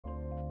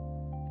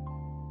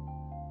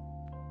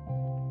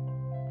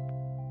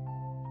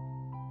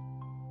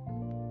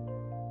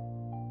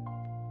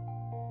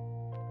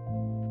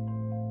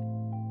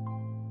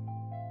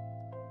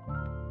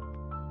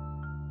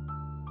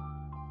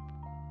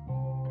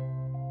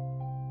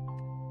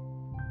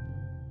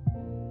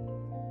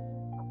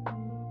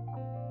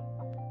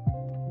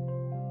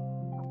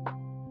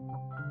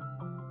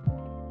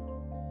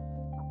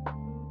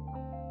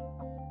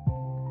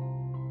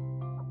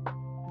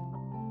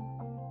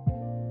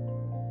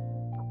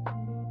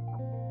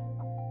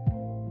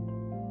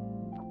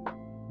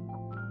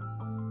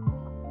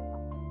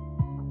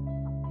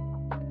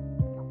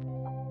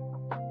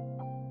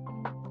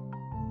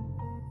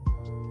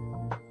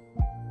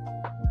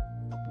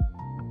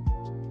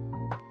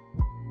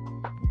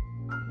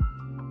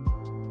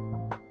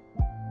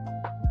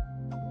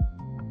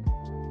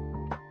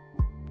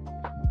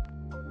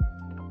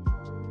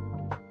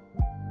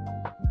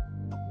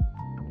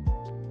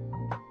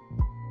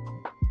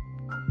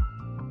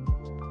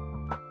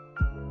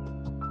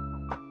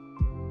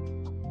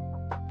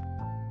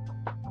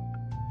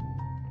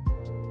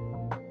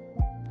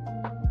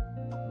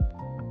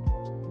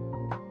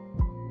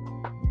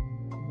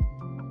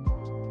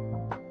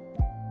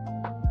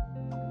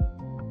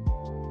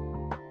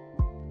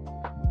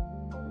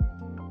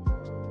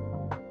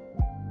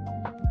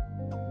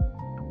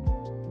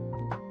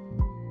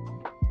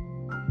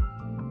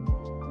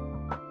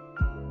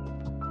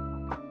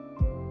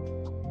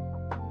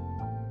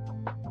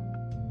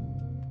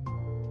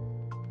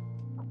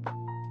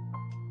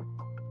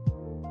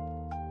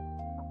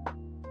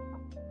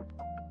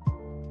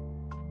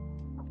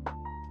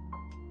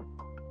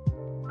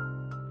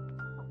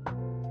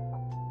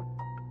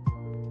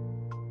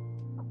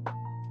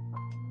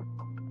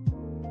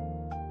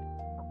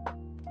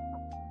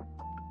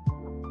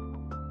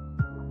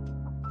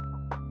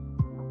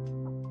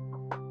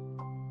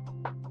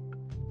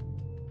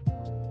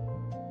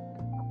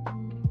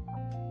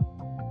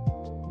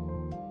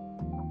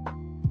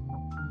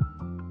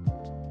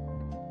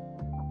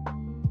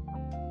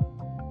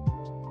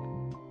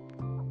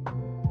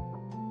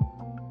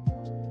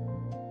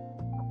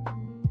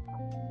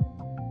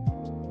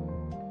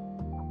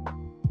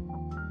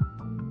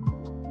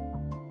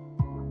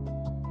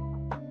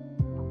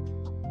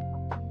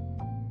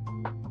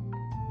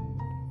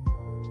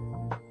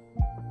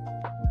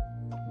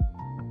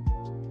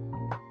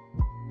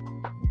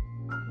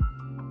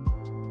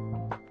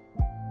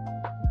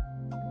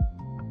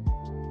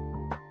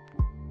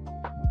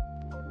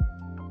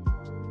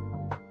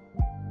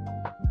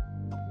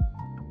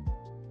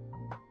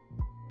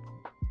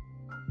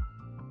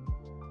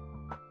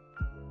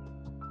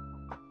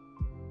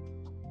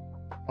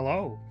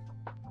Hello.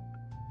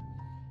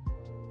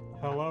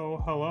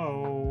 Hello,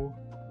 hello.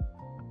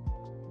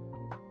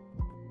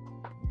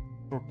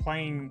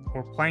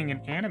 We're playing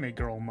an anime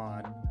girl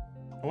mod.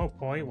 Hello,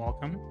 Poi,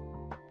 welcome.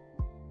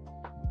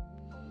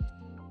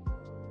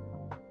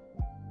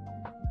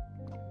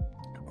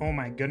 Oh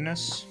my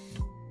goodness.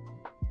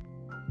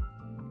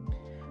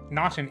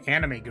 Not an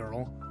anime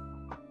girl.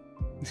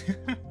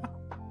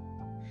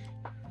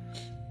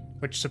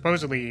 Which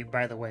supposedly,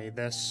 by the way,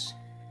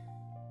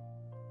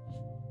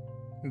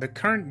 the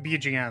current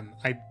BGM,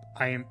 I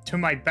am, to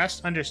my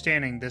best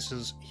understanding, this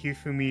is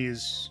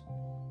Hifumi's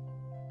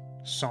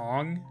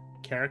song,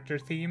 character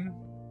theme,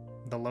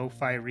 the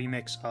lo-fi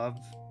remix of,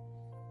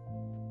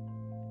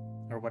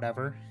 or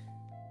whatever.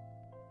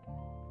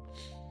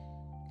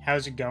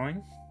 How's it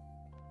going?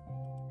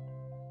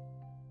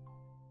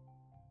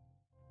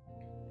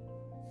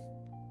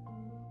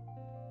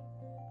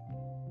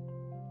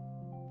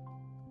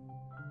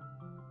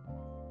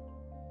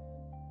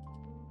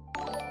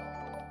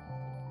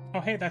 Oh,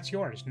 hey, that's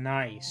yours.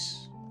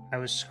 Nice. I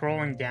was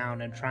scrolling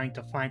down and trying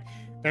to find...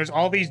 There's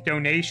all these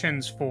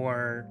donations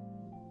for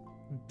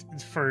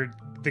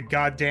the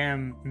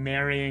goddamn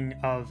marrying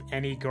of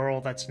any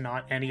girl that's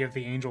not any of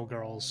the angel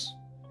girls.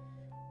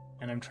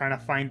 And I'm trying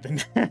to find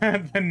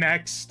the, the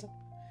next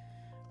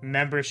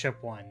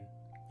membership one.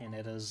 And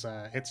it is,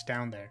 it's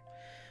down there.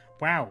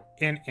 Wow,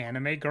 an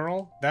anime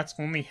girl? That's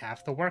only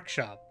half the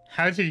workshop.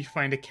 How did you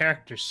find a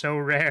character so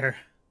rare?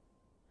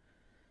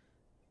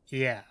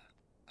 Yeah.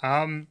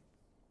 I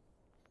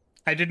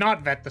did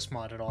not vet this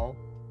mod at all.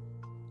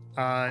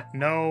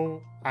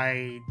 No,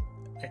 I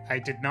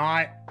did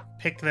not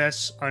pick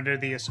this under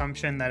the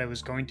assumption that it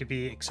was going to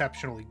be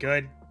exceptionally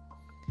good.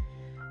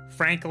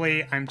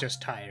 Frankly, I'm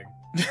just tired.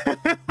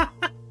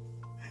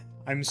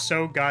 I'm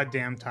so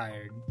goddamn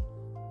tired.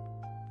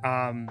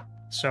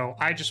 So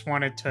I just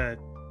wanted to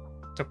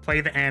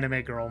play the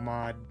anime girl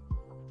mod,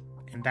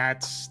 and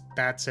that's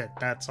it.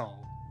 That's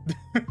all.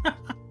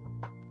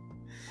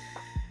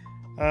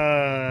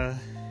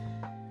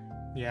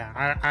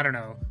 Yeah, I don't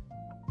know.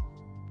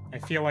 I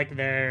feel like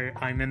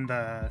I'm in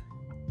the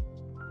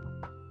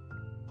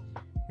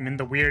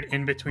weird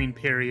in-between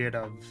period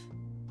of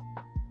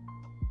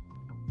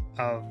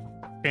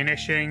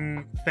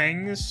finishing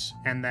things,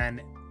 and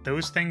then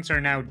those things are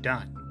now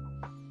done,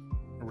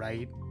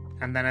 right?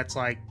 And then it's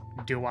like,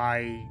 do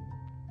I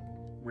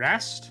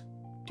rest?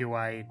 Do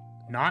I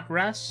not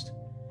rest?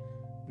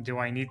 Do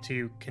I need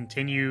to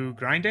continue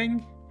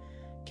grinding?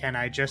 Can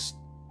I just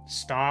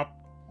stop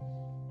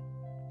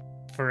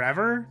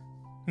forever?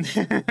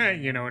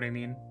 You know what I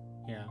mean?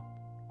 Yeah.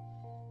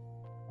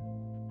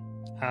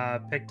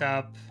 Picked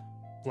up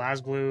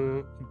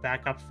BlazBlue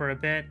back up for a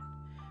bit.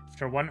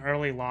 After one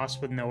early loss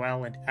with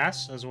Noelle and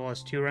S, as well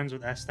as 2 runs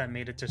with S that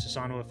made it to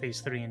Susanoo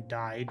Phase 3 and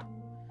died,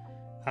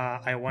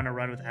 I won a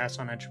run with S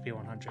on Entropy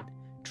 100.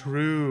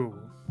 True.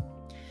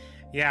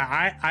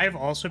 Yeah, I've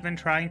also been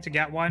trying to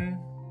get one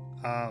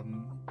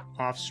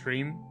off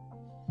stream,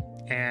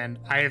 and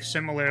I have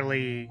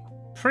similarly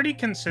pretty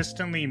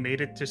consistently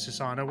made it to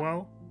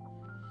Susanoo.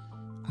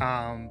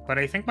 But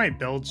I think my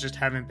builds just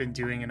haven't been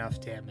doing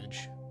enough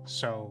damage,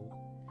 so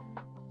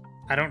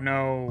I don't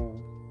know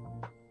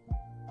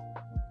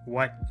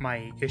what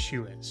my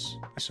issue is,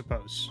 I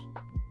suppose.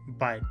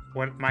 But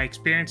what my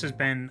experience has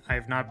been,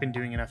 I've not been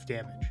doing enough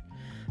damage.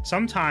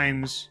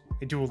 Sometimes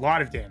I do a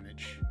lot of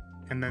damage,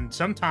 and then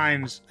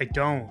sometimes I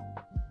don't.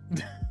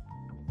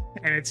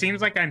 And it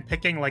seems like I'm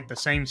picking like the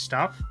same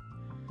stuff,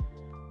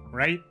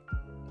 right?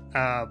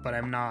 But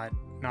I'm not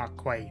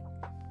quite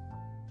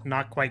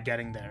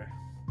getting there.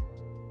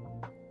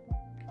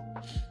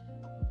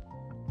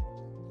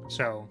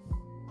 So,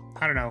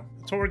 I don't know.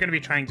 That's what we're going to be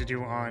trying to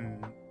do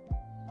on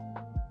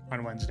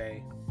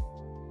Wednesday.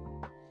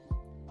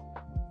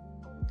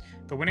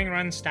 The winning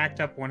run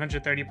stacked up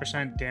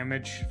 130%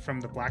 damage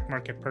from the black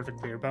market perfect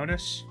clear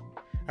bonus.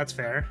 That's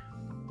fair.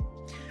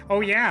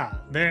 Oh yeah,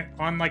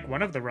 on like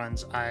one of the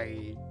runs,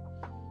 I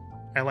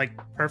like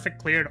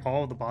perfect cleared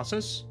all of the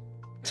bosses.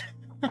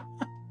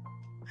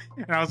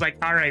 And I was like,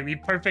 all right, we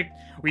perfect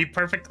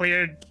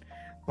cleared,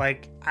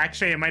 like,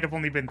 actually it might have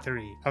only been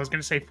 3. I was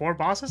gonna say 4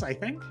 bosses, I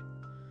think.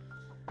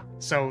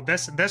 So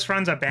this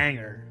run's a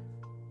banger.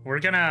 We're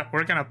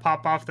gonna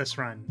pop off this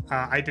run.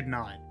 I did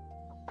not.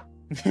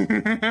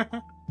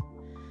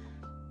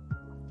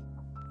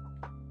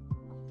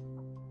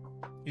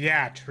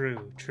 Yeah,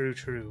 true.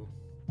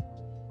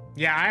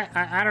 Yeah,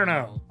 I don't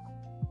know.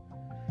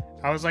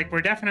 I was like,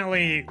 we're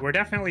definitely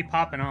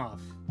popping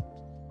off.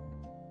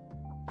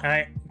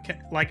 I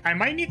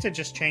might need to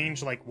just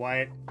change like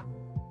what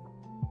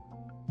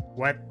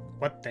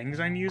things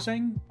I'm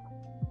using,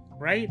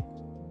 right?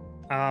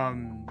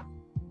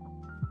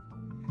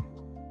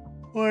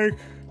 Like,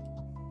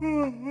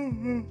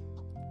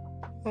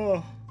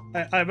 oh,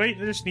 I might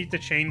just need to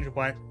change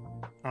what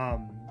are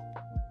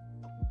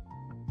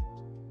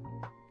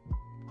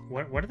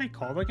they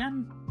called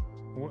again?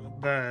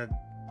 The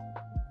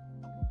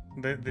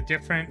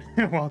different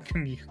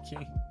welcome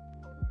Yuki.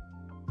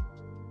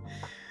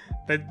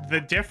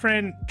 The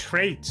different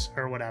traits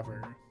or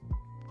whatever.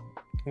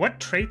 What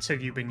traits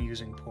have you been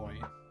using, Poi?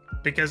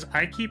 Because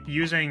I keep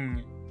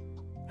using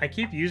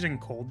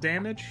cold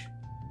damage.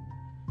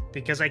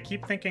 Because I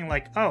keep thinking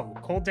like, oh,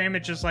 cold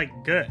damage is like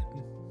good.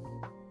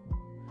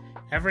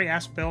 Every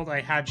S build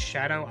I had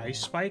Shadow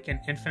Ice Spike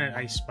and Infinite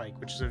Ice Spike,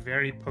 which is a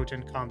very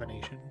potent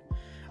combination.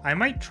 I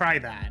might try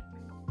that.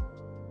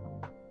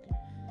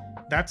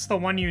 That's the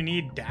one you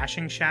need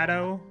Dashing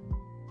Shadow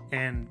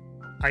and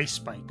Ice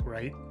Spike,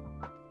 right?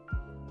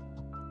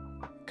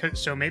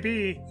 So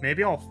maybe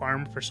I'll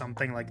farm for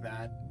something like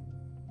that.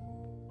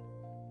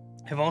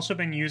 I've also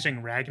been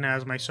using Ragna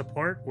as my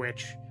support,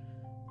 which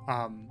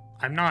I'm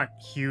not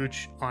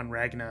huge on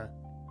Ragna,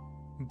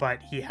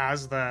 but he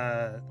has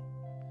the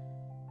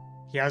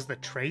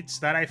traits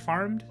that I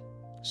farmed.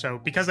 So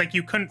because like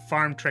you couldn't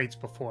farm traits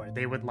before,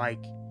 they would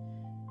like,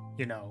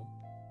 you know,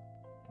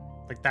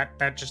 like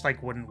that just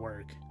like wouldn't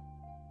work.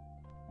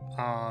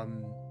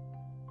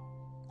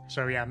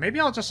 So yeah, maybe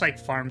I'll just like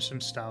farm some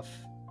stuff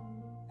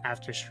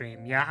after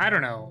stream. Yeah, I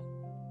don't know.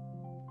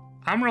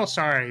 I'm real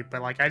sorry,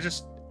 but like I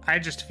just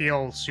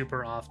feel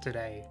super off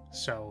today.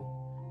 So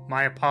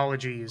my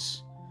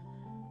apologies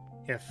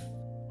if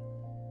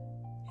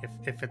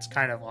it's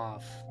kind of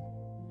off.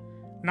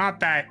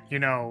 Not that, you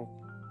know,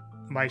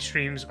 my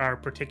streams are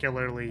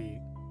particularly,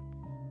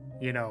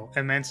 you know,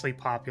 immensely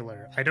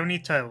popular. I don't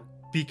need to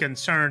be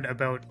concerned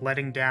about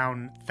letting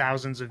down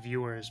thousands of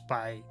viewers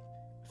by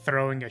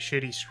throwing a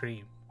shitty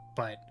stream,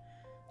 but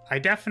I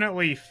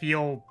definitely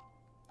feel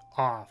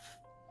off.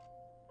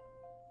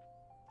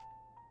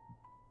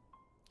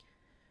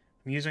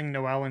 I'm using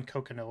Noelle and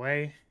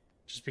Kokanoe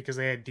just because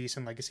they had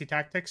decent legacy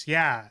tactics.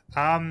 Yeah,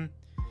 I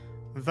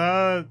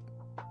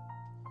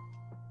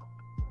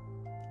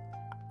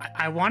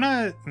want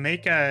to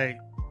make a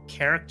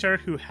character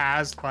who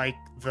has like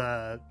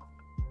the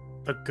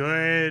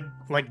good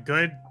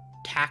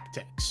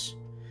tactics,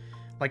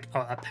 like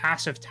a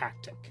passive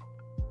tactic.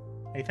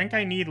 I think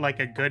I need like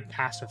a good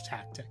passive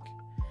tactic,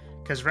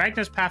 because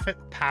Ragna's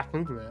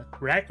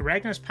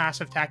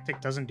passive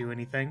tactic doesn't do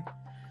anything.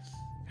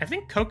 I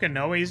think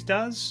Kokanoe's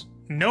does.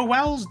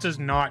 Noelle's does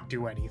not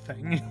do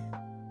anything.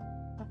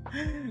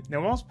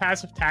 Noelle's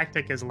passive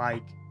tactic is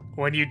like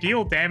when you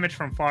deal damage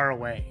from far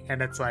away,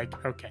 and it's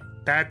like, okay,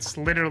 that's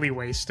literally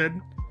wasted.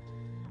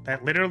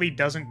 That literally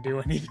doesn't do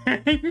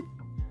anything.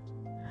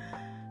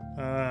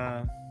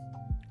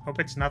 Hope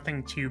it's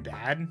nothing too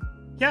bad.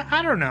 Yeah,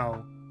 I don't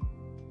know.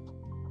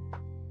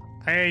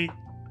 I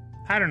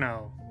don't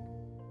know.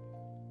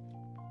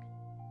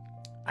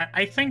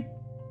 I think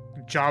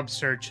job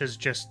search has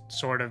just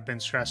sort of been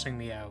stressing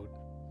me out.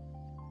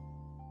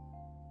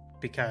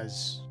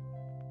 Because,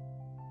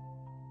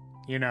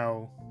 you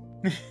know,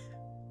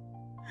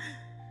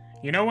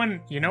 you know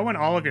when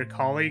all of your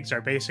colleagues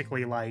are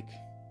basically like,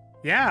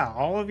 yeah,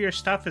 all of your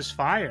stuff is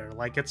fire,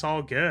 like it's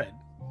all good.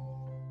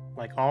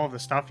 Like all of the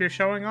stuff you're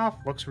showing off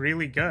looks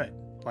really good.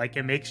 Like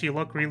it makes you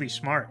look really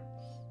smart.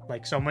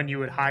 Like someone you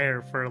would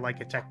hire for like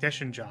a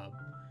technician job.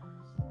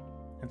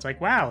 It's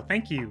like, wow,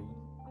 thank you.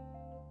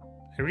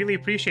 I really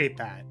appreciate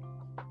that.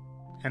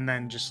 And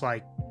then just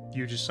like,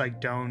 you just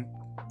like don't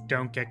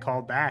get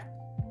called back.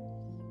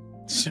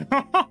 So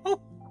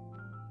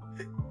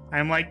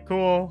I'm like,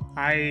 cool.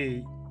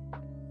 It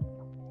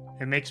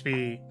makes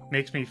me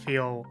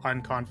feel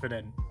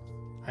unconfident,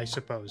 I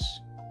suppose.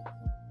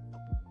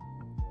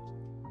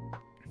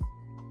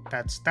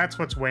 That's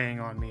what's weighing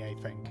on me, I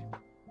think.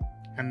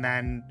 And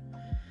then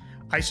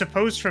I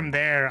suppose from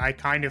there I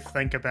kind of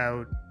think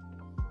about,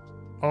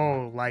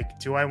 oh, like,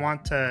 do I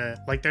want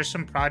to, like, there's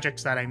some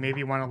projects that I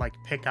maybe want to like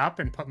pick up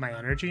and put my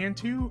energy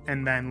into,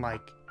 and then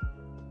like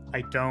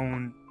I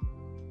don't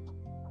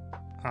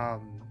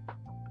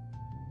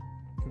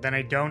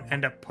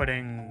end up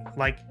putting,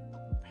 like,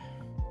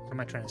 what am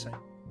I trying to say?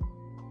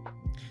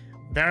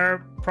 There are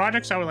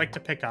projects I would like to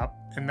pick up,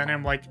 and then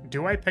I'm like,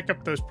 do I pick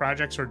up those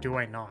projects or do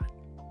I not?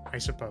 I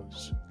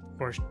suppose.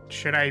 Or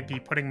should I be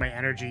putting my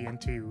energy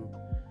into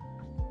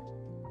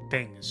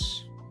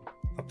things,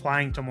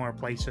 applying to more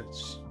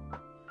places,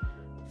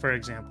 for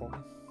example?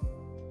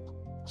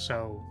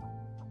 So,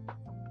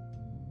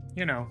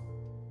 you know,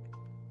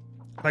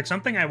 like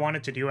something I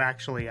wanted to do,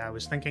 actually, I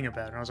was thinking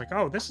about, and I was like,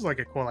 oh, this is like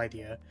a cool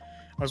idea.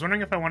 I was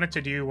wondering if I wanted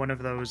to do one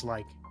of those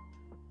like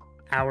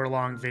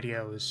hour-long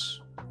videos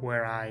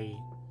where I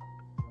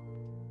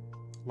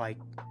I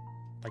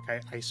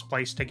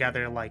splice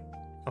together like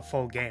a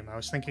full game. I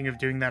was thinking of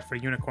doing that for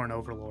Unicorn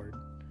Overlord,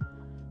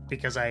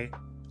 because I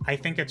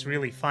think it's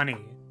really funny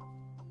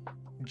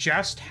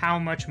just how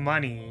much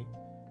money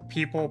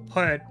people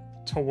put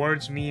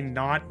towards me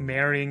not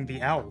marrying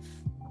the elf.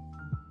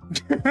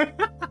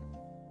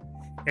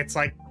 It's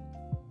like,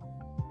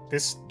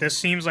 this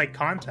seems like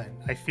content.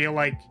 I feel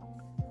like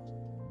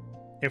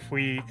if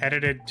we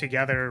edited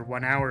together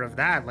 1 hour of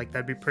that, like,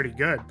 that'd be pretty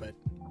good. But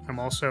I'm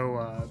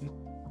also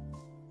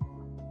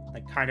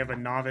like kind of a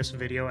novice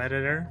video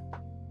editor,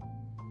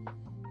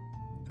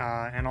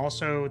 and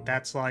also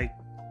that's like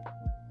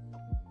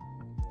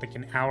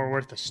an hour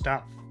worth of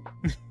stuff.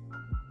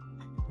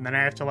 And then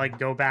I have to like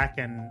go back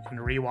and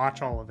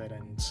rewatch all of it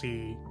and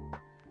see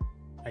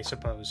I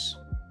suppose.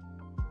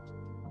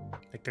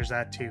 Like, there's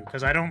that too.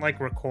 Because I don't, like,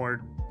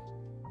 record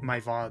my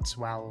VODs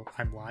while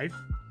I'm live.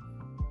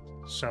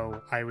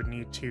 So I would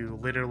need to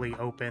literally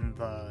open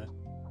the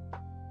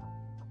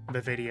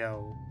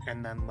video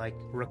and then, like,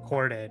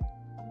 record it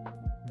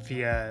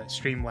via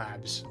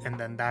Streamlabs. And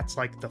then that's,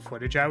 like, the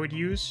footage I would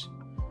use.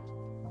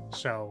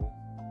 So,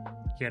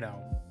 you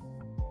know.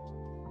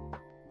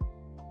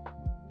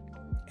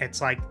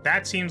 It's like,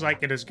 that seems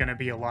like it is going to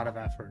be a lot of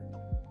effort.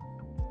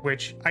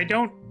 Which I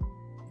don't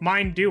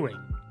mind doing.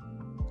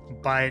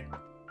 But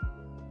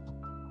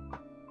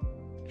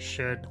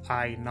should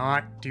I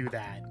not do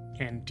that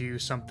and do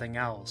something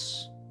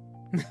else?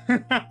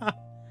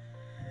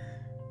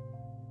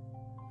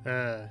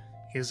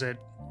 Is it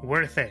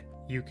worth it,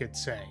 you could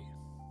say?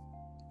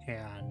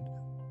 And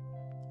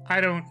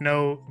I don't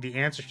know the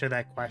answer to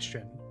that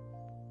question.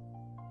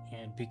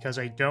 And because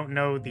I don't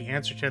know the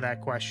answer to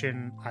that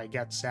question, I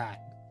get sad.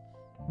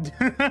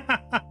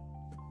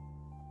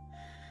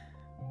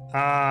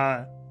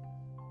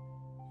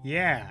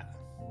 Yeah.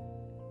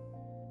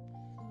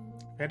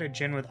 If I had a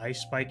Jhin with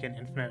Ice Spike and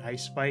Infinite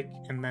Ice Spike,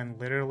 and then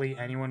literally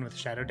anyone with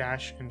Shadow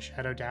Dash and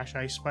Shadow Dash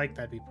Ice Spike,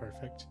 that'd be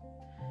perfect.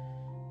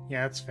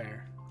 Yeah, that's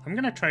fair. I'm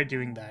gonna try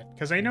doing that,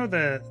 because I know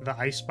the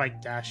Ice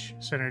Spike Dash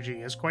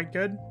synergy is quite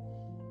good.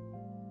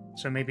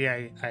 So maybe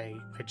I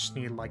just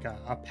need, like,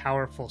 a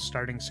powerful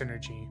starting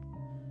synergy.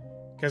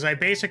 Because I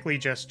basically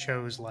just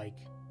chose, like,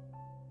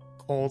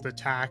 cold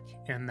attack,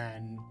 and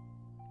then,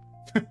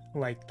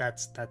 like,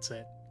 that's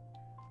it.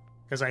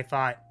 Because I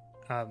thought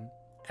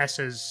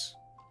S's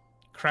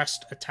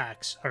crest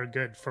attacks are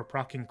good for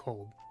proccing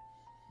cold.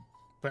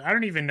 But I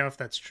don't even know if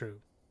that's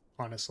true,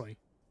 honestly.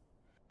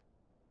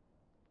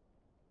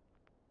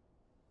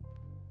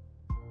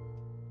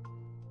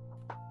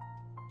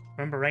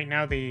 Remember, right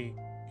now the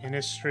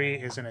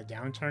industry is in a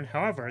downturn.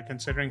 However,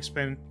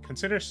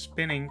 consider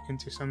spinning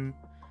into some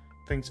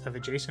things of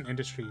adjacent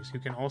industries who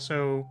can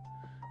also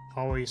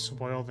always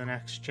spoil the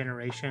next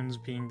generations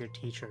being their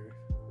teacher.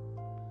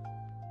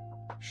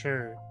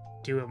 Sure,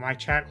 do it. My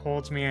chat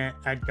holds me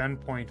at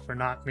gunpoint for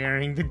not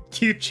marrying the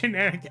cute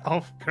generic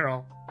elf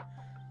girl.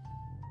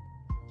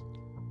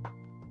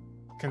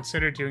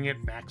 Consider doing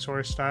it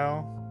Maxor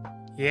style.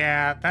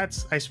 Yeah,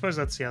 I suppose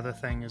that's the other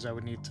thing, is I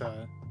would need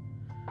to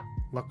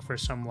look for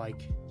some,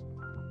 like,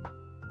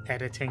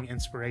 editing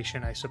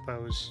inspiration, I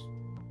suppose.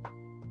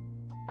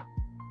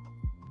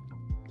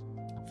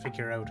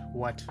 Figure out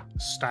what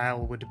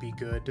style would be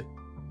good.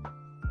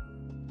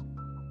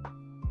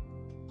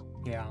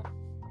 Yeah.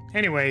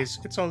 Anyways,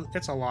 it's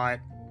a lot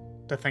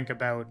to think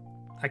about.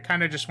 I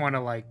kind of just want to,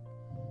 like,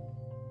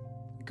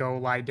 go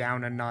lie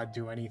down and not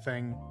do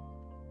anything.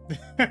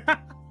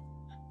 I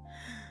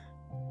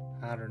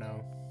don't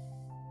know.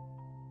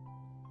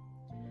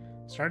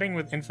 Starting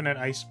with Infinite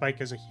Ice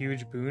Spike is a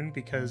huge boon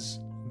because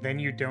then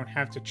you don't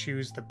have to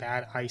choose the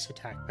bad ice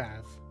attack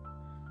path.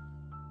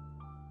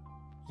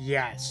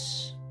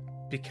 Yes,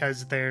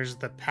 because there's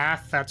the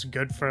path that's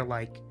good for,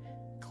 like,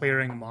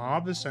 clearing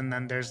mobs, and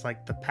then there's,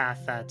 like, the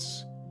path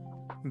that's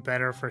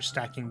better for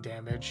stacking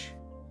damage.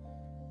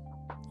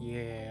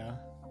 Yeah.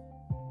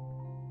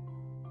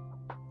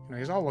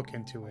 Anyways, I'll look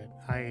into it.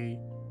 I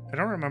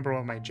don't remember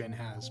what my Jhin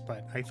has,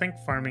 but I think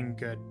farming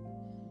good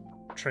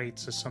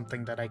traits is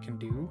something that I can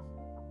do.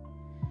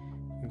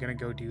 I'm gonna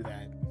go do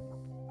that.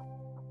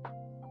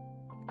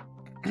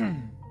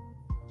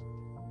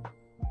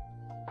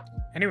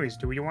 Anyways,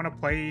 do we want to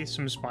play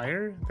some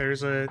Spire?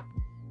 There's a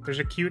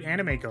cute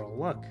anime girl.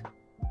 Look,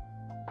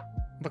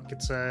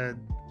 it's a...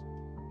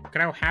 Look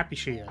at how happy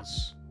she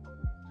is.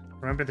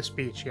 Remember the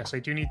speech. Yes, I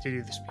do need to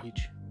do the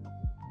speech.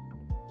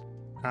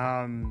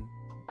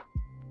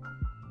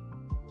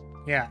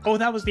 Yeah. Oh,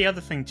 that was the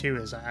other thing too,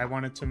 is I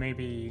wanted to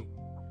maybe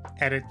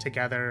edit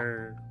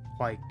together,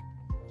 like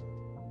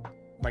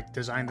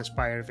design the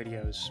Spire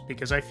videos,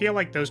 because I feel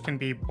like those can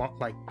be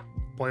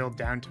boiled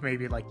down to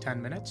maybe like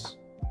 10 minutes,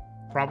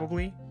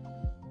 probably,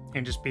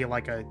 and just be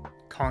like a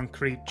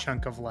concrete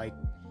chunk of, like,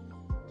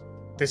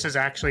 this is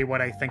actually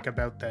what I think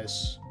about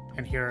this,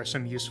 and here are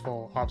some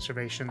useful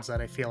observations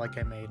that I feel like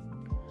I made.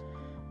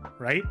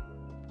 Right?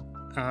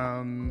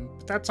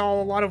 That's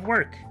all a lot of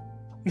work.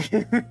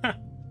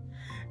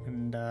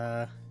 And,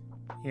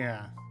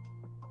 yeah.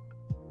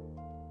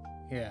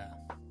 Yeah.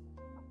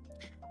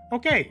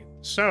 Okay,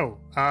 so,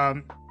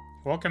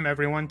 welcome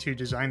everyone to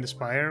Design the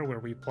Spire, where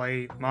we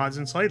play mods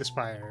and slay the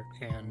Spire,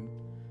 and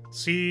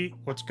see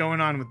what's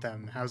going on with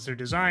them. How's their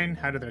design?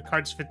 How do their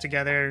cards fit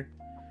together?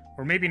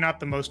 Or maybe not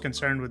the most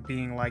concerned with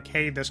being like,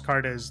 hey, this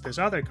card is this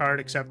other card,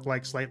 except,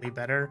 like, slightly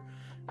better.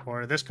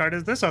 Or this card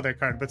is this other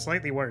card, but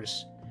slightly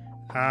worse.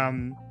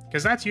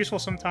 Because that's useful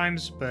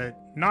sometimes, but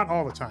not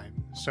all the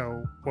time.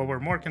 So what we're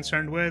more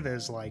concerned with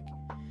is, like,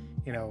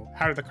 you know,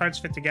 how do the cards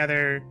fit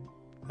together?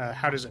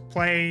 How does it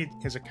play?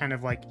 Is it kind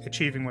of, like,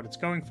 achieving what it's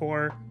going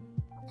for?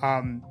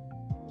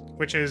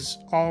 Which is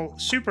all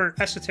super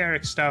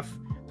esoteric stuff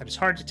that is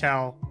hard to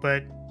tell,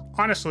 but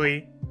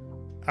honestly,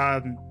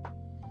 I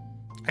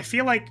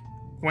feel like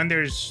when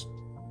there's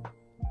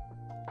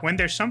when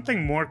there's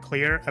something more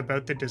clear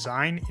about the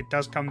design, it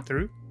does come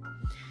through.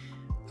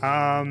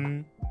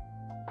 And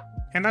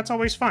that's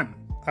always fun.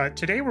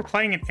 Today we're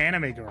playing an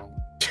anime girl.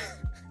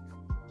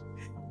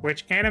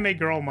 Which anime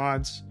girl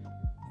mods,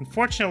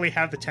 unfortunately,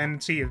 have the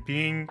tendency of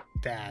being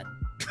bad.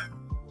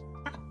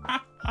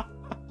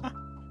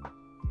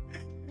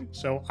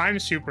 So I'm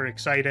super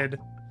excited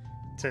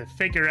to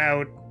figure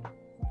out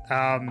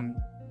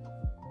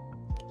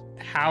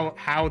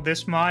how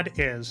this mod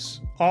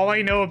is. All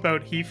I know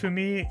about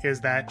Hifumi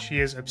is that she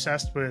is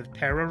obsessed with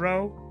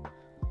Perero.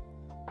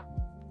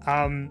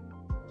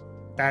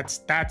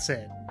 That's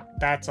it.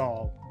 That's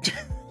all.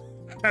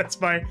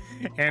 That's my...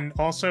 And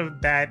also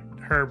that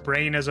her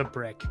brain is a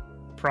brick.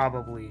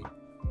 Probably.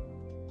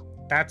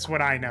 That's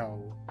what I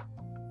know.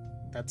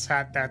 That's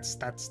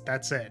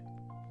it.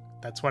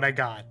 That's what I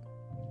got.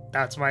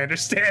 That's my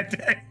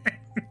understanding.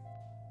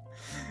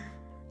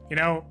 You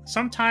know,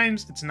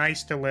 sometimes it's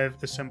nice to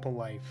live a simple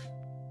life.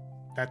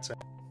 That's it.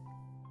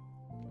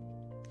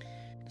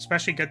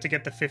 Especially good to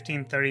get the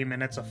 15-30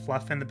 minutes of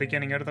fluff in the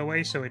beginning out of the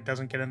way so it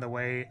doesn't get in the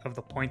way of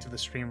the point of the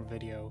stream or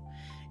video.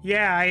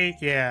 Yeah,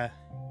 yeah.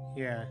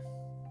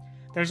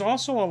 There's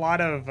also a lot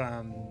of,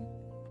 I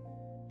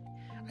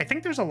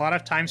think there's a lot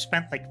of time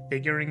spent, like,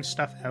 figuring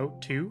stuff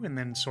out, too, and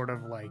then sort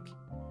of, like,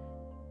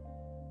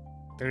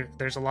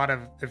 there's a lot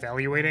of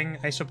evaluating,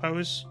 I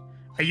suppose.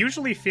 I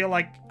usually feel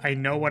like I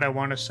know what I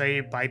want to say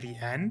by the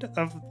end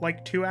of,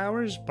 like, 2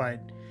 hours, but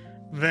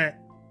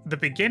the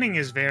beginning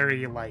is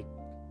very, like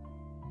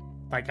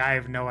I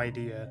have no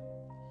idea.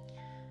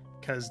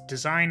 Because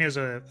design is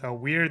a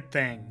weird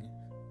thing.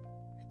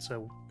 It's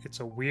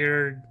a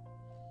weird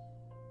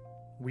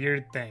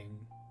thing.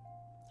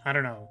 I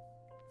don't know.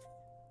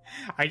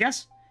 I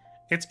guess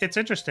it's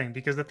interesting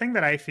because the thing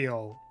that I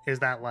feel is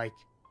that, like,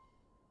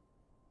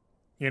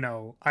 you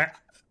know,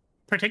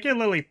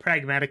 particularly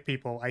pragmatic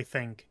people, I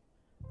think,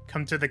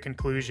 come to the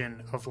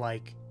conclusion of,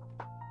 like,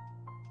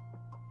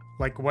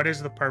 what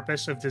is the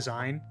purpose of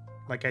design?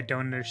 Like, I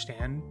don't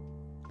understand.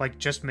 Like,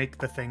 just make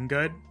the thing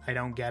good. I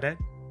don't get it.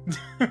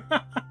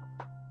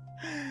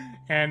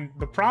 And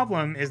the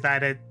problem is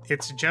that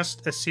it's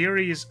just a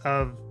series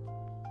of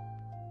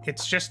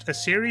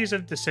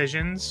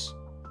decisions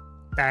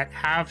that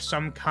have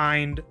some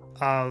kind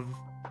of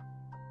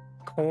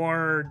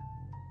core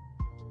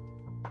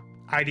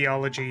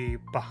ideology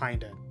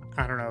behind it.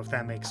 I don't know if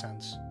that makes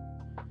sense.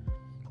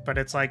 But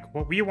it's like,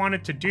 what we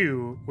wanted to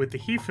do with the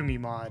Hifumi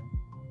mod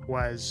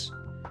was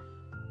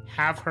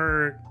have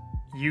her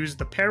use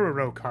the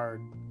Perero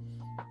card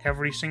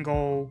every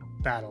single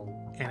battle.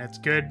 And it's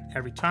good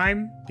every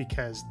time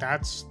because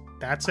that's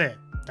it.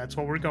 That's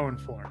what we're going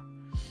for.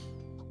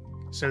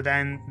 So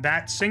then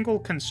that single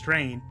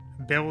constraint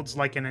builds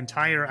like an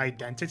entire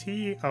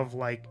identity of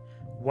like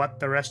what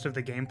the rest of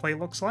the gameplay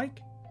looks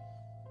like.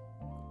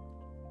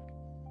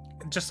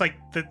 Just like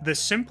the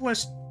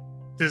simplest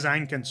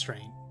design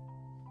constraint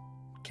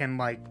can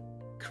like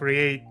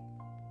create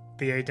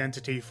the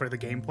identity for the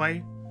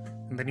gameplay,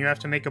 and then you have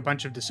to make a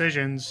bunch of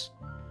decisions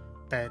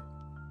that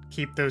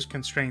keep those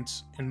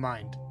constraints in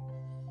mind.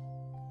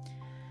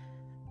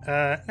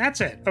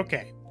 That's it.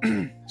 Okay.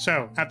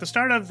 So, at the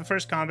start of the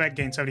first combat,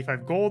 gain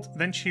 75 gold,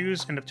 then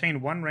choose and obtain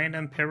 1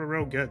 random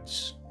Perero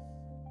goods.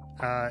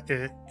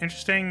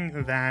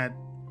 Interesting that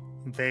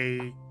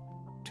they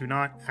do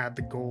not add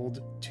the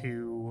gold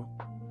to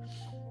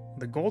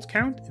the gold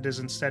count. It is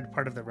instead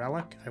part of the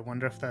relic. I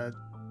wonder if the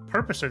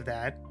purpose of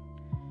that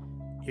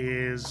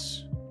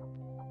is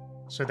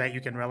so that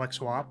you can relic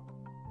swap.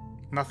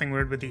 Nothing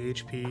weird with the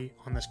HP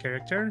on this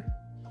character.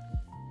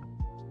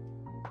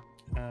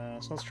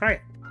 So let's try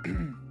it.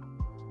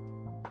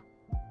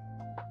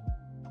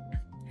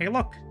 Hey,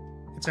 look!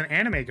 It's an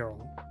anime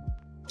girl.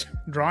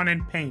 Drawn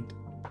in paint.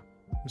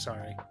 I'm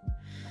sorry.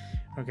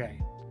 Okay.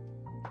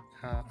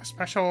 A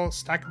special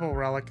stackable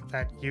relic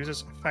that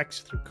uses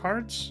effects through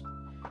cards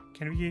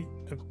can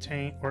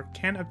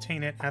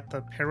obtain it at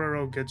the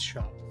Perero goods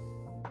shop.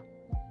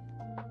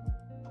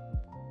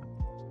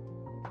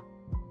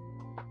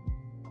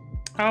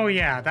 Oh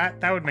yeah,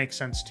 that would make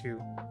sense too.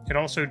 It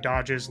also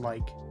dodges,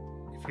 like,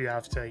 if you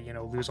have to, you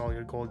know, lose all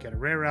your gold, get a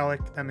rare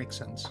relic. That makes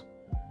sense.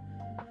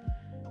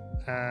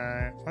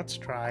 Let's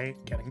try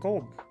getting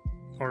gold.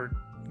 Or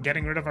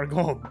getting rid of our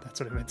gold. That's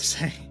what I meant to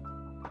say.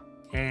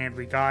 And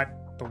we got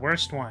the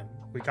worst one.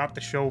 We got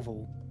the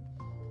shovel.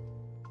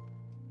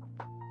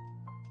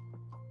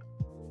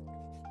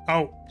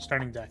 Oh,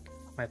 starting deck.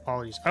 My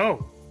apologies.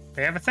 Oh,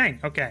 they have a thing.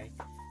 Okay.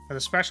 For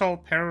the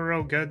special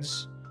Perero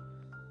goods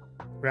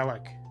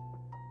relic.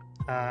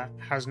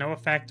 Has no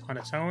effect on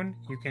its own.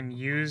 You can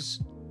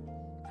use...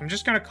 I'm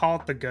just going to call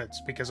it the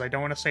goods because I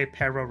don't want to say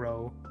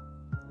Perero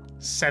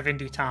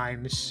 70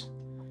 times.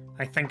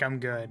 I think I'm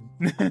good.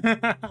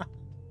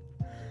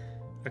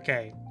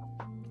 Okay.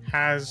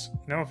 Has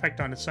no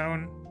effect on its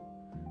own,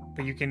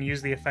 but you can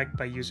use the effect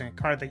by using a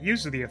card that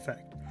uses the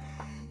effect.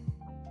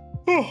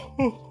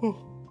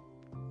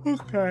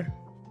 Okay.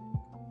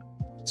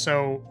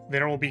 So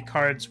there will be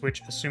cards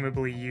which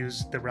assumably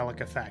use the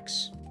relic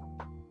effects.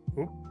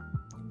 Oop.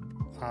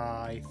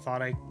 I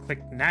thought I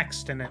clicked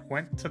next and it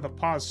went to the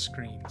pause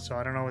screen, so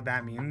I don't know what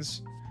that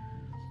means.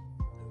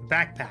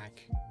 Backpack.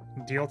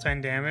 Deal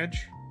 10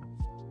 damage.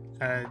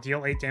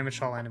 Deal 8 damage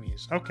to all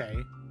enemies. Okay.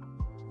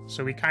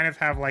 So we kind of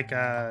have like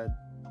a...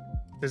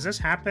 Does this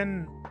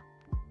happen?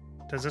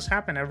 Does this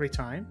happen every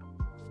time?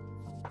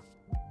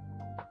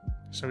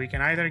 So we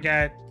can either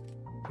get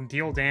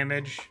deal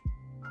damage,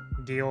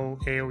 deal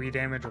AoE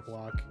damage, or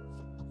block.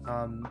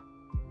 I'm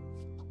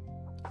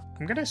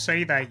gonna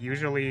say that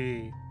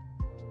usually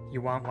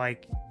you want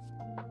like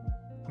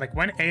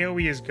when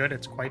AoE is good,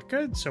 it's quite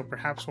good, so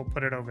perhaps we'll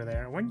put it over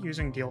there. When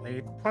using deal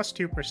 8, plus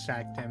 2 per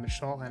stack damage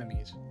to all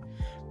enemies.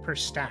 Per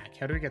stack.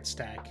 How do we get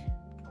stack?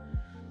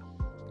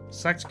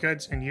 Select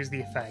goods and use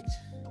the effect.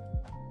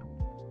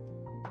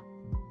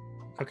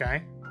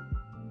 Okay.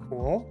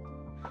 Cool.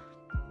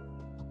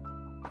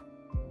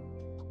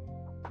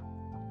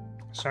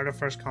 Start of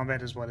first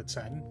combat is what it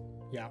said.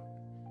 Yeah.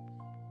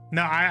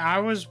 No, I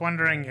was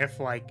wondering if,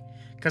 like...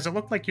 Because it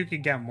looked like you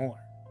could get more.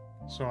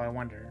 So I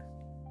wonder.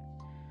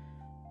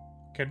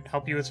 Could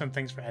help you with some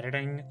things for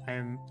editing.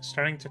 I'm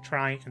starting to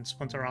try and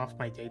splinter off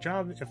my day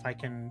job if I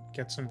can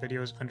get some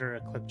videos under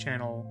a clip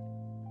channel.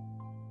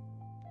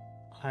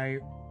 I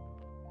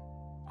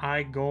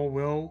goal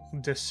will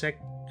sick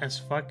as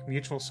fuck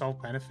mutual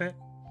self-benefit.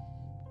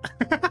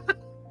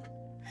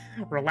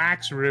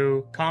 Relax,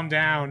 Rue. Calm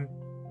down.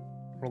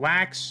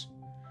 Relax.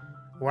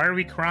 Why are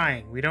we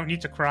crying? We don't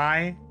need to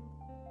cry.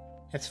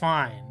 It's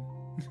fine.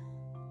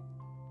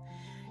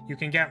 You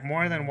can get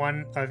more than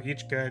one of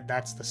each good.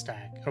 That's the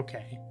stack.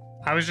 Okay.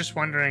 I was just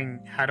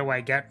wondering, how do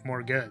I get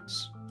more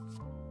goods?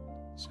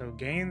 So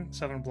gain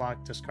 7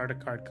 block, discard a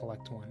card,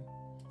 collect 1.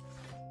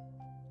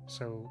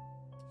 So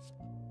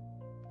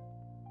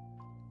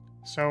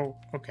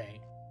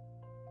okay.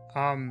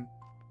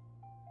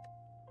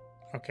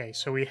 Okay,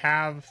 so we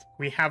have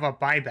a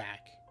buyback.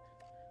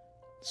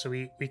 So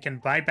we can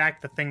buy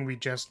back the thing we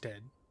just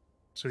did.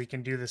 So we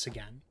can do this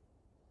again.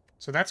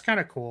 So that's kind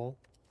of cool.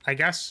 I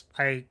guess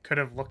I could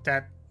have looked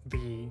at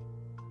the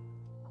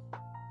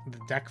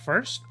deck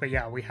first, but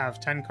yeah, we have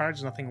 10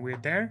 cards, nothing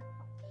weird there.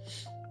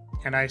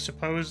 And I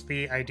suppose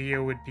the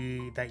idea would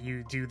be that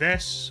you do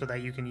this so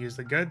that you can use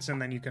the goods,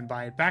 and then you can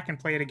buy it back and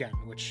play it again,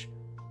 which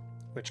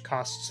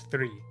costs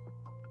 3.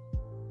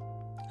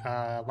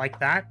 Like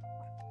that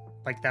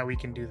we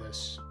can do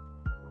this.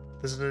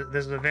 This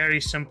is a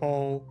very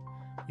simple.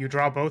 You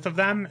draw both of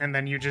them, and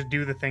then you just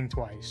do the thing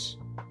twice,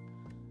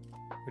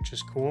 which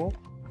is cool.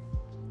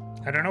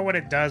 I don't know what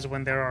it does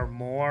when there are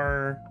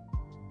more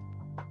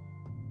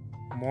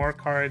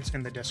cards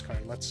in the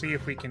discard. Let's see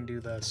if we can do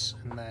this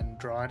and then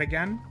draw it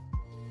again.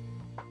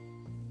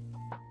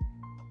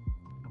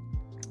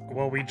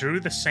 Well, we drew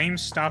the same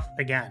stuff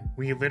again.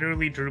 We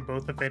literally drew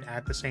both of it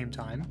at the same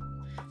time.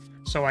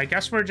 So I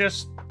guess we're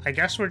just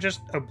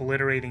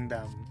obliterating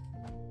them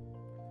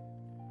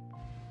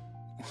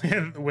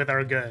with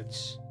our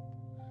goods.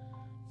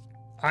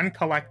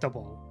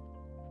 Uncollectible.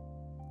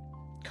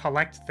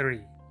 Collect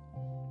 3.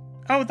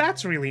 Oh,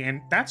 that's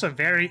that's a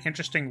very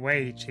interesting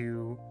way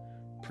to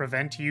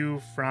prevent you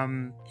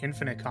from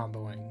infinite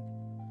comboing.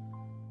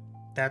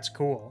 That's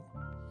cool.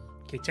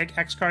 Okay, take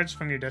X cards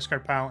from your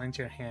discard pile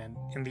into your hand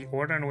in the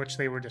order in which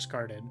they were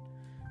discarded.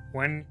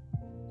 When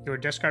your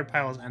discard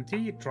pile is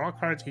empty, draw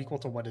cards equal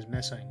to what is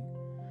missing.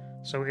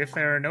 So if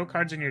there are no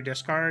cards in your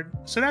discard,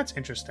 so that's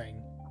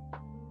interesting.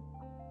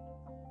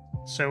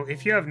 So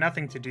if you have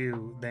nothing to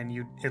do, then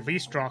you at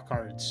least draw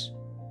cards.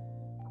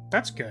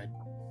 That's good.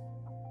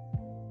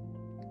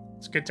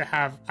 It's good to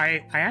have.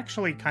 I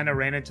actually kind of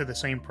ran into the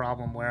same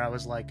problem where I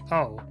was like,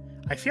 oh,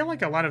 I feel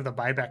like a lot of the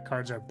buyback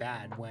cards are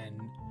bad when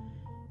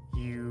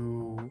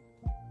you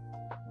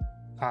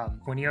have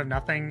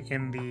nothing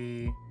in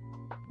the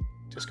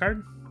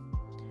discard.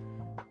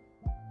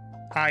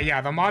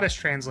 Yeah, the mod is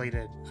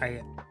translated.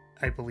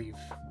 I believe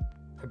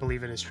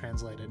it is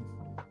translated.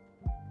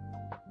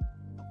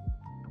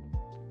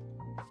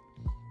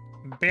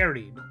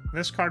 Buried.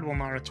 This card will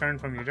not return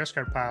from your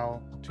discard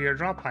pile to your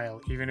draw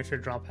pile, even if your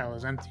draw pile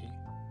is empty.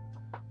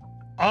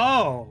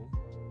 Oh!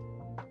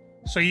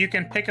 So you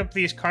can pick up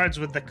these cards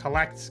with the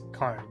collect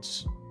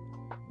cards.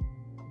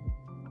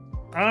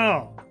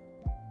 Oh!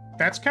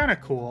 That's kind of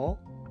cool.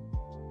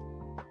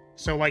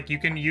 So, like, you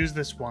can use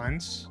this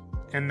once,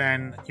 and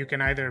then you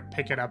can either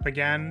pick it up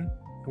again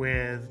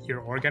with your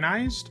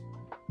organized,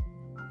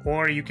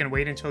 or you can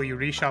wait until you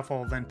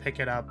reshuffle, then pick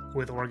it up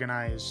with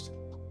organized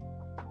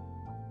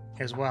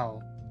as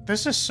well.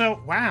 This is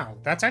so... Wow,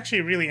 that's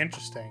actually really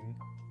interesting.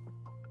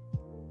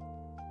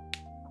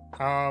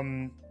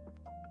 Because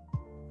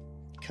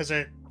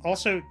it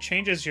also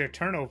changes your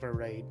turnover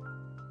rate.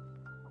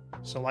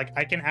 So, like,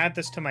 I can add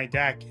this to my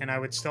deck, and I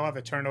would still have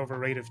a turnover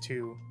rate of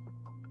 2.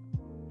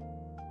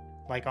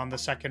 Like, on the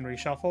second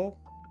reshuffle.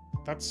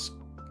 That's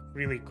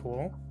really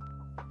cool.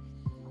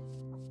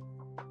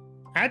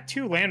 Add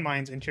 2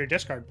 landmines into your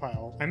discard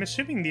pile. I'm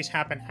assuming these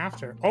happen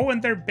after. Oh,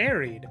 and they're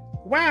buried.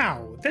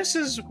 Wow, this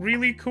is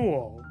really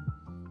cool.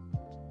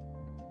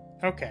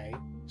 Okay,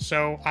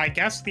 so I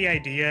guess the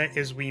idea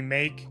is we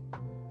make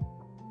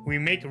we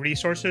make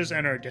resources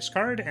in our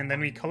discard, and then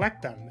we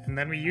collect them, and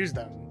then we use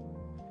them.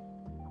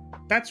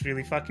 That's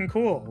really fucking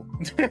cool.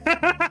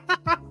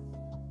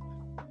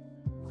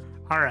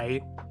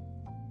 Alright.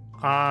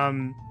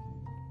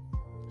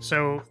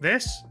 So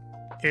this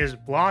is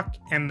block,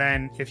 and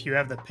then if you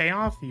have the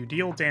payoff, you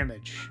deal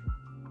damage.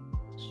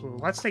 So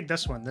let's take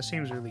this one. This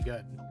seems really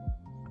good.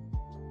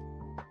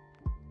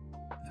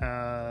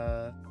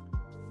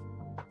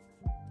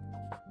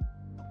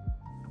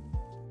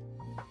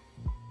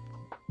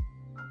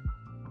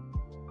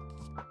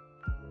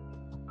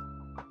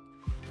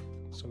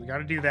 So we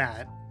gotta do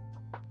that.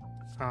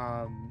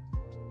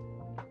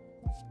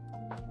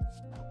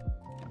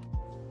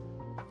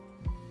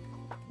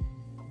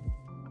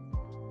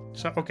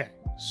 So, okay.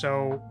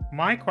 So,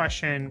 my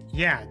question,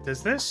 yeah,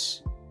 does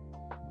this...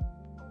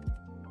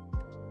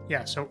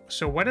 Yeah, so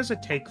what does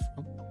it take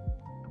from?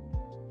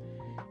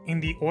 In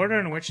the order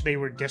in which they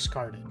were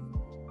discarded.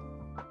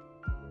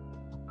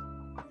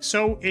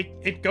 So,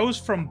 it goes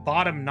from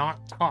bottom,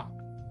 not top.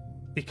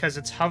 Because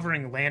it's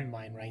hovering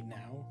landmine right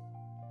now.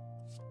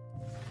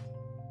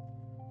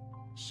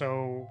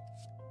 So...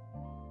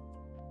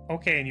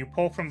 Okay, and you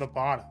pull from the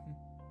bottom.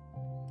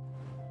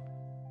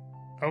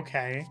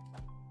 Okay.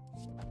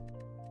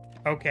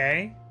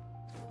 Okay.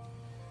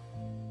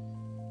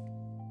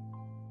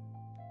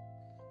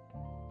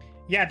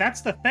 Yeah,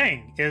 that's the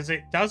thing, is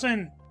it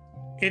doesn't...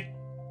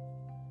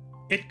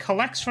 It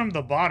collects from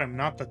the bottom,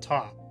 not the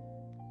top.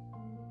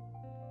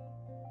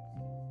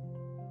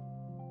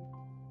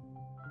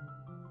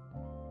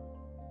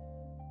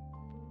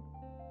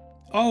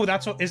 Oh,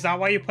 that's what... Is that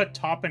why you put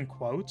top in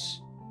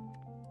quotes?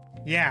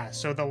 Yeah,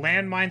 so the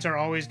landmines are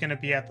always going to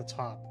be at the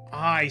top.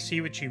 Ah, I see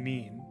what you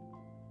mean.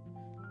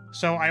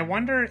 So I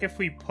wonder if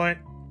we put...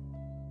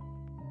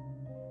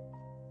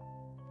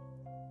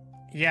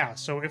 Yeah,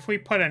 so if we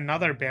put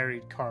another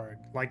buried card,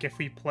 like if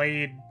we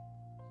played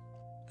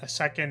a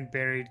second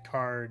buried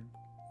card,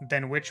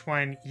 then which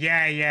one?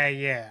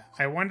 Yeah.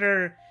 I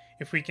wonder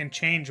if we can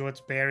change what's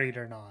buried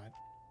or not.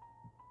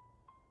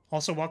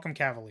 Also, welcome,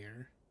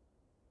 Cavalier.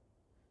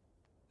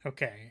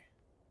 Okay.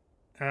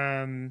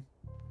 To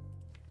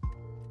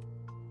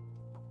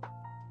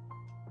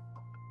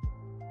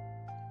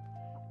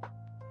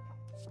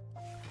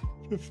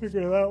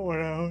figure that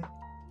one out.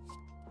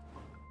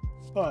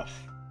 Ugh.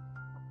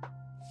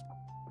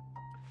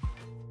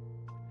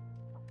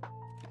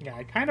 Yeah,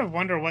 I kind of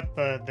wonder what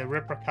the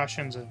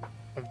repercussions of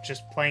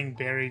just playing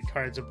buried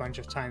cards a bunch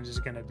of times is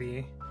gonna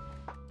be.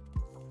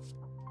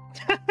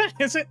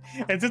 Is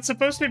it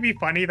supposed to be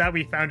funny that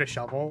we found a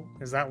shovel?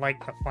 Is that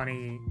like a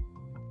funny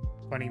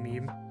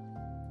meme?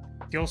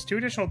 Deals 2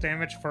 additional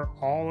damage for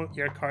all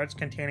your cards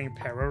containing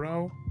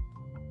Perero.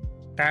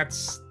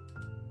 That's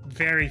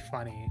very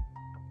funny.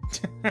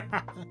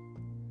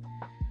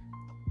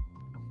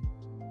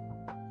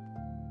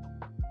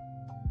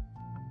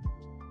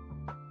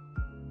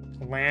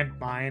 Land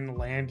mine,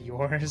 land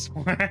yours.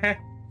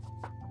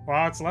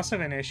 While it's less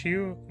of an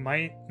issue,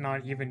 might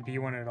not even be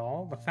one at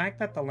all. The fact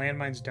that the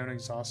landmines don't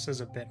exhaust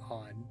is a bit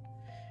odd.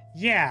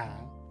 Yeah,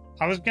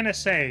 I was gonna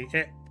say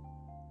it.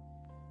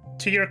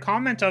 To your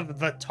comment of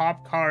the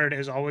top card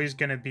is always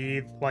gonna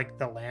be like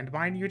the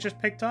landmine you just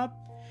picked up.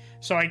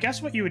 So I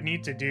guess what you would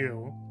need to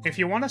do, if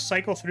you want to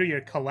cycle through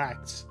your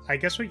collects, I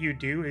guess what you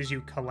do is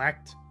you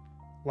collect,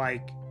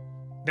 like,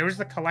 there was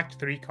the collect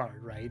 3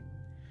 card, right?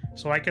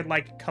 So I could,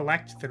 like,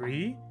 collect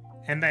 3,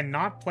 and then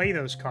not play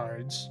those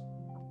cards,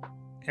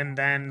 and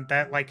then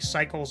that, like,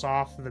 cycles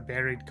off the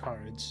buried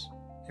cards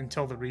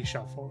until the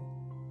reshuffle.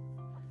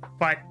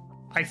 But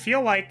I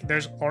feel like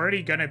there's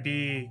already gonna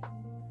be...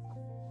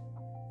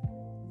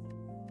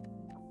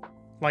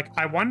 Like,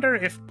 I wonder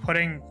if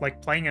putting, like,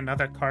 playing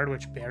another card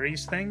which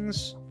buries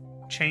things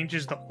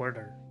changes the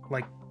order.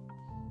 Like,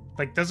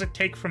 does it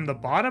take from the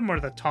bottom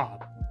or the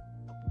top?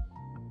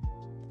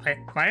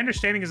 My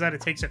understanding is that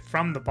it takes it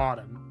from the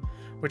bottom,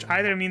 which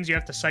either means you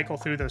have to cycle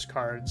through those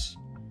cards,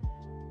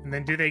 and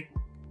then do they...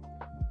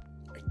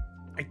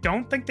 I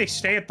don't think they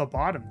stay at the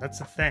bottom, that's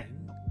the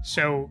thing.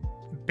 So,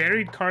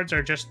 buried cards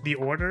are just the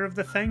order of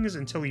the things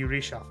until you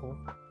reshuffle.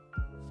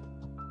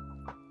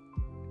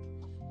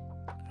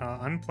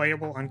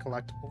 Unplayable,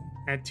 uncollectible.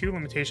 Add 2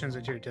 limitations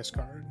into your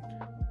discard.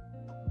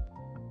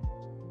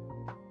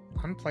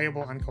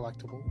 Unplayable,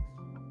 uncollectible.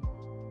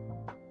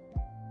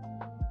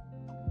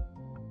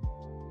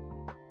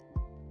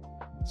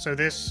 So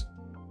this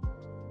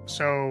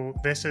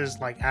is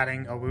like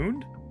adding a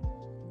wound?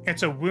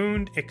 It's a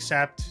wound,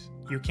 except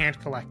you can't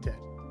collect it.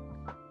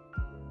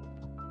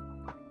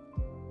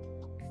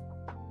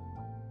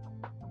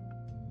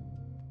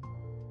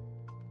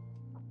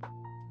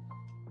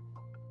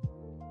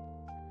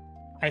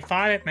 I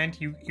thought it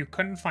meant you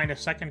couldn't find a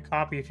second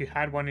copy if you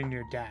had one in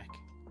your deck.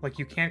 Like,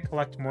 you can't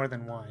collect more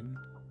than one.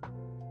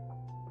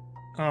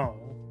 Oh.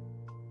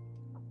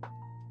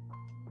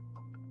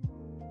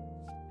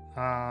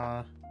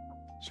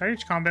 Start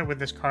each combat with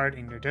this card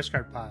in your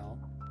discard pile.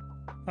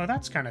 Oh,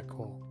 that's kind of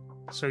cool.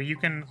 So you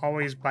can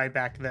always buy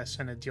back this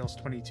and it deals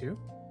 22?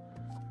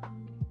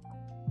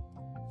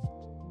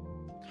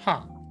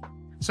 Huh.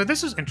 So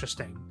this is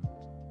interesting.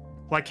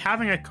 Like,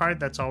 having a card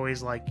that's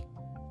always, like...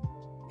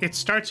 It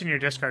starts in your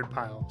discard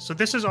pile. So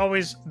this is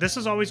always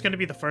going to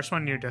be the first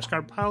one in your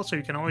discard pile, so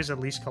you can always at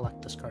least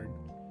collect this card.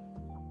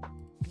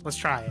 Let's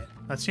try it.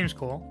 That seems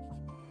cool.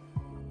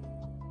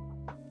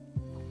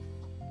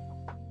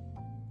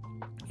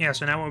 Yeah,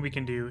 so now what we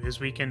can do is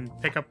we can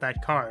pick up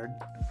that card.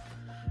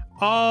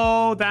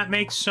 Oh, that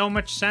makes so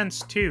much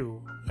sense,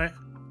 too.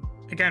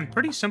 Again,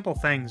 pretty simple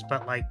things,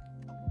 but, like...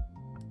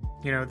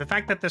 You know, the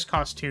fact that this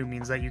costs 2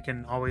 means that you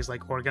can always,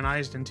 like,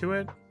 organize into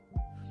it.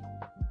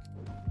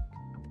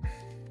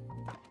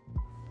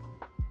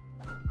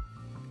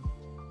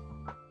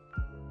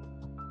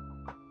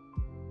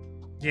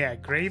 Yeah,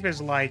 Grave is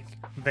like,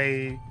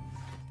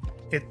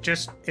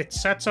 it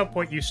sets up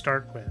what you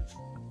start with.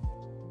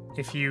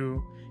 If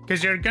you,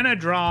 because you're gonna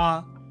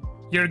draw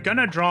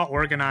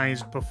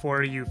organized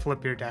before you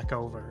flip your deck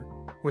over,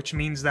 which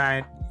means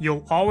that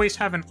you'll always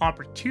have an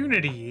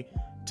opportunity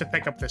to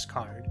pick up this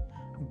card.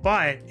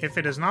 But if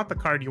it is not the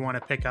card you want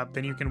to pick up,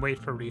 then you can wait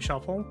for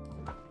reshuffle.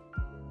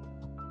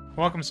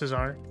 Welcome,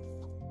 Cesar.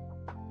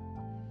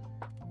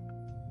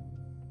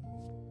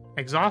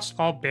 Exhaust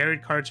all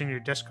buried cards in your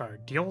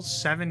discard. Deals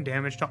 7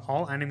 damage to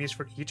all enemies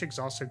for each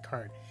exhausted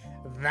card.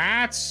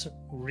 That's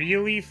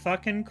really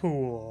fucking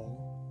cool.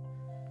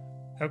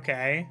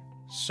 Okay,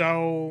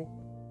 so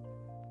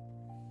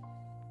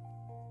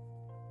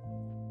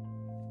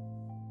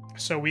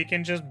we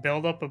can just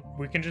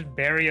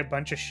bury a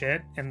bunch of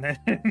shit and then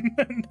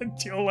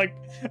deal like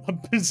a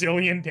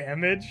bazillion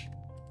damage.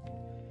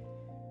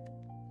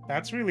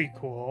 That's really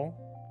cool.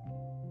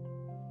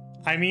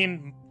 I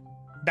mean,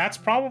 that's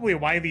probably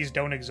why these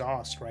don't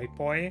exhaust, right,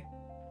 boy?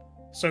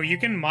 So you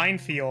can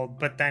minefield,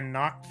 but then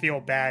not feel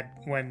bad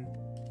when,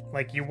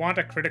 like, you want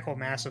a critical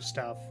mass of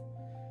stuff.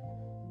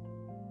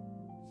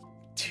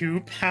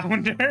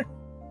 2-pounder?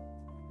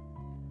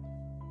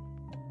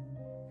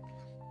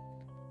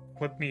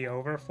 Flip me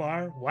over,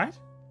 Flower? What?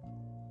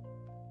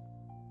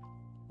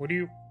 What do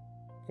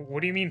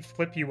you mean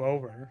flip you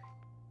over?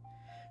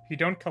 If you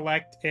don't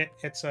collect it,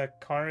 it's a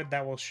card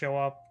that will show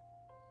up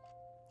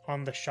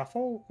on the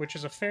shuffle, which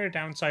is a fair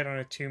downside on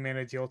a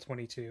 2-mana deal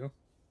 22.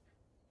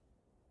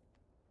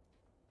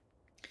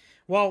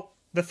 Well,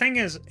 the thing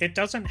is, it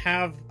doesn't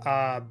have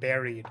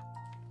buried.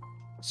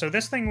 So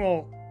this thing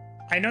will...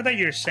 I know that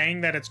you're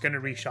saying that it's going to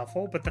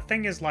reshuffle, but the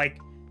thing is, like,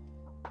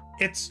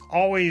 it's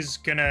always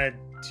going to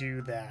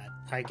do that,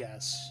 I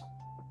guess.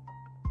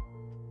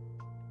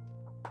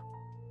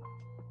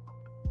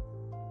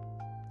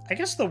 I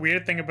guess the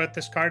weird thing about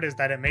this card is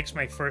that it makes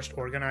my first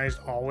organized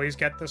always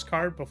get this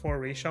card before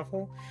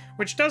reshuffle,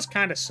 which does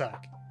kind of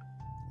suck.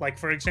 Like,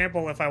 for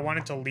example, if I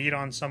wanted to lead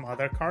on some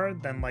other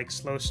card, then, like,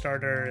 slow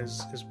starter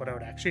is what I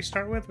would actually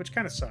start with, which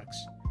kind of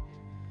sucks.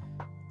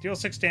 Deal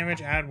 6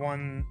 damage, add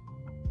 1,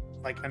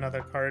 like,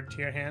 another card to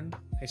your hand,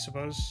 I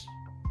suppose.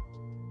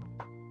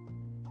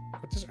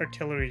 What does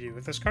Artillery do?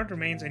 If this card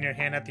remains in your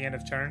hand at the end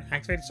of turn,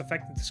 activate its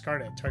effect and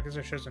discard it. Targets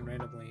are chosen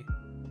randomly.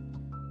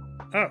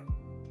 Oh.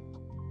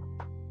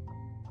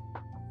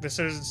 This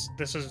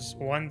is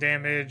 1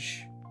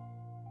 damage.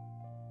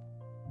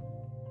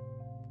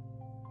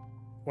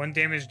 1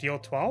 damage, deal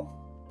 12,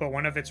 but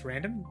one of it's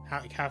random,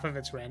 like half of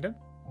it's random.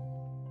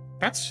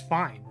 That's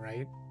fine,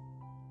 right?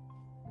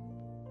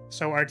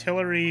 So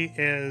Artillery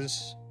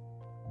is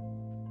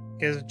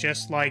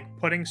just like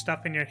putting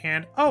stuff in your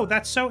hand. Oh,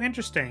 that's so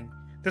interesting.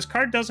 This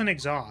card doesn't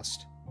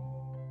exhaust.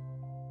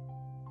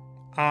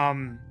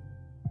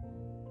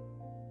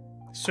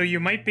 So you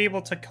might be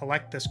able to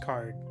collect this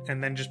card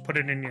and then just put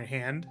it in your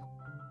hand.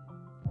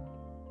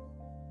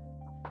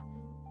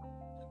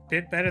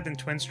 Bit better than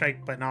Twin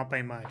Strike, but not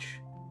by much.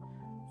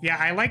 Yeah,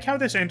 I like how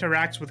this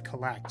interacts with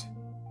collect.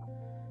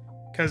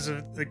 Because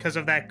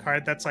of that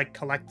card that's like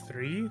collect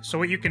 3. So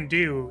what you can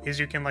do is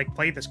you can like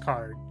play this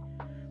card.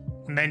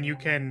 And then you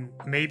can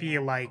maybe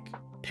like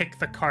pick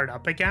the card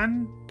up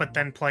again, but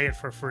then play it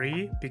for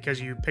free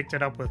because you picked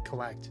it up with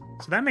collect.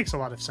 So that makes a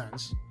lot of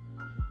sense.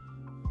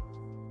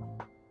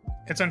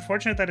 It's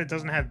unfortunate that it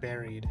doesn't have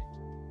buried.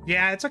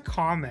 Yeah, it's a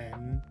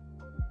common.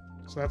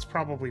 So that's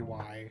probably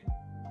why.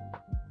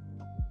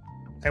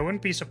 I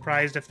wouldn't be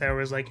surprised if there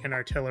was like an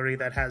Artillery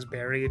that has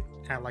buried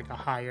at like a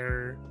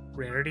higher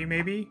rarity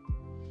maybe.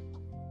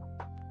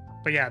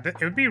 But yeah, it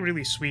would be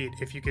really sweet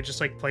if you could just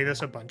like play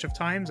this a bunch of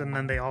times and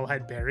then they all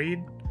had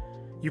buried.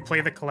 You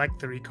play the collect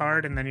 3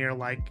 card and then you're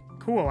like,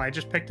 cool, I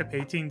just picked up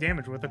 18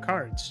 damage worth of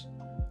cards.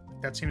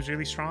 That seems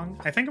really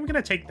strong. I think I'm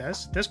gonna take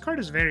this. This card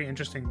is very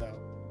interesting though.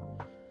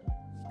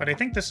 But I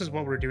think this is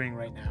what we're doing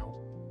right now.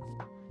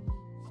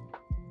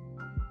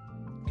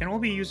 Can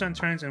only be used on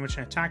turns in which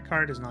an attack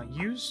card is not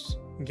used.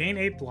 Gain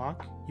 8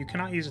 block. You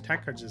cannot use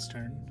attack cards this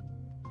turn.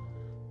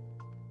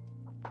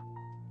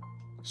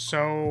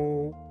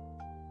 So...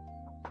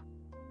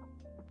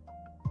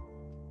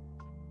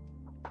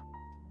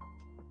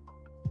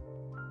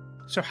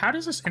 So how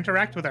does this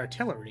interact with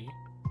Artillery?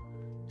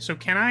 So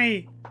can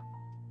I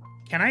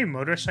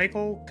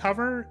motorcycle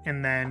cover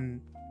and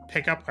then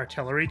pick up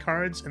Artillery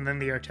cards and then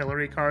the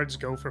Artillery cards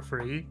go for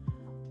free?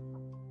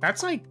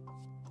 That's like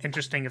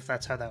interesting if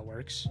that's how that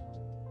works.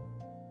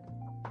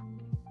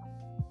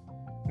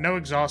 No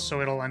exhaust,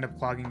 so it'll end up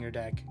clogging your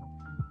deck.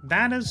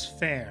 That is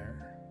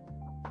fair.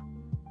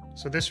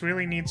 So this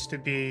really needs to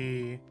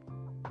be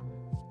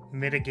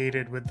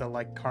mitigated with the,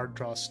 like, card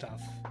draw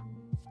stuff.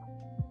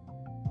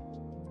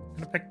 I'm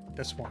gonna pick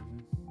this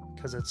one,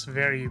 because it's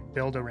very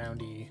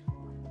build-around-y.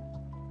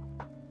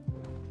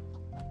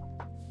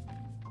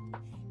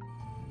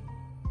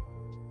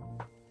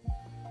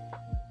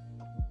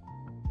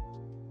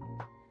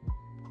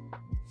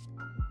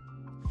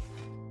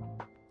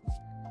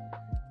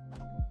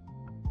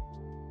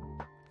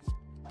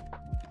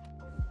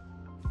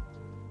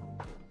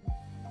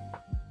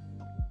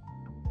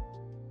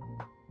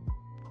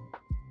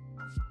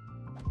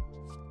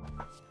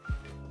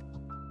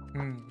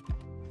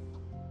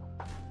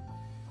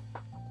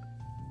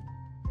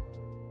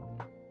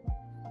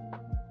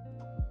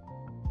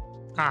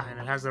 Ah, and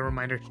it has the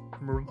reminder,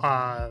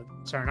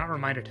 sorry, not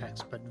reminder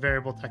text, but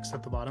variable text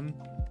at the bottom.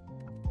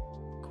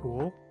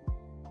 Cool.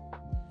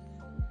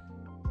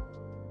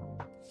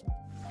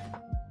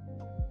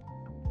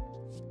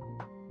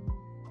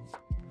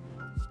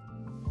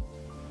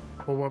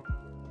 Well,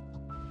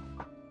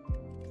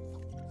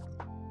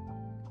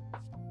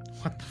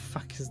 what the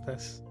fuck is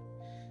this?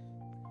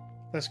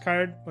 This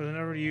card was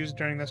never used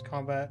during this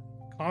combat.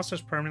 Cost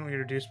is permanently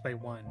reduced by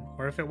 1.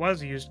 Or if it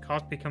was used,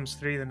 cost becomes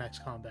 3 the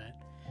next combat.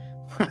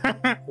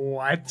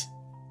 What?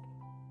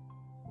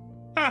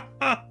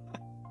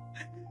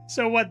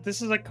 So what,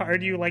 this is a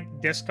card you, like,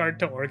 discard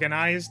to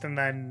organized and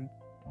then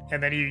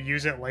you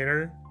use it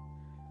later?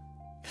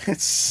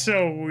 That's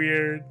so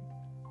weird.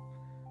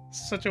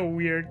 Such a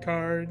weird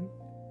card.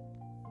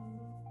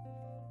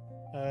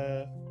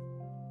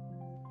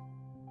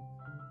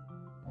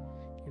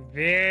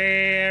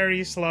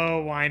 Very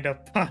slow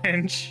wind-up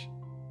punch.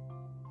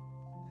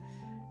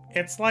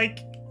 It's like...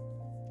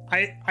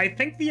 I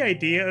think the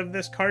idea of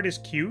this card is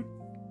cute.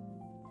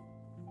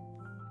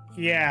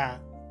 Yeah,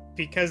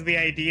 because the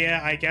idea,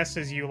 I guess,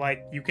 is you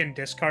can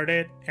discard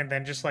it and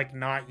then just, like,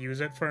 not use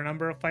it for a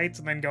number of fights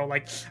and then go,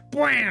 like,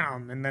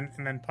 BAM! And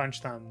then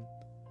punch them.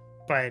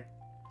 But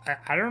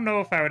I don't know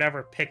if I would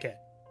ever pick it.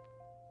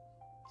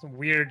 It's a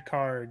weird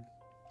card.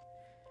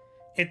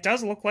 It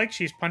does look like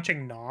she's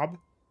punching Knob.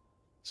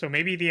 So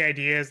maybe the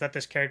idea is that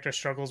this character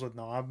struggles with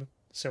Knob,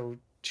 so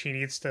she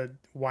needs to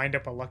wind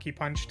up a lucky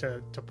punch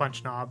to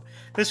punch Knob.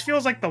 This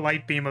feels like the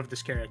light beam of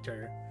this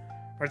character.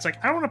 Or it's like,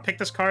 I don't want to pick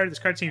this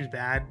card seems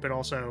bad, but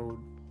also,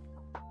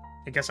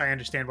 I guess I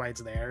understand why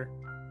it's there.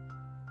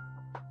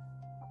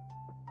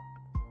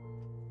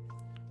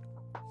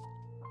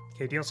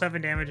 Okay, deal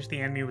 7 damage if the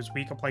enemy was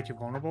weak, apply to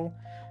vulnerable.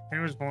 If the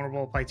enemy was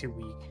vulnerable, apply to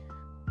weak.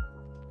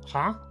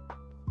 Huh?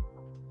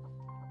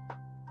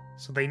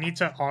 So they need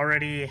to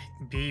already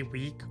be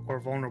weak or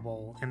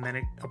vulnerable, and then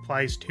it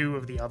applies 2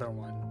 of the other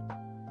one.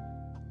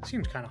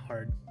 Seems kind of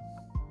hard.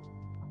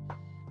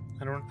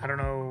 I don't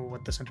know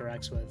what this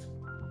interacts with.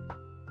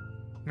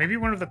 Maybe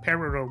one of the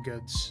Perero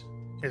goods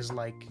is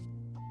like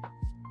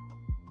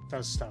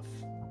does stuff.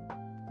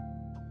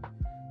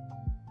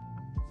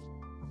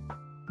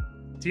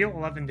 Deal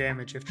 11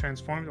 damage if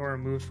transformed or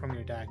removed from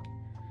your deck.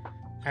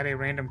 Add a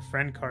random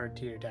friend card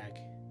to your deck.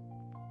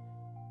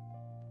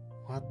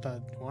 What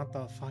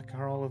the fuck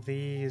are all of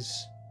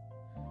these?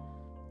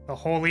 The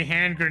holy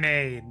hand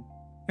grenade.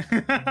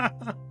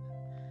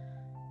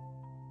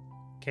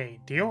 Okay,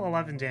 deal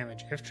 11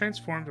 damage if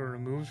transformed or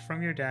removed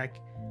from your deck.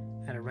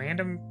 Add a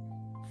random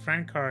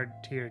friend card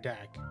to your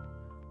deck.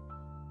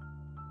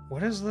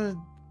 What is the...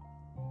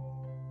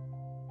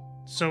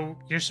 So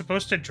you're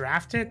supposed to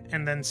draft it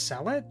and then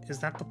sell it? Is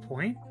that the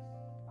point?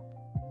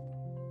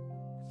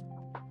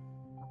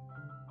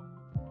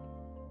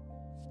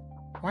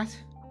 What?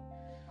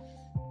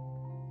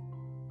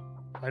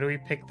 Why do we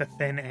pick the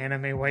thin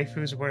anime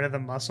waifus? Where are the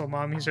muscle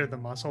mommies or the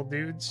muscle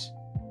dudes?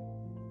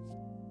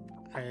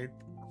 I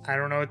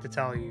don't know what to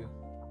tell you.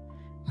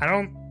 I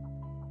don't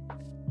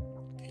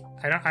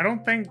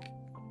think...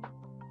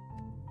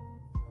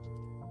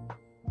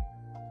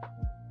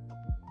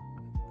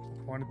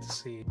 I wanted to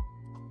see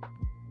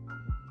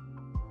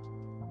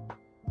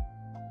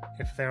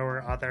if there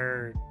were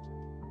other...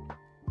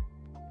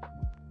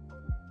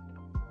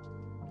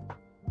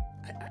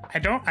 I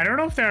don't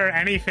know if there are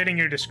any fitting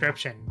your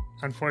description,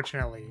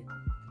 unfortunately.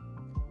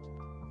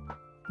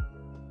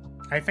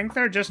 I think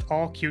they're just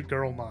all cute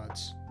girl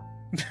mods.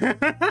 I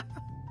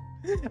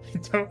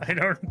don't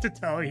know what to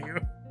tell you.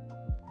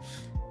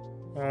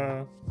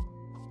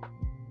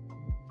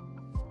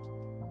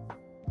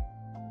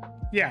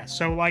 Yeah,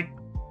 so like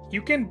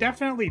you can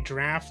definitely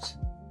draft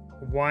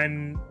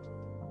one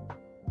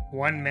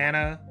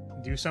mana,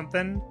 do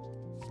something.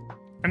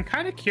 I'm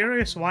kind of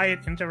curious why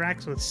it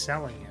interacts with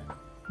selling it.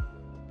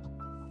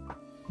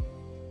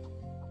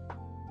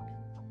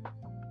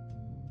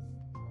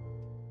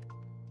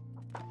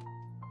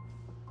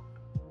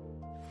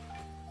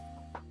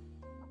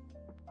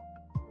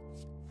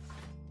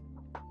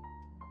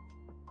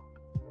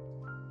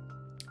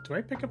 Do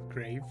I pick up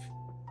Grave?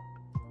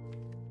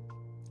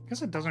 I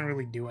guess it doesn't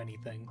really do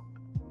anything.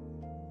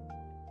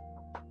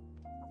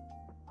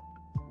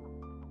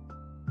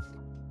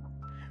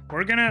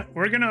 We're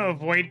gonna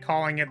avoid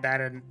calling it that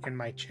in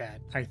my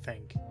chat, I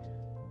think.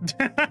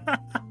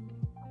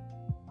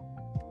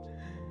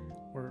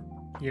 Or,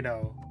 you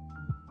know.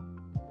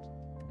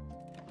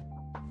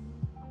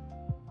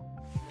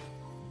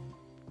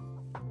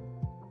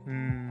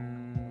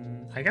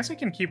 I guess I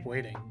can keep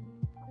waiting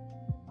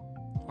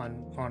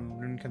on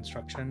rune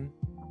construction.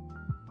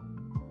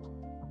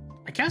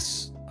 I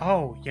guess.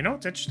 Oh, you know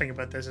what's interesting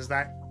about this is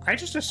that I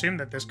just assumed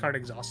that this card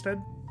exhausted,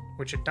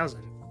 which it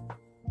doesn't.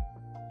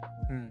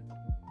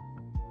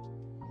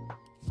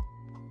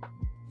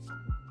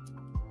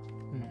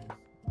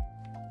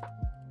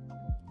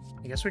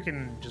 I guess we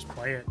can just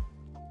play it.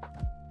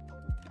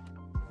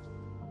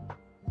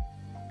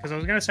 Because I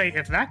was gonna say,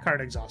 if that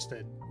card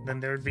exhausted, then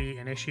there would be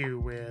an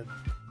issue with...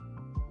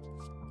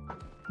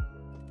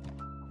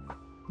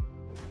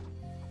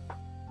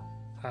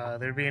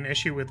 there'd be an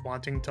issue with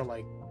wanting to,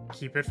 like,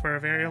 keep it for a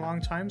very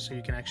long time so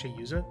you can actually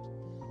use it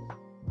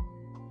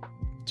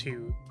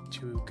to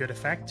good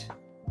effect.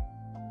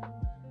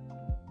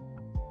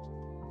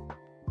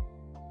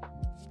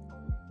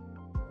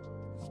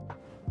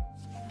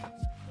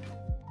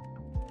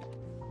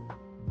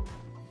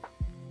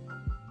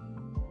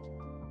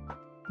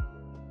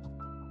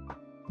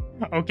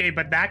 Okay,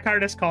 but that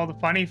card is called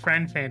Funny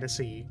Friend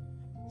Fantasy.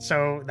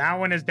 So that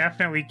one is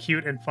definitely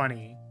cute and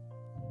funny.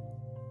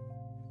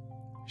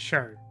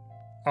 Sure.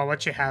 I'll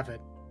let you have it.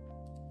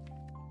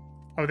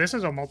 Oh, this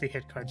is a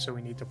multi-hit card, so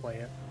we need to play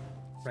it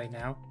right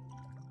now.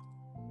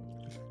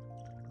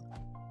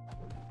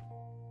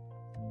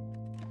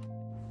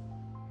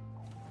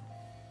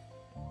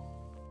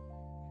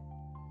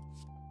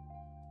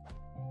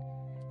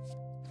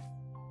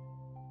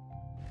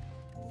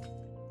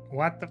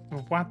 What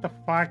the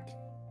fuck?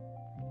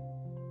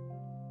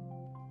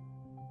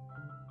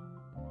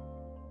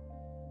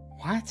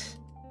 What?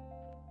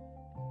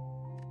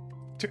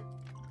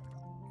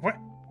 What?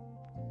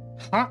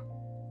 Huh?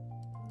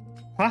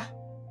 Huh?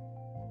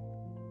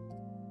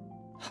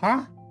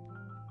 Huh?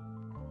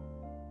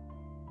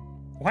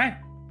 What?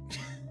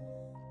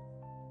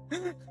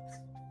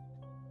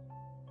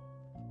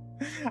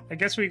 I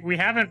guess we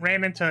haven't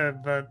ran into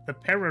the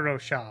Perero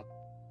shop.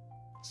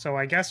 So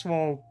I guess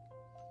we'll...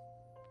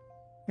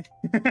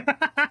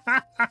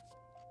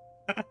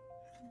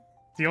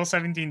 Deal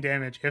 17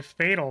 damage. If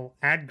fatal,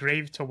 add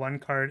grave to one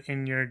card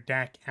in your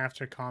deck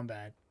after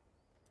combat.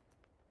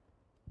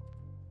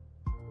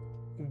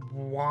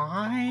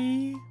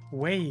 Why?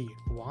 Wait,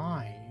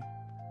 why?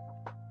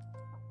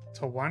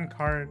 To one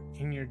card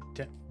in your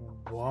deck.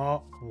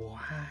 What?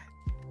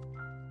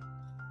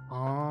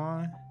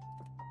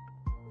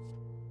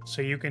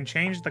 So you can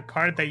change the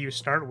card that you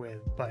start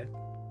with, but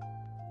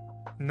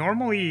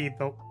normally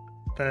the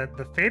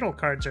fatal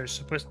cards are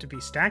supposed to be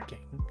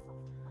stacking.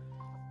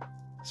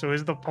 So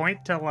is the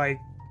point to, like,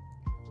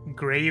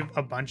 grave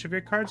a bunch of your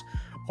cards?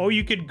 Oh,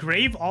 you could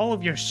grave all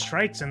of your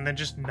strikes and then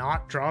just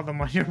not draw them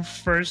on your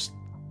first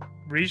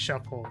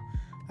reshuffle.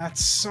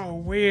 That's so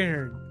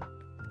weird.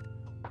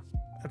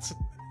 That's a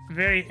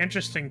very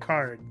interesting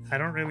card. I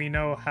don't really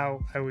know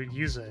how I would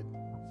use it,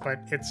 but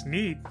it's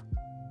neat.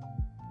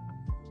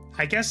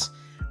 I guess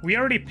we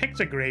already picked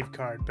a grave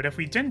card, but if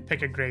we didn't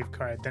pick a grave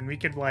card, then we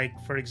could, like,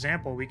 for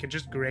example, we could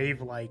just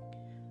grave, like,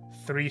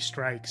 3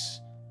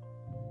 strikes.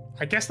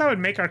 I guess that would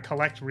make our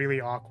collect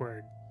really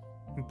awkward,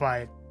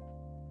 but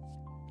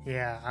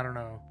yeah, I don't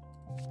know.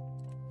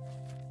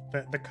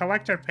 The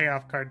collector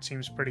payoff card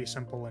seems pretty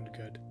simple and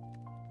good.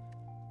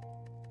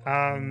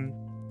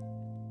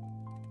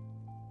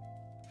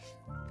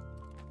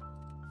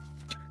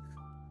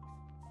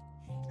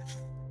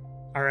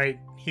 All right,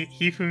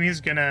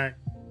 Hifumi's gonna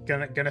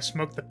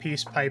smoke the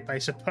peace pipe, I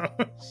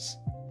suppose.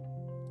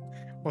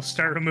 We'll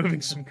start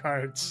removing some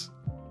cards.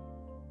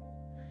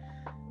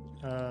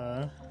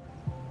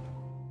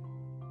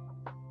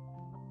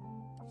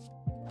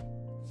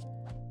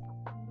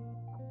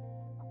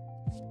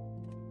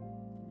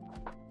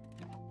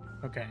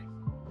 Okay.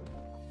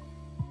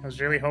 I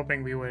was really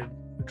hoping we would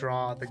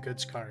draw the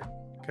goods card,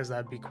 because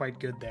that'd be quite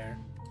good there.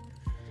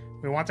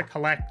 We want to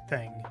collect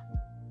thing.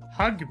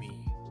 Hug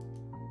me.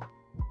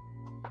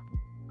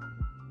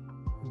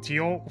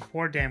 Deal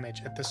 4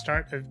 damage at the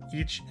start of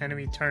each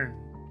enemy turn.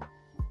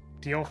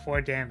 Deal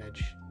 4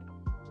 damage.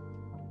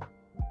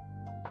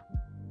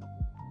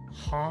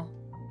 Huh?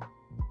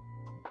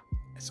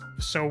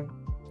 So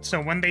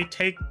when they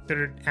take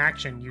their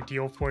action, you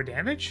deal 4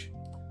 damage?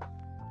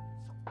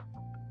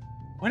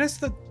 What is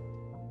the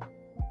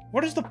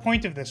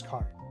point of this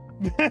card?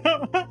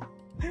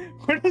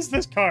 What is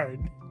this card?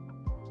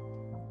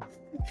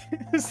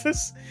 Is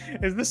this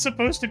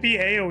supposed to be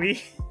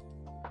AoE?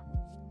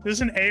 This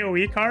is an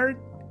AoE card?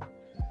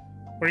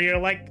 Where you're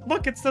like,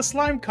 look, it's the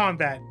slime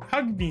combat.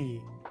 Hug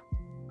me.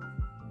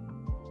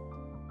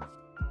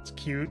 It's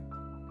cute.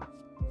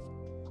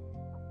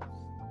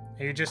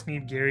 You just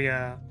need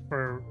Giria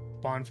for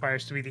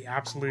bonfires to be the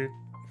absolute...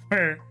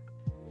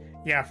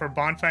 Yeah, for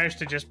bonfires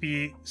to just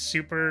be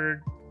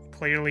super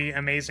clearly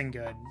amazing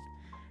good.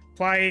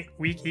 Apply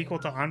weak equal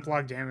to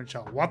unblocked damage.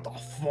 What the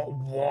fuck?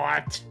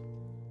 What?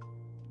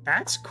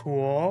 That's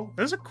cool.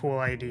 That's a cool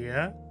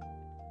idea.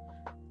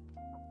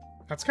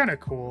 That's kind of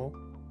cool.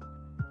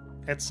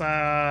 It's,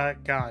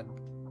 God.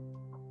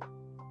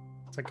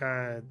 It's like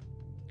a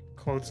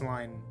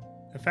clothesline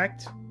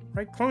effect,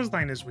 right?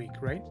 Clothesline is weak,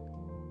 right?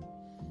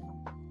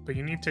 But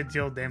you need to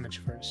deal damage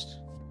first.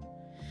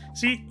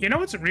 See, you know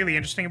what's really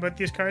interesting about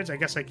these cards? I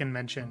guess I can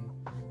mention.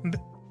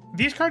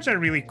 These cards are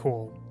really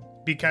cool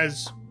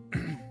because,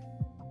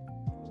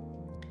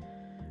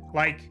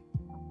 like,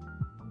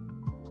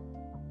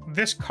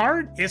 this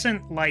card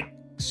isn't, like,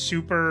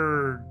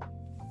 super,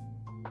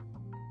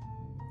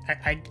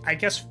 I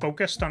guess,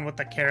 focused on what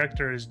the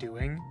character is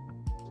doing.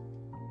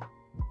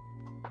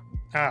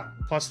 Ah,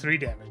 +3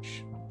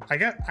 damage.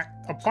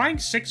 Applying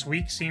 6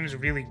 weak seems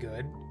really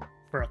good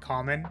for a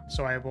common,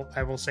 so I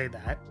will say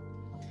that.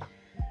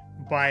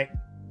 But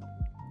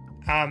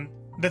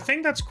the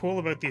thing that's cool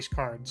about these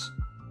cards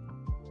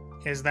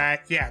is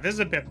that, yeah, this is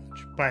a bit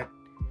much, but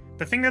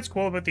the thing that's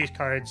cool about these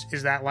cards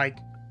is that, like,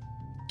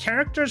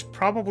 characters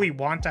probably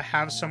want to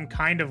have some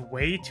kind of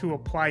way to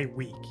apply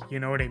weak, you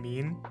know what I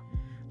mean?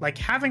 Like,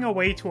 having a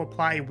way to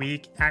apply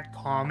weak at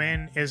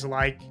common is,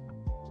 like,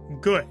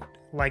 good.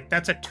 Like,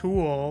 that's a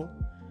tool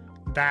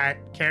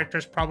that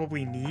characters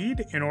probably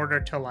need in order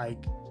to,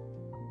 like,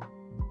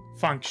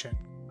 function,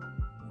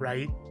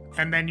 right?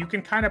 And then you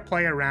can kind of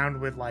play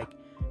around with, like,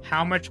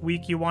 how much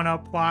weak you want to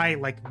apply.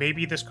 Like,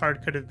 maybe this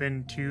card could have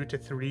been 2 to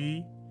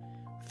 3.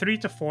 3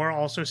 to 4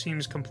 also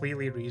seems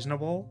completely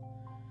reasonable,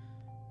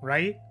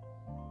 right?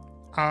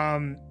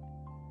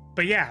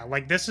 But yeah,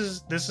 like, this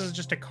is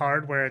just a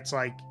card where it's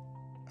like,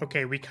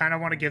 okay, we kind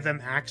of want to give them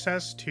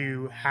access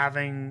to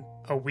having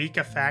a weak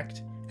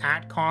effect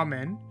at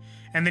common.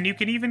 And then you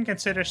can even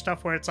consider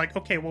stuff where it's like,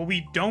 okay, well,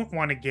 we don't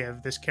want to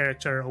give this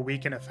character a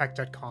weaken effect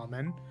at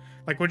common.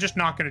 Like, we're just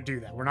not going to do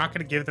that. We're not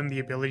going to give them the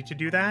ability to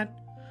do that,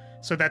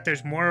 so that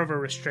there's more of a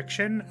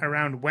restriction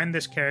around when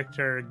this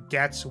character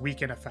gets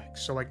weaken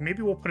effects. So, like,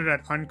 maybe we'll put it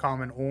at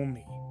uncommon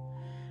only,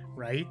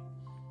 right?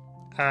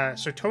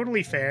 So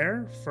totally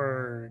fair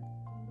for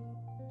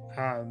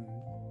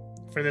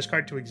this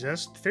card to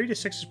exist. 3 to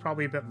 6 is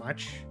probably a bit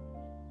much,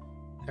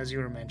 as you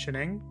were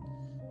mentioning.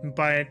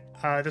 But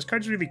this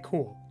card's really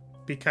cool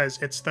because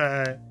it's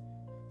kind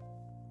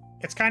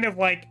of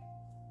like,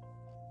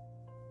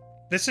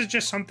 this is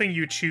just something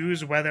you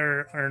choose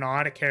whether or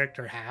not a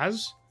character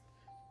has.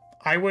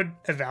 I would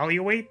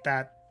evaluate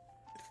that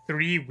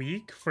 3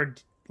 weak for,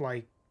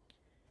 like,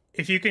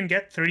 if you can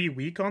get 3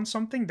 weak on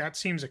something, that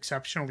seems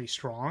exceptionally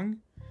strong.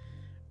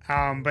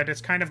 But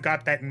it's kind of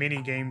got that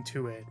mini game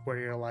to it where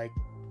you're like,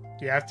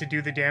 you have to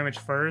do the damage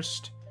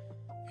first,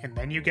 and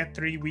then you get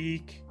 3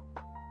 weak.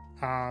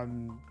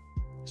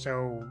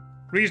 So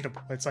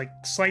reasonable. It's like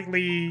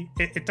slightly,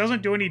 it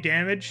doesn't do any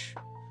damage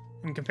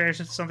in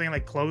comparison to something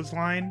like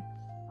Clothesline,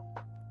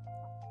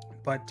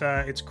 but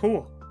it's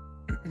cool.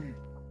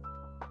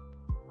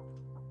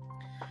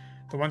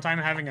 The one time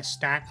having a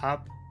stat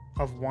up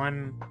of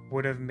 1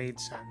 would have made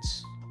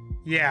sense.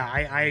 Yeah,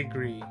 I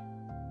agree.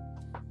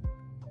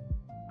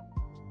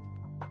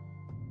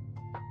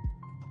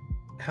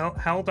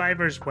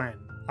 Helldivers when?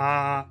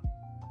 I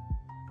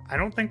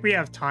don't think we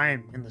have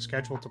time in the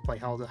schedule to play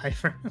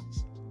Helldivers.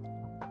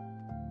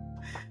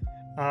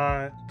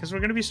 Because we're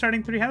going to be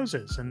starting 3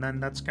 houses, and then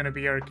that's going to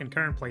be our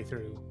concurrent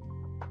playthrough.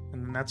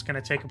 And then that's going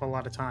to take up a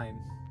lot of time.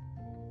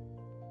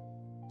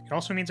 It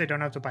also means I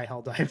don't have to buy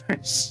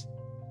Helldivers.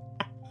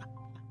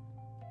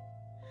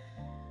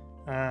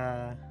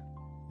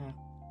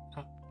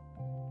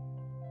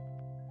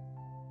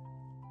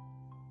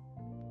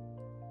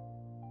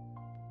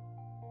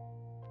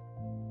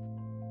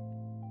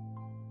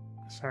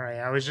 Sorry,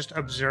 I was just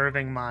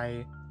observing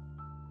my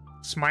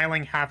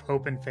smiling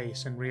half-open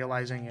face and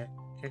realizing it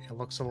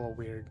looks a little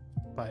weird,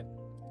 but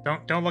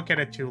don't look at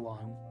it too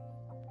long.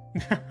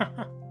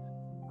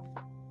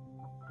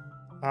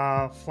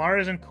 Flower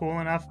isn't cool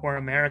enough or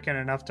American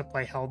enough to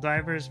play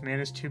Helldivers.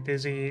 Man is too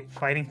busy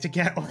fighting to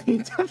get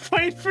laid to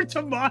fight for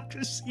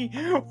democracy.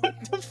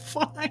 What the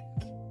fuck?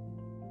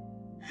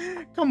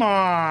 Come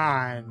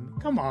on.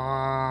 Come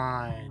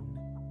on.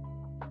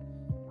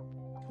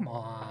 Come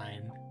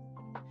on.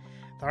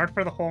 The art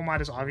for the whole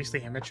mod is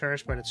obviously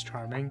amateurish, but it's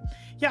charming.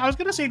 Yeah, I was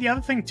gonna say the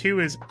other thing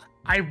too is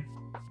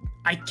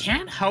I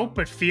can't help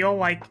but feel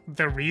like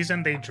the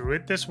reason they drew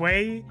it this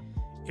way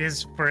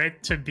is for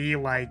it to be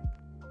like,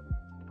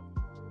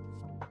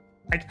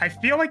 I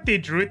feel like they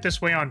drew it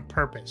this way on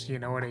purpose, you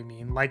know what I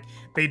mean? Like,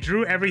 they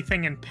drew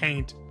everything in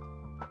paint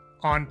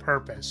on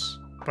purpose,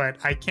 but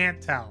I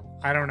can't tell.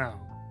 I don't know.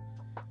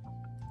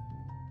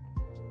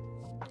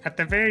 At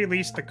the very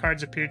least, the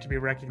cards appear to be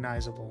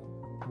recognizable.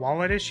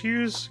 Wallet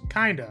issues?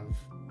 Kind of,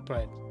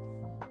 but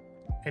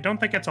I don't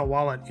think it's a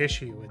wallet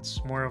issue.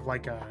 It's more of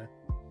like a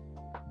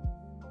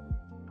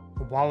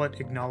wallet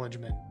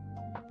acknowledgement.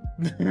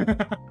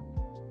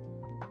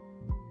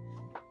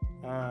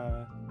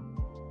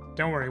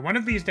 Don't worry. One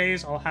of these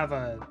days, I'll have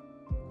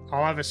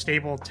a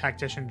stable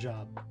tactician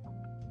job,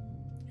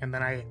 and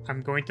then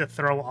I'm going to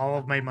throw all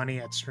of my money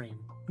at stream.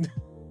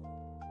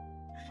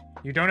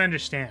 You don't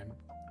understand.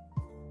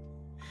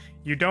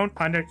 You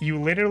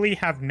literally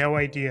have no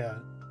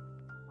idea.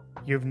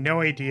 You have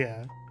no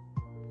idea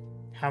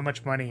how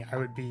much money I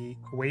would be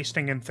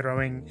wasting and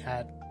throwing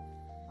at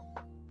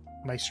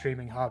my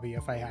streaming hobby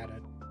if I had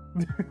it.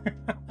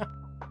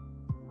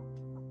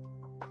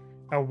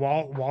 A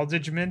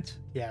waldagement?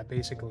 Yeah,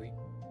 basically.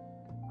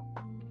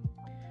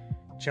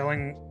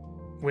 Chilling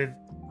with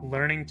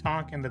learning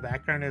talk in the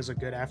background is a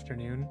good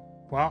afternoon.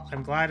 Well,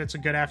 I'm glad it's a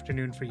good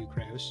afternoon for you,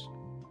 Kraus.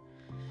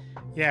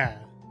 Yeah.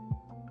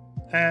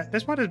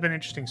 This mod has been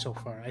interesting so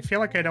far. I feel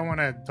like I don't want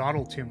to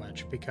dawdle too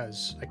much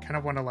because I kind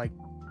of want to, like,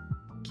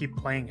 keep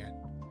playing it.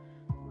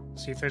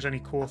 See if there's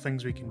any cool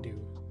things we can do.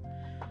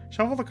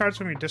 Shuffle the cards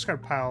from your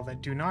discard pile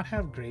that do not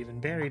have graven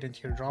buried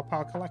into your draw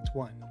pile. Collect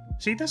one.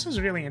 See, this is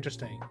really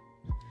interesting.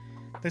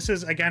 This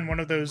is, again, one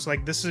of those,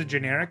 like, this is a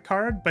generic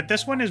card, but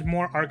this one is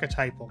more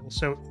archetypal.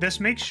 So this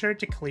makes sure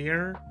to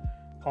clear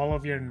all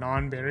of your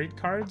non-buried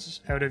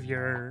cards out of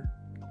your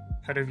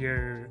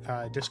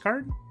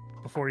discard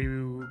before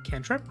you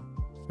cantrip,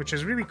 which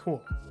is really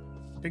cool.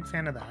 Big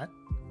fan of that.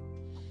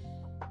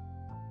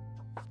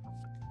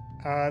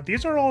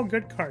 These are all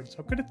good cards.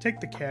 I'm gonna take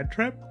the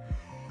cantrip.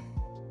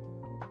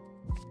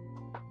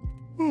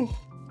 My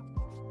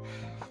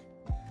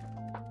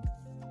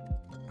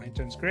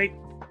turn's great.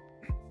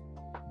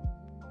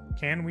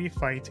 Can we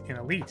fight in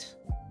Elite?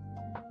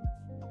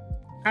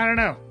 I don't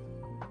know.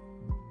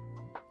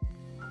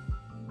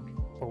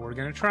 But we're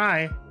gonna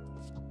try.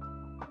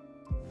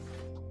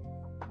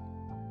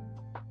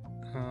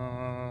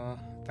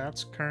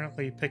 That's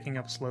currently picking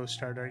up slow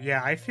starter.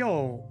 Yeah, I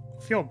feel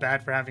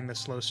bad for having the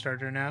slow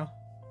starter now.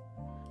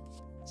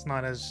 It's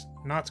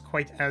not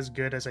quite as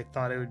good as I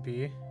thought it would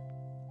be.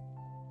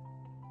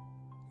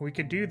 What we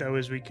could do though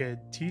is we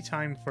could tea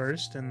time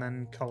first and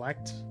then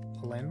collect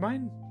a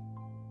landmine.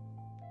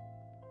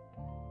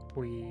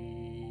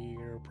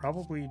 We're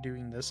probably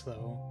doing this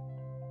though.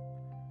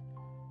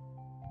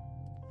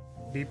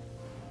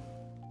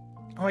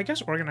 Oh, I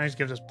guess organized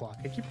gives us block.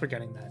 I keep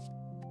forgetting that.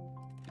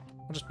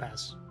 I'll just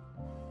pass.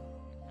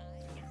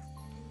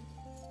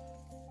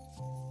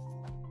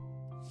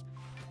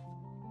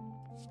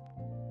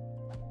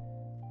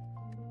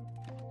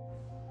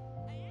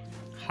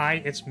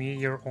 Hi, it's me,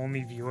 your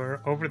only viewer.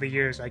 Over the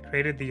years, I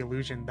created the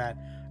illusion that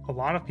a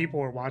lot of people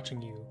were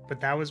watching you, but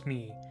that was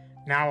me.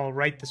 Now I'll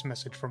write this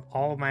message from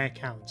all of my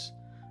accounts.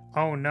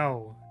 Oh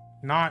no,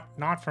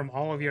 not from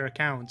all of your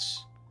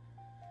accounts.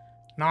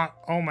 Not,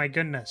 oh my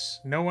goodness,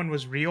 no one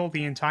was real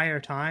the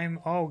entire time?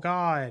 Oh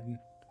god.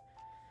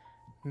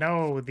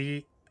 No,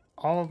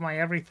 all of my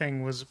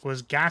everything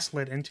was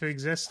gaslit into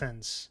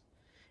existence.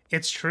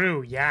 It's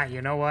true, yeah,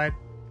 you know what?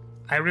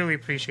 I really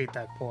appreciate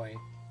that, boy.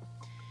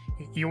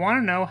 You want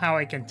to know how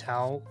I can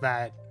tell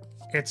that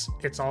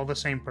it's all the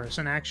same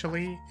person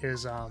actually?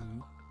 Is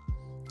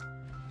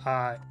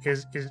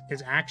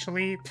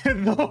actually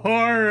the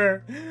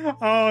horror.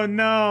 Oh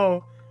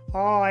no.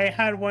 Oh, I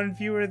had one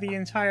viewer the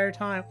entire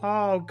time.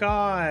 Oh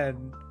god.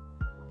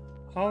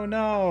 Oh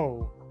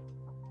no.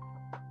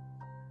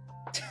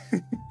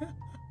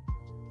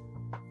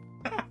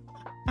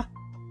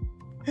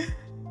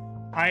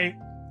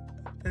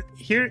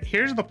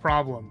 Here's the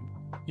problem.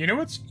 You know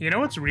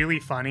what's really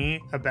funny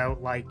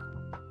about, like,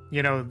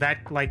 you know,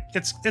 that, like,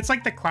 it's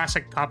like the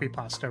classic copy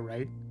pasta,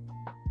 right?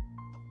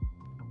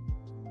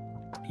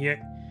 You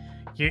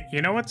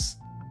know what's,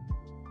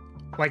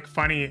 like,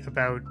 funny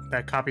about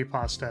that copy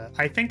pasta,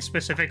 I think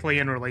specifically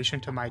in relation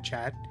to my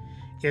chat,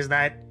 is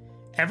that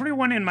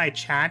everyone in my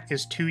chat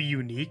is too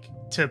unique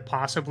to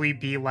possibly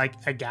be, like,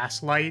 a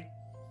gaslight,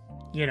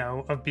 you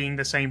know, of being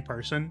the same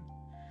person.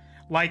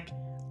 Like,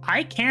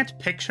 I can't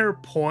picture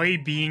Poi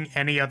being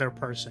any other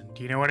person.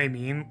 Do you know what I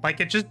mean? Like,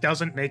 it just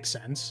doesn't make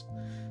sense.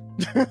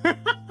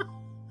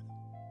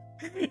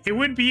 It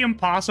would be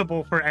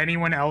impossible for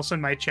anyone else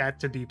in my chat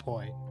to be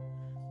Poi.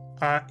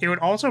 It would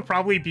also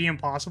probably be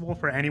impossible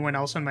for anyone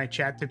else in my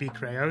chat to be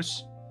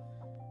Kraos,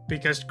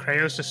 because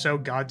Kraos is so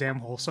goddamn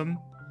wholesome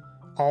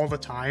all the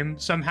time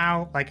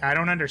somehow. Like, I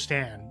don't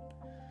understand.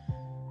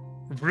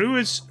 Rue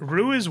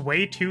is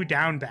way too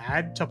down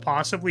bad to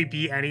possibly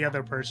be any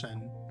other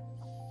person.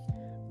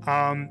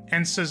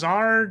 And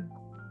Cesar,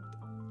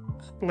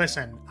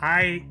 listen,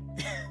 I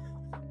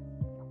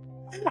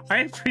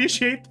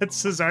appreciate that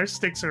Cesar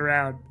sticks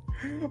around,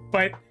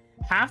 but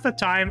half the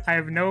time I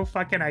have no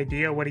fucking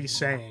idea what he's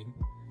saying.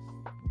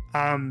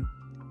 And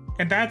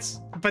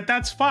but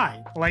that's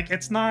fine. Like,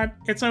 it's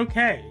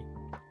okay.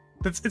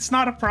 It's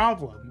not a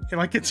problem.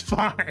 Like, it's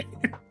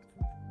fine.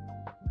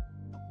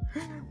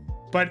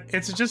 But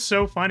it's just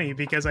so funny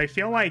because I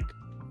feel like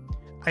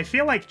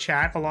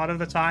chat a lot of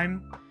the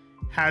time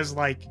has,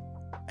 like,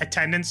 a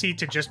tendency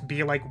to just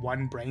be like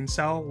one brain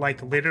cell,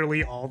 like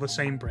literally all the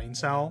same brain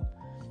cell.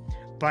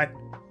 But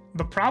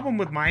the problem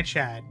with my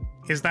chat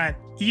is that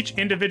each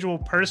individual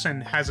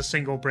person has a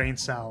single brain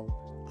cell,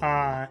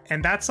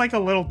 and that's like a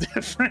little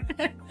different.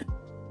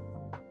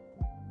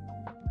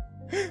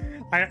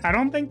 I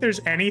don't think there's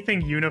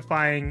anything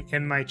unifying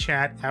in my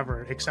chat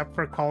ever, except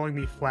for calling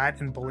me flat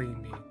and bullying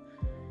me.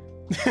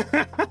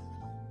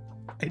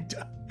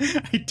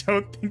 I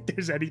don't think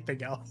there's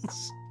anything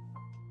else.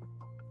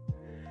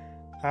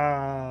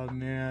 Oh,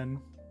 man.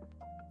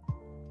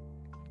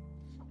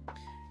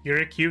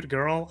 You're a cute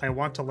girl. I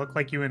want to look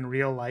like you in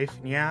real life.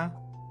 Yeah?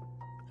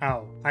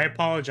 Oh, I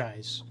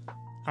apologize.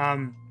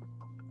 I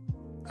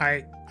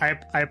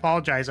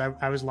apologize.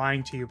 I was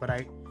lying to you, but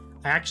I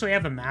actually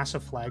have a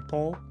massive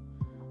flagpole.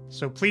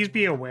 So please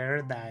be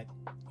aware that,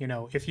 you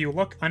know, if you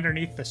look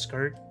underneath the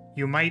skirt,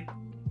 you might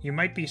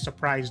be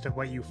surprised at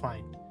what you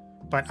find.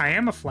 But I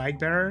am a flag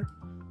bearer,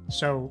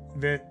 so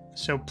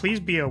please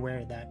be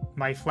aware that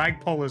my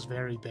flagpole is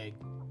very big.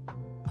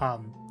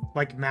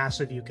 Like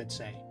massive, you could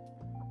say.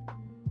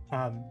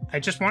 I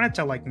just wanted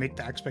to like make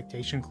the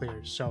expectation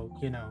clear, so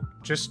you know,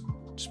 just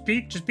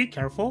be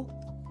careful.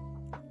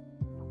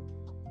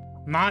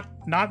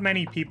 Not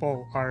many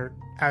people are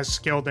as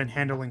skilled in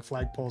handling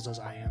flagpoles as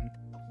I am.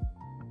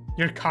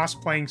 You're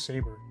cosplaying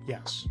Saber.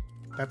 Yes,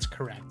 that's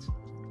correct.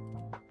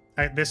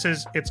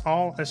 It's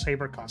all a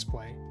Saber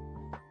cosplay.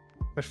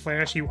 With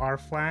flares, you are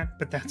flat,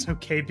 but that's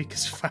okay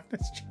because flat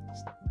is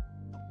just...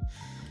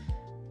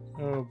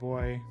 Oh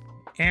boy.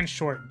 And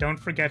short. Don't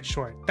forget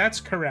short.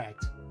 That's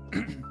correct.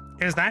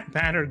 Is that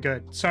bad or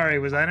good? Sorry,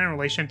 was that in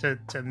relation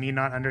to me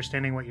not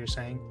understanding what you're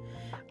saying?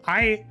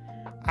 I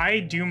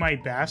do my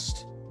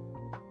best.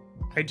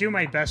 I do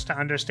my best to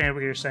understand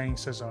what you're saying,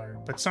 Cesar,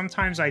 but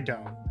sometimes I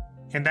don't.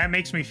 And that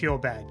makes me feel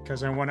bad,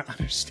 because I want to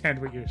understand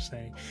what you're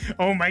saying.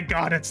 Oh my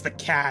god, it's the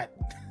cat!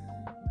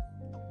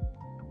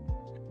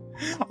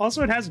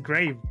 Also, it has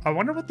grave. I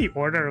wonder what the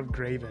order of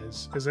grave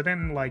is. Is it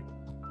in, like,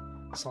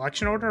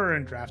 selection order or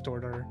in draft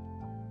order?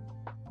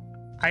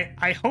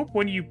 I hope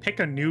when you pick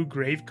a new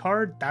grave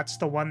card, that's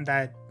the one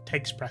that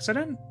takes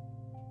precedent?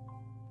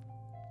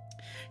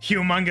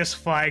 Humongous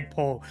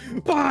flagpole.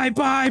 Bye,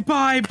 bye,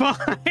 bye,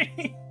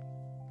 bye!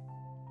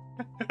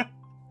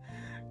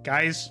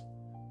 Guys,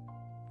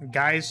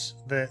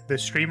 the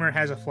streamer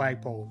has a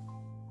flagpole.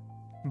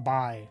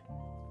 Bye.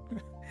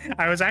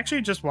 I was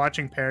actually just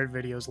watching parrot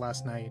videos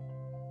last night,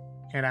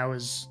 and I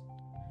was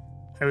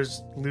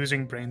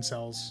losing brain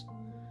cells.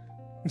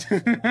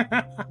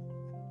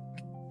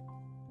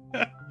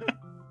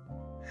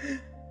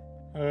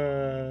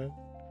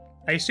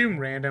 I assume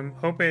random.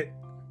 Hope it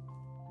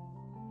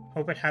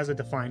has a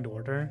defined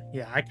order.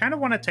 Yeah, I kind of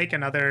want to take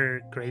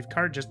another grave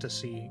card just to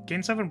see.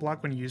 Gain 7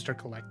 block when used or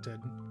collected.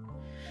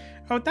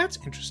 Oh, that's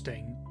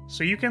interesting.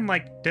 So you can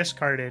like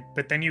discard it,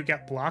 but then you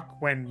get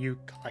block when you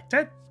collect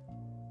it?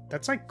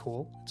 That's like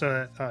cool. It's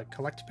a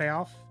collect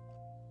payoff.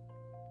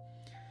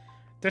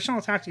 Additional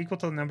attacks equal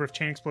to the number of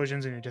chain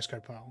explosions in your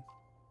discard pile.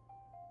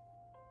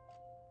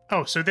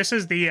 Oh, so this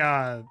is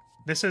the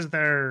this is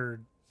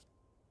their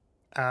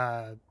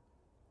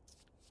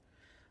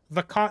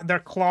their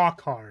claw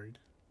card.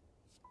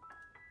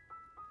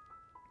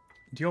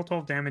 Deal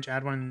 12 damage,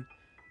 add 1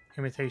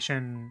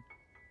 imitation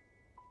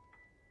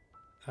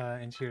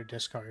into your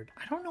discard.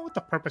 I don't know what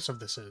the purpose of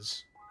this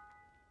is.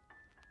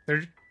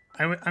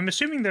 I'm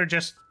assuming they're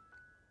just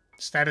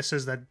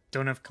statuses that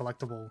don't have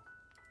collectible.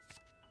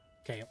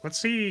 Okay, let's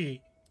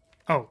see.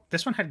 Oh,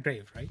 this one had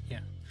grave, right?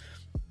 Yeah.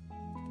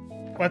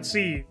 Let's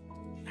see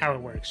how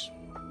it works.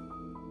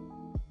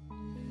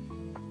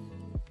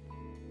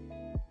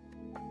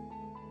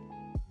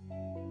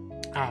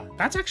 Ah,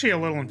 that's actually a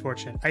little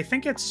unfortunate. I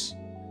think it's...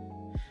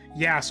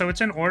 Yeah, so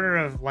it's in order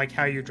of, like,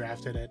 how you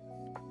drafted it.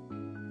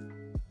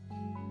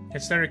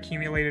 It's their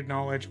accumulated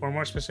knowledge, or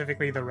more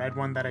specifically, the red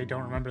one that I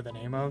don't remember the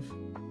name of.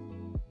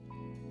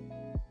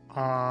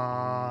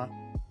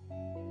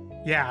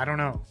 Yeah, I don't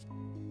know.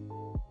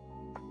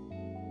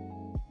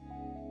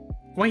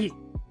 Wait,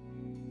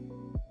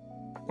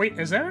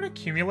 is there an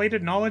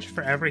accumulated knowledge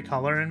for every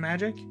color in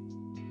Magic?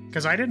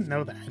 Because I didn't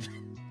know that.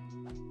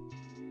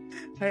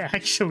 I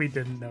actually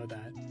didn't know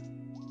that.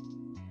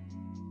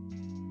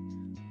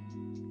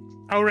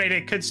 Oh, right,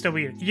 it could still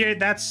be... Yeah,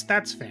 that's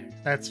fair.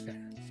 That's fair.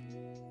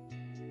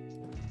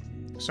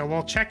 So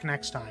we'll check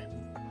next time.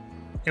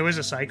 It was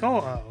a cycle?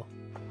 Oh.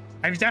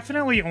 I've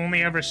definitely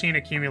only ever seen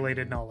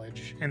accumulated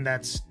knowledge, and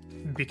that's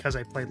because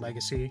I played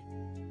Legacy.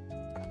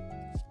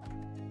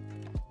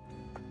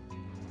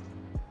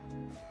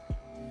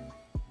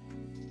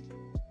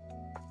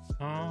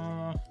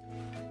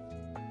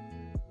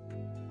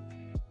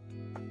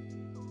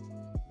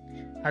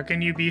 How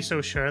can you be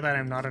so sure that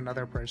I'm not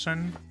another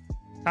person?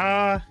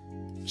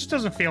 Just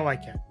doesn't feel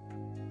like it.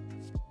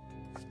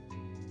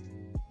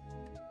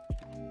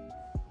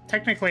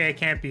 Technically, I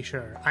can't be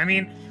sure. I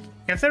mean,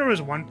 if there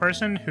was one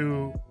person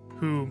who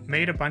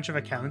made a bunch of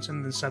accounts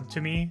and then subbed to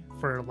me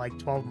for like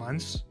 12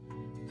 months,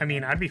 I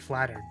mean, I'd be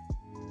flattered.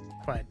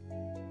 But,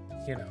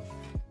 you know.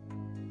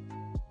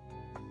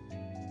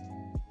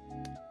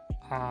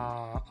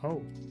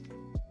 Oh.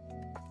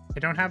 I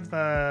don't have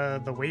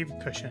the wave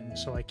cushion,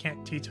 so I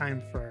can't tea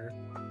time for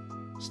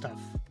stuff.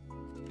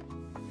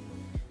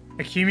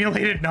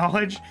 Accumulated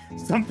knowledge?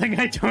 Something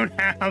I don't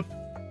have.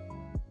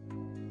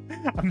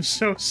 I'm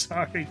so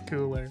sorry,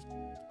 Cooler.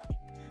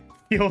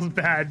 Feels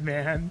bad,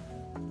 man.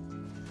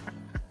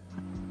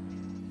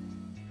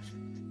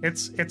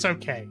 It's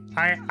okay.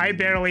 I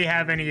barely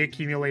have any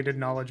accumulated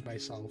knowledge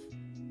myself.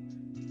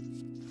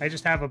 I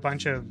just have a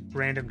bunch of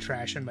random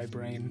trash in my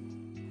brain.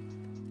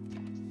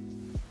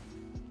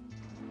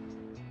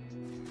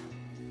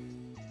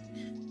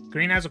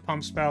 Green has a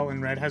pump spell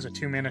and red has a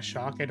 2-mana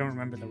shock. I don't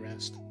remember the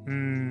rest.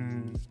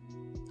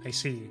 I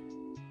see.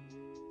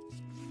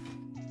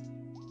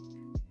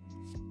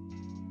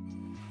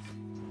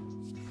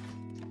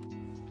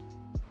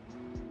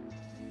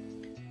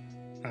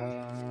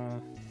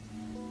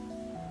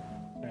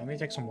 Let me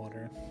take some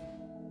water.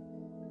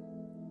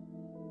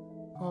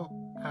 Oh,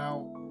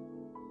 ow.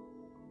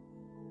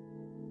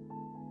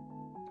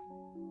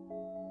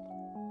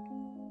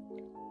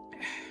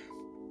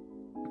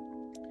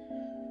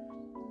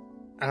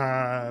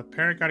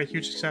 Parrot got a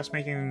huge success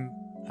making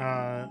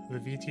the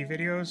VT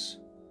videos.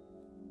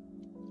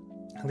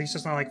 At least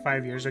it's not like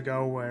 5 years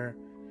ago where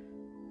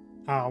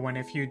when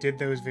if you did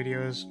those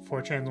videos,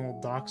 4chan will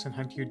dox and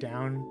hunt you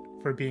down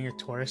for being a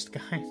tourist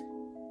guide.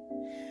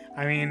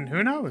 I mean,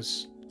 who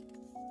knows?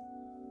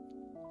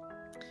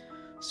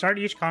 Start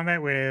each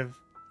combat with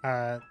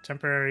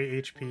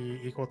temporary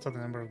HP equal to the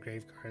number of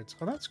grave cards.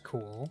 Oh, that's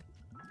cool.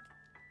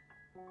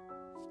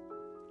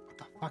 What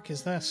the fuck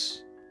is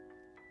this?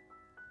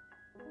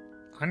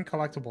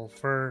 Uncollectible.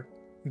 For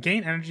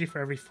gain energy for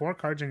every 4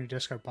 cards in your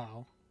discard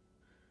pile.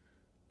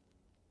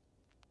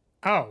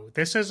 Oh,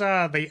 this is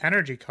the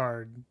energy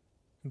card.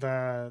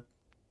 Isn't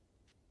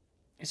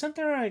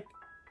there like...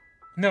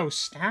 No,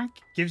 stack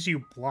gives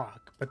you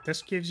block, but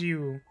this gives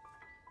you...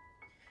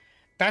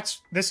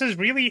 This is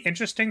really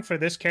interesting for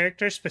this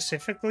character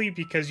specifically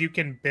because you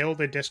can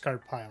build a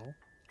discard pile.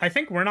 I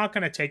think we're not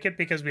going to take it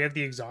because we have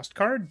the exhaust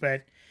card,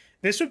 but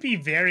this would be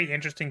very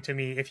interesting to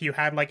me if you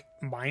had like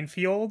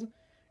Minefield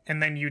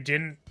and then you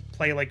didn't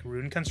play like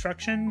Rune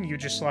Construction, you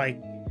just like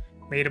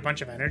made a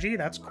bunch of energy.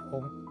 That's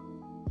cool.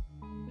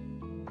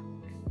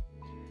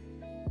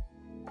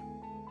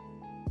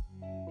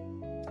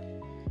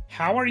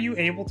 How are you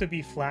able to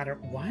be flatter?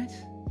 What?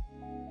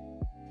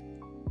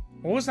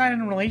 What was that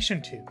in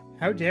relation to?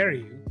 How dare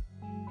you?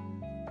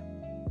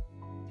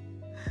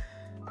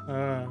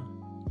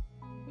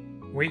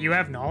 Wait, you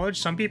have knowledge?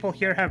 Some people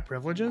here have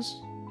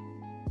privileges?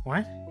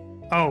 What?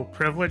 Oh,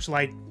 privilege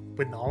like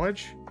with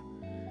knowledge?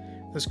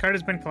 This card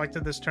has been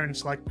collected this turn.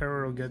 Select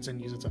peril goods and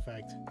use its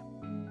effect.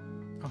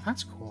 Oh,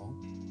 that's cool.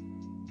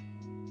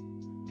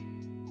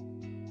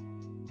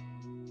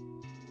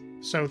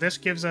 So this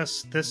gives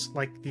us this,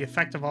 like, the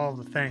effect of all of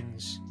the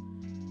things.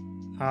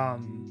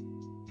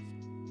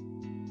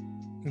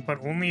 But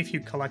only if you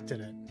collected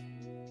it.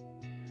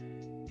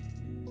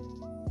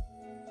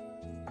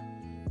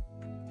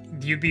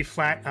 You'd be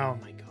flat. Oh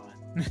my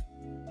god.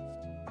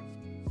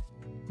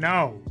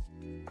 No.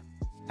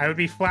 I would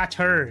be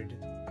flattered.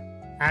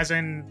 As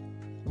in,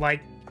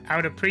 like, I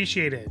would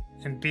appreciate it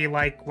and be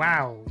like,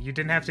 wow, you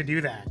didn't have to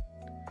do that.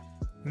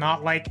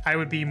 Not like I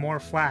would be more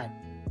flat.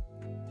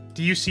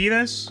 Do you see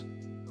this?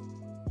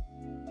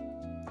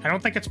 I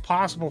don't think it's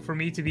possible for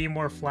me to be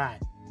more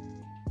flat.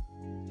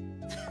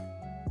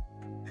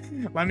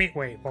 Let me...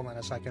 Wait, hold on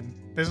a second.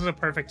 This is a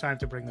perfect time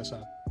to bring this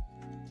up.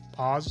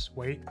 Pause.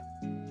 Wait.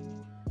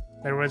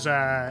 There was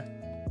a...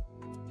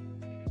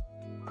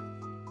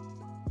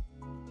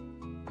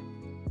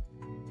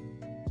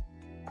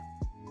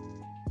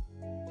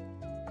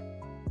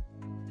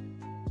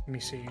 Let me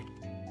see.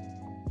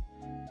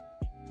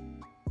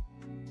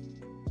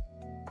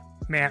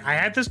 Man, I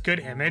had this good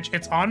image.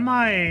 It's on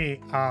my...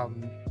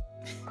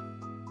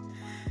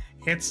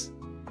 It's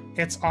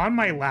on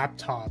my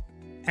laptop.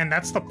 And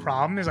that's the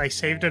problem, is I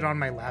saved it on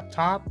my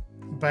laptop,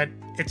 but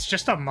it's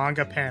just a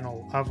manga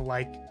panel of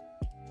like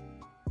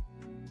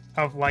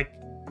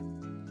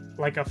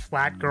a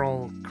flat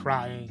girl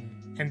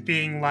crying and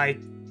being like,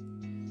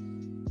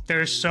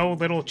 there's so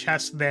little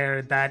chest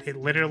there that it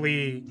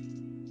literally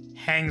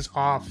hangs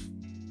off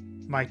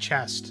my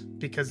chest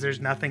because there's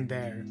nothing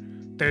there.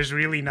 There's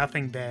really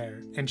nothing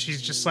there. And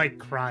she's just like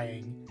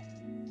crying.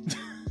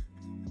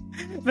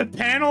 The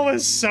panel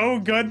is so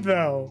good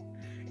though.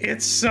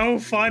 It's so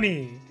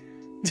funny.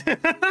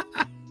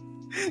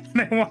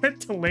 And I wanted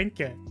to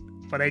link it,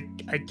 but I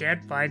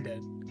can't find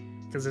it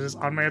because it is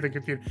on my other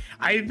computer.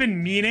 I've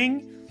been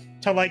meaning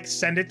to like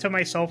send it to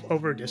myself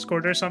over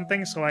Discord or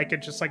something so I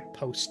could just like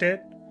post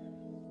it,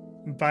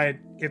 but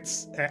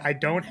I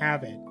don't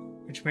have it,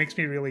 which makes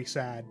me really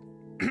sad.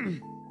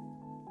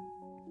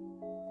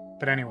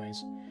 But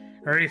anyways,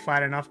 already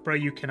flat enough, bro.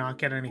 You cannot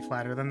get any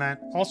flatter than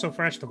that. Also,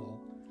 first of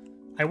all,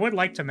 I would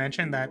like to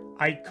mention that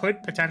I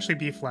could potentially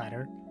be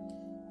flatter.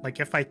 Like,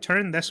 if I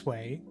turn this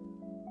way,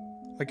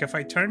 like, if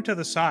I turn to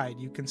the side,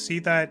 you can see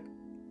that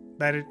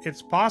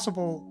it's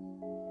possible.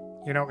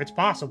 You know, it's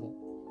possible.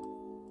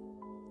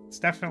 It's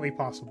definitely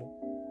possible.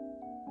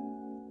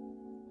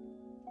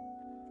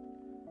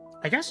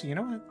 I guess, you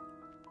know what?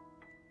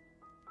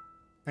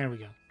 There we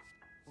go.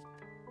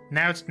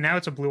 Now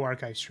it's a Blue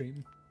Archive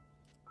stream.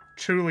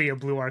 Truly a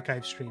Blue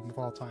Archive stream of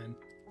all time.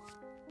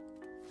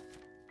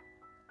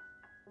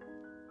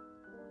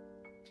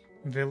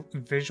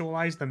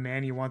 Visualize the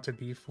man you want to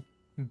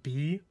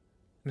be.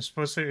 There's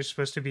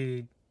supposed to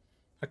be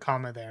a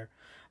comma there.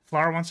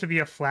 Flower wants to be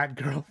a flat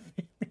girl.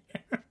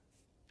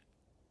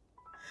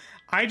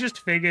 I just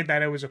figured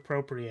that it was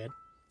appropriate.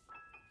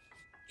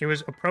 It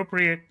was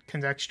appropriate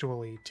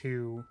contextually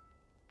to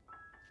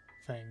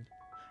thing.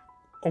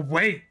 Oh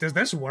wait, does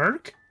this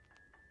work?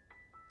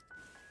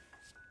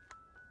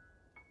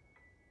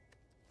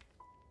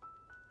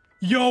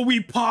 Yo, we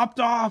popped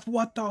off!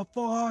 What the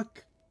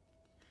fuck?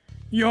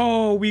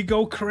 Yo, we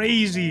go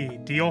crazy!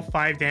 Deal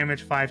 5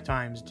 damage 5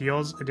 times.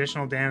 Deals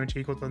additional damage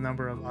equal to the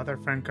number of other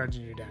friend cards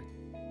in your deck.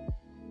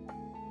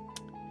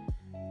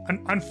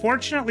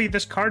 Unfortunately,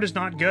 this card is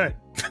not good.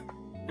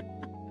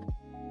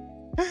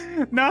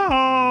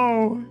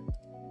 No!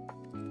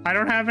 I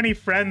don't have any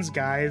friends,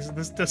 guys.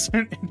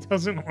 It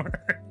doesn't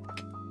work.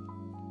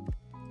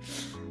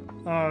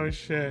 Oh,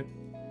 shit.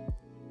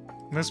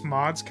 This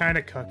mod's kind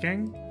of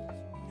cooking.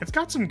 It's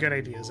got some good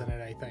ideas in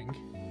it, I think.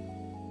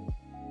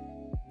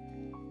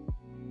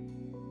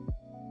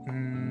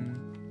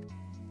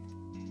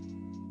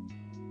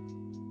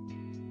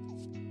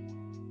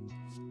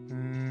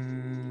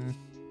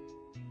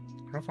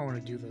 I don't know if I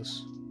want to do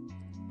this.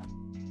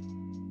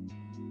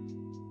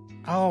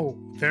 Oh,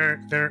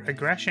 their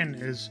aggression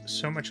is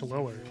so much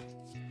lower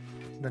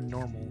than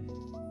normal.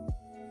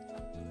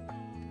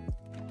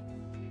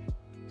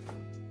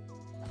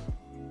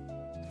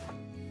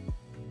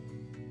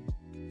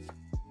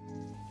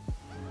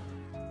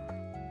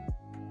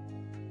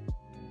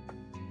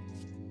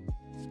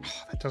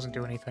 That doesn't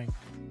do anything.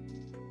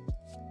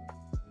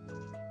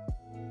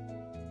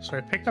 So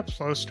I picked up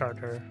Slow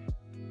Starter.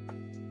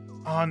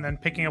 Oh, and then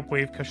picking up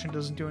Wave Cushion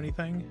doesn't do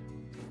anything.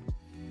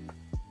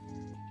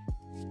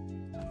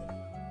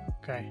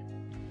 Okay.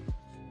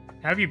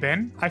 How have you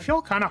been? I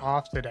feel kind of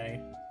off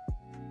today.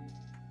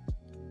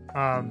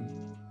 I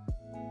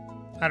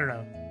don't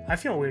know. I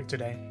feel weird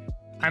today.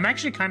 I'm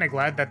actually kind of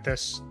glad that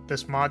this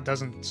mod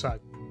doesn't suck.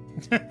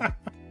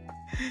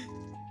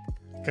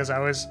 Because I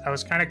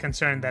was kind of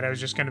concerned that I was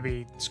just going to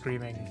be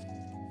screaming.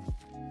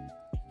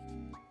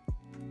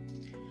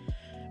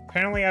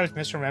 Apparently I was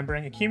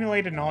misremembering.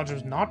 Accumulated knowledge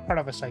was not part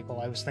of a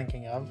cycle I was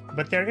thinking of,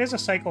 but there is a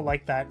cycle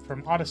like that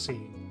from Odyssey.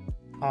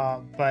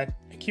 But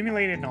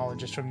accumulated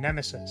knowledge is from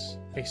Nemesis,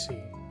 I see.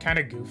 Kind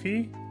of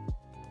goofy?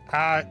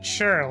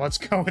 Sure, let's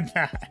go with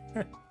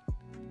that.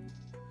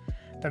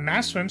 The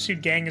Mass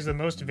Swimsuit Gang is the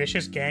most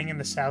vicious gang in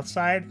the South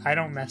Side. I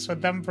don't mess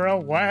with them, bro.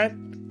 What?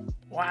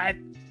 What?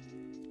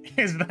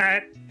 Is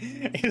that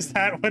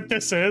what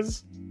this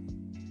is?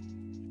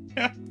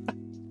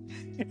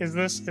 Is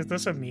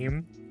this a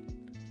meme?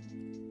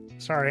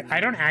 Sorry, I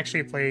don't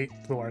actually play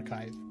Blue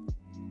Archive.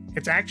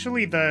 It's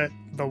actually the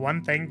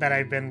one thing that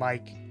I've been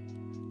like,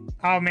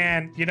 oh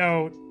man, you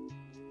know,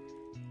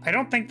 I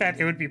don't think that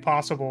it would be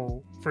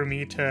possible for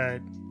me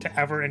to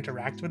ever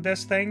interact with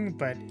this thing,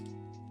 but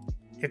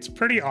it's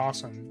pretty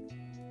awesome.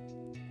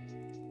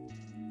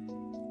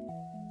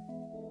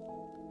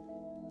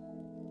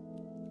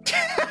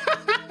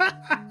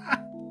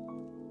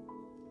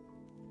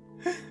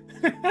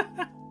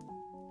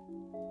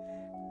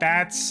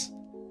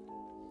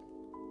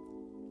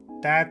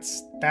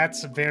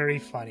 That's very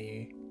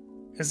funny.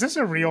 Is this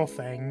a real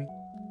thing?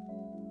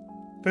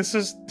 This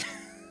is...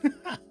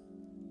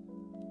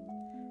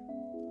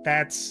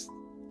 That's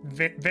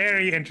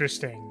very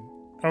interesting.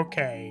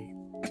 Okay.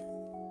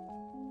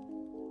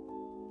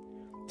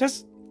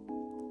 Just...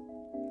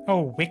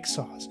 Oh, Wick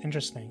Sauce.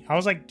 Interesting. I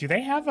was like, do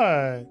they have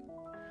a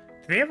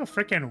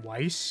freaking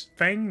Weiss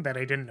thing that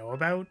I didn't know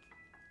about?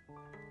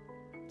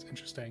 It's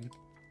interesting.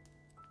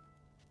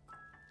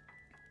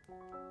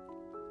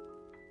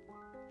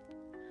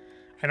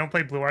 I don't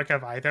play Blue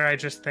Archive either. I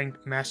just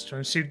think Mass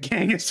Swimsuit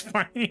Gang is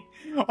funny.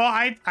 Well,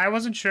 I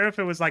wasn't sure if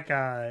it was like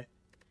a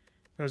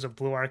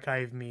Blue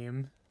Archive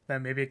meme.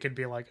 Then maybe it could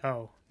be like,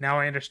 oh, now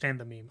I understand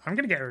the meme. I'm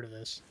gonna get rid of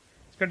this.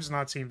 This card does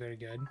not seem very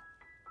good.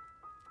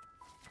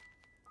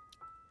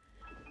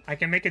 I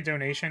can make a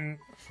donation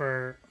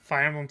for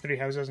Fire Emblem 3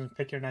 Houses and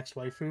pick your next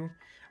waifu.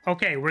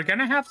 Okay, we're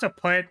gonna have to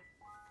put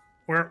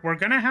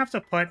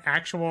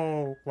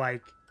actual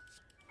like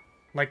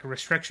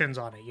restrictions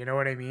on it, you know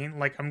what I mean?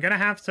 Like, I'm gonna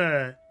have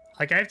to...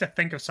 Like, I have to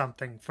think of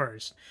something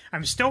first.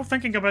 I'm still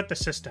thinking about the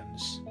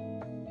systems.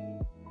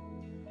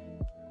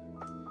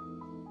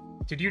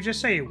 Did you just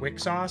say Wick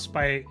Sauce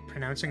by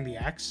pronouncing the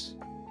X?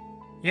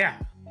 Yeah.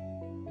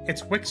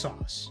 It's Wick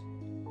Sauce.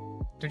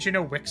 Don't you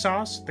know Wick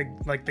Sauce?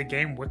 The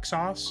game Wick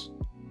Sauce?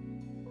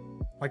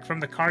 Like, from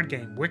the card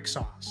game, Wick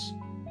Sauce.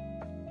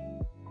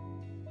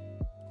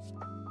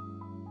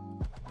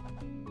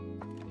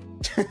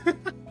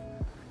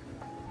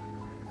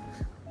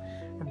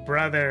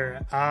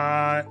 Brother,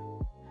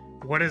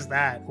 what is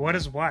that? What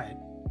is what?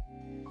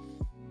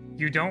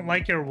 You don't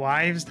like your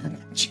wives?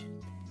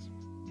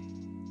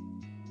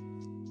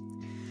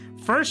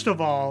 First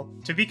of all,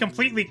 to be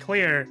completely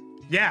clear,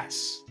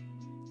 yes.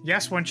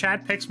 Yes, when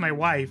chat picks my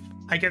wife,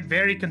 I get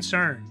very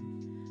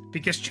concerned.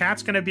 Because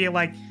chat's gonna be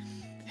like,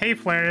 hey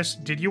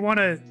Flaris, did you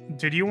wanna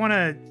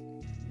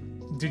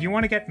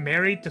get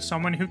married to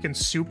someone who can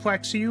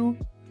suplex you?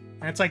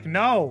 And it's like,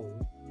 no.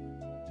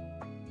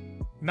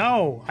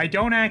 No, I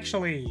don't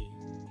actually.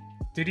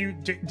 Did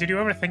you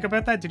ever think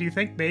about that? Did you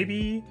think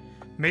maybe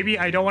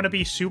I don't want to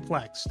be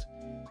suplexed?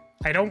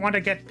 I don't want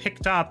to get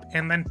picked up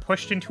and then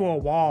pushed into a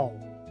wall.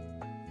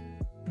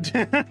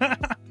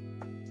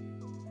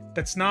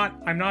 That's not...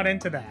 I'm not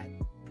into that.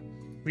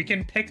 We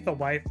can pick the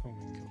wife... Oh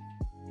my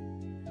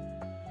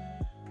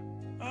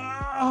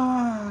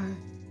god.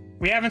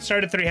 We haven't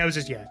started 3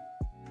 houses yet.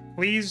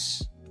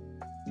 Please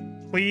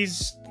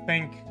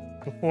think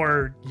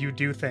before you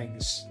do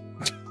things.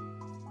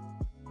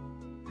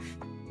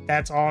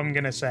 That's all I'm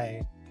gonna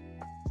say.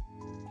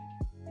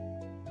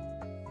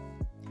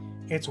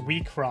 It's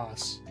wheat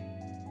cross.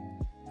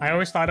 I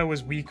always thought it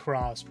was wheat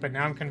cross, but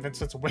now I'm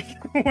convinced it's wick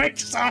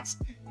sauce.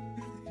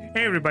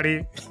 Hey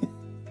everybody.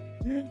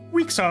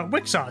 Wick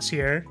sauce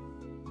here.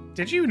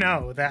 Did you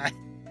know that?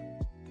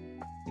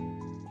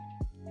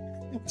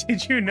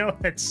 Did you know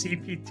that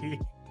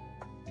CBT,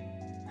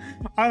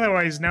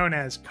 otherwise known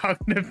as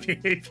cognitive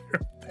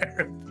behavioral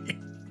therapy?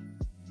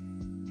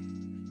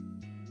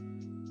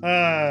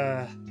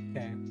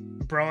 Okay.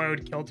 Bro, I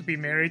would kill to be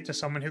married to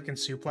someone who can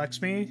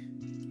suplex me.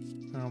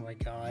 Oh my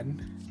god.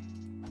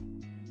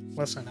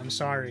 Listen, I'm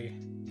sorry.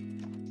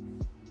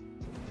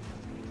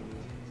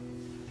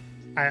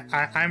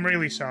 I'm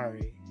really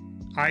sorry.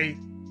 I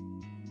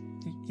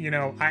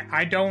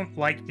don't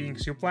like being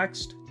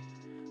suplexed.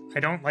 I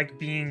don't like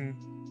being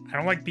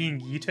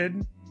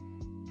yeeted.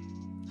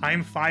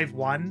 I'm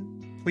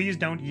 5'1". Please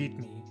don't yeet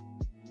me.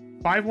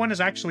 5'1"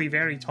 is actually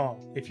very tall,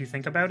 if you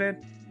think about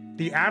it.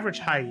 The average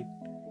height,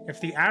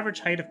 if the average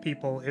height of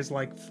people is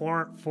like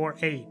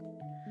 4'8",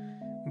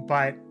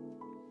 but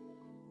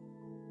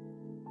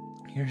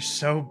you're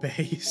so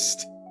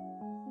based.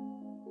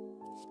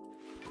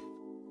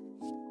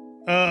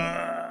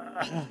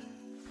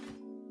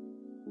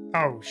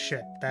 Oh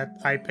shit,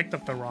 I picked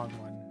up the wrong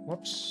one.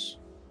 Whoops.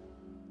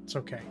 It's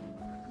okay.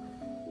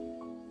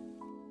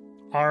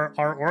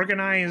 Our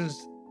organized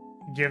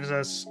gives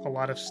us a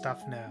lot of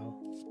stuff now,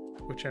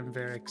 which I'm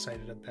very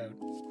excited about.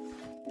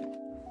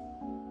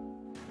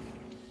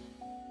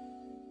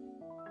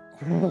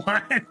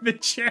 What? The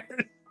chair?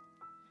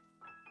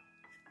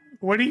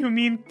 What do you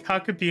mean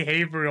cuck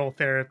behavioral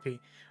therapy?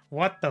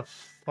 What the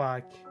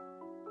fuck?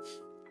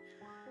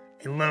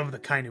 I love the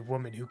kind of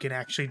woman who can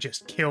actually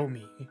just kill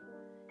me.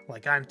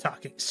 Like, I'm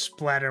talking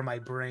splatter my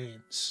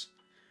brains.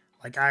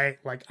 Like I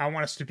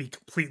want us to be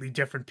completely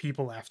different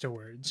people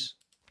afterwards.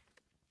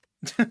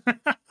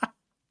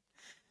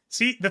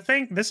 See,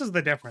 this is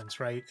the difference,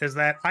 right? Is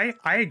that I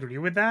agree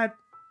with that,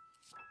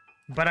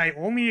 but I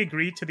only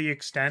agree to the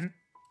extent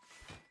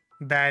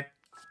that,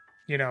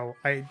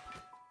 I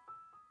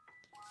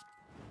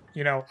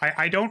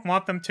don't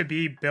want them to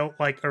be built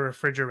like a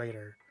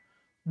refrigerator.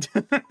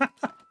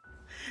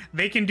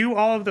 They can do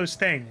all of those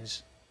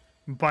things,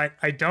 but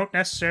I don't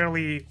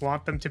necessarily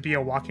want them to be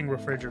a walking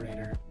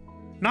refrigerator.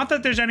 Not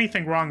that there's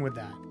anything wrong with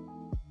that,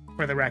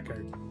 for the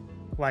record.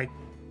 Like,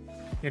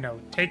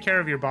 take care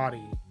of your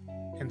body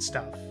and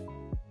stuff.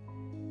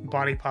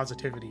 Body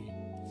positivity.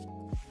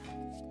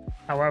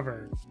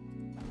 However,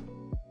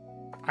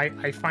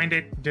 I find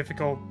it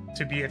difficult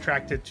to be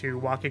attracted to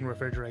walking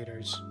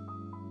refrigerators.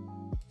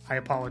 I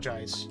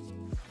apologize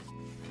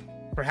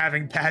for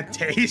having bad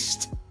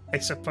taste, I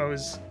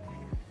suppose.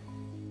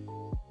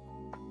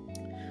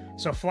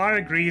 So Flar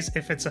agrees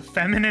if it's a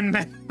feminine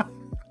man.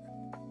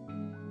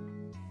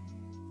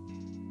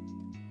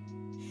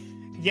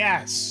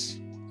 Yes.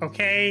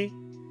 Okay.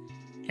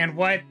 And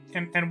what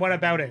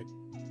about it?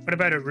 What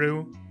about it,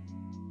 Rue?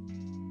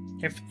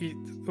 If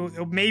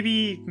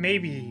maybe,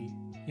 maybe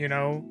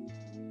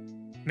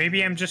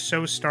I'm just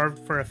so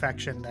starved for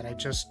affection that I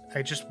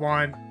just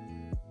want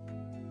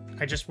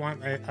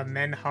a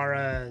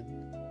Menhara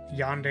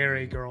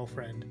yandere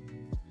girlfriend.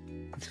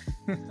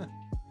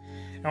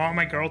 I want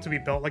my girl to be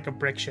built like a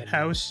brick shit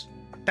house.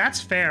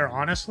 That's fair,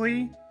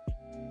 honestly.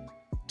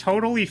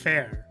 Totally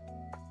fair.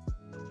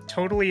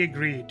 Totally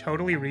agree.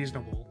 Totally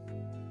reasonable.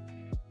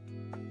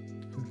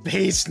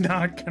 Base,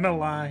 not gonna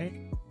lie.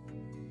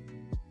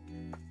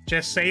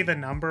 Just say the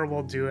number,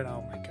 we'll do it.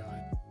 Oh my god.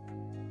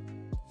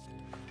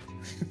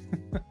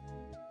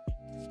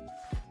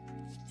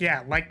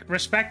 Yeah, like,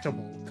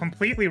 respectable.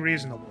 Completely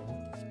reasonable.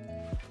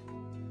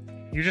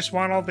 You just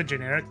want all the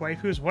generic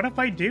waifus? What if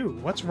I do?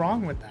 What's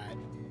wrong with that?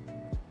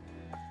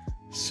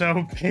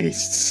 So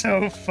based,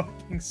 so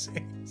fucking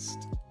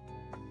sexed.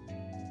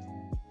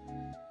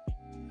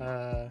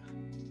 I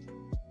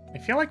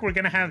feel like we're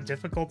gonna have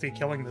difficulty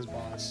killing this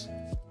boss.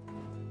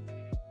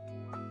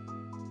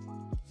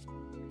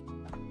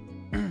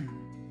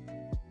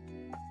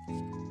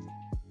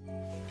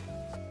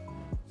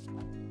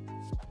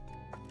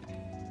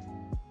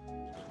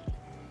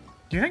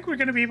 Do you think we're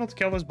gonna be able to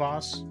kill this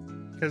boss?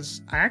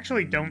 Because I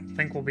actually don't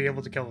think we'll be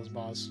able to kill this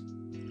boss.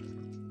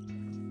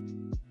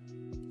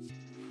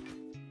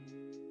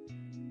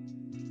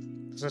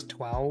 Is this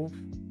 12?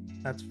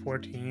 That's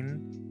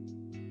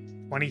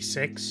 14.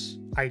 26.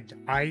 I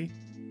die.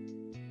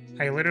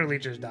 I literally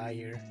just die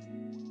here.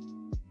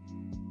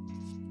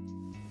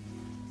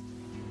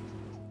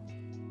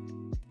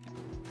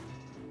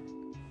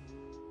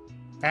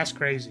 That's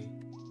crazy.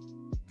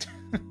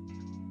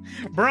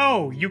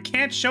 Bro, you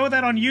can't show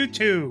that on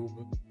YouTube.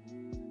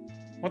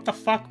 What the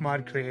fuck,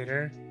 mod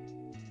creator?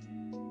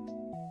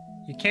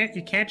 You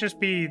can't just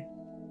be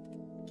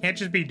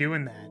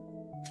doing that.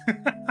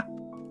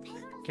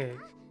 Okay,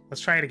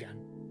 let's try it again.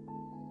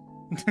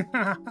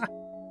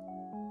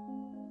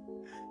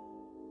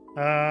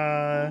 What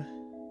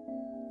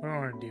do I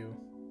want to do?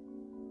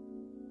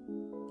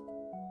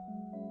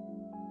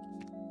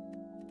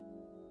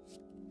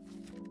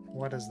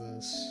 What is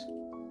this?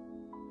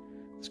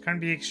 This can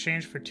be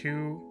exchanged for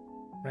 2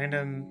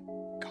 random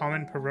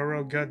common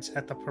Pororo goods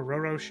at the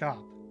Pororo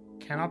shop.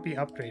 Cannot be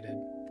upgraded.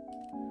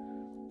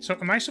 So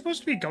am I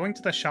supposed to be going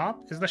to the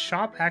shop? Is the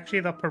shop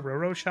actually the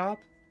Pororo shop?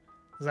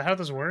 Is that how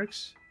this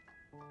works?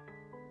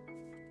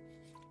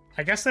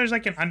 I guess there's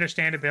like an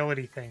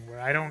understandability thing where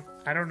I don't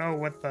know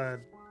what that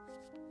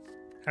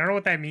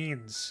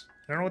means.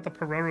 I don't know what the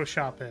Pororo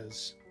shop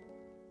is.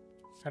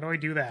 How do I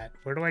do that?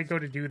 Where do I go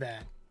to do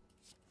that?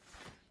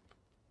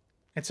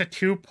 It's a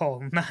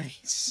 2-pull.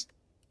 Nice.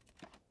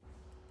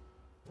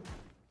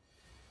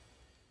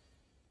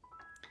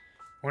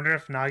 Wonder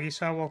if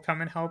Nagisa will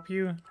come and help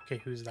you? Okay,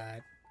 who's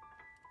that?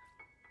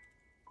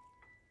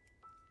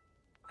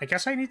 I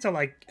guess I need to,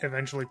 like,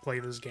 eventually play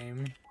this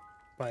game.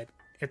 But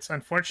it's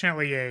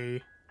unfortunately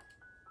a...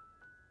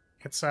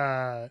 It's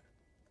a...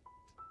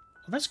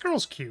 Oh, this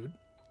girl's cute.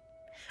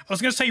 I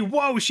was gonna say,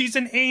 whoa, she's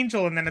an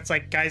angel! And then it's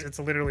like, guys, it's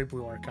literally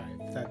Blue Archive.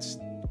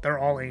 They're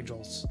all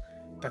angels.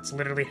 That's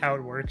literally how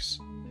it works.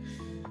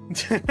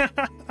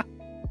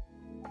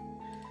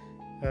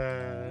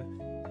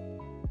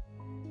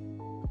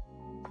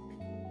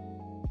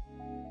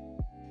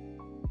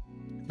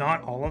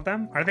 Not all of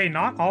them? Are they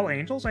not all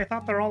angels? I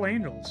thought they're all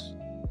angels.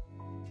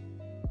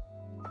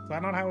 Is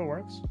that not how it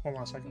works? Hold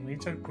on a second.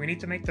 We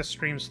need to make the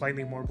stream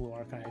slightly more Blue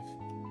Archive.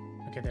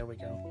 Okay, there we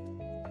go.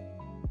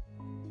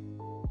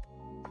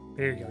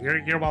 There you go.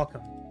 You're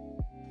welcome.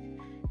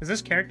 Is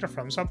this character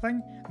from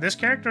something? This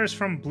character is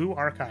from Blue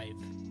Archive.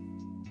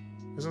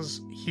 This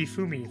is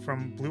Hifumi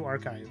from Blue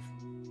Archive.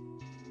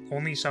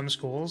 Only some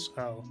schools?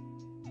 Oh.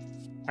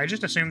 I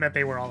just assumed that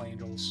they were all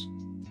angels.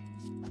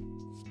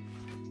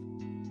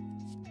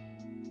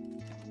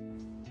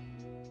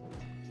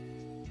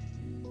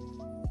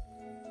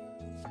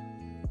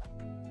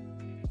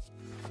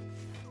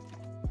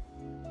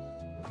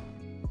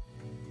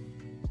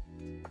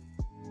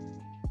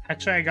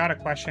 Actually, I got a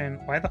question.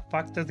 Why the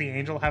fuck does the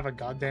angel have a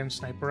goddamn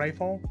sniper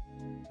rifle?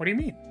 What do you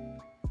mean?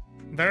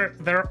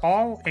 They're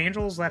all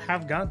angels that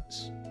have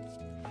guns.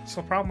 What's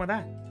the problem with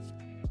that?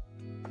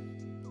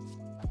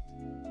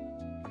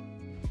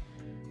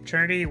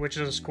 Trinity, which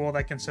is a school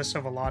that consists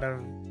of a lot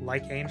of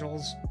like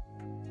angels.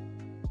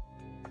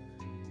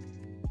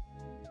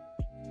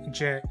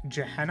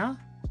 Gehenna,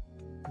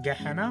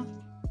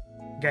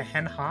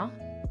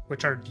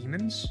 which are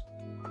demons.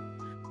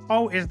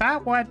 Oh, is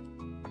that what?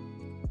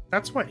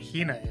 That's what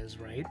Hina is,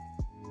 right?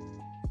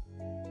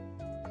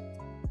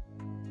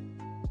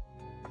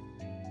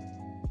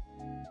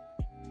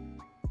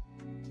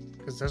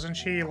 Because doesn't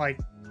she, like...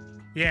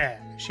 Yeah,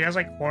 she has,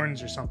 like,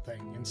 horns or something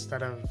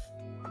instead of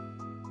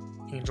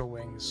angel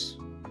wings.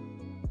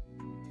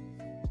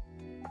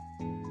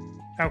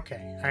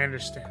 Okay, I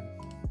understand.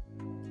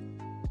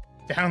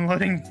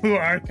 Downloading Blue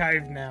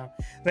Archive now.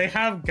 They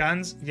have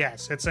guns?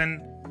 Yes, it's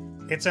an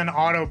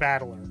auto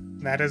battler.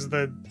 That is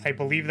the... I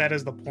believe that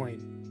is the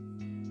point.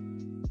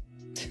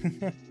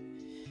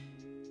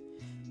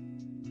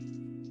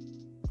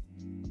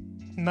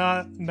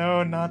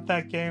 No, not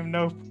that game.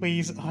 No,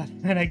 please.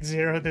 Automatic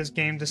Zero, this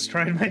game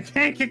destroyed my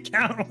bank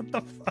account. What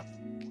the fuck?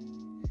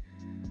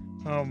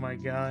 Oh my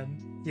god.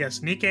 Yes,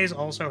 Nikkeis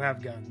also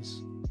have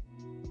guns.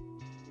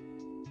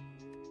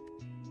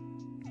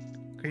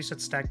 Increase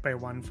its stack by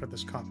 1 for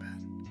this combat.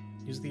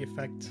 Use the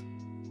effect.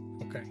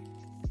 Okay.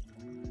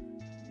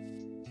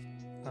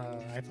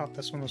 I thought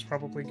this one was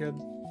probably good.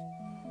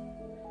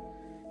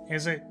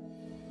 Is it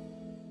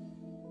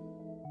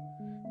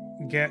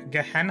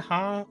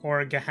Gehenna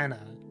or Gehenna?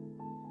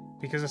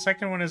 Because the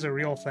second one is a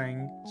real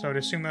thing, so I'd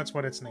assume that's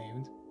what it's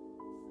named.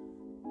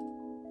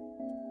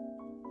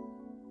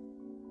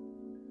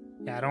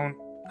 Yeah, I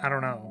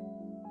don't know.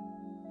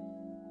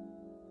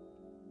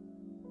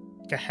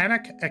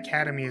 Gehenna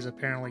Academy is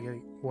apparently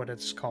what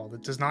it's called.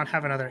 It does not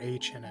have another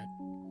H in it.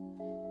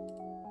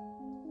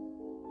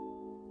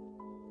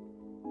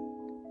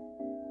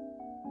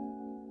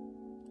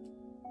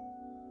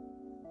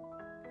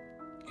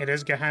 It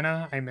is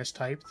Gehenna. I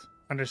mistyped.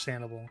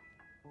 Understandable.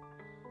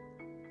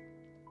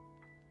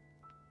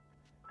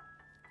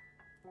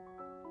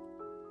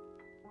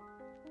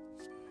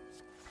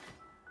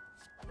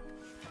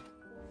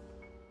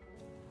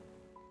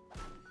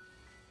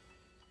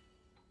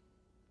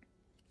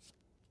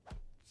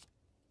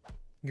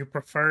 You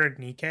preferred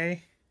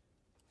Nikke?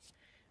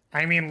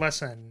 I mean,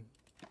 listen.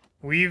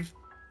 We've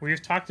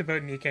talked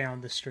about Nikke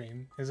on this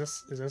stream. Is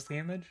this the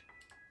image?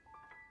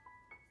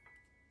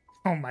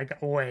 Oh my god,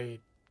 wait.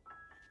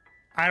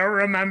 I don't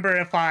remember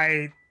if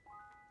I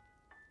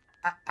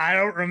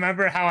don't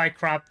remember how I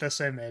cropped this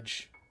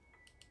image.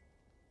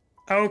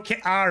 Okay,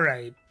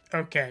 alright.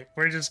 Okay,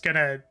 we're just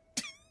gonna...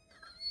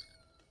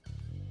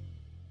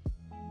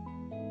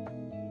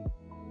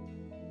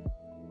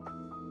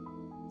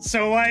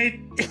 So, like...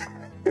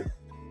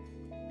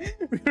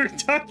 we were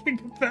talking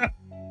about...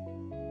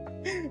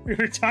 We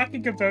were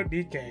talking about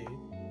Nikkei.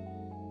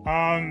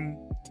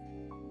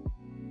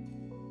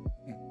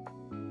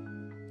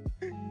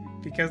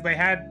 Because they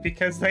had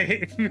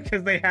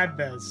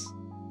this.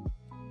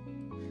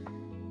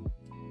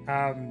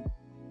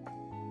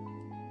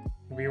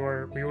 We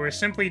were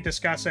simply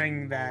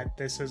discussing that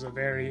this is a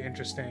very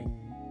interesting.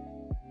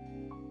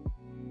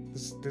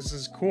 This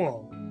is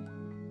cool.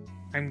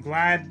 I'm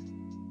glad.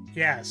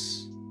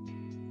 Yes,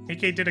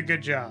 Nikkei did a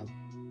good job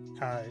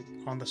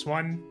on this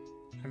one.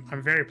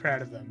 I'm very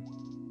proud of them.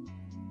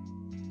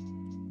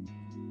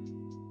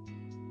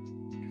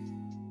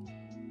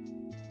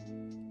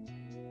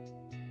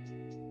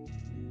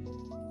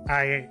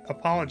 I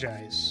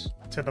apologize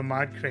to the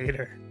mod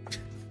creator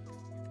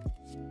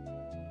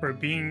for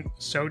being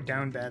so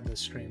down bad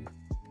this stream.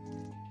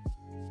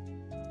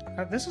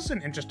 This is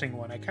an interesting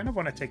one. I kind of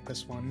want to take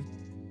this one.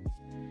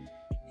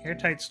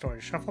 Airtight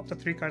storage. Shuffle up to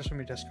 3 cards from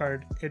your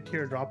discard into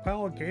your drop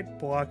pile. Gate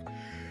block.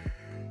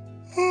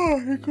 Oh,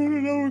 I got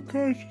another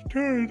card to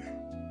turn.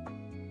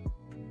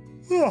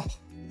 Oh,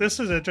 this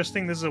is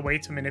interesting. This is a way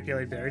to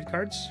manipulate buried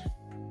cards.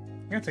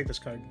 I'm gonna take this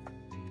card.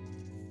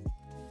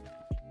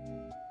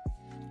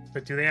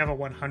 But do they have a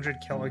 100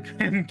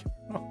 kilogram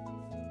girl?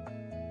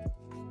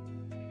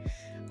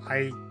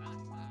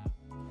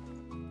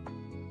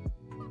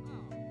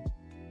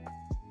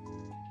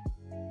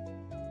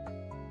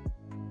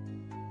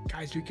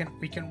 Guys,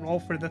 we can roll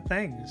for the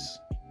things.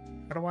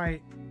 How do I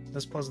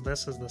suppose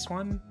this is this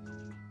one?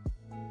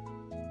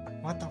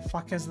 What the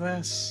fuck is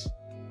this?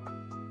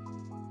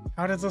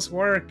 How does this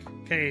work?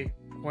 Okay,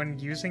 when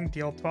using,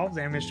 deal 12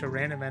 damage to a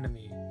random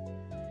enemy.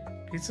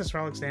 Increase this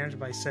relic's damage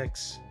by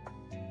 6.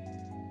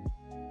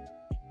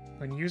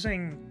 When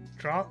using,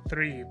 draw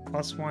 3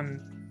 plus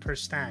 1 per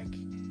stack.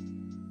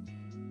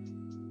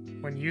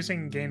 When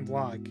using, gain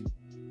block.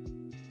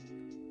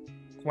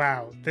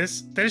 Wow,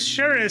 this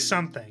sure is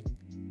something.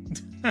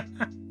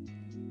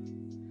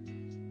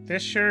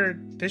 This sure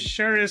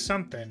is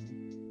something.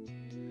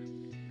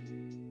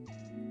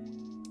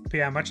 But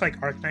yeah, much like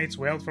Arknights,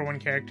 wailed for one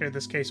character, in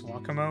this case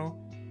Wakamo.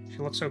 She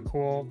looks so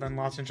cool, then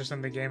lost interest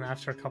in the game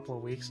after a couple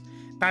of weeks.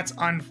 That's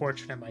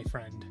unfortunate, my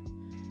friend.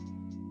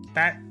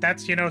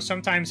 That's, you know,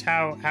 sometimes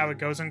how it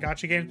goes in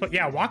gacha games. But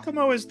yeah,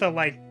 Wakamo is the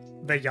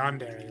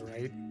yandere,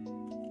 right?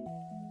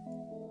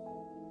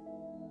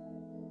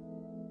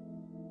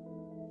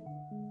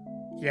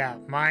 Yeah,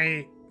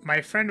 my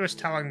friend was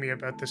telling me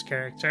about this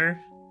character.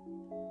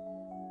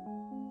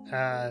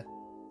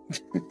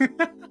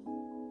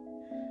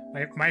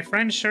 My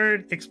friend sure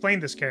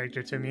explained this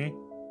character to me.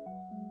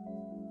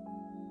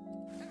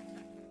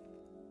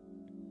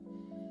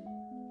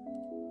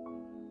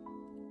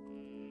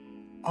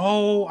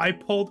 Oh,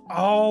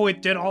 oh,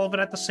 it did all of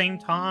it at the same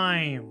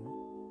time.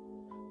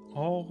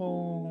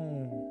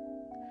 Oh.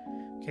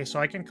 Okay, so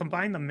I can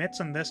combine the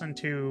mitts and this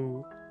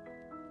into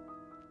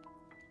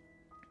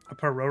a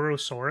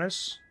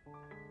Pororosaurus.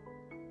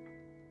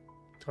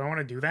 Do I want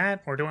to do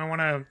that? Or do I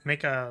want to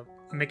make a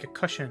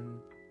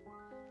cushion?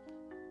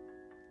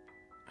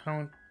 I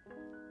don't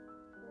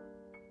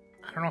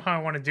know how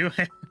I want to do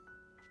it.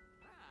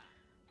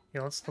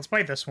 Yeah, let's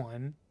buy this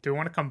one. Do I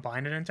want to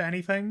combine it into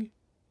anything?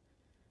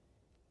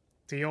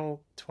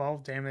 Deal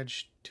 12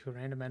 damage to a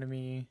random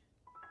enemy.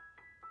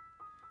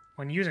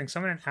 When using,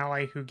 summon an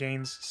ally who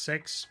gains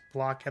 6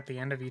 block at the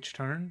end of each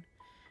turn.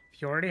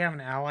 If you already have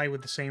an ally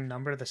with the same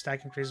number, the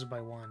stack increases by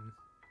 1.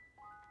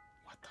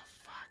 What the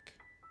fuck?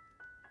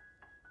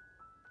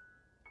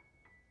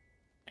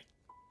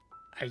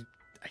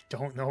 I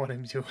don't know what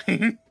I'm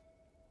doing.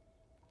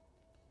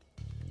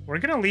 We're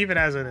gonna leave it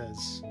as it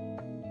is.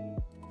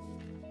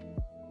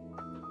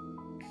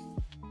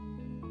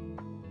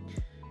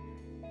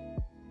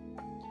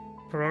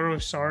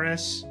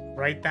 Pororosaurus,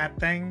 write that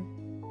thing.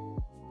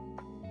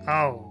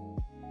 Oh.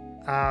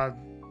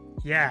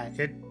 Yeah,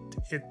 it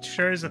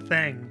sure is a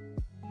thing.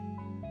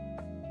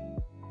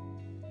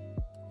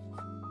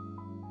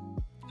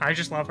 I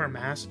just love her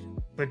mask.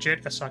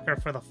 Legit a sucker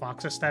for the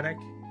fox aesthetic.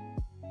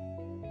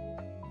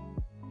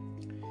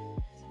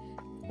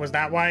 Was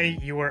that why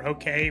you were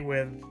okay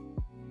with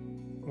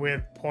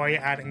Poi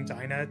adding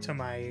Dinah to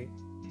my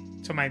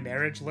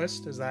marriage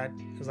list? Is that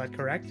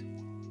correct?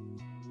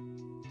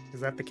 Is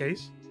that the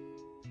case?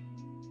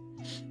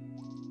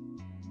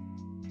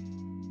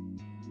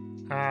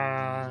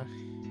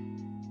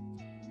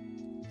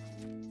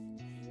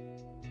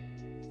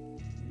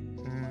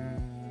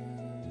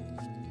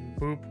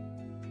 Boop.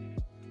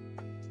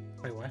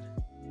 Wait, what?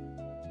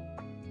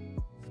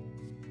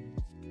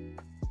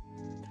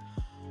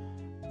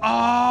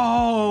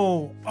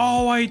 Oh,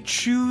 I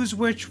choose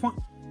which one.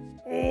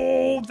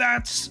 Oh,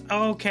 that's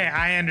okay.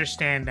 I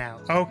understand now.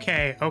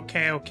 Okay.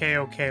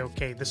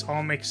 This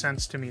all makes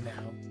sense to me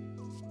now.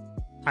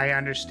 I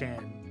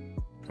understand.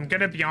 I'm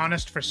gonna be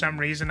honest, for some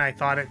reason I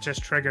thought it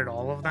just triggered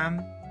all of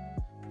them.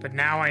 But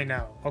now I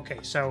know. Okay,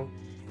 so...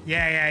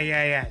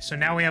 Yeah. So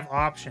now we have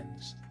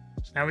options.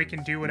 So now we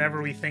can do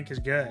whatever we think is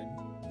good.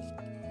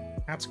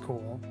 That's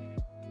cool.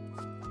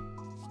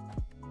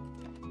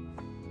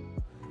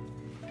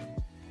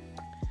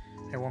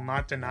 I will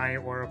not deny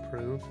or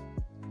approve.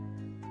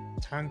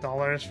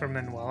 $10 for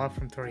Manuela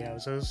from Three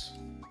Houses.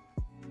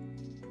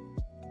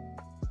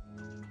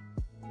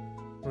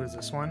 Who is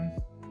this one?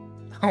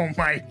 Oh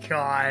my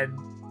god.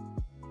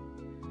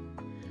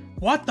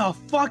 What the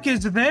fuck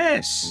is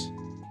this?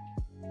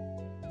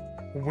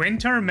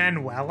 Winter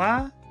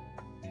Manuela?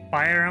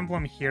 Fire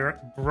Emblem Hero?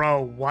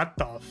 Bro, what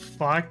the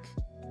fuck?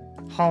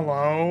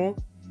 Hello?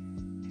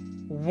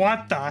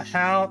 What the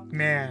hell?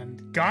 Man,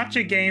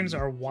 gacha games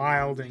are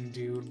wilding,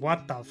 dude.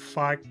 What the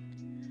fuck?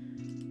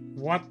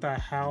 What the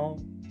hell?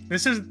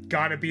 This has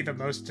gotta be the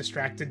most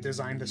distracted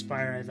design to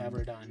Spire I've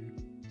ever done.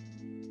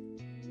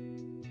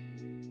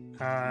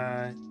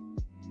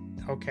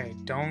 Okay,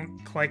 don't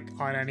click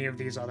on any of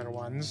these other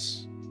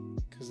ones,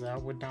 because that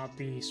would not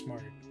be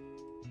smart.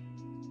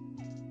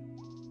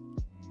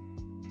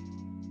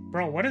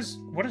 Bro, what is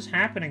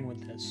happening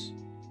with this?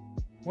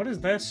 What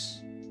is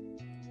this?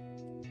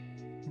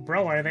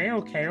 Bro, are they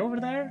okay over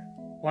there?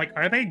 Like,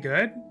 are they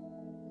good?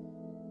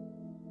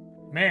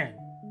 Man.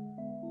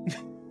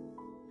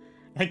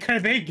 Like, are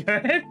they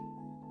good?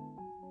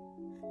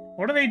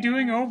 What are they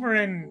doing over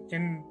in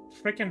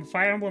frickin'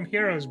 Fire Emblem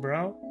Heroes,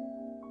 bro?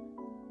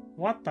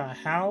 What the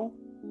hell?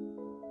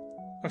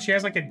 Oh, she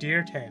has like a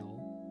deer tail.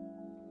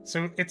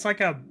 So it's like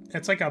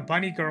a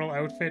bunny girl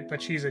outfit,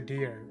 but she's a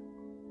deer.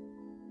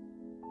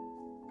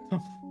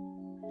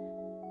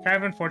 Kind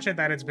of unfortunate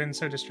that it's been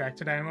so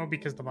distracted, IMO,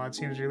 because the mod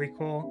seems really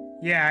cool.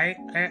 Yeah,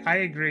 I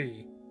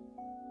agree.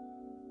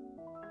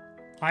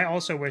 I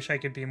also wish I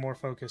could be more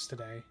focused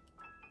today.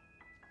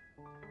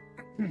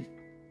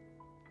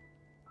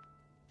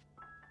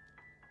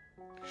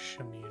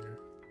 Shamir.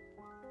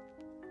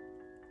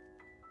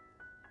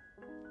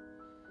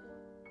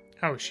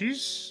 Oh,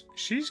 she's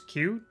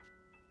cute.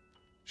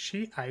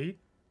 She aight.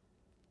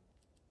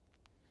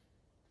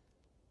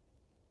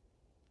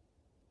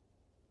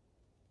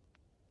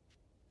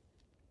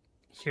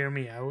 Hear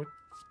me out?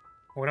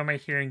 What am I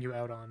hearing you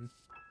out on?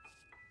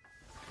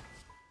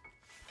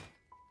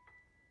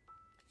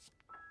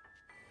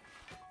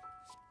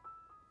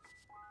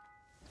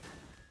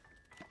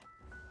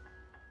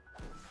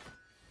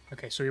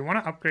 Okay, so we want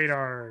to upgrade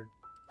our...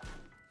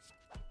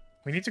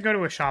 We need to go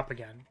to a shop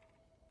again.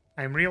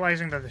 I'm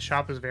realizing that the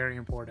shop is very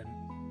important.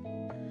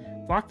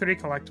 Block 3,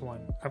 collect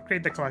 1.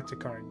 Upgrade the collected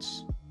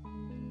cards.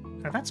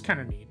 Now that's kind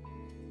of neat.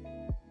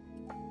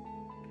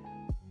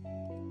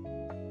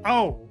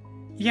 Oh!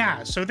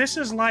 Yeah, so this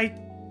is like...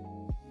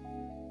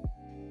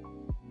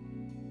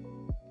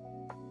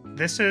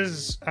 This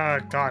is,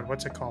 God,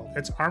 what's it called?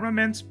 It's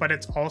armaments, but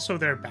it's also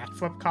their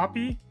backflip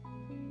copy,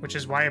 which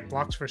is why it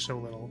blocks for so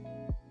little.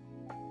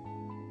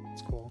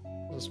 It's cool.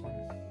 This one.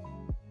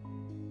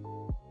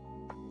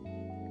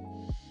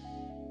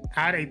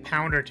 Add a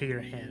pounder to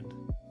your hand.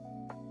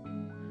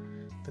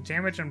 The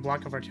damage and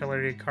block of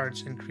artillery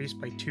cards increase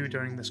by 2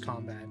 during this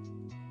combat.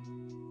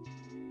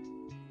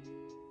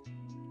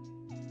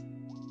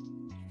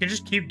 You can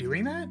just keep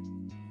doing that?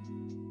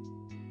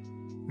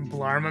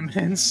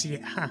 Blarmaments?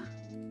 Yeah.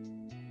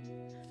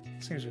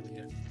 Seems really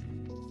good.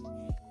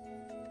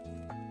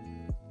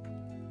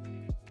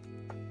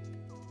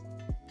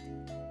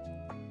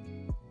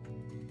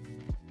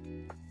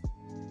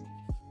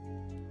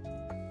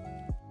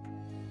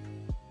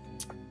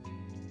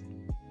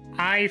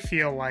 I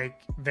feel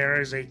like there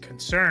is a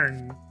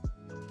concern.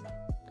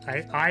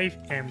 I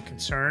am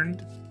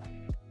concerned.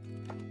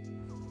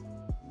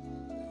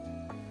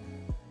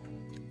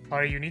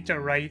 Or you need to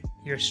write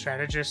your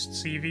strategist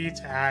CV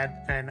to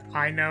add, and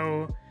I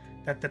know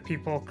that the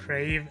people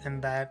crave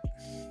and that...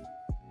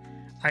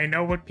 I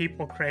know what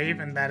people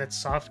crave and that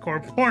it's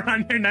softcore porn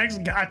on your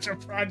next gacha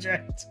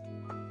project.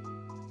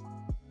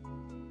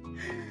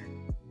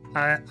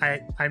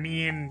 I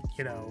mean,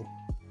 you know...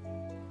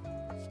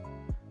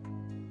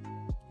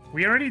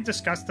 We already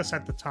discussed this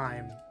at the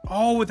time.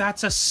 Oh,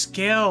 that's a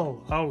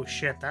skill! Oh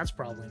shit, that's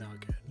probably not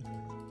good.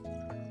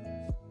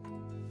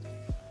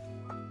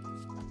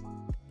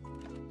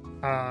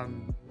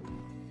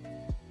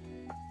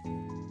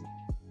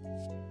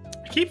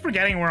 I keep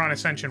forgetting we're on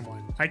Ascension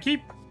 1. I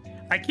keep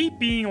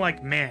being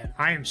like, man,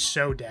 I am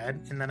so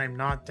dead, and then I'm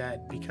not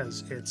dead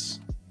because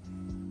it's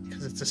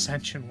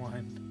Ascension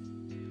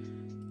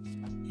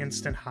 1.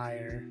 Instant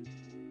hire.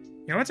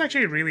 You know what's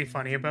actually really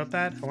funny about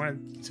that? I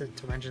wanted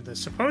to mention this.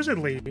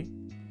 Supposedly,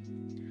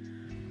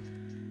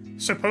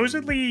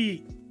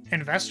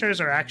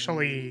 investors are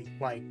actually,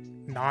 like,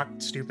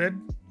 not stupid.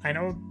 I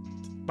know,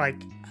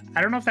 like,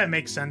 I don't know if that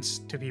makes sense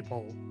to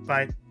people,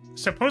 but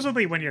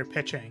supposedly when you're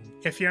pitching,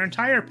 if your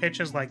entire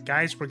pitch is like,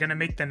 guys, we're gonna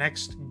make the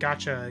next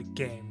gacha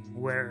game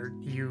where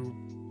you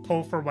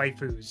pull for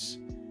waifus,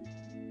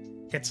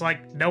 it's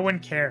like, no one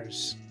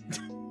cares.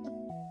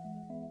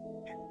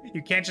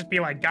 You can't just be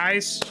like,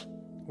 guys,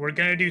 we're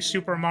gonna do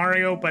Super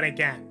Mario, but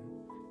again.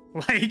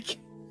 Like,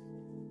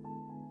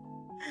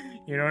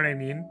 you know what I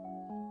mean?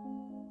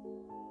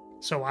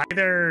 So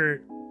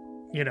either,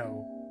 you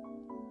know,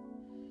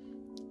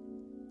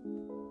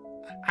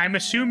 I'm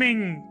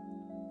assuming,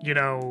 you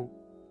know,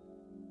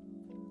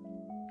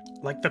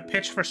 like the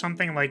pitch for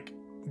something like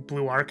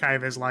Blue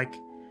Archive is like,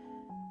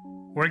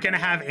 we're gonna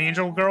have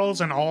angel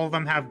girls and all of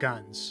them have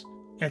guns.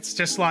 It's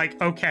just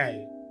like,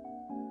 okay,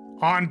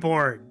 on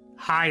board,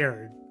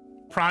 hired,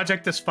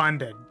 project is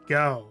funded,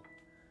 go.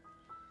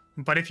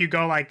 But if you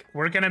go like,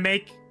 we're gonna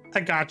make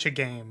a gacha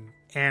game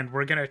and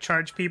we're gonna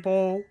charge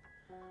people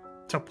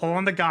to pull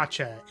on the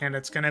gacha and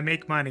it's gonna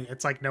make money,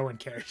 it's like no one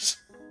cares.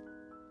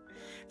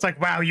 It's like,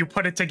 wow, you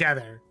put it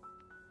together.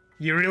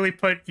 You really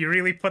put your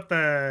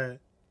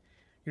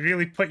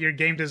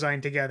game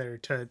design together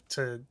to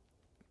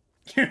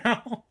you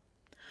know.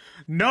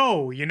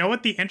 No, you know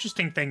what the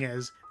interesting thing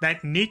is?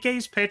 That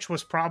Nikkei's pitch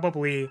was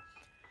probably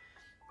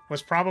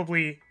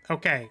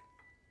okay.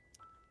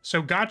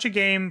 So gacha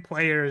game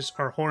players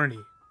are horny.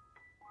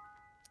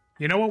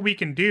 You know what we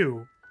can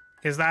do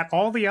is that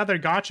all the other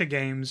gacha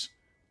games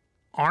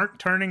aren't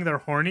turning their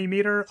horny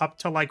meter up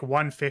to like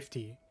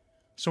 150.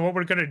 So what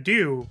we're gonna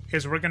do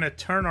is we're gonna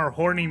turn our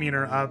horny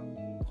meter up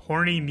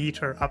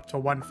to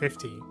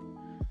 150.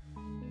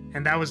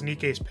 And that was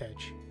Nikkei's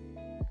pitch.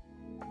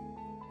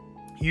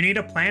 You need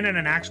a plan and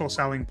an actual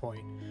selling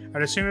point.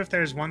 I'd assume if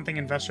there's one thing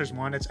investors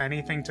want, it's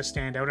anything to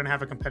stand out and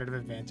have a competitive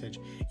advantage.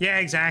 Yeah,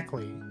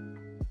 exactly.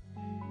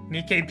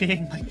 Nikkei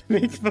being like,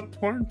 make the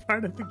porn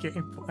part of the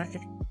gameplay.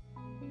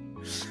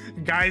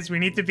 Guys, we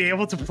need to be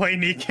able to play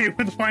Nikkei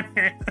with one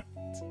hand.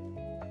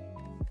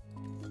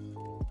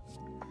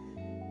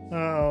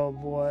 Oh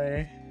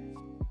boy.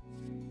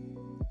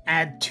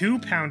 Add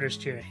 2-pounders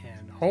to your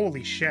hand.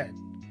 Holy shit.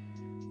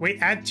 Wait,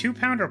 add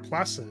 2-pounder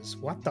pluses.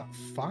 What the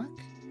fuck?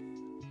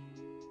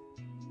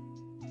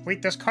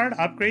 Wait, this card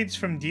upgrades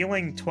from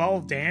dealing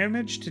 12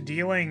 damage to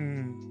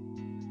dealing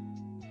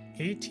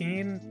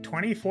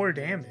 24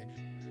 damage.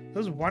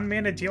 Does 1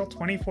 mana deal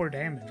 24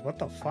 damage? What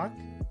the fuck?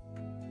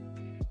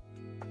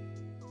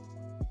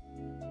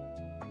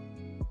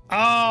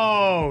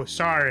 Oh,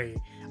 sorry.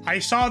 I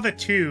saw the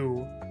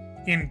 2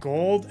 in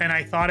gold and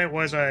I thought it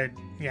was a...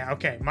 Yeah,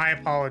 okay, my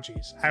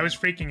apologies. I was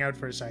freaking out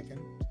for a second.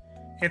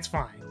 It's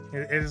fine.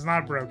 It is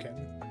not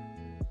broken.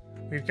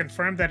 We've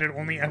confirmed that it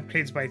only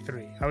upgrades by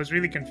 3. I was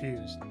really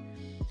confused.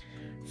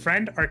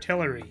 Friend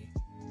Artillery.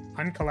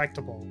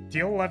 Uncollectible.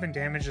 Deal 11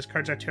 damage. This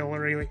card's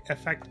artillery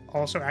effect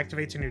also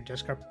activates in your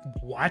discard.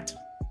 What?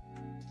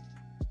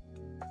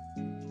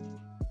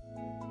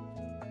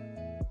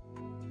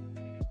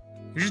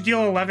 You just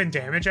deal 11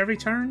 damage every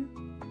turn?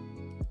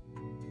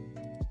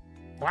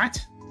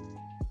 What?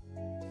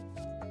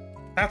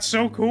 That's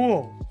so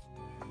cool.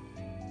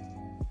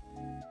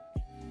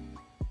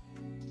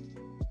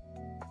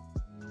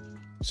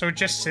 So it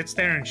just sits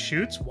there and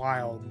shoots?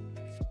 Wild.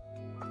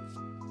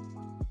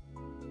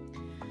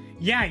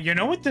 Yeah, you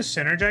know what this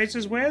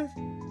synergizes with?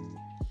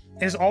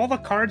 Is all the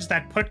cards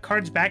that put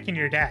cards back in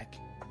your deck.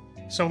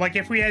 So like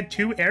if we had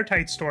 2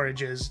 airtight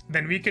storages,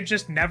 then we could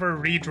just never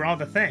redraw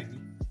the thing.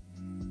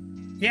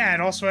 Yeah,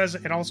 it also has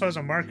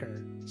a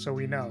marker, so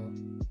we know.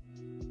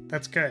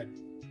 That's good.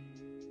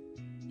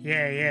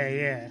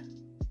 Yeah.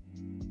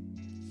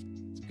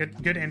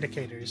 It's good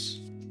indicators.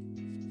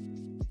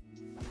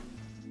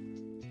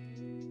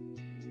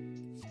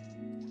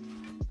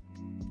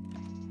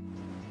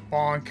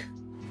 Bonk.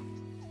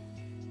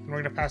 And we're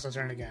gonna pass the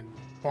turn again.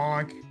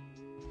 Bonk.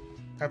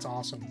 That's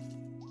awesome.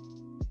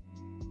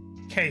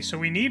 Okay, so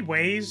we need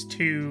ways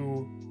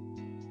to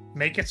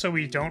make it so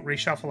we don't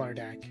reshuffle our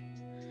deck.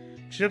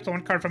 Choose up the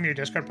 1 card from your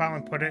discard pile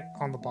and put it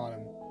on the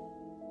bottom.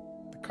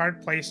 The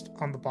card placed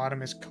on the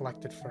bottom is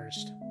collected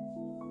first.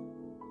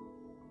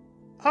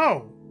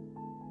 Oh!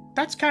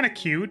 That's kind of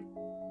cute.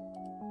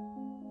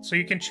 So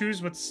you can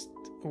choose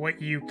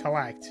what you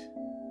collect.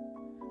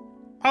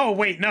 Oh,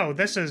 wait, no,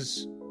 this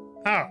is...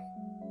 Oh.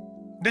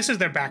 This is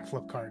their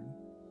backflip card.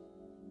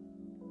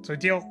 So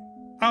deal...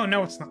 Oh,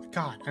 no, it's not.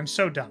 God, I'm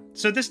so dumb.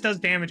 So this does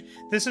damage.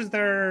 This is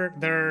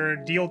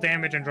their deal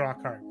damage and draw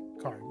card.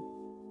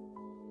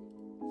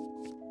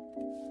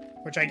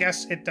 Which I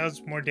guess it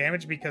does more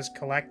damage because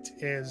collect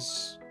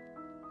is...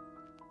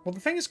 Well, the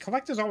thing is,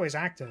 collect is always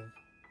active.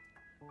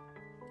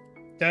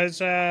 Does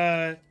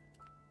the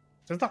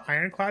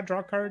Ironclad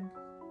draw card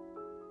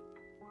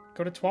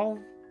go to 12?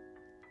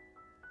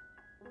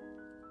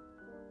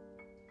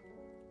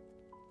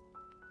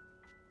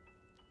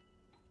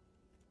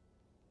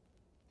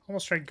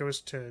 Almost Strike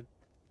goes to...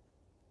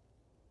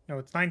 No,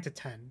 it's 9 to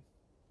 10.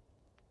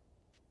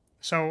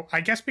 So, I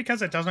guess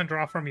because it doesn't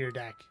draw from your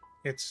deck,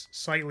 it's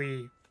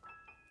slightly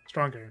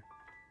stronger.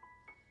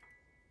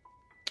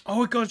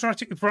 Oh, it goes draw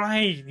to...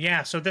 Right,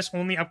 yeah, so this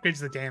only upgrades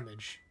the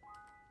damage.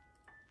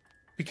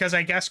 Because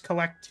I guess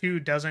Collect 2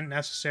 doesn't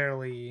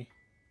necessarily...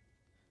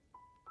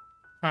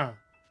 Huh.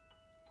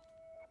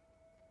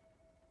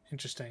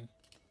 Interesting.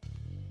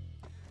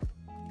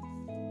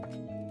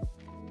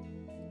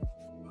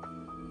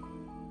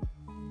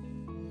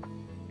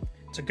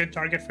 It's a good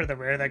target for the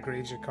rare that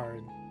graves your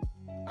card.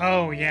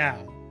 Oh, yeah.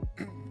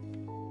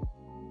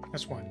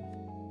 This one.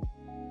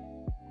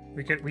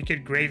 We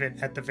could grave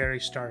it at the very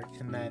start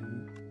and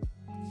then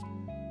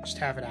just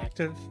have it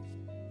active.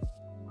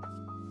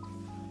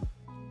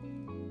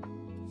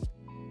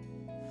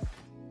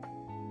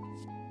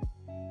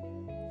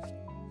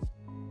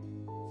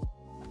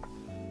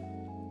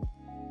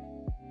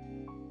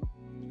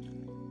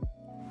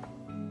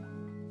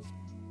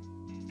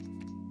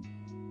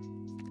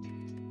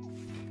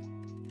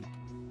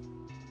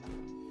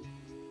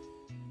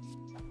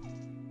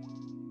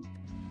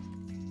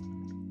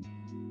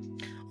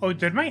 Oh,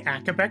 did my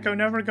Akabeko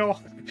never go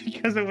off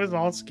because it was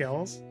all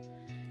skills?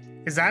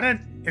 Is that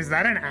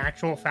an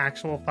actual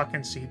factual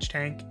fucking siege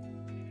tank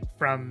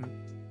from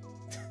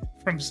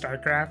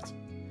StarCraft?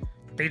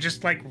 They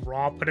just like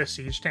raw put a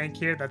siege tank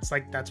here? That's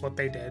what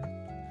they did.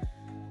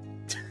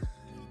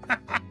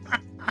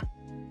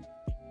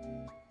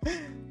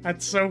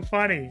 That's so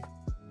funny.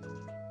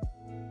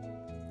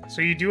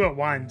 So you do it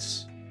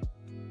once,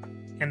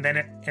 and then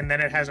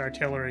it has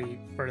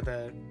artillery for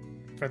the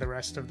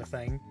rest of the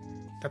thing.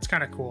 That's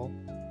kind of cool.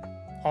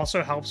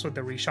 Also helps with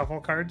the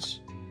reshuffle cards.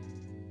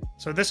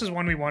 So this is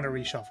one we want to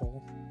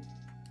reshuffle.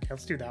 Okay,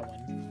 let's do that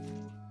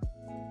one.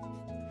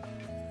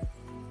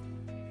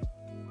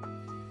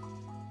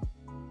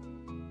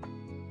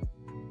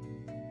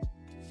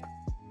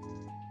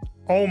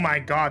 Oh my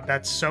god,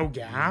 that's so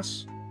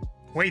gas.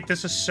 Wait,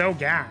 this is so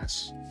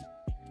gas.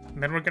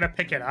 And then we're gonna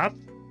pick it up,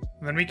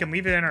 and then we can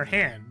leave it in our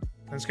hand.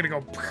 And it's gonna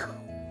go...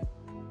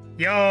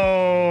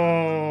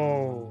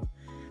 Yo!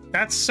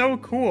 That's so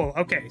cool.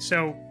 Okay,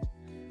 so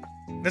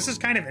this is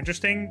kind of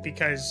interesting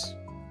because,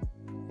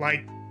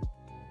 like,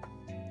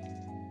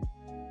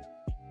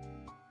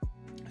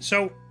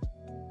 so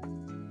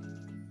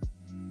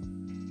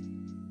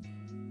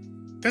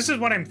this is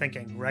what I'm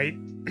thinking, right?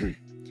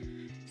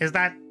 Is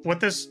that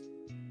what this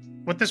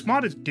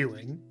mod is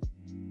doing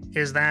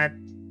is that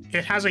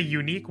it has a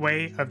unique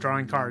way of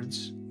drawing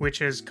cards,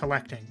 which is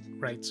collecting,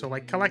 right? So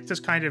like collect is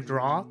kind of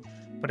draw,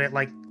 but it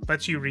like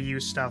lets you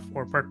reuse stuff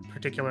or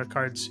particular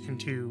cards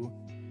into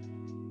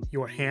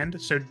your hand.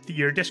 So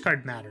your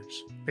discard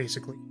matters,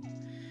 basically.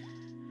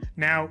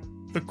 Now,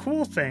 the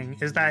cool thing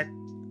is that,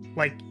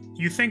 like,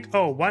 you think,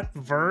 oh, what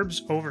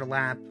verbs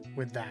overlap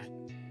with that,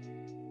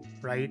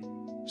 right?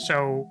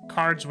 So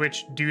cards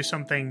which do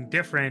something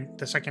different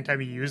the second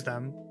time you use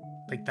them,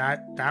 like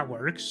that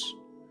works,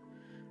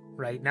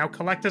 right? Now,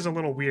 collect is a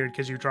little weird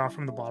because you draw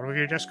from the bottom of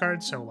your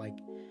discard, so, like,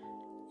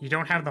 you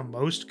don't have the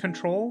most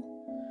control.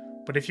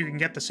 But if you can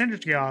get the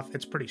synergy off,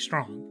 it's pretty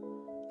strong.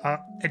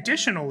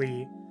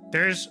 Additionally,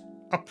 there's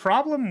a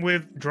problem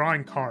with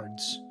drawing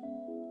cards,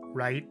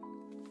 right?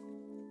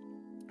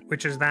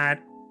 Which is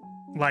that,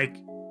 like,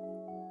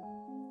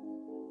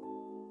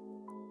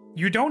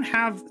 you don't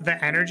have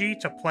the energy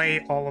to play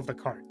all of the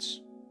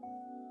cards,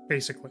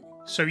 basically.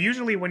 So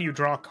usually when you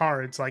draw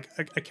cards, like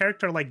a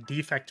character like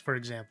Defect, for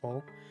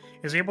example,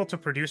 is able to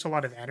produce a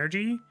lot of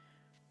energy,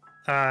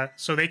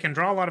 so they can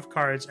draw a lot of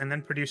cards and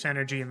then produce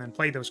energy and then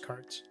play those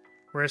cards.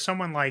 Whereas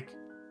someone like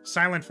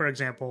Silent, for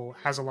example,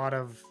 has a lot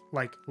of,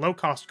 like,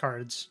 low-cost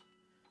cards.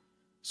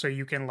 So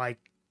you can, like,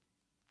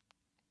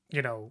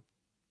 you know,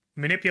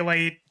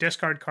 manipulate,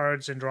 discard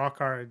cards, and draw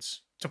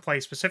cards to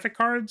play specific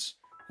cards,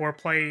 or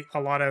play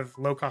a lot of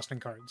low-costing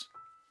cards.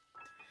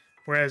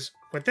 Whereas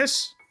what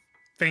this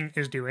thing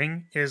is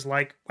doing is,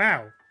 like,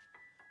 wow,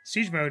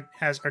 Siege Mode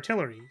has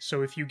artillery.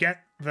 So if you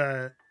get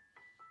the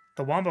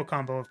wombo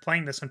combo of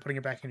playing this and putting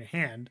it back in your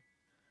hand,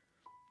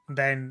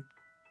 then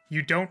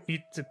you don't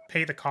need to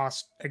pay the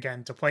cost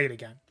again to play it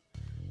again.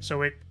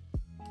 So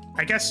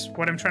I guess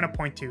what I'm trying to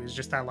point to is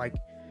just that, like,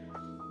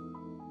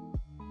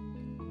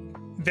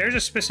 there's a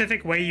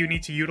specific way you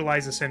need to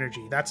utilize the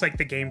synergy. That's like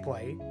the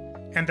gameplay.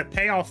 And the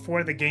payoff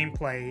for the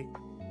gameplay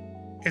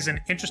is an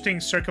interesting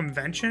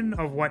circumvention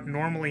of what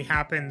normally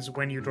happens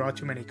when you draw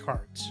too many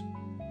cards,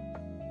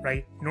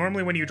 right?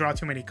 Normally when you draw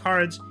too many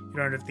cards, you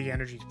don't have the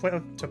energy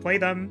to play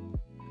them,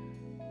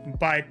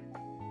 but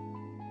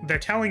they're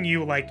telling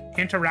you, like,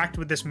 interact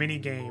with this mini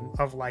game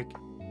of, like,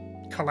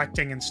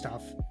 collecting and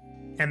stuff,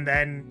 and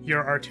then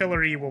your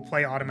artillery will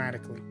play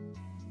automatically,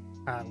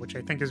 which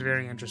I think is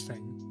very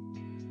interesting.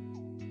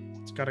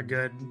 It's got a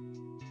good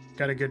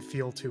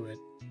feel to it.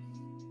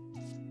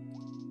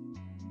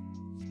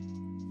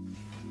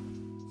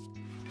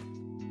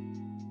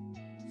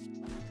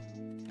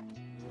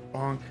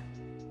 Bonk.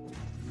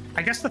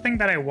 I guess the thing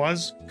that I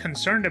was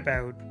concerned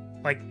about,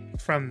 like,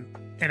 from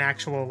an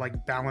actual,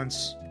 like,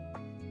 balance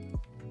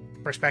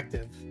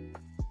perspective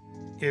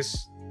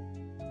is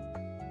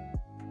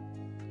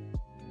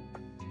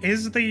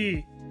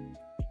the,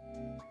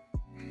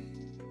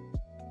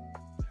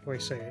 how do I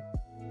say it?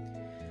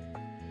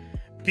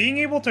 Being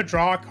able to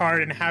draw a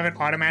card and have it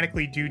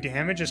automatically do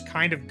damage is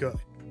kind of good.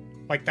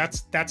 Like,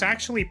 that's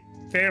actually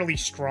fairly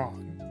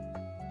strong.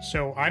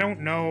 So I don't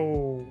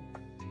know.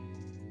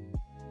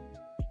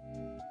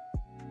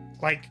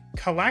 Like,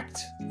 collect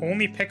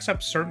only picks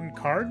up certain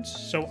cards,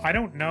 so I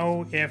don't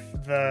know if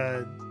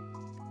the...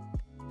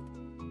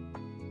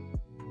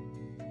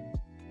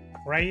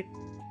 Right?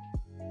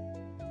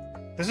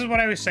 This is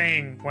what I was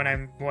saying when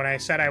I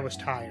said I was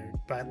tired,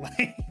 but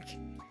like,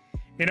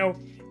 you know,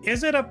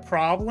 is it a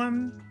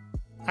problem?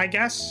 I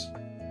guess.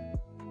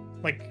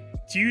 Like,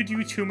 do you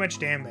do too much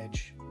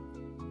damage?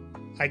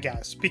 I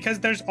guess. Because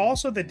there's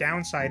also the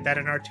downside that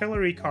an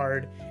artillery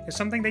card is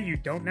something that you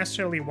don't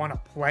necessarily want to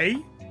play.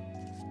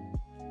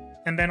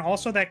 And then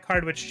also that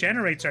card which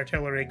generates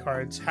artillery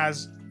cards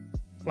has,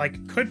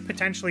 like, could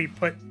potentially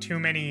put too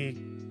many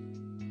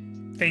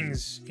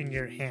things in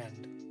your hand.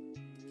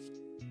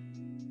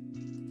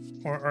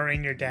 Or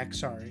in your deck,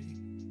 sorry.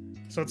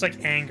 So it's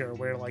like anger,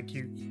 where, like,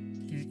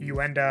 you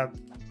end up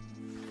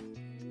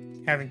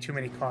having too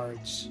many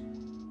cards.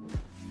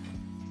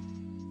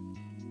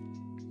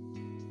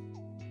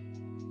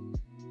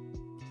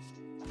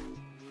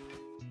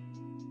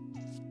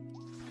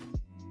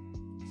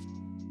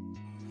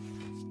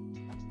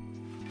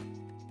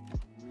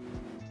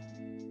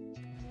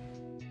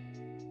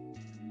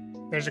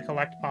 There's a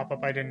collect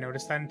pop-up. I didn't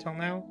notice that until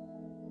now.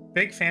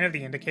 Big fan of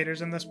the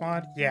indicators in this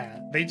mod. Yeah,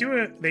 they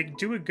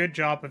do a good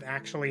job of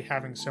actually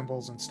having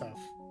symbols and stuff,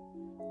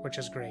 which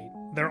is great.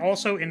 They're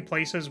also in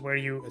places where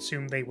you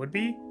assume they would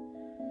be.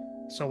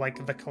 So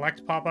like the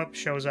collect pop-up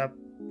shows up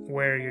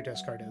where your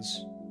discard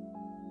is.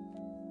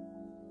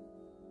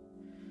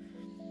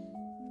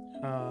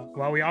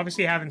 While we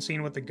obviously haven't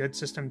seen what the good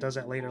system does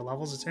at later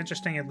levels, it's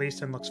interesting at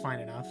least and looks fine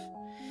enough.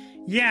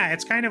 Yeah,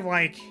 it's kind of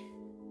like...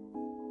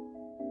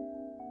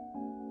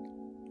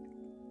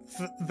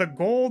 The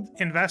gold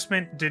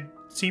investment did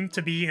seem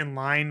to be in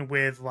line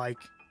with, like,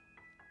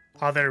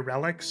 other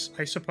relics,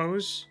 I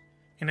suppose.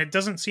 And it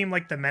doesn't seem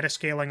like the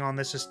metascaling on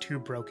this is too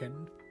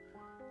broken.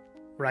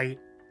 Right?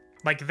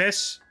 Like,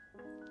 this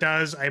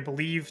does, I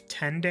believe,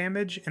 10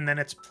 damage, and then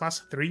it's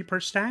 +3 per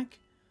stack.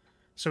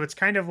 So it's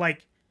kind of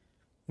like,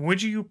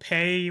 would you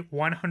pay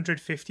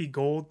 150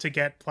 gold to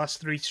get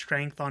 +3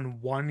 strength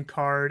on one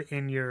card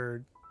in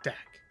your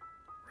deck?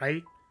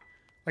 Right?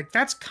 Like,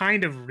 that's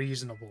kind of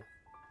reasonable.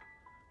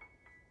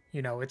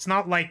 You know, it's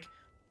not like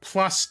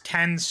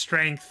 +10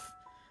 strength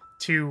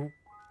to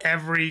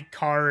every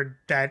card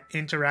that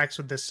interacts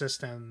with this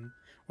system.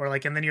 Or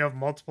like, and then you have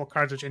multiple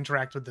cards which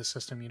interact with this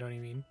system, you know what I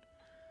mean?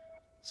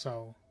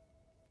 So...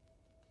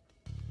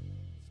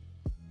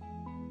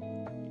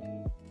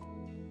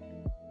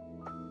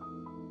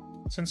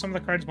 Since some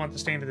of the cards want to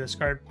stay in the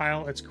discard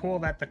pile, it's cool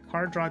that the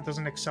card draw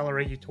doesn't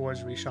accelerate you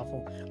towards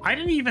reshuffle. I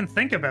didn't even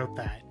think about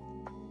that.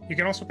 You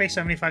can also pay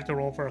 75 to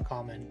roll for a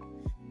common.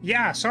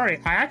 Yeah,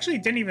 sorry, I actually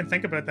didn't even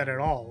think about that at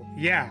all.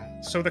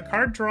 Yeah, so the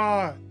card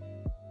draw...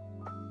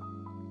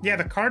 Yeah,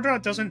 the card draw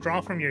doesn't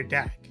draw from your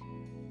deck.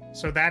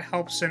 So that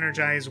helps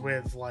synergize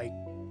with, like,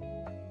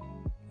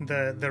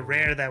 the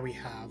rare that we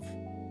have.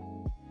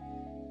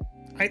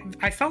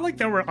 I felt like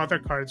there were other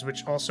cards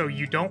which also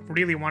you don't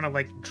really want to,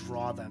 like,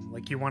 draw them.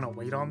 Like, you want to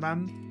wait on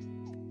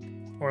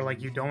them. Or,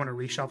 like, you don't want to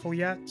reshuffle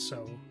yet,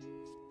 so...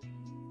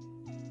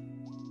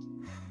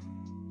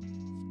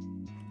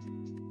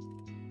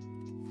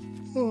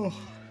 Oh.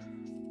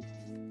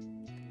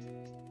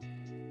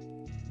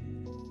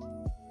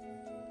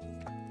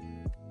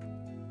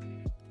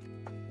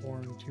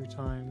 Born 2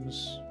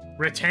 times.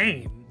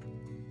 Retain.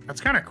 That's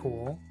kind of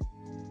cool.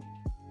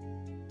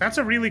 That's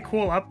a really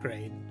cool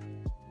upgrade.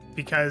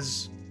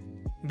 Because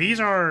these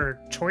are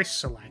choice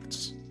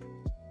selects.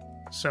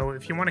 So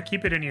if you want to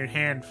keep it in your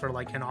hand for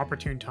like an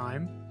opportune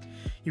time,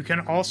 you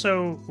can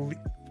also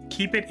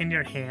keep it in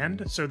your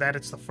hand so that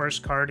it's the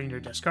first card in your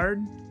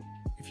discard.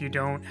 If you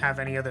don't have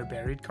any other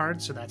buried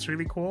cards, so that's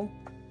really cool.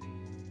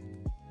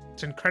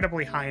 It's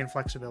incredibly high in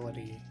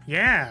flexibility.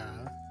 Yeah.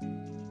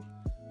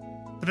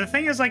 But the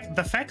thing is, like,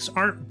 the effects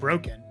aren't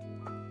broken.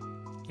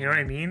 You know what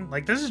I mean?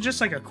 Like, this is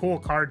just, like, a cool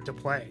card to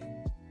play.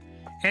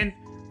 And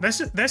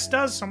this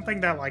does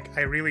something that, like,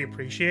 I really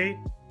appreciate,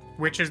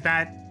 which is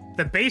that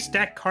the base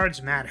deck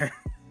cards matter.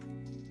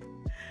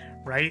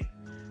 Right?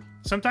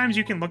 Sometimes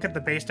you can look at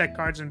the base deck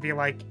cards and be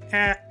like,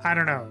 I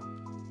don't know.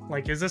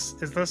 Like, is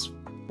this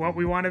what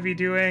we want to be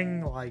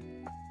doing? Like,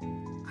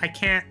 I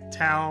can't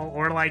tell.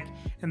 Or like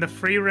in the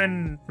free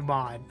run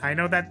mod, I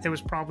know that it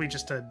was probably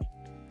just a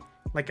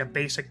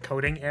basic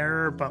coding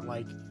error, but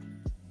like,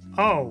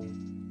 oh,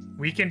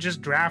 we can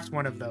just draft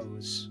one of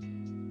those.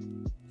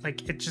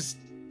 Like, it just...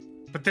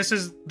 But this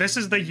is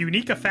the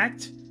unique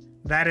effect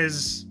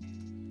that's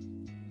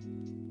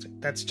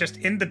just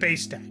in the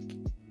base deck.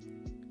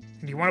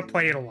 And you want to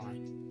play it a lot.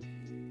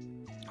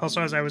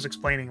 Also, as I was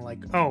explaining, like,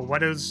 oh,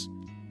 what is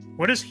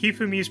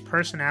Hifumi's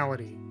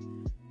personality?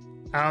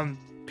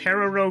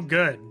 Pararo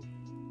good.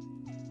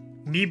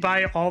 Me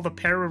buy all the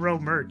Pararo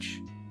merch.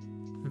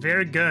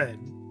 Very good.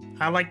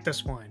 I like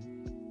this one.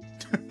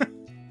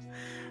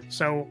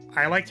 So,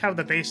 I liked how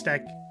the base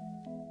deck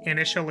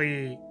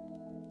initially,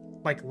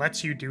 like,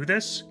 lets you do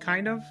this,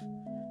 kind of.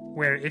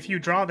 Where if you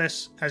draw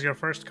this as your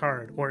first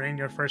card, or in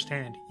your first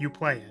hand, you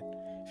play it.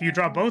 If you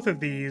draw both of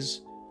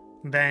these,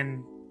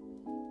 then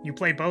you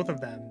play both of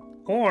them.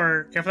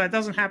 Or, if that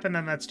doesn't happen,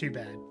 then that's too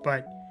bad.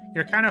 But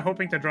you're kind of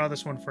hoping to draw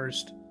this one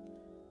first,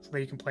 so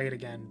that you can play it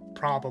again,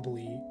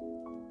 probably,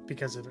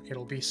 because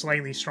it'll be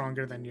slightly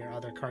stronger than your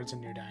other cards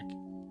in your deck.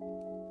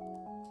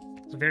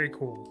 It's very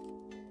cool.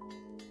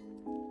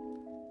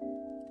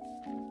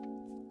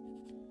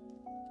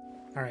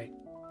 Alright.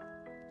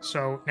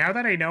 So, now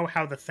that I know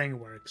how the thing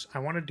works, I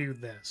want to do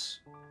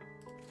this.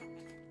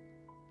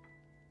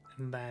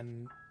 And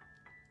then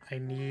I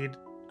need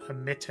a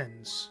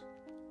mittens.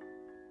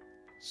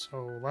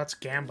 So, let's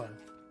Gamba.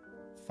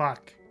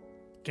 Fuck.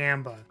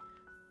 Gamba.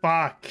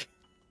 Fuck.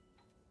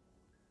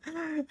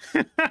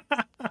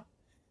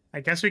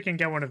 I guess we can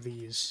get one of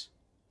these.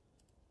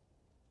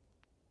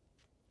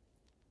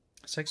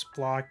 6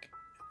 block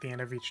at the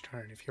end of each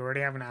turn. If you already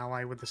have an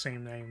ally with the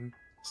same name,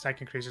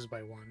 stack increases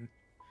by 1.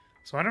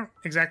 So I don't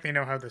exactly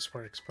know how this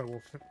works, but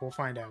we'll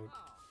find out.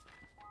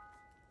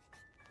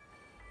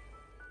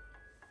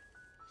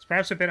 It's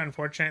perhaps a bit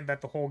unfortunate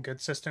that the whole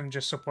goods system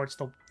just supports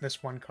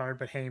this one card,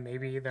 but hey,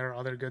 maybe there are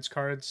other goods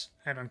cards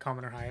at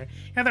uncommon or higher.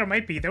 Yeah, there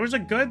might be. There was a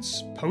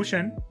goods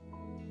potion.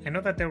 I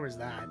know that there was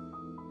that,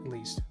 at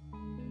least.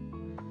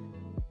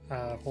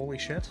 Holy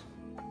shit.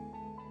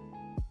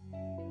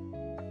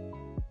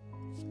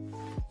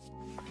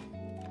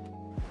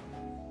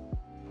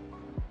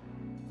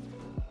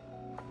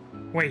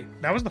 Wait,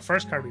 that was the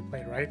first card we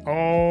played, right?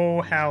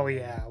 Oh, hell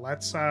yeah.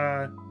 Let's,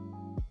 Oh,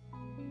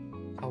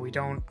 we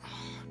don't...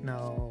 Oh,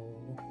 no.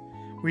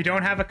 We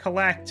don't have a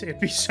collect. It'd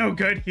be so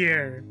good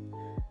here.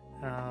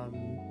 Yeah,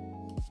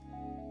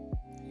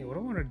 what do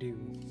I want to do?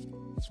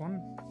 This one?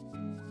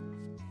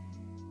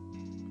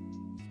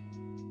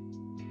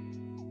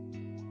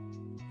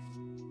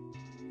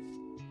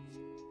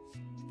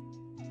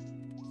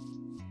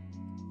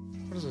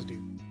 What does this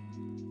do?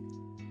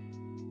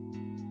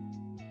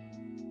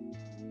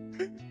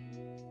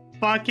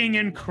 Fucking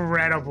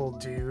incredible,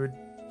 dude.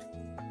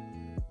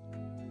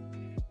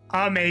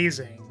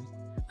 Amazing.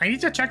 I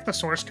need to check the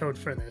source code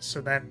for this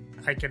so that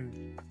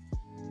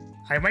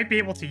I might be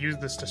able to use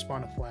this to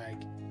spawn a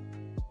flag.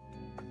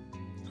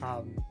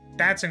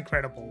 That's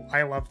incredible.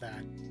 I love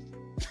that.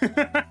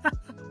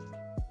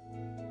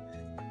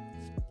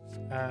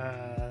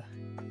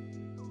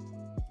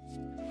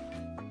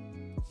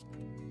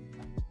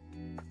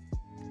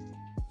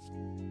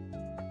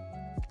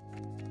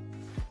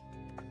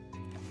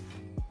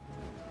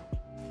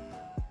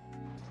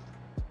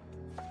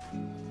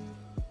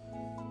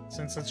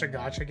 Since it's a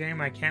gacha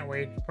game, I can't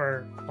wait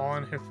for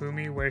Fallen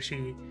Hifumi, where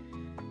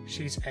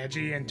she's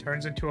edgy and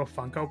turns into a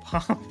Funko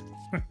Pop.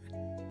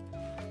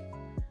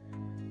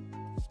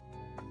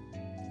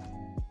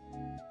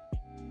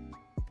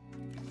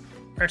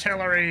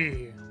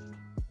 Artillery!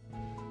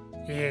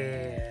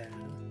 Yeah.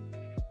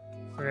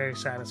 Very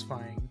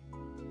satisfying.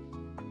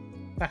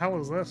 What the hell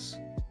is this?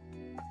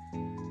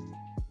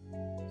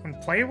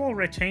 Unplayable,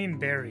 retain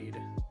buried.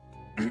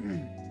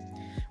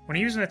 When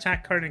you use an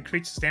attack card,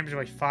 increases damage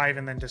by 5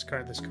 and then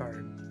discard this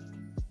card.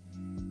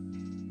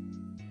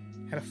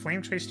 Add a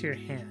flame trace to your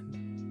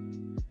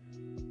hand.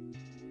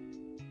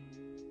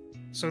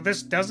 So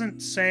this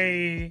doesn't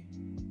say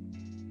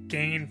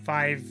gain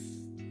 5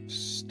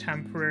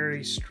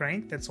 temporary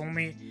strength. It's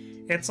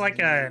like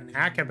an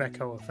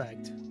Akabeko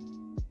effect.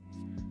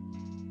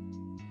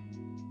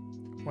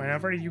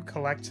 Whenever you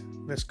collect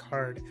this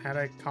card, add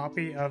a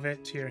copy of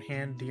it to your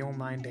hand, deal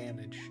 9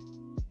 damage.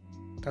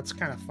 That's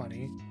kind of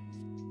funny.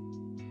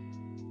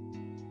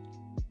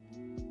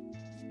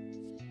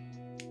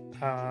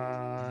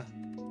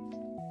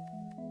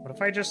 What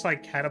if I just,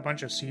 like, had a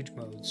bunch of siege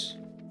modes?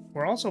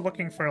 We're also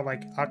looking for,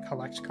 like, a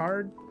collect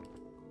card.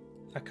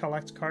 A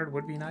collect card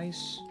would be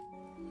nice.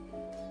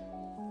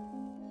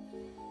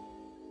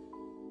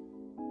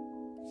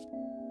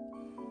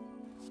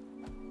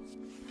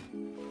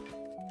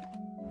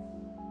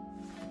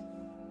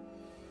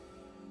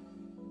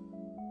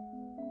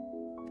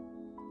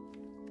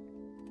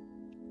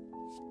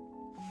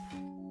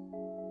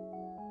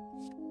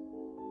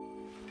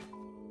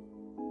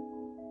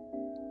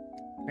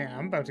 Man,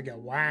 I'm about to get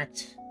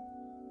whacked.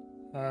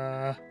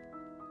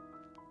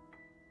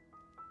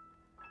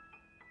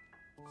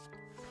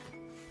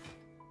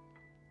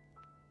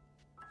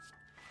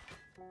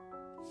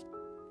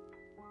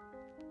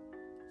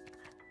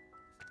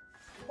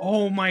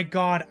 Oh my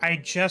god, I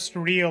just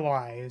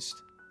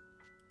realized.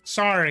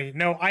 Sorry,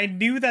 no, I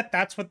knew that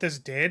that's what this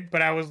did,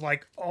 but I was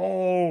like,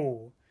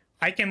 oh,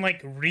 I can,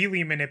 like,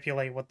 really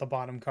manipulate what the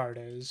bottom card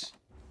is.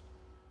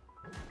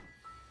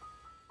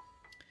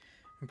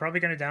 I'm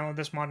probably going to download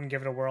this mod and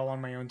give it a whirl on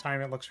my own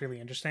time. It looks really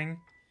interesting.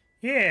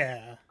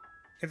 Yeah,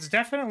 it's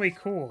definitely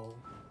cool.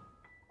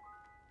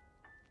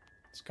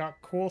 It's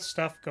got cool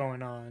stuff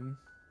going on.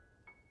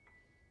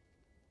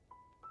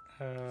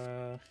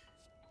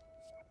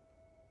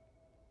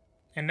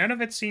 And none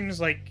of it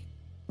seems, like,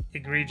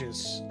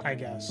 egregious, I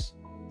guess.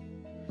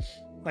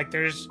 Like,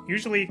 there's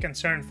usually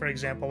concern, for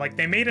example, like,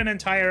 they made an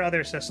entire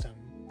other system.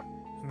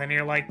 And then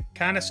you're, like,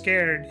 kind of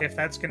scared if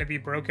that's going to be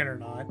broken or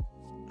not.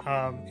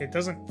 It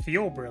doesn't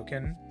feel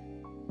broken.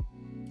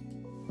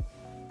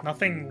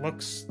 Nothing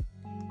looks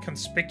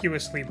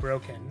conspicuously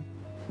broken.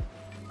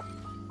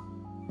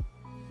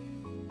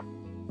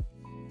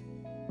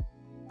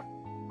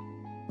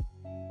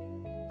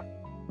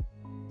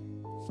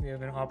 We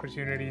have an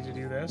opportunity to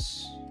do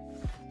this.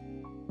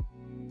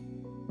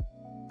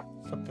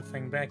 put the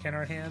thing back in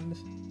our hand.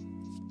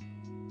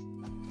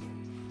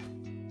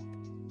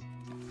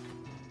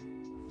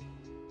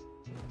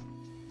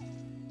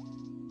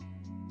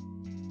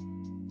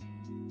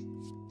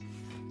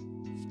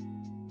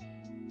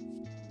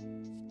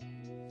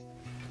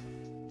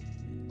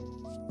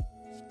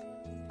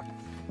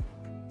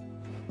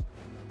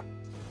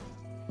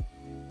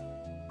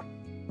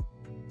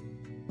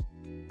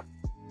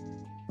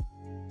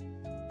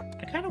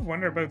 I kind of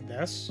wonder about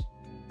this.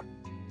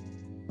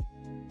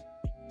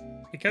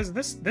 Because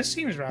this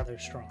seems rather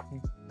strong.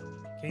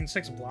 Gain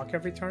 6 block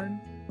every turn.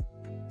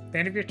 At the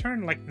end of your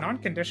turn, like,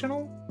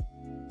 non-conditional?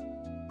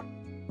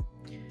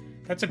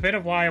 That's a bit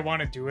of why I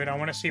want to do it. I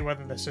want to see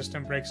whether the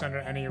system breaks under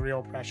any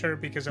real pressure,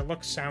 because it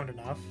looks sound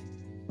enough.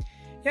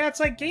 Yeah, it's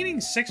like gaining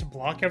 6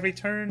 block every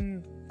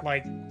turn,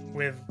 like,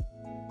 with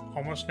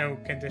almost no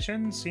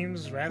condition,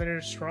 seems rather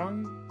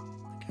strong.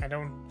 Like,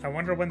 I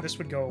wonder when this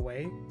would go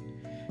away.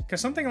 Because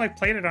something like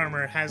plated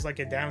armor has, like,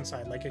 a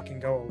downside, like, it can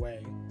go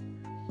away.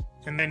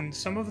 And then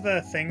some of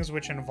the things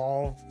which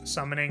involve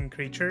summoning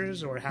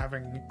creatures or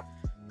having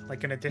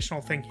like an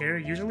additional thing here,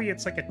 usually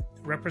it's like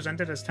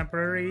represented as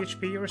temporary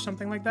HP or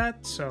something like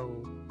that.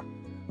 So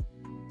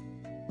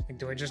like,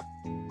 do I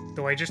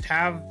just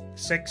have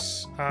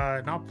 6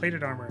 not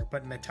plated armor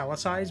but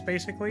metallicized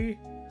basically?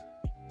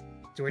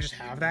 Do I just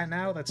have that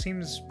now? That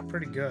seems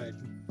pretty good.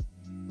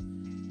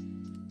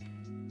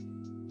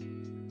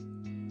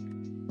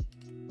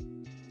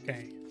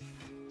 Okay.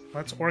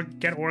 Let's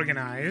get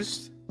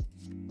organized.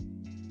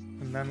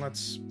 And then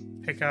let's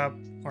pick up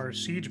our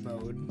siege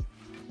mode.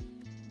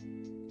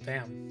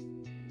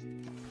 Damn.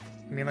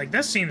 I mean, like,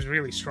 this seems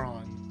really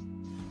strong.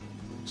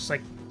 Just,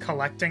 like,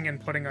 collecting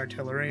and putting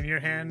artillery in your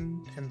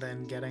hand and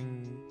then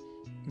getting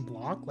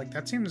block. Like,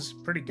 that seems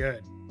pretty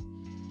good.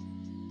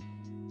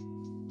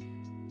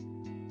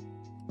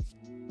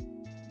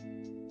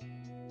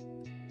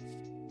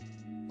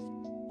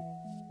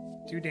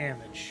 Do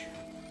damage.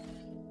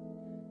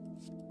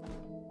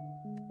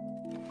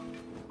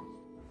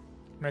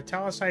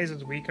 Metallicize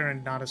is weaker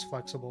and not as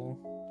flexible.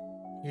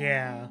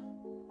 Yeah.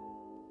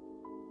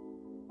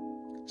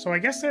 So I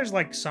guess there's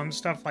like some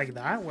stuff like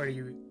that where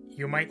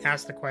you might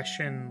ask the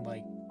question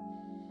like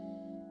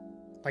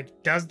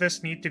does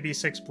this need to be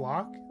 6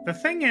 block? The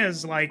thing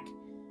is, like,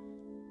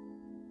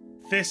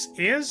 this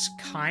is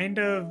kind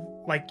of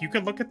like, you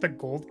could look at the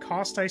gold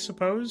cost, I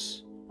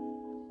suppose,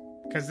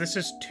 because this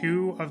is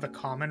 2 of the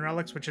common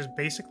relics, which is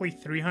basically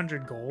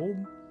 300 gold.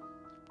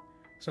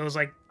 So it's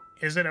like,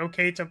 is it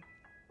okay to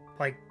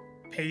like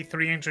pay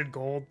 300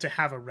 gold to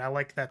have a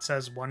relic that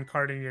says 1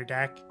 card in your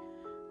deck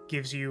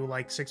gives you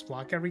like 6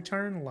 block every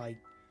turn? Like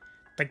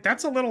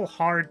that's a little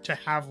hard to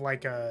have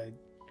like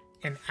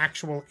an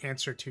actual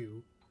answer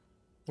to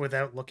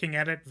without looking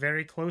at it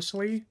very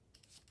closely.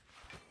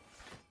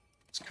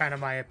 It's kind of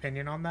my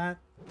opinion on that.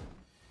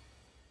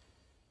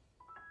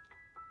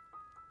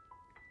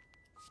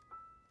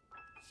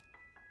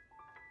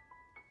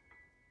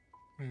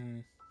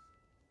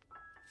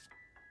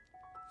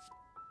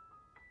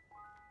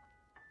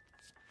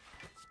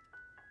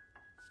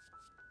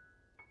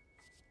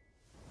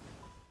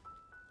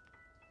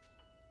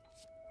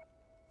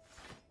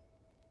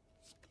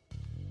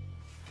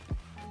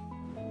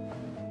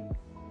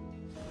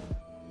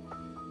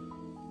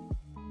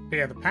 But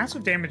yeah, the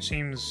passive damage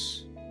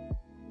seems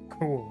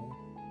cool.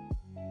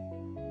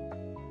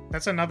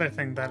 That's another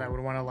thing that I would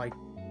want to, like,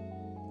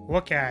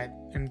 look at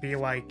and be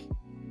like,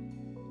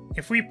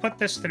 if we put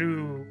this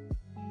through,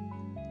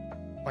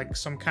 like,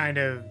 some kind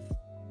of,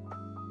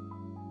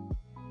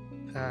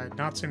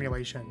 not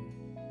simulation.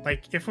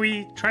 Like, if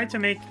we tried to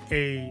make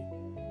a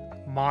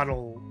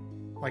model,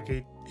 like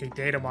a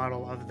data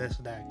model of this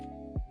deck,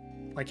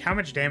 like, how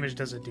much damage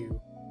does it do?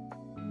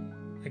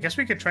 I guess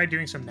we could try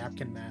doing some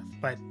napkin math,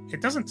 but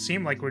it doesn't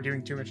seem like we're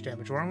doing too much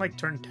damage. We're on, like,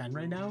 turn 10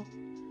 right now.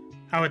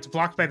 Oh, it's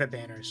blocked by the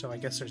banner, so I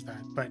guess there's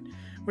that. But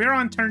we're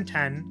on turn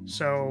 10,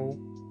 so,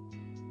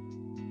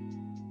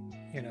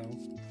 you know.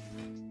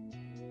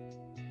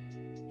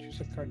 Choose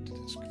a card to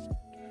discard.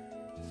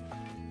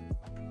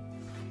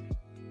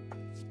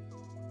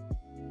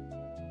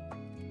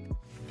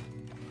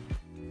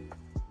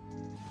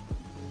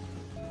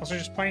 Also,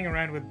 just playing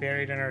around with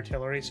buried and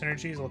artillery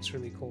synergies looks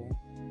really cool.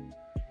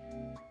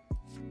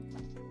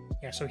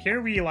 Yeah, so here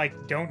we,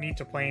 like, don't need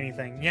to play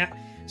anything. Yeah,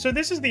 so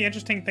this is the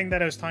interesting thing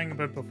that I was talking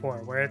about before,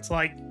 where it's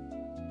like,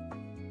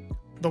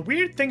 the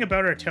weird thing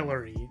about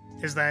artillery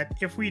is that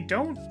if we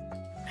don't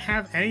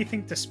have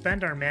anything to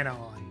spend our mana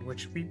on,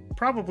 which we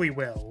probably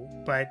will,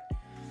 but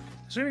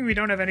assuming we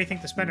don't have anything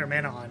to spend our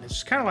mana on, it's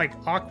just kind of, like,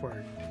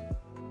 awkward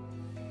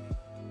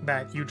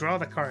that you draw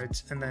the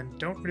cards and then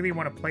don't really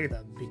want to play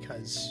them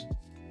because...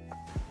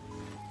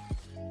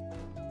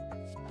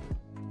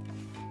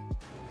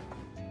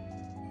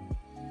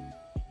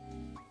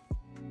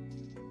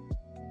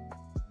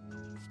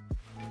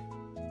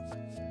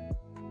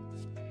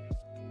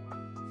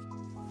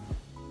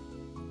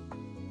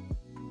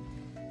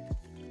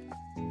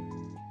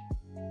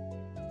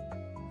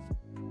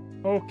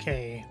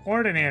 Okay,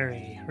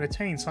 ordinary.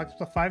 Retain. Select up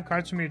to 5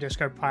 cards from your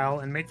discard pile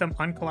and make them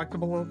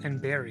uncollectible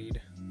and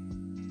buried.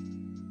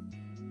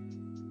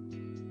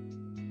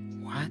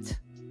 What?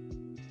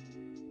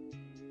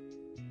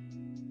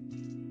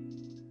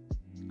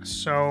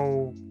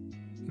 So,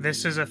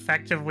 this is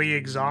effectively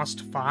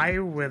exhaust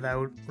 5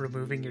 without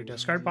removing your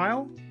discard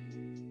pile?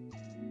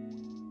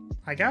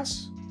 I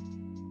guess?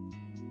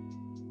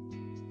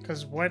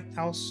 Because what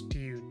else do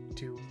you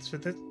do? So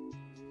that...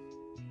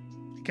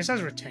 I guess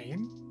as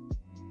retain?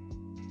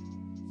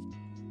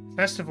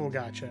 Festival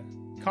Gotcha.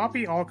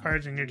 Copy all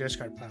cards in your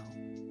discard pile.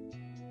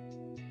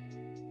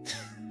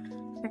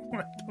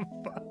 What the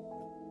fuck?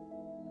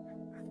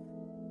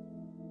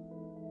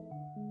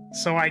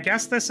 So I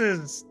guess this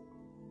is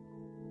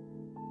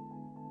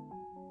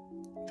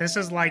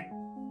like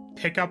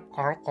pick up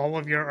all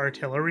of your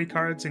artillery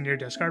cards in your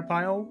discard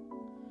pile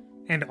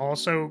and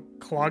also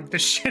clog the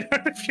shit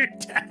out of your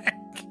deck.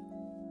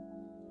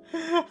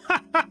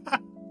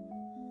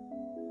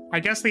 I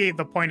guess the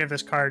point of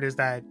this card is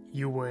that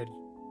you would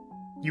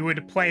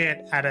play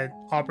it at an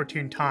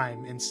opportune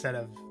time instead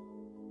of,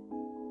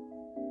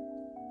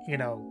 you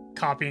know,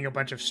 copying a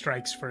bunch of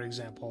strikes, for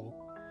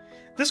example.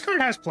 This card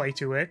has play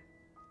to it.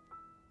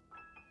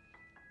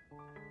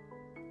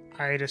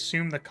 I'd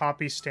assume the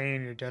copies stay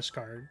in your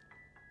discard.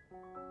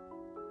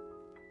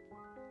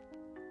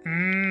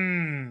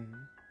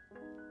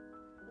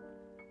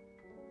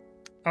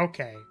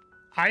 Okay.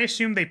 I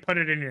assume they put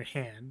it in your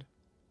hand.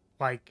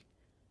 Like,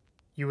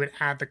 you would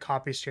add the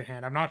copies to your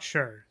hand. I'm not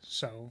sure,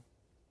 so...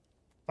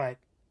 But...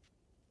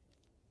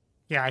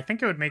 Yeah, I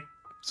think it would make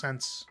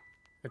sense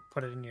to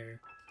put it in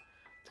your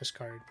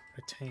discard.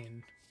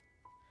 Retain.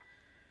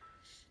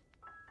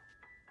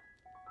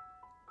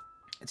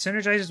 It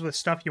synergizes with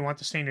stuff you want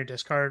to stay in your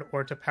discard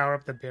or to power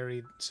up the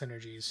buried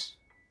synergies.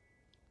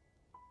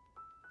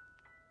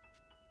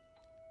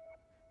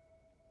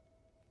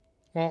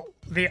 Well,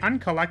 the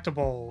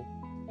uncollectible...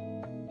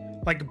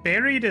 Like,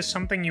 buried is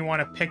something you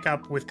want to pick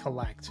up with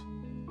collect.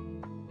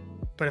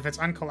 But if it's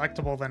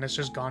uncollectible, then it's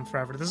just gone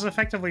forever. This is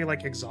effectively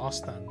like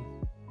exhaust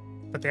them.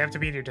 But they have to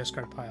be in your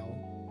discard pile.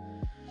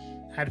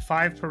 Add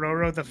 5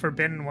 Pororo the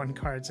Forbidden One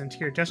cards into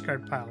your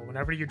discard pile.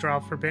 Whenever you draw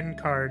a Forbidden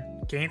card,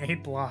 gain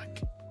 8 block.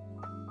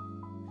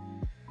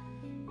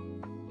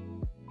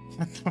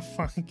 What the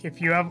fuck?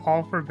 If you have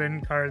all Forbidden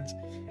cards,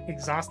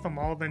 exhaust them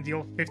all, then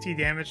deal 50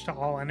 damage to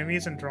all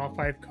enemies and draw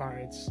 5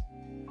 cards.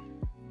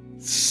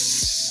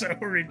 So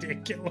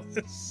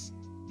ridiculous.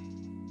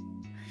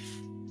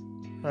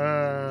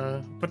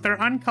 But they're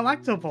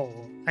uncollectible.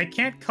 I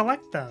can't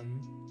collect them.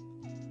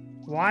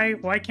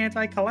 Why can't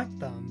I collect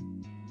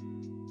them?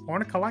 I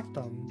want to collect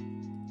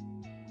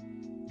them.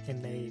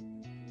 Innate.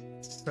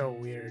 It's so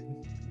weird.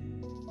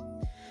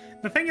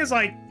 The thing is,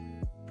 like,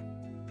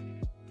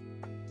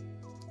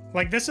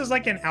 this is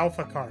like an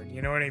alpha card,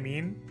 you know what I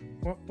mean?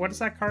 What is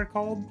that card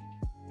called?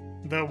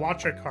 The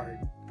Watcher card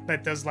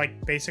that does,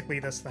 like, basically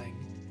this thing.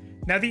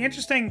 Now, I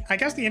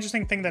guess the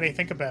interesting thing that I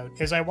think about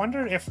is I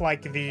wonder if,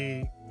 like,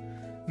 the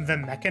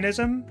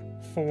mechanism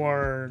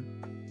for,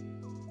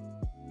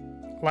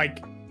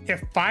 like,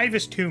 if 5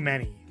 is too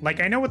many.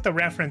 Like, I know what the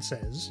reference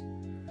is,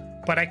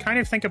 but I kind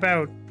of think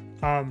about,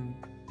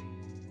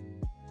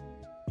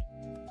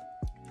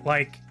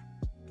 like,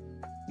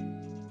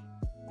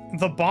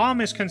 the bomb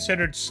is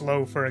considered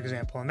slow, for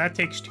example, and that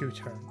takes 2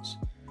 turns.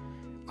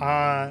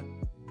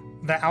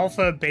 The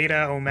Alpha,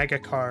 Beta, Omega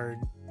card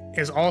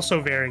is also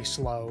very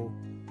slow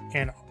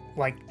and,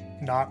 like,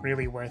 not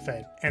really worth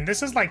it. And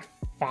this is, like,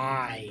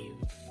 5.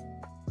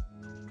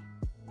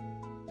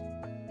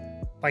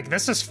 Like,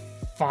 this is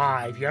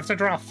 5. You have to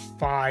draw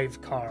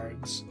 5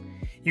 cards.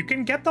 You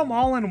can get them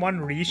all in one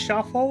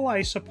reshuffle,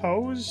 I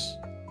suppose.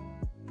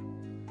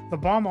 The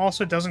bomb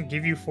also doesn't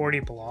give you 40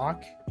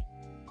 block.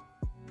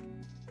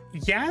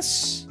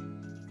 Yes?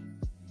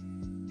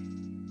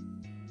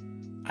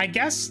 I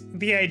guess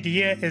the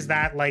idea is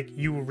that, like,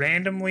 you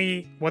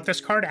randomly... What this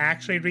card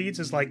actually reads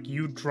is, like,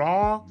 you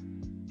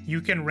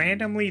can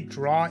randomly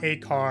draw a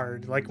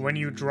card, like, when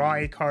you draw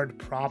a card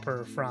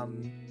proper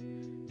from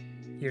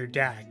your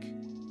deck.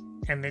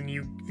 And then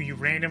you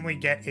randomly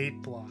get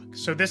 8 block.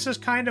 So this is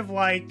kind of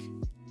like...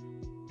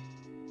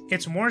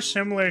 It's more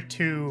similar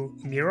to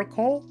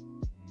Miracle.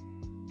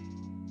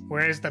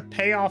 Whereas the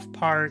payoff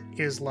part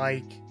is,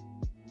 like...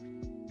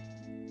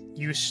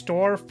 You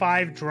store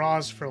 5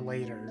 draws for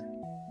later.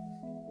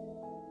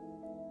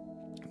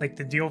 Like,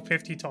 to deal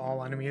 50 to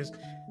all enemies.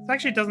 It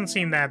actually doesn't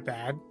seem that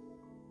bad.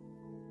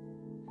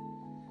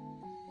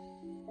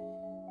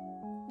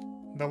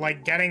 The,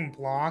 like, getting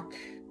block...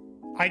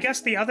 I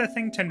guess the other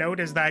thing to note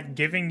is that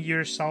giving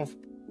yourself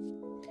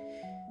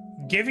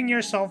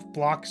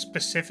block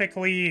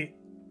specifically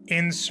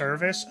in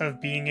service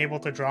of being able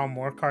to draw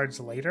more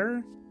cards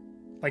later,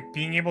 like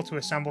being able to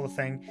assemble the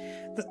thing.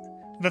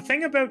 The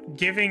thing about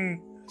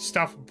giving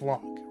stuff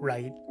block,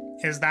 right,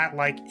 is that,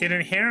 like, it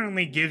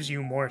inherently gives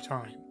you more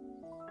time,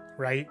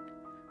 right?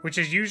 Which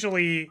is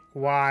usually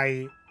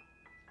why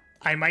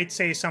I might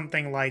say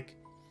something like,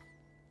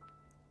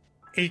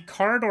 a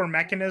card or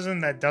mechanism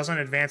that doesn't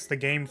advance the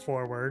game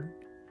forward,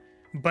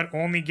 but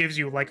only gives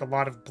you like a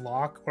lot of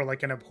block or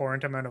like an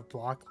abhorrent amount of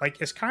block,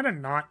 like is kind of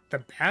not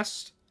the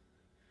best,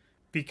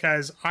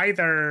 because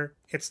either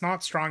it's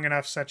not strong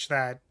enough such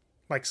that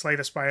like Slay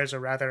the Spire is a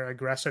rather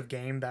aggressive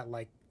game that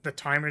like the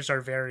timers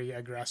are very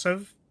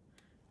aggressive,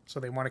 so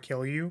they want to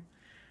kill you,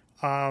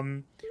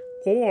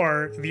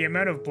 or the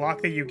amount of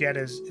block that you get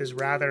is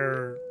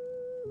rather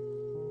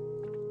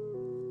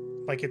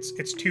like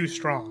it's too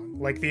strong.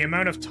 Like the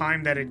amount of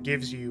time that it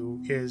gives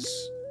you is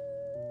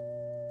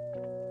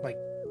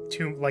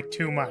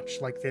too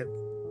much. Like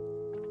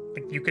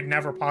you could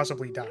never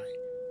possibly die.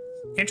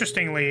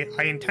 Interestingly,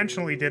 I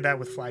intentionally did that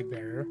with Flag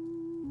Bearer,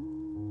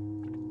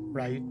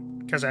 right?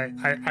 Because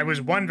I was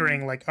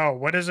wondering, like, oh,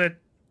 what does it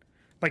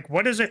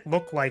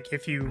look like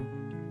if you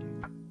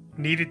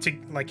needed to,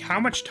 like, how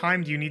much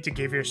time do you need to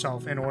give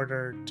yourself in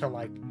order to,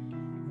 like,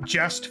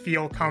 just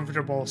feel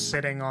comfortable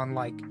sitting on,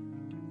 like,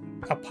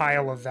 a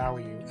pile of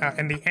value?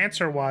 And the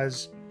answer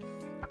was,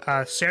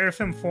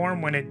 Seraphim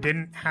form, when it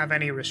didn't have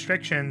any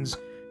restrictions,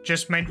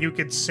 just meant you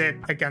could sit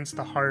against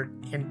the heart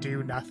and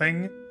do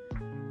nothing.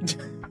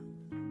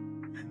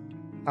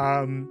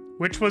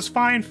 Which was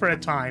fine for a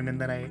time, and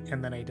then I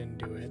didn't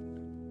do it.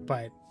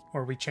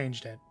 Or we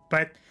changed it.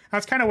 But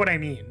that's kind of what I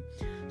mean.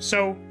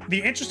 So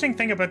the interesting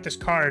thing about this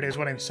card is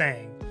what I'm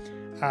saying,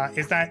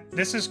 is that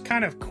this is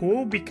kind of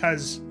cool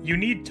because you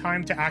need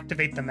time to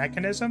activate the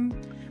mechanism,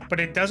 but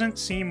it doesn't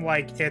seem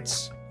like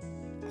it's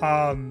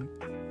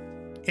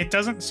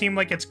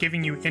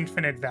giving you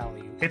infinite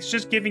value. It's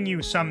just giving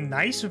you some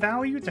nice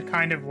value to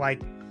kind of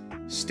like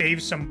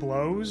stave some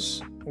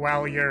blows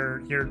while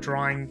you're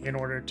drawing in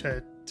order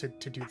to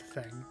do the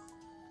thing.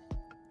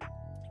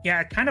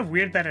 Yeah, kind of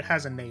weird that it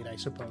has innate, I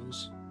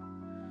suppose.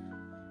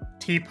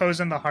 T-pose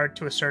in the heart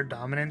to assert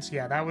dominance.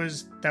 Yeah, that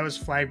was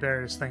Flag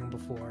Bearer's thing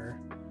before.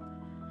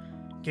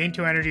 Gain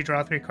 2 energy,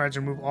 draw 3 cards,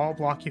 remove all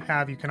block you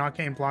have. You cannot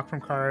gain block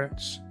from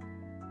cards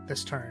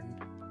this turn.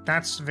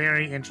 That's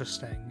very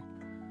interesting.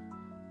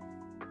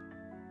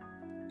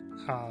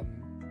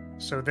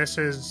 So this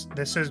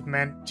is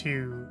meant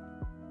to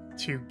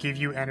give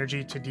you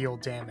energy to deal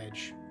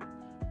damage.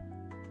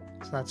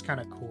 So that's kind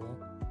of cool.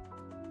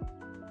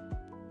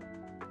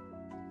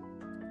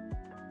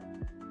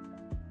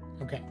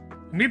 Okay,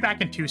 I'll be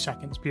back in 2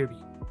 seconds. BRB.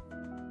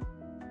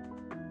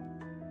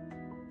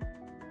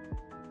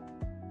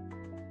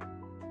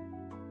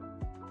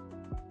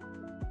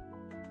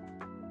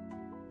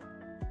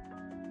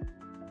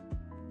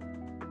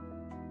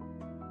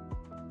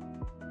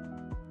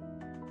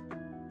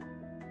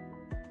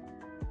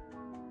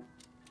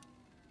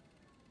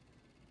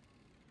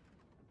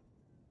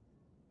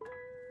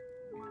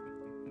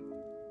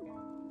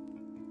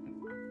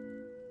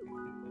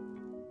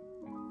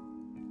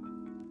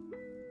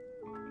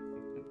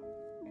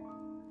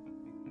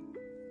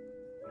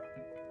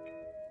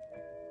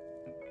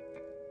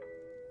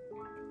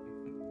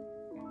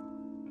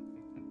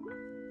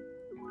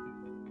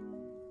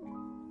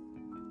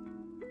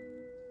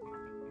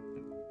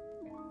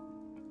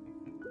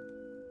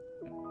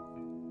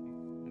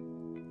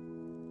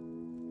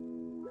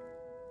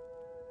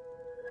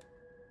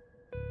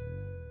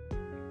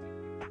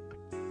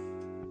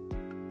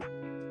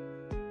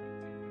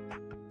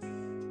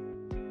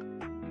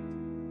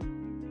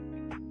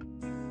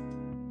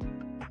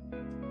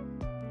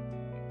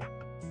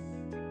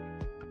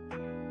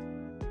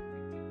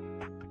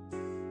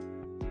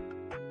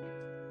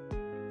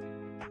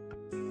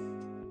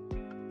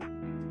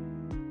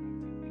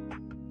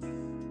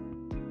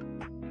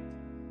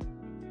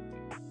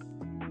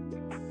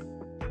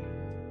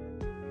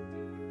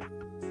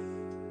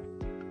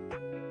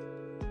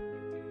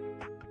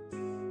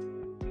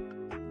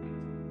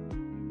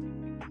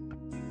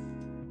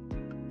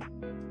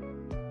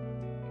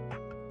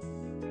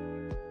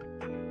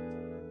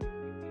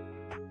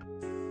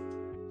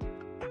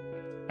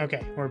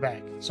 Okay, we're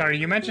back. Sorry,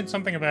 you mentioned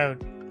something about,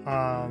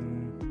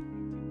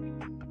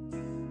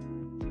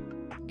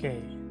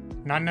 okay,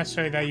 not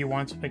necessarily that you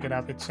want to pick it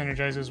up, it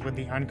synergizes with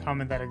the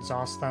uncommon that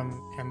exhausts them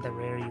and the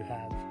rare you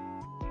have.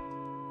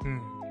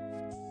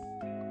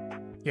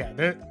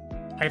 Yeah,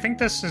 I think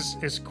this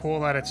is cool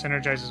that it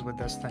synergizes with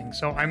this thing.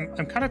 So I'm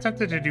kind of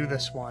tempted to do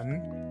this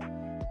one.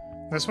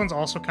 This one's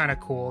also kind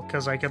of cool,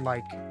 because I could,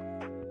 like,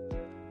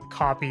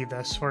 copy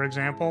this, for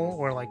example,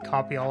 or, like,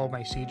 copy all of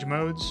my siege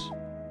modes.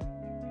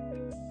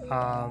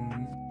 I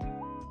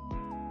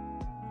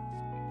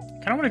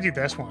kind of want to do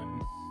this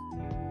one.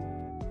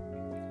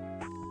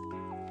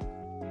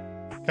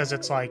 Because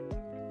it's like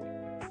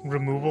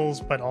removals,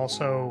 but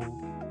also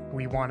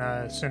we want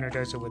to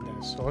synergize it with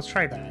this. So let's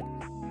try that.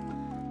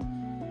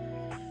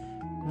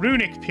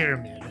 Runic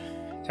Pyramid.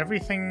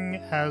 Everything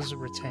has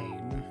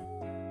retain.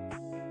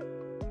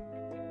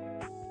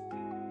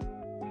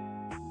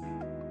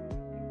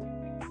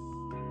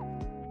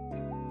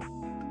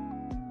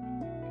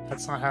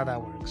 That's not how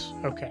that works.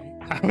 Okay.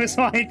 I was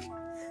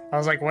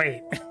like,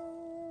 wait.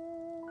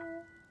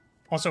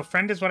 Also,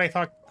 friend is what I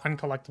thought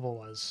uncollectible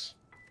was.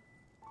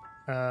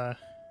 The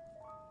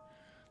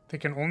There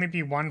can only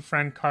be one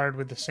friend card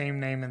with the same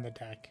name in the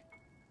deck.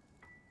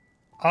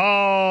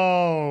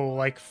 Oh,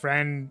 like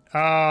friend.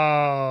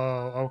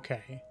 Oh,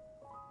 okay.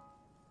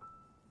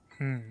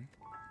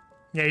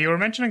 Yeah, you were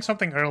mentioning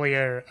something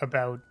earlier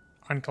about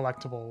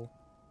uncollectible,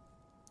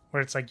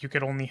 where it's like you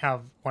could only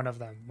have one of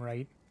them,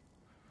 right?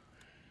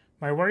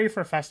 My worry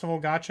for Festival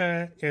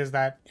Gacha is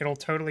that it'll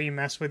totally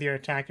mess with your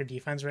attack or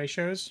defense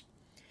ratios.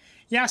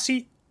 Yeah,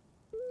 see,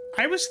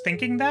 I was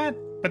thinking that,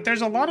 but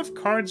there's a lot of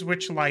cards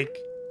which, like,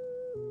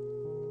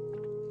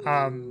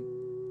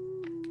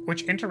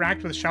 which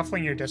interact with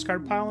shuffling your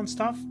discard pile and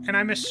stuff, and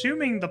I'm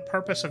assuming the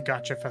purpose of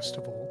Gacha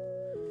Festival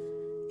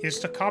is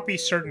to copy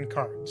certain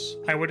cards.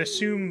 I would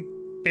assume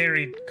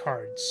buried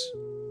cards,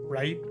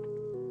 right?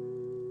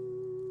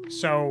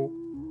 So,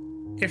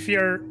 if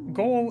your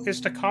goal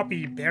is to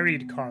copy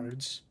buried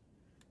cards,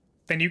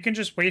 then you can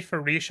just wait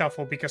for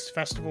reshuffle because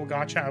Festival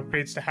Gacha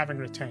upgrades to having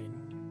retain.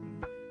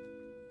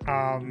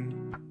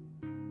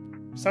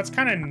 So that's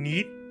kind of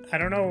neat. I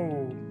don't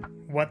know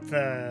what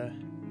the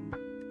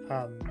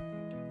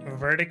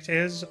verdict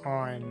is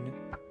on,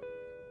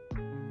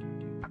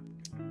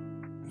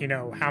 you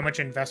know, how much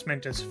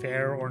investment is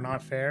fair or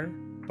not fair,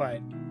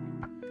 but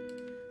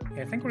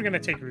yeah, I think we're gonna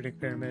take Runic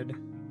Pyramid.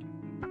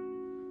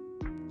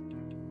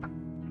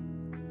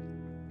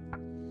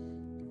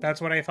 That's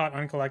what I thought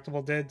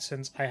uncollectible did,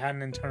 since I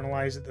hadn't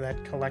internalized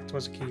that collect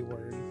was a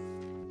keyword.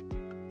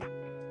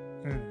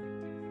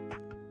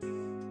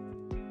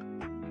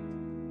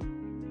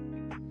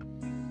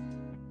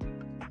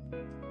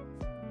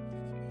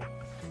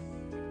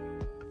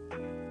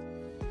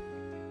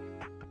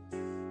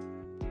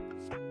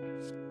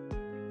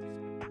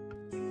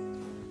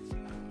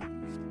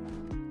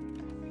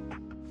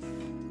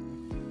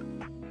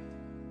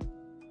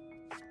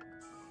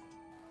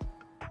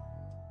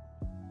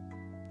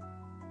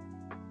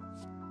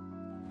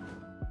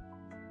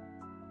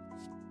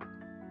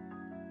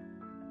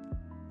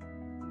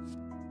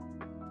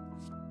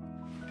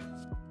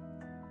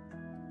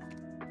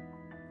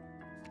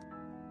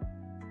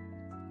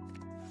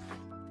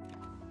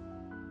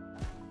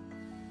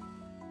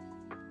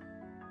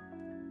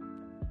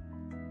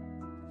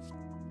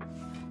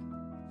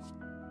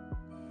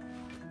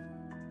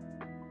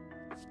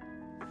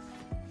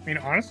 I mean,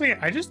 honestly,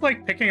 I just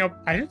like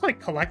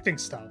collecting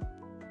stuff.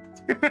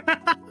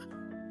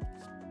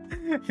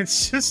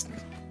 It's just,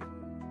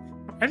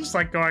 I just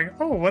like going,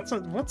 oh, what's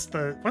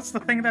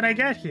the thing that I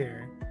get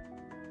here?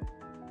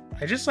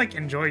 I just like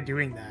enjoy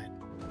doing that.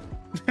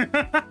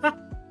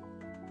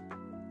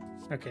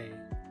 Okay.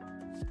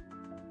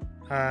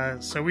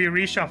 So we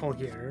reshuffle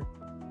here.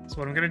 So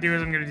what I'm gonna do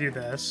is I'm gonna do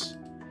this,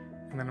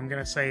 and then I'm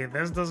gonna say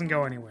this doesn't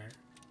go anywhere.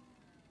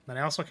 But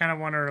I also kind of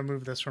want to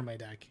remove this from my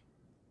deck.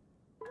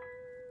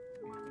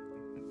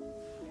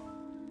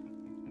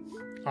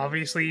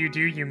 Obviously you do,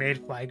 you made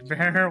Flag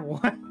Bearer.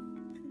 What?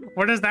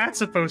 What is that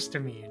supposed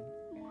to mean?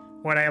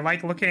 What, I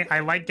like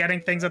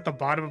getting things at the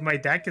bottom of my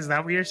deck? Is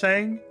that what you're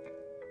saying?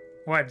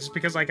 What, just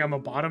because like I'm a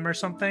bottom or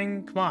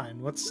something? Come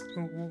on, what's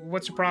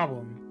your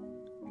problem?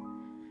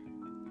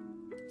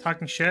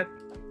 Talking shit?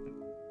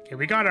 Okay,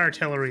 we got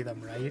artillery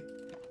them, right?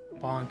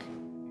 Bonk.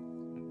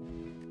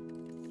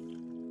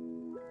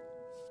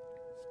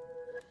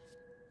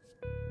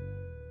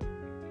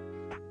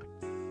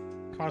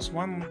 Cost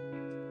one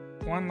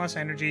less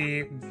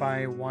energy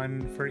by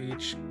 1 for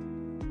each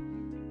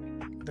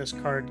this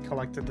card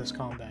collected this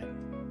combat.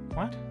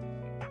 What?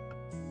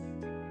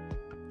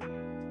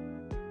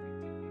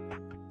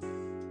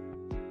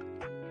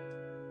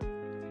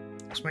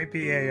 This might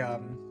be a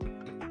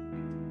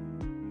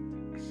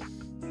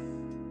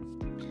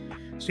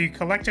so you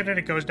collected it,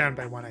 it goes down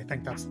by 1. I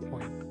think that's the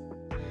point.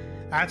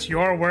 That's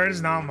your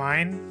words, not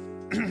mine.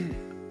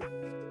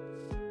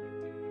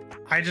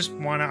 I just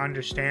want to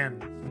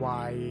understand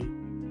why,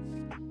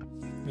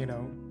 you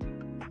know,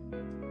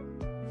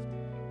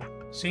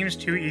 seems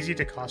too easy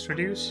to cost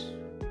reduce.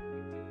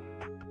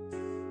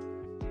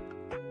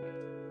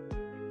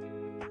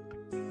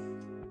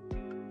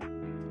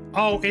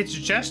 Oh, it's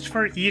just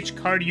for each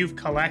card you've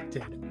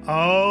collected.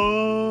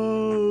 Oh.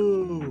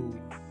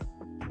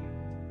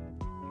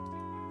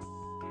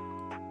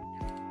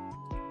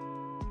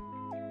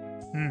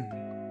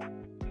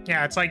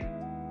 Yeah, it's like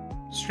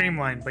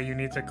streamlined, but you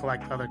need to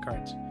collect other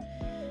cards.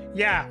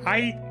 Yeah,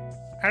 I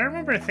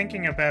remember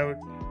thinking about...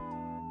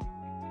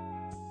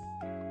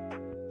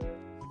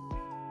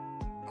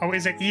 Oh,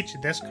 is it each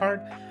this card?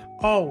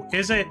 Oh,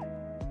 is it...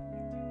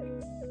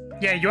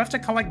 Yeah, you have to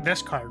collect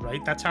this card,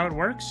 right? That's how it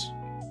works?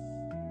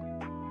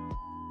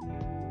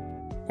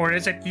 Or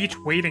is it each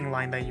waiting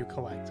line that you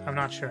collect? I'm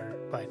not sure,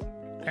 but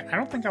I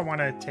don't think I want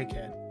to take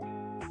it.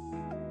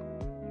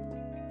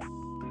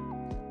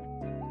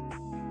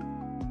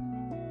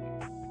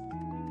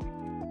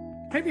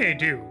 Maybe I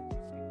do.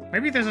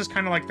 Maybe this is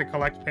kind of like the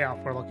collect payoff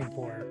we're looking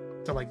for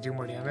to like do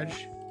more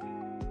damage.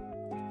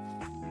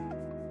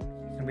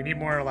 And we need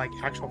more like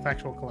actual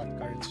factual collect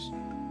cards.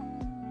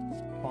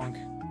 Bonk.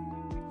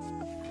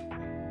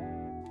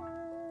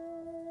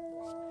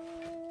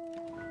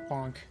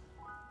 Bonk.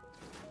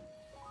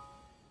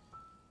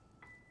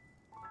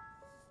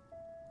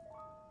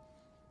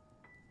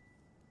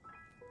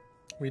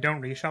 we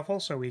don't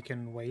reshuffle, so we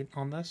can wait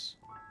on this.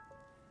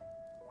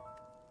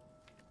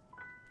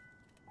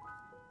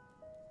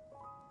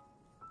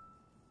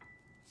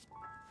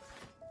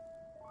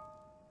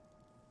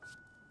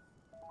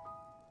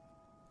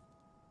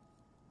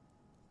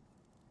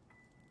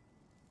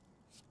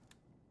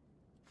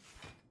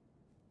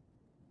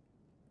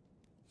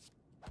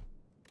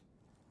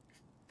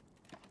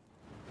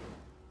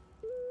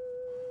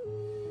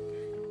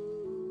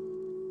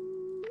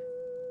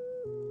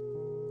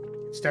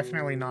 It's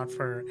definitely not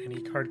for any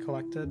card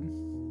collected.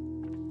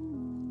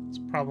 It's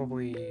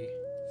probably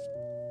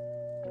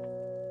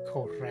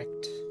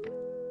correct.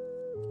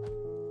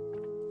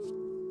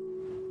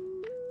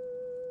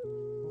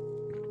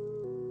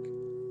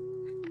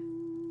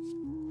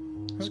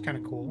 This is kind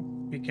of cool.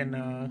 We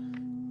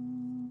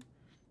can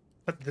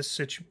put this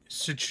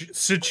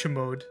siege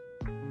mode.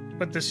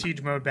 Put the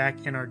siege mode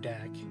back in our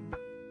deck.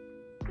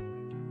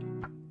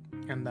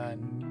 And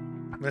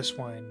then this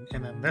one,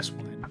 and then this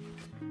one.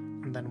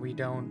 And then we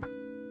don't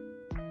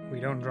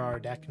draw our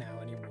deck now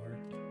anymore.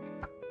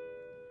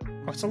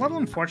 Oh, it's a little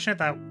unfortunate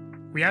that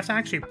we have to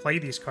actually play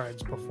these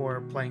cards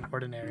before playing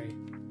Ordinary.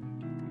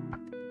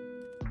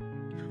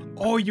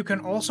 Oh, you can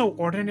also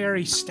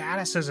Ordinary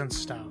statuses and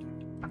stuff.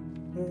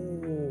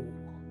 Oh,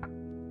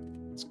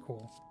 that's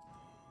cool.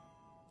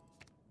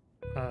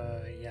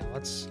 Yeah,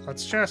 let's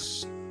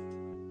just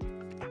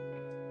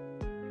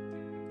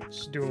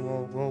do a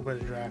little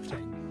bit of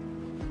drafting.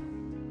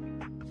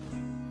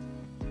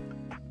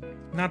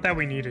 Not that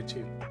we needed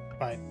to,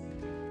 but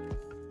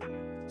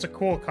it's a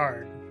cool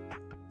card.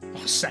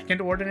 Oh,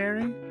 second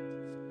Ordinary?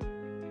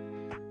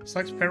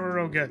 Select pair of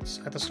row goods.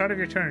 At the start of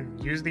your turn,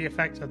 use the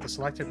effect of the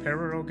selected pair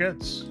of row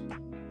goods.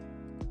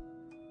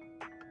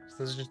 So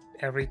this is just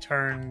every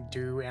turn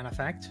do an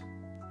effect.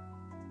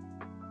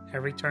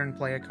 Every turn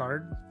play a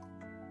card.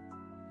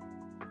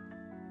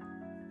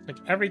 Like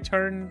every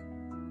turn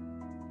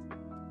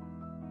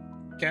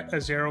get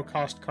a 0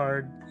 cost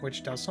card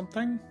which does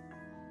something.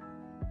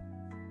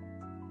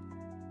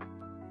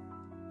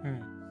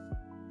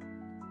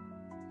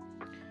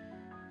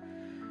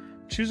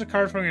 Choose a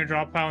card from your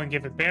draw pile and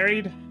give it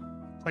buried.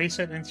 Place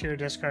it into your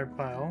discard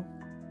pile.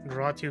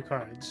 Draw 2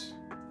 cards.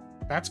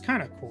 That's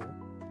kind of cool.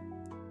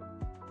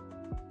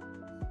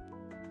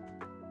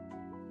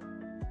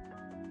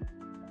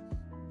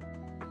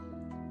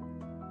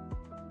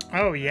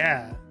 Oh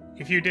yeah.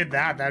 If you did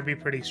that, that'd be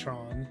pretty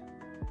strong.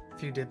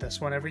 If you did this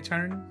one every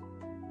turn.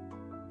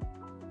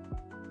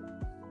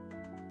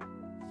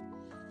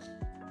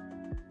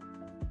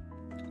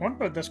 What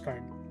about this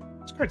card?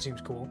 This card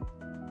seems cool.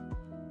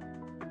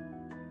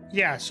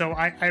 Yeah, so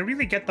I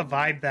really get the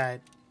vibe that,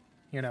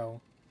 you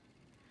know,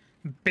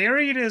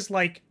 buried is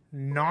like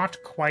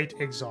not quite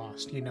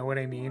exhaust, you know what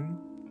I mean?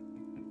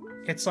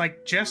 It's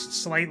like just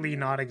slightly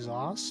not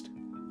exhaust.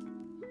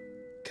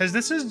 Because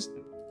this is...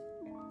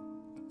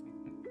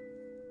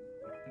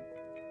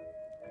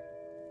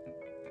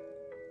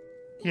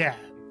 Yeah.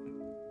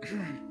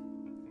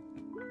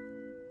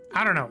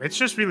 I don't know, it's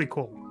just really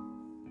cool.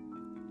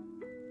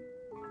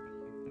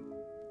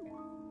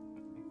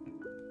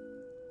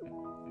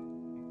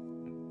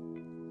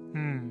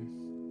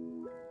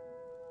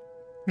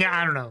 Yeah,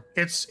 I don't know.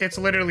 It's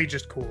literally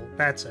just cool.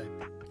 That's it.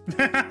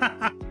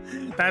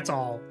 That's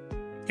all.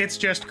 It's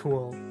just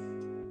cool.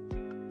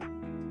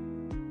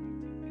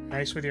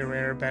 Nice with your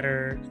rare,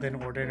 better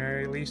than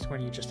ordinary, at least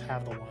when you just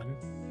have the one.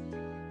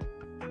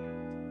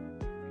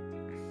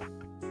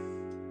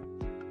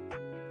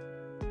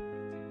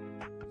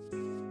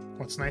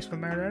 What's nice with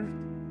my rare?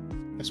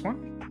 This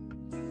one?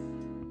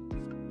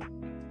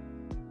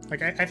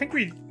 Like, I think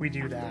we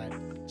do that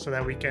so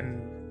that we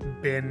can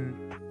bin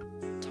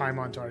time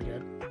on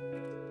target.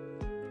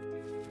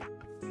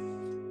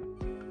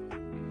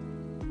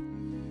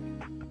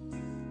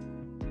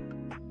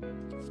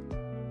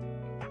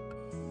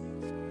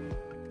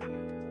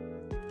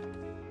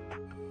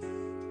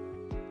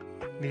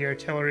 The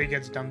artillery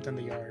gets dumped in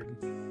the yard.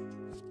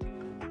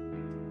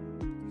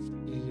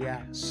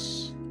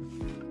 Yes.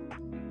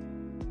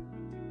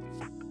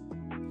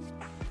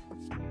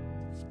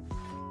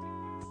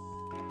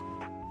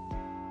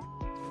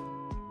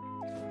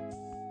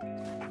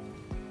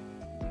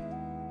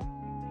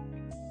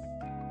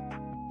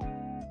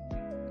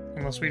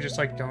 Unless we just,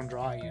 like, don't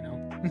draw, you know?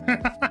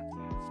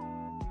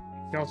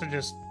 You also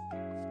just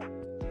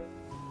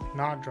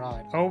not draw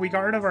it. Oh, we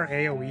got rid of our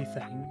AoE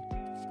thing.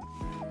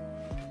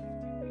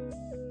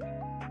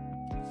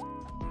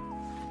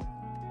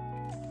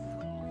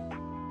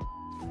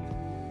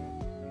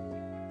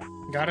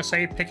 Gotta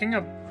say, picking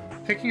up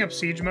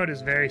siege mode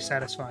is very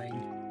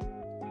satisfying.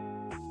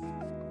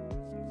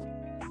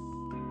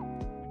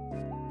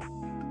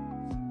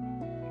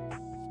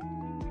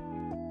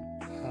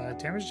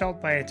 Damage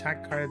dealt by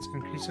attack cards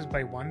increases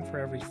by 1 for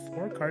every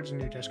 4 cards in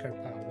your discard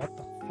pile. What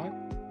the fuck?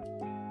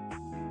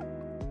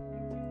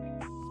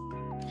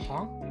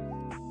 Huh?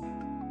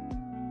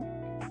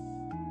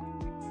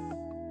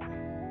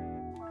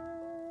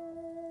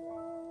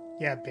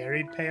 Yeah,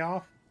 buried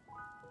payoff.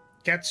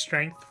 Get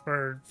strength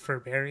for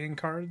burying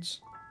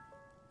cards.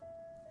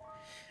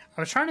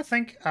 I was trying to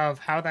think of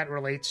how that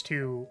relates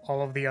to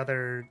all of the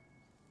other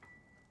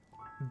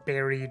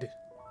buried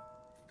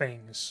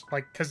things.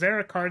 Like, because there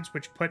are cards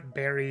which put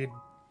buried,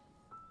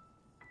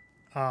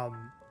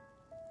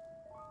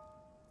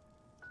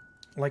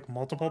 like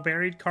multiple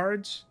buried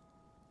cards,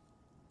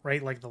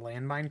 right? Like the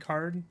landmine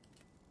card.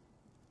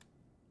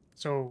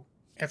 So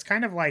it's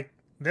kind of like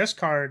this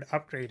card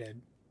upgraded.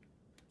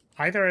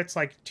 Either it's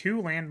like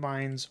 2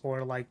 landmines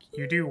or like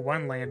you do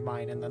 1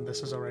 landmine and then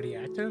this is already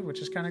active, which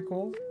is kind of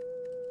cool.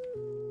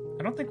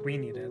 I don't think we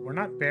need it. We're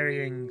not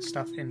burying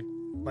stuff in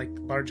like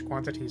large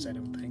quantities, I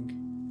don't think.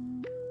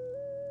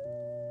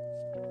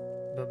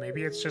 But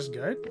maybe it's just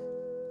good?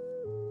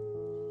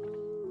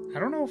 I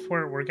don't know if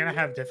we're gonna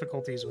have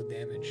difficulties with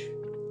damage.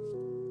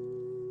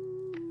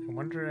 I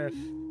wonder if...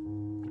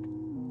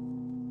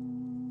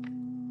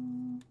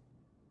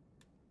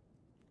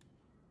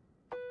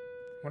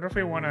 I wonder if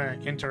we want to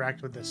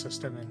interact with the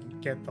system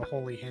and get the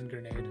holy hand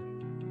grenade.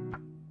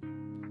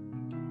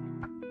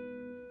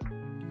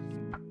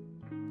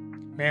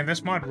 Man,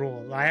 this mod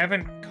rules. I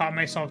haven't caught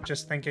myself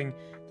just thinking,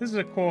 this is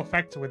a cool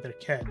effect with their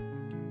kit,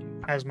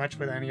 as much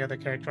with any other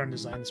character on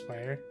Design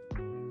Spire.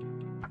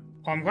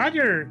 Well, I'm glad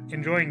you're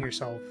enjoying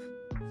yourself.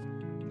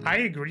 I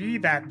agree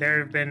that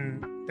there's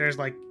been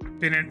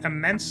an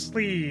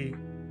immensely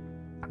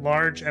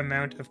large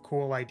amount of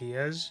cool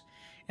ideas.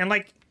 And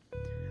like,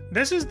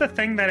 this is the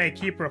thing that I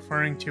keep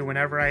referring to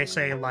whenever I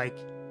say, like,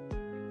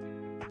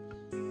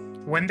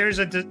 when there's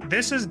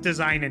this is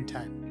design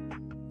intent,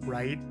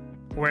 right?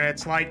 Where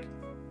it's like,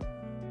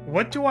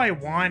 what do I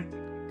want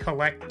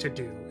Collect to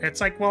do?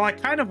 It's like, well, I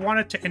kind of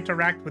wanted to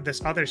interact with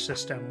this other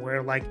system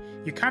where, like,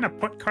 you kind of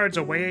put cards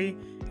away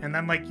and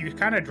then, like, you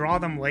kind of draw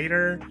them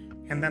later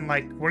and then,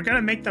 like, we're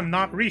gonna make them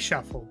not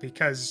reshuffle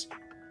because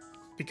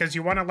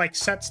you want to, like,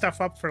 set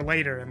stuff up for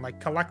later and, like,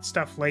 collect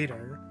stuff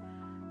later.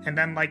 And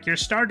then, like, your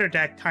starter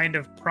deck kind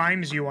of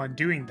primes you on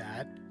doing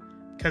that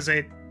because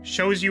it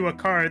shows you a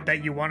card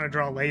that you want to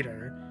draw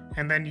later,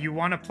 and then you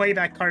want to play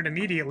that card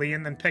immediately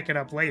and then pick it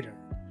up later,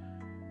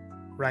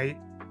 right?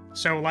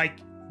 So, like,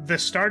 the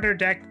starter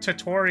deck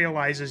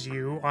tutorializes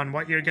you on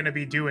what you're going to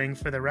be doing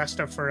for the rest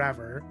of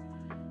forever,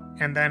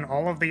 and then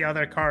all of the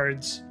other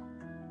cards,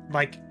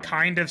 like,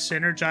 kind of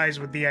synergize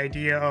with the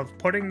idea of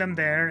putting them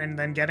there and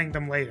then getting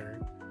them later,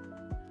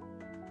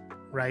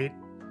 right?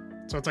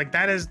 So it's like,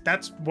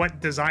 that's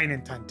what design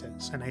intent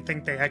is, and I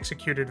think they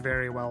executed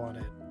very well on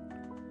it.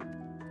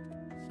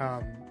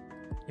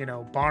 You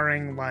know,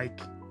 barring, like,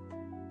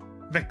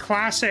 the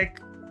classic,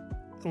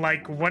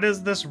 like, what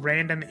is this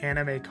random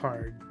anime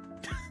card?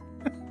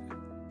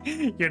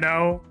 You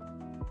know?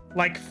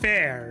 Like,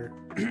 fair.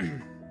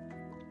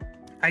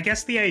 I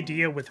guess the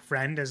idea with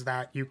Friend is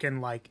that you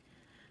can, like,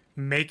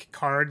 make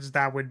cards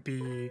that would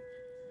be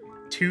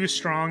too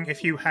strong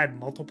if you had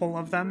multiple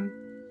of them.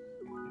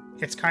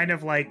 It's kind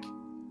of like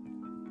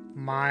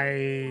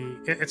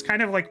it's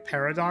kind of like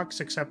Paradox,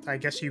 except I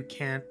guess you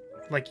can't,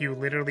 like, you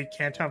literally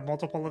can't have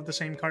multiple of the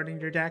same card in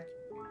your deck.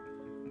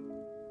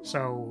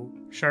 So,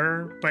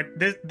 sure. But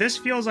this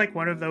feels like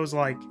one of those,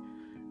 like,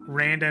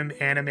 random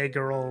anime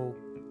girl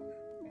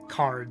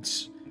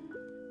cards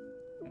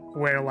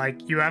where,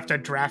 like, you have to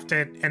draft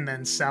it and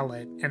then sell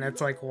it. And it's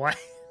like, why?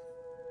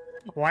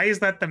 Why is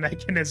that the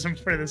mechanism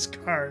for this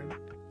card?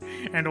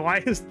 And why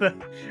is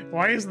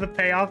the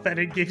payoff that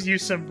it gives you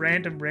some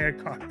random rare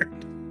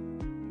card?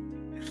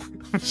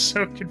 I'm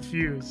so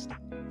confused.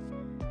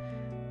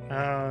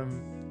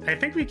 I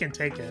think we can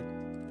take it.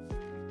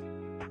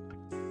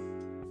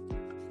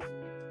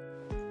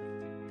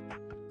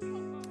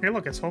 Here,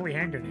 look, it's Holy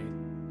Hand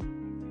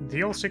Grenade.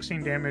 Deal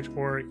 16 damage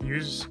or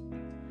use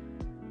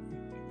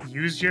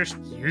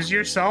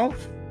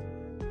yourself?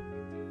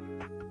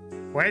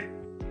 What?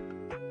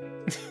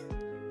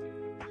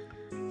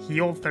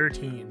 Heal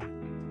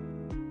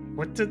 13.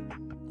 What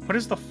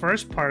does the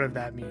first part of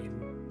that mean?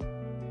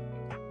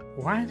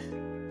 What?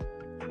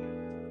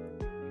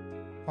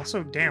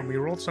 Also, damn, we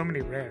rolled so many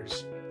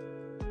rares.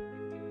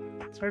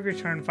 Start of your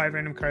turn, 5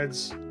 random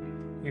cards.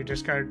 Your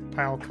discard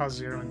pile costs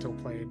 0 until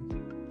played.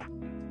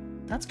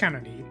 That's kind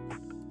of neat.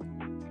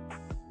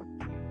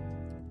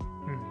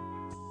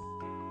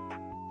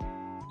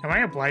 Am I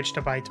obliged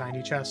to buy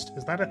Tiny Chest?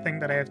 Is that a thing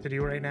that I have to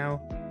do right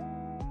now?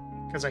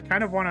 Because I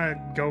kind of want to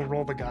go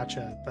roll the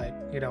gacha, but,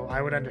 you know,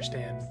 I would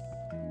understand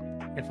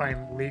if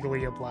I'm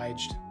legally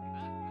obliged.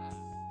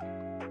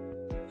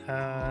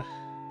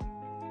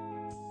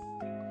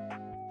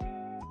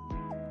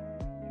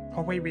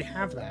 Oh wait, we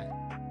have that.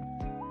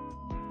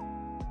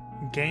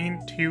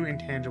 Gain 2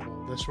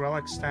 intangible. This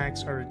relic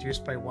stacks are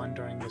reduced by 1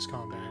 during this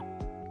combat.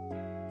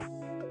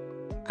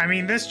 I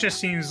mean, this just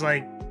seems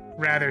like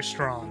rather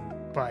strong,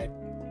 but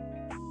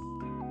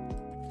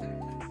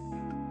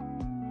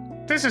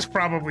this is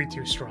probably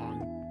too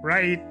strong,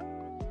 right?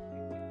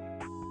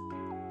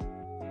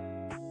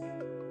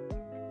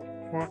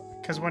 Well,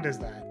 because what is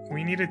that?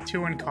 We needed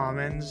 2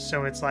 uncommons,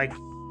 so it's like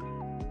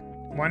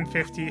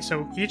 150.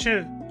 So each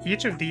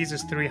of these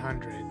is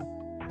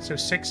 300. So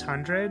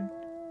 600.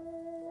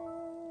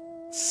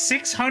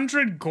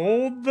 600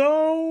 gold,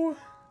 though?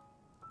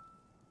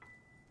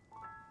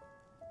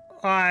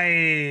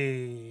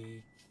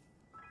 Yeah,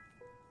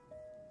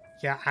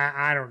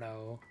 I don't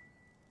know.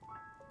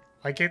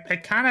 Like,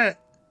 it kind of...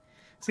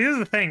 See, this is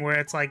the thing where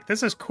it's like,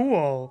 this is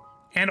cool,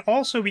 and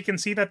also we can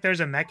see that there's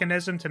a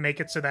mechanism to make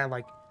it so that,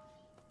 like,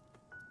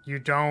 you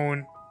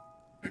don't...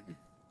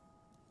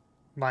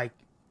 like...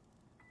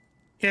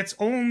 It's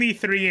only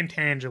 3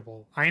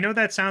 intangible. I know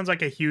that sounds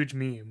like a huge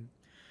meme,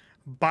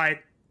 but,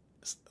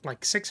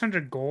 like,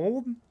 600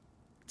 gold?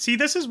 See,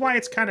 this is why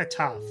it's kind of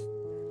tough.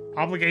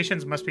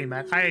 Obligations must be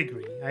met. I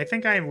agree. I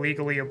think I am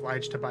legally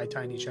obliged to buy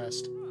Tiny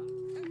Chest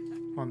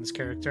on this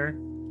character.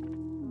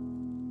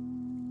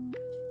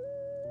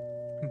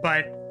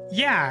 But,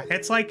 yeah,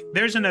 it's like,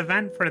 there's an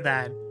event for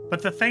that.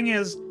 But the thing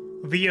is,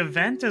 the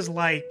event is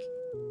like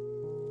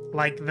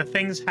the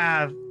things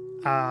have,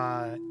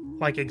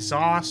 like,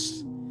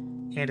 exhaust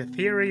and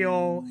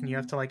ethereal, and you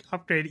have to, like,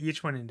 upgrade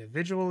each one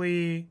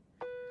individually.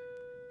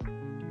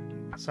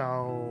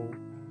 So...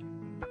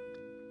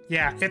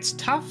 yeah, it's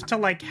tough to,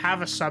 like,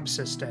 have a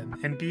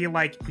subsystem and be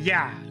like,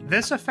 yeah,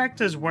 this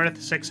effect is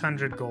worth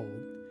 600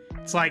 gold.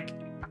 It's like...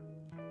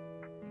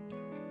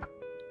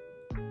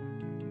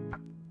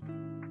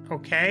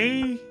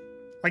 okay?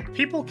 Like,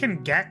 people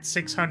can get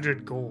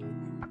 600 gold,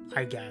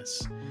 I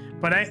guess.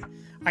 But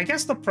I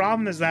guess the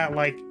problem is that,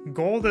 like,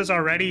 gold is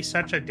already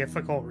such a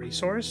difficult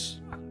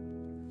resource.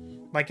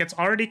 Like, it's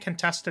already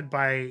contested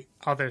by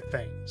other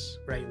things,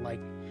 right? Like,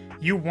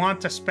 you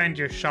want to spend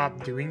your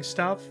shop doing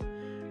stuff,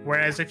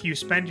 whereas if you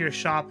spend your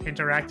shop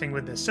interacting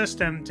with the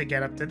system to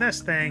get up to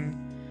this thing,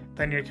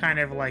 then you're kind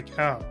of like,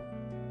 oh.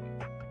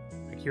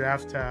 Like, you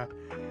have to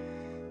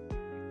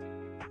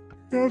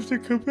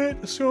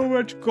commit so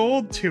much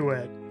gold to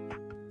it.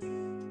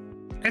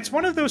 It's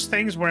one of those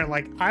things where,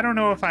 like, I don't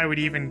know if I would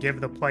even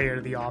give the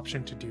player the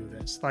option to do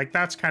this. Like,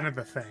 that's kind of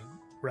the thing,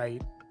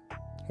 right?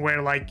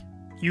 Where, like,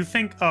 you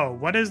think, oh,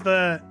 what is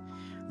the...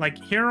 like,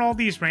 here are all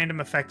these random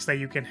effects that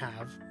you can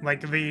have.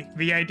 Like,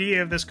 the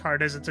idea of this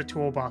card is it's a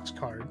toolbox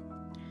card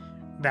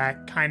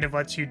that kind of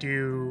lets you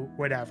do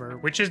whatever,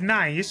 which is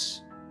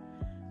nice.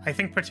 I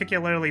think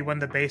particularly when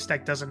the base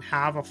deck doesn't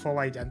have a full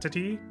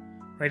identity,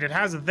 right? It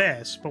has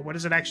this, but what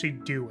is it actually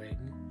doing,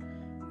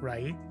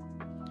 right?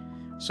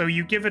 So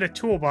you give it a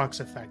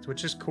toolbox effect,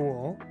 which is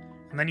cool.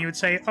 And then you would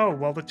say, oh,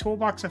 well, the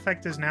toolbox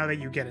effect is now that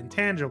you get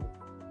intangible,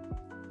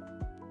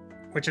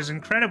 which is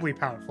incredibly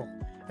powerful,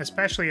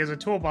 especially as a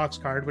toolbox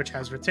card which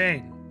has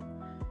retain,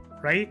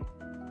 right?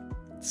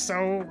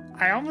 So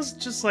I almost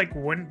just, like,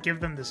 wouldn't give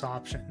them this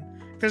option.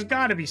 There's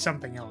got to be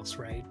something else,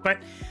 right? But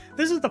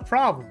this is the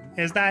problem,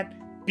 is that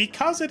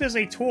because it is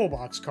a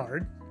toolbox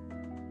card,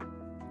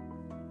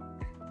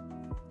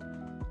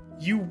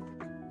 you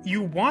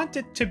want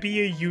it to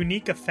be a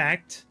unique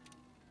effect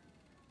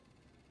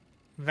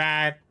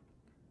that...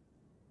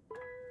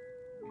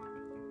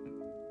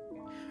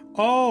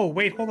 oh,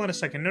 wait, hold on a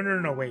second.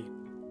 No, wait.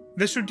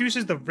 This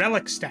reduces the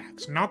relic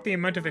stacks, not the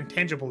amount of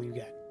intangible you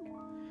get.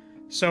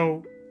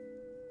 So,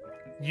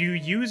 you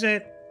use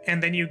it,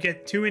 and then you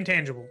get 2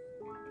 intangible.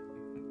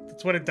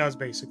 That's what it does,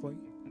 basically.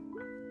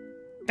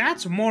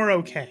 That's more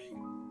okay,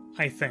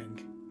 I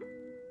think.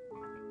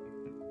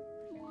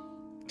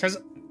 Because,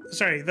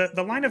 sorry,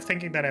 the line of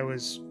thinking that I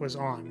was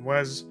on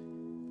was,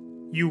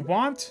 you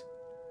want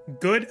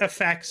good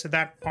effects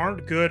that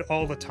aren't good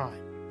all the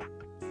time,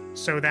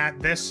 so that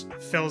this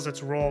fills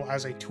its role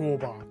as a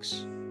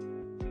toolbox.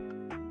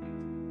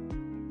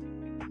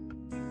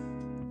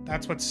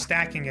 That's what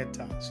stacking it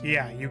does.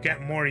 Yeah, you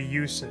get more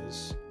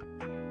uses.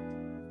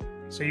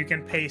 So you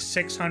can pay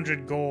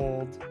 600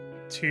 gold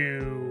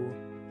to...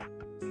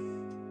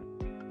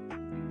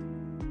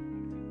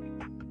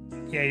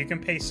 yeah, you can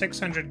pay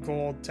 600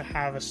 gold to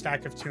have a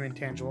stack of 2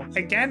 intangible.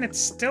 Again, it's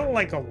still,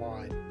 like, a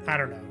lot. I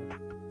don't know.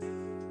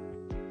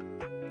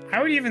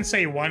 I would even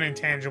say 1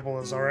 intangible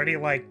is already,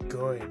 like,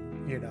 good,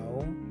 you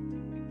know?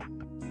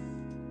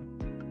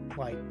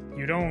 Like,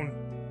 you don't...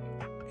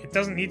 it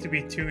doesn't need to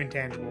be 2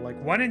 intangible. Like,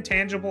 1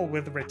 intangible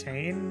with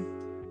retain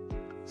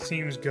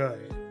seems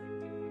good.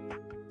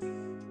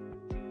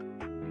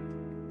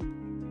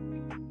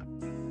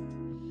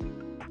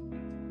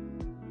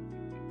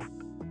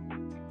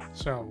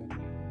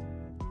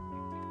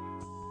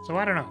 So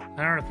I don't know. I don't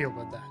know how to feel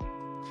about that.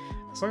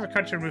 As long as a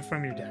card's removed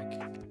from your deck,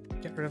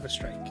 get rid of a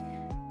strike.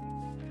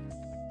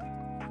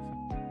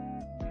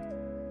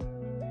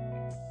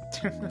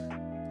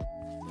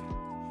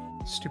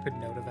 Stupid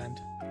note event.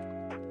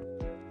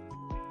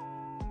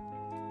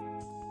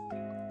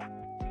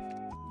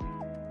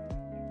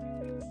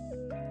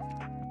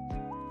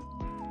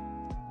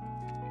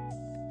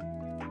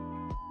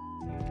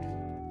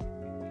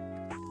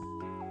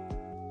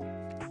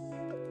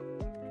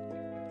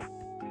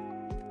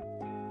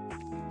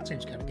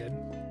 Seems kind of good.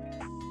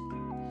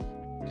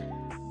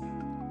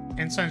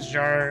 Incense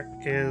Jar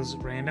is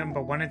random,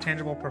 but 1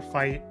 intangible per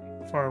fight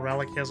for a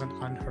relic isn't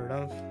unheard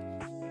of.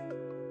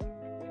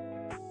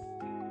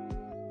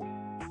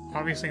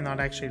 Obviously not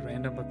actually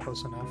random, but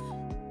close enough.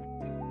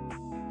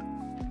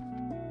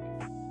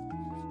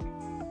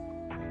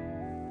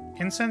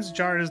 Incense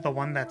Jar is the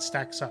one that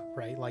stacks up,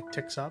 right? Like,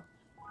 ticks up.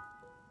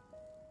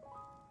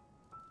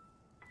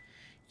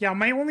 Yeah,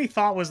 my only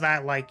thought was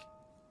that, like,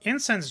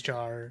 Incense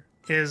Jar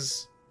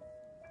is...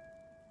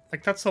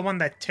 Like, that's the one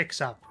that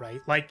ticks up,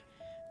 right? Like,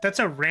 that's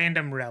a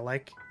random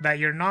relic that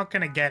you're not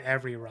going to get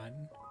every run.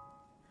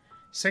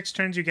 6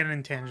 turns, you get an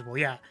intangible.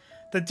 Yeah.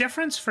 The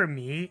difference for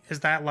me is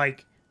that,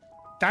 like,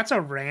 that's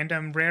a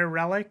random rare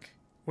relic,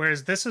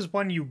 whereas this is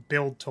one you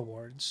build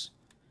towards.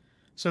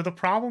 So the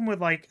problem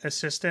with, like, a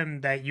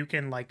system that you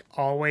can, like,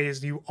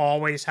 you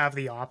always have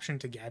the option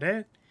to get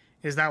it,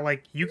 is that,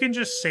 like, you can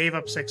just save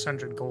up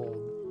 600 gold.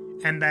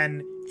 And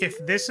then,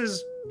 if this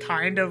is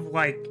kind of,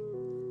 like,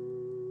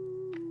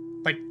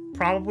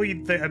 probably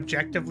the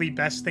objectively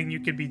best thing you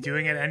could be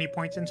doing at any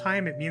point in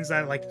time, it means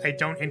that, like, I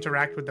don't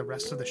interact with the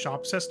rest of the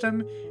shop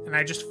system, and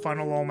I just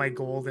funnel all my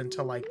gold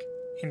into, like,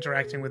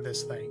 interacting with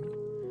this thing,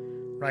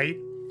 right?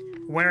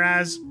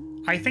 Whereas,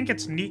 I think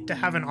it's neat to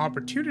have an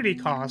opportunity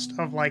cost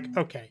of, like,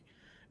 okay,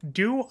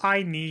 do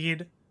I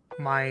need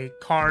my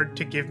card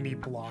to give me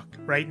block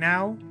right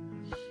now?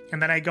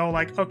 And then I go,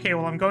 like, okay,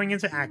 well, I'm going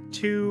into Act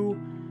 2,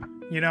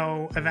 you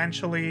know,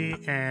 eventually,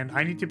 and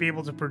I need to be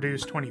able to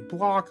produce 20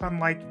 block on,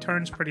 like,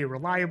 turns pretty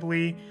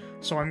reliably,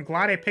 so I'm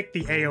glad I picked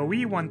the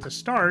AoE one to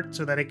start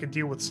so that I could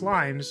deal with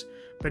slimes,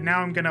 but now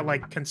I'm gonna,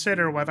 like,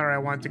 consider whether I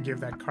want to give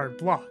that card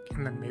block,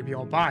 and then maybe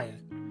I'll buy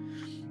it.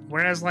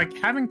 Whereas, like,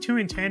 having 2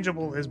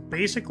 intangible is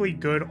basically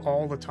good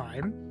all the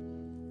time.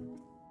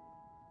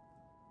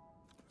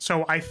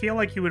 So I feel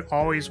like you would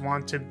always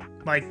want to,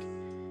 like,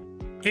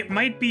 it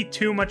might be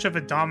too much of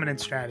a dominant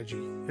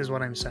strategy, is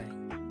what I'm saying.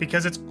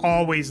 Because it's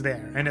always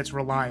there, and it's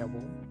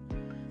reliable.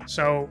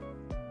 So,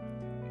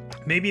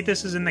 maybe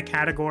this is in the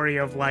category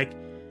of, like,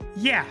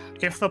 yeah,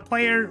 if the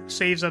player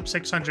saves up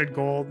 600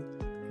 gold,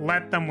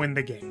 let them win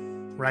the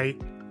game, right?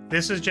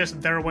 This is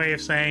just their way of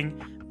saying,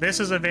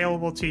 this is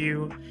available to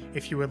you.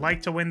 If you would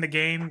like to win the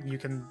game, you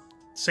can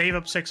save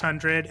up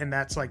 600, and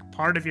that's, like,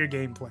 part of your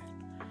game plan.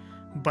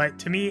 But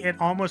to me, it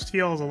almost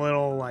feels a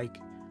little, like,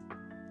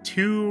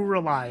 too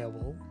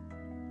reliable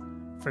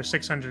for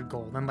 600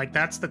 gold, and, like,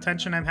 that's the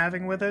tension I'm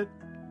having with it.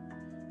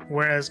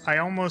 Whereas I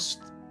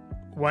almost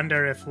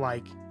wonder if,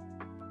 like,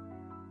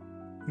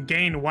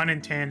 gain 1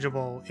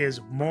 intangible is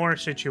more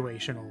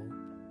situational,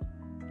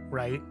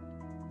 right?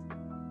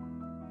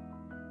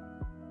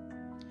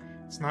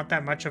 It's not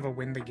that much of a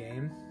win the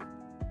game.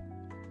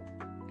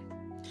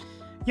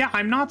 Yeah,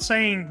 I'm not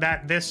saying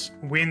that this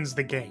wins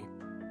the game,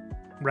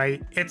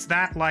 right? It's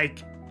that,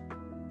 like,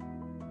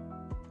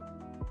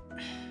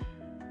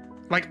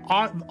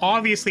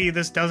 obviously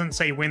this doesn't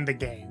say win the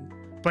game,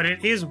 but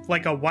it is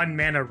like a 1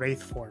 mana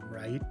Wraith form,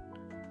 right?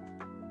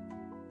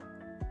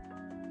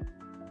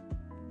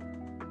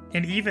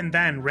 And even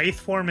then, Wraith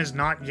form is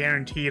not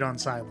guaranteed on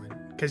Silent,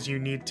 because you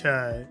need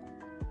to...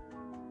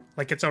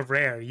 Like, it's a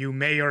rare. You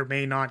may or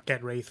may not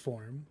get Wraith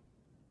form.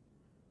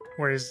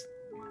 Whereas,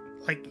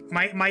 like,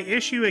 my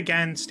issue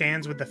again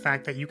stands with the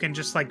fact that you can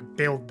just, like,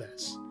 build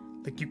this.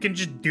 Like, you can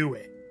just do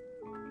it.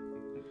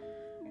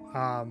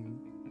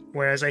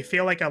 Whereas I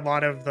feel like a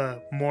lot of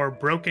the more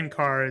broken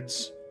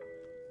cards,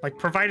 like,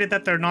 provided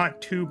that they're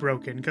not too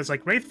broken, because,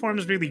 like, Wraith form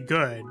is really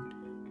good,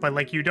 but,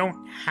 like, you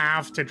don't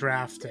have to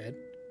draft it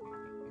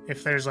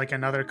if there's, like,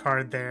 another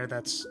card there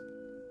that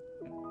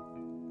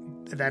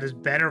is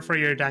better for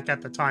your deck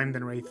at the time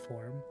than Wraith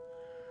form.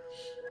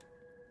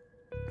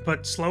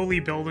 But slowly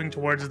building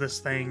towards this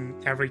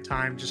thing every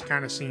time just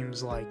kind of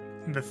seems like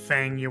the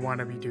thing you want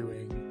to be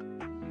doing.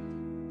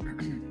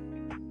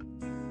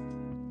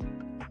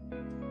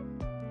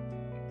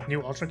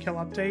 New Ultra Kill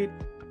update?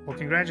 Well,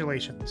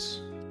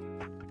 congratulations.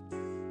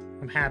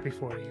 I'm happy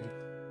for you.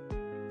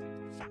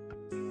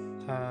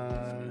 Do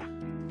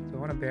I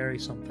want to bury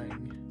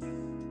something?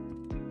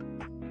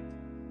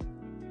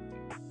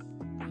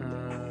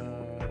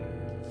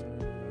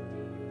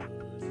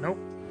 Nope.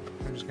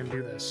 I'm just gonna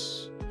do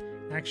this.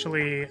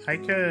 Actually, I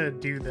could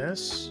do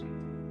this,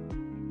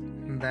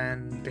 and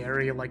then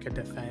bury, like, a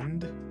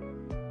defend,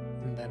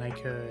 and then I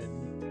could...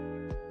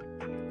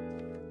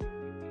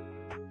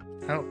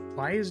 Oh,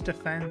 why is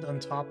defend on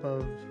top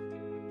of...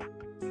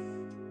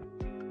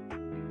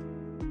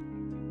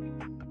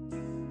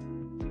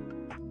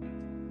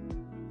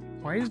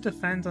 Why is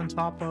defend on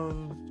top of...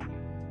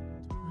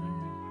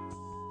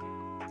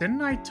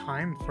 Didn't I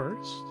time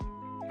first?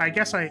 I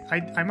guess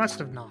I must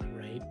have not,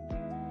 right?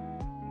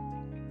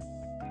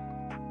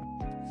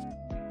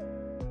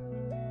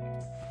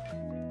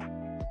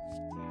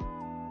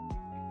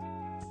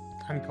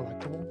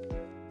 Uncollectible.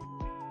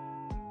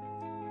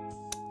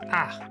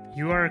 Ah,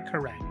 you are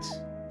correct.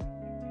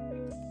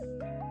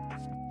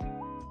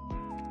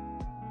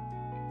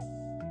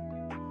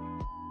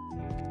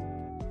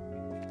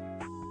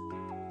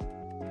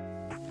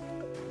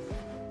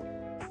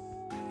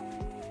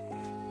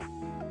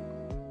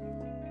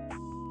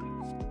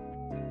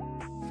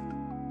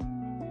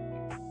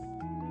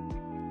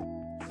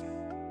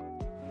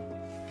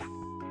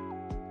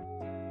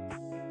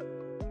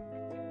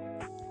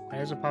 Why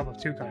does it pop up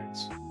 2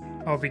 cards?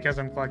 Oh, because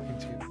I'm collecting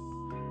 2.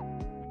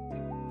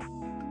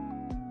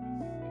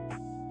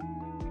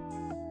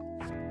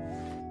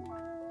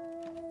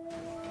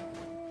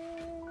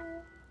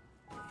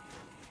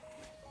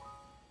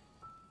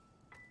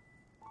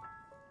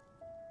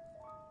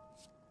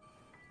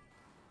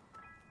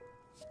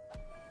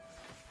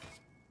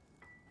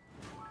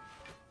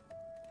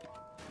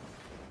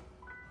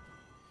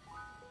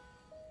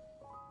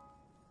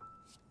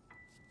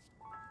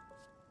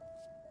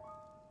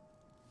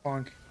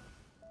 Bonk.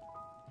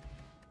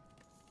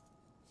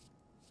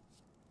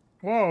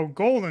 Whoa,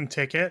 golden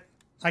ticket.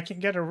 I can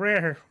get a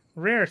rare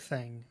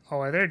thing. Oh,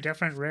 are there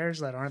different rares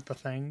that aren't the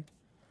thing?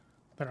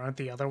 That aren't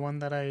the other one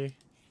that I...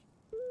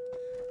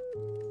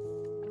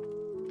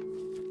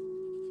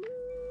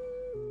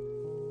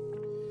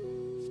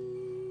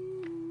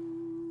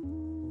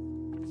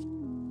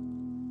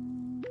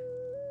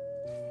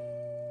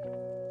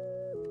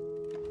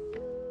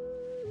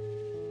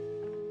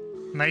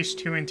 Nice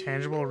 2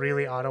 intangible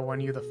really auto-won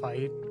you the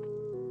fight.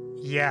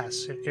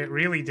 Yes, it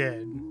really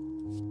did.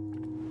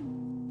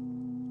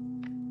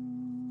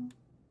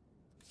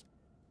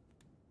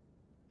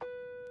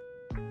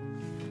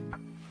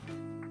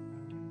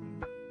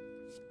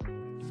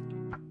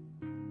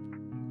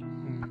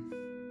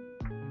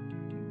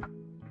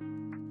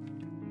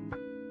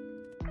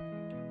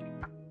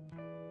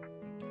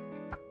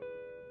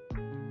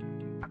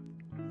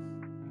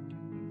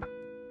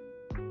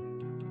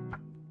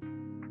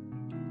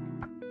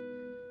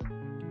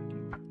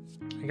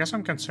 I guess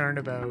I'm concerned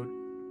about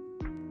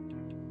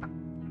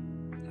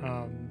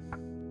I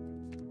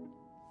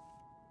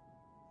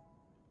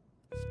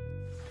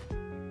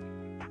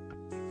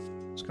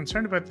was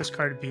concerned about this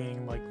card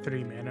being like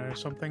 3 mana or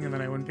something, and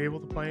then I wouldn't be able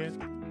to play it.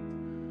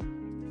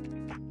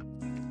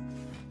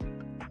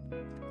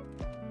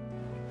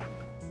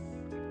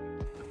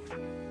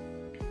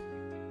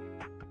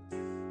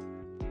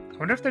 I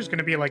wonder if there's going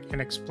to be like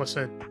an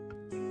explicit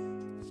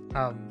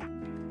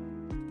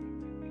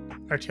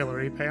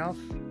artillery payoff.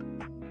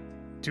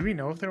 Do we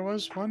know if there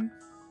was one?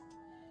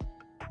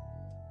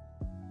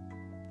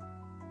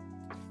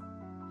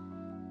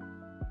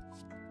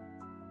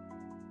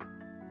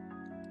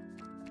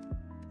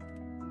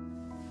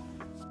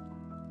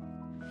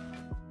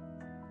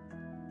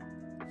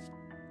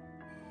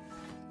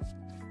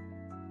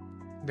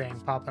 Dang,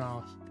 popping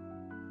off.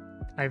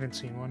 I haven't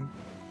seen one.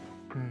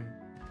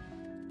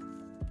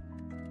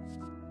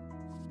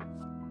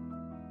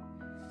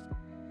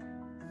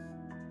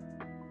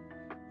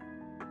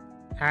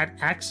 Add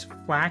X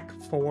flak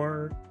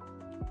 40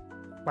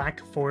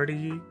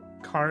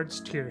 cards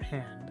to your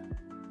hand.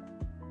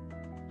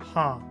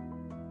 Huh.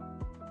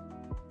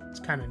 It's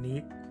kind of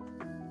neat.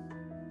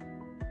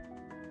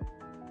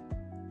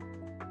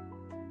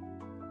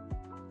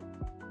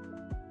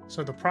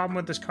 So the problem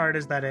with this card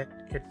is that it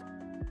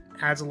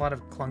adds a lot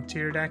of clunk to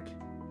your deck.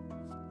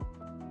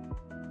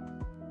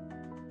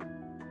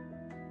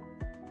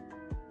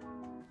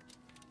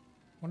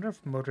 Wonder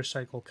if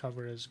motorcycle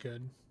cover is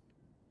good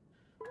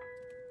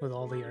with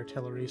all the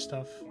artillery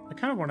stuff. I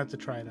kind of wanted to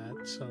try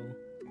that, so...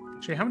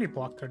 Actually, how many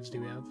block cards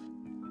do we have?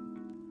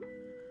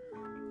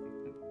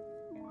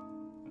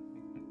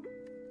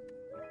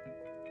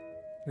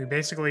 We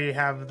basically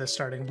have the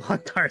starting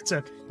block cards.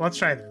 Okay, let's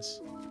try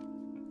this.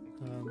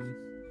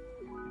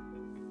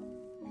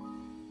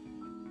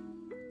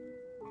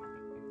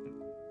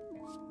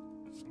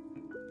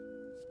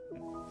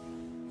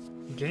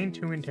 Gain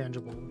 2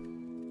 intangible.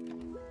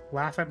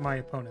 Laugh at my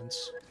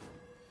opponents.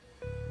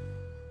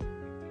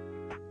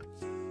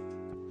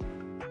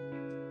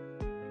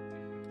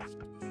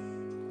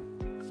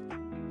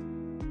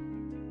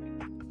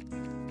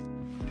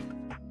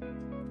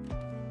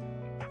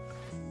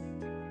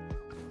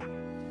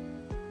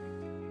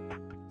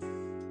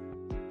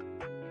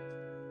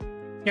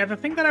 Yeah, the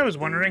thing that I was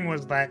wondering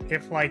was that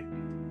if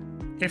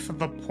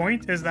the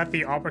point is that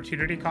the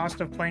opportunity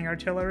cost of playing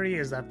artillery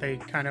is that they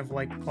kind of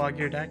like clog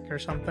your deck or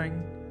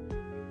something.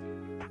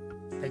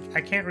 Like,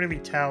 I can't really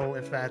tell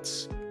if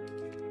that's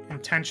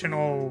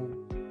intentional,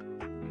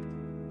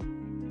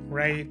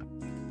 right?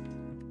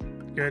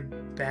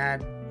 Good,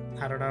 bad,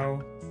 I don't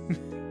know.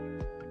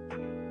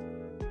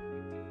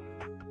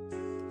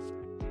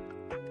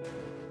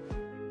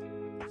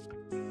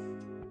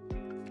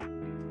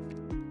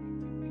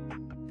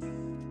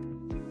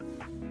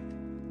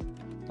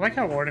 I like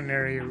how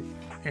Ordinary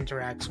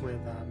interacts with,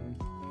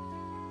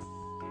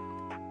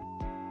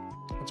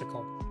 what's it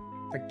called?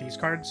 Like these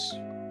cards.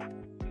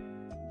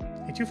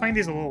 I do find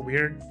these a little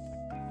weird.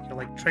 You're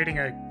like trading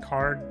a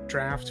card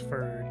draft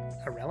for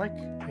a relic,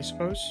 I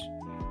suppose.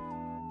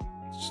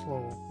 It's just a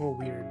little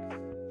weird.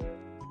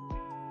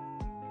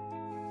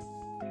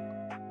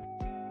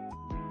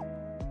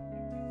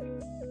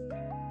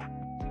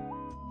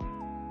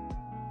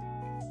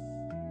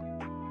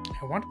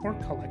 I want more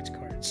collect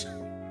cards.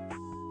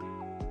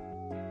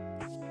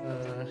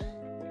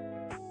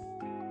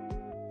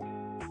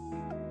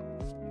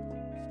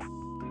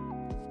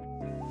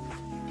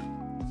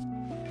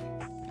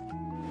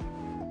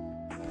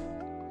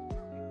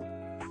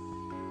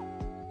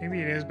 Maybe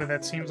it is, but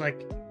that seems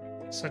like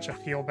such a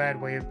feel-bad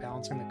way of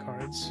balancing the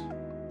cards.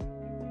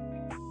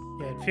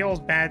 Yeah, it feels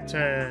bad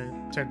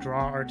to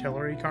draw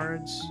artillery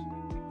cards.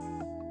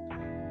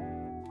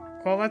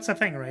 Well, that's the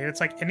thing, right? It's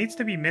like, it needs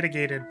to be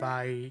mitigated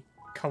by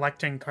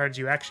collecting cards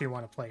you actually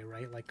want to play,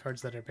 right? Like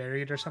cards that are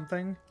buried or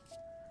something.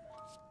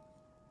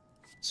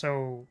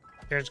 So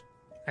there's,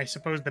 I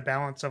suppose, the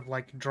balance of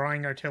like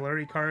drawing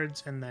artillery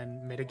cards and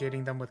then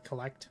mitigating them with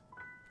collect.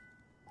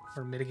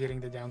 Or mitigating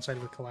the downside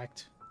with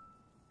collect.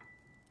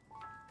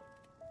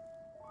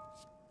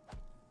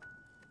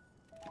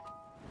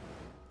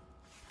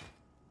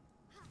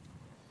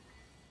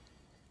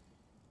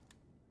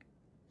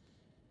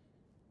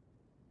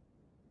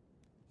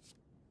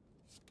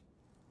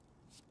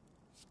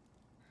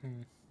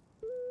 Hmm.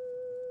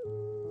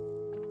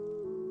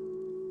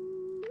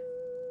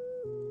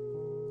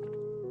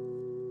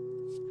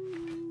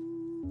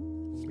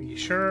 We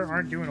sure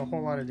aren't doing a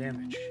whole lot of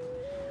damage.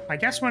 I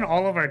guess when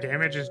all of our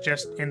damage is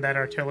just in that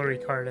artillery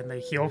card and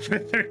they heal for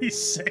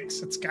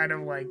 36, it's kind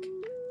of like,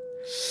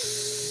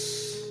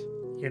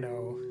 you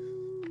know,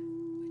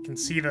 I can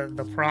see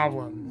the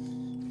problem.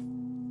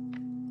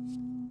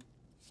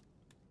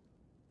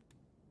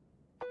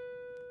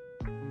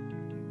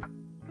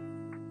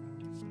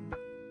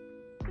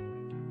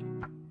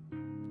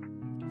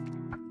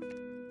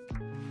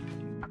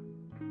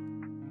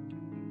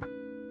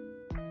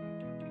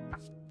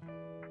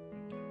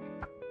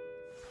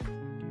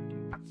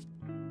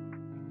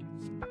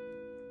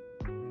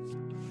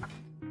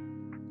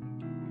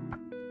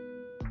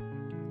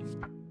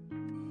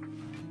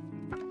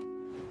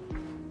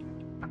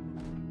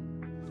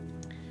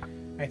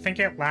 I think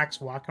it lacks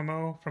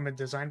Wakamo from a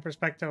design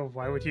perspective.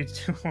 Why would you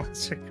do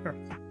Lesser Girl?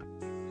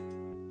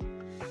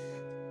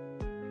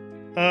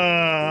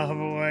 Oh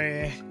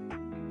boy.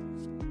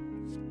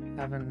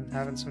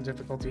 Having some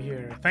difficulty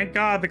here. Thank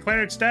God the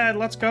cleric's dead.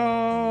 Let's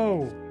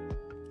go.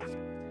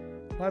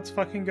 Let's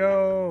fucking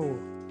go.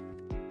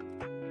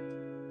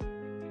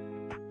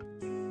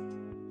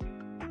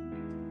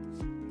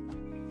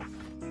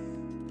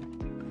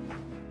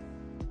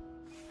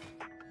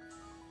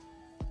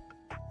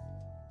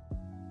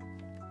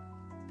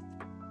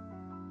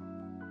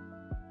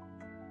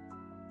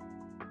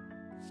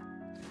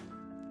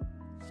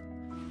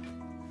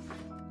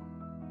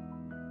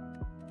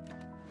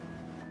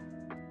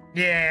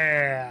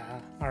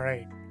 Yeah!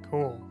 Alright,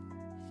 cool.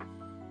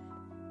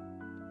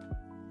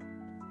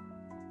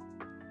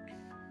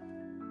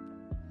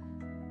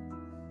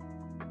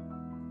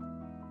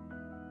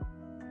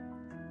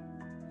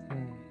 I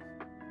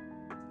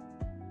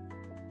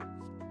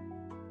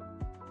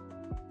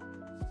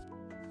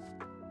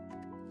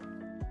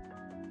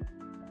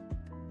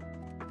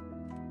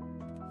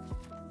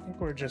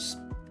think we're just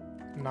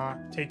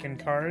not taking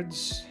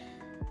cards.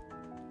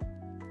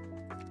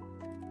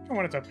 I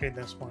wanted to upgrade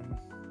this one.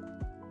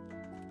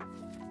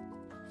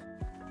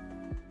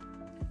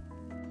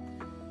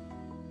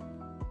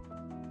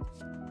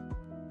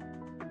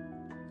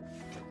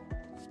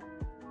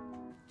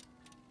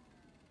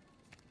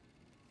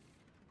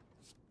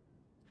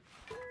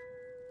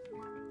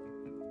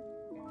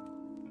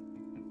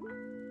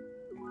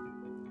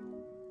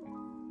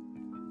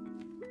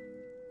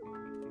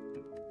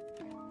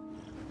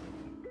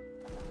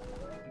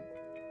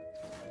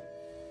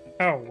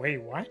 Oh,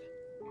 wait, what?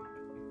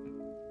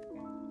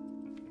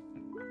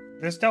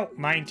 This dealt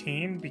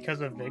 19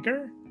 because of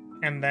Vigor,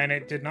 and then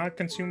it did not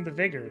consume the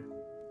Vigor.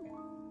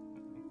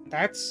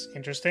 That's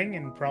interesting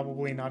and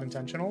probably not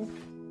intentional.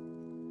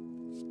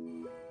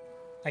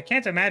 I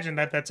can't imagine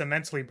that that's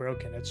immensely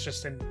broken. It's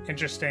just an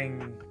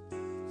interesting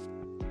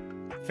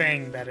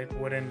thing that it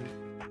wouldn't...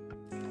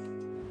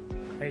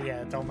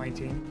 yeah, it dealt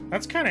 19.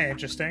 That's kind of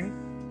interesting.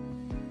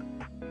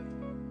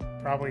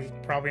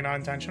 Probably not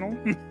intentional.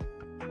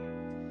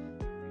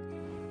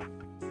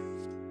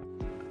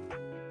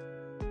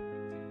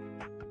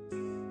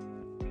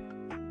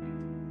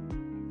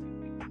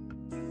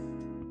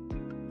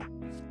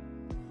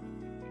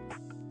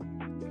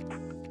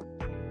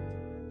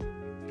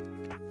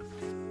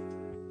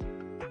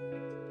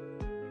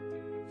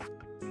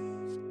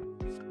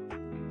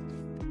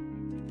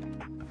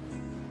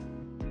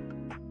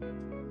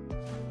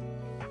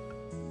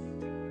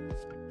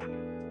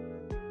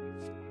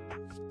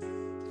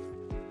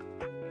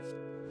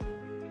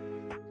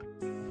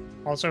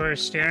 Also, her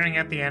staring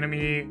at the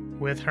enemy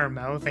with her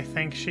mouth. I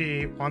think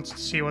she wants to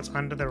see what's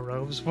under the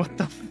robes. What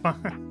the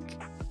fuck?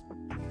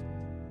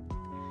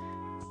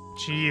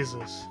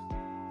 Jesus.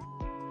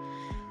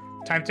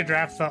 Time to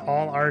draft the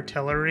all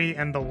artillery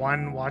and the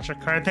one watcher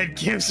card that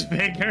gives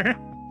vigor.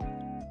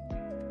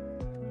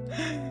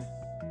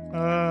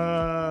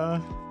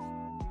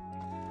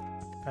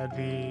 That'd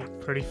be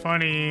pretty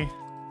funny.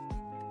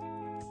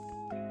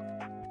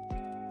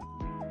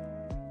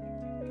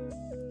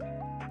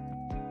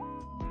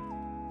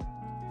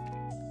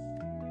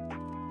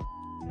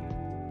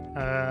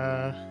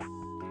 I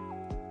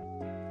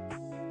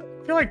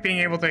feel like being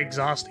able to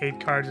exhaust 8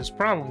 cards is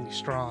probably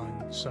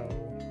strong, so...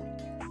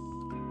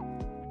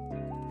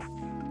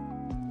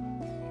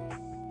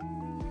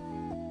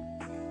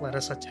 let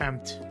us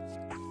attempt.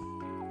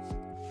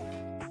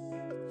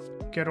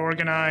 Get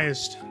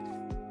organized.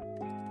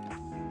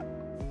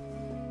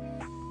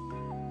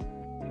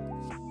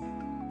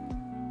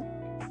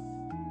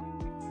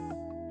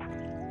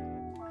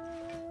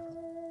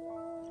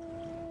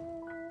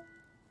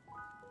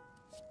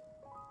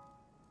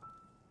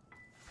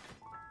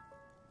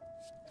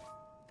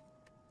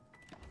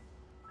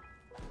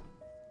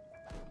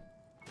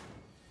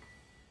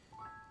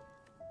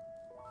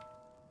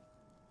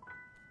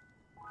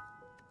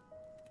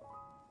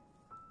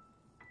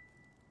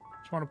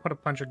 I want to put a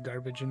bunch of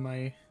garbage in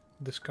my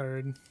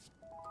discard.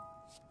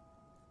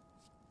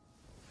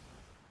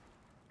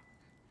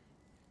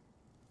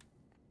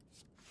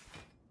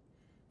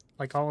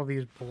 Like all of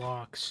these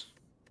blocks.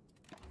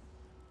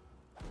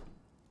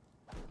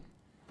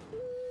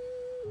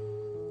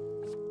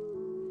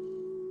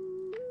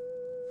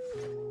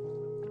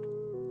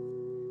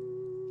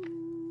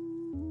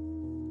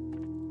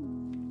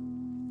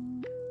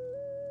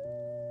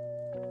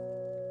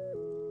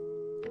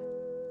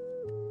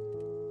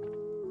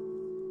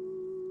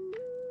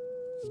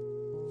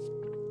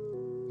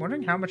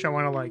 wondering how much I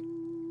want to, like,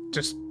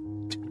 just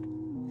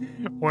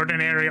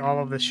ordinary all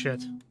of this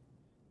shit.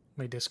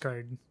 My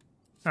discard.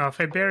 Oh,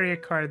 if I bury a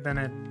card, then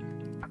it...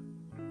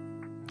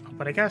 Oh,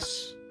 but I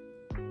guess...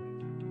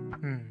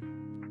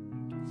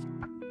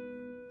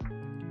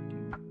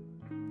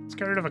 Let's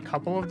get rid of a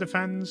couple of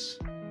defends.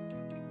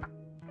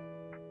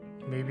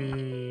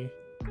 Maybe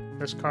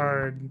this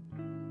card,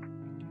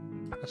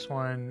 this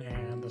one,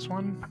 and this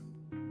one.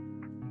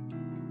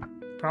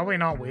 Probably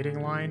not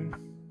waiting line.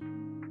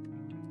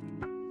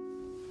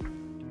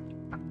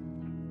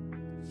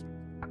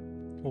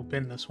 We'll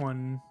bin this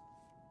one.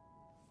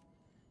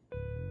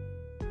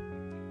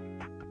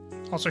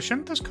 Also,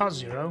 shouldn't this cost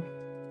 0?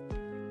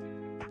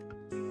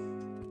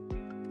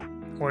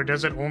 Or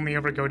does it only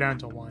ever go down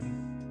to 1?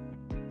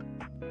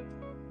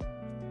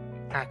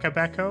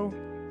 Akabeko?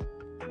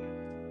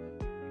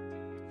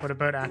 What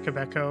about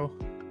Akabeko?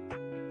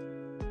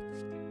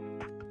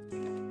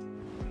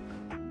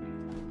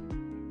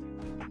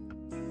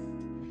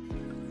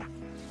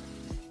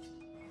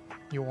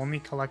 You only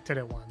collected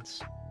it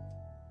once.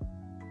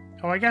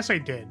 Oh, I guess I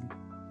did.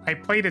 I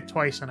played it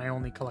twice and I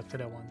only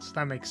collected it once.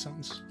 That makes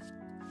sense.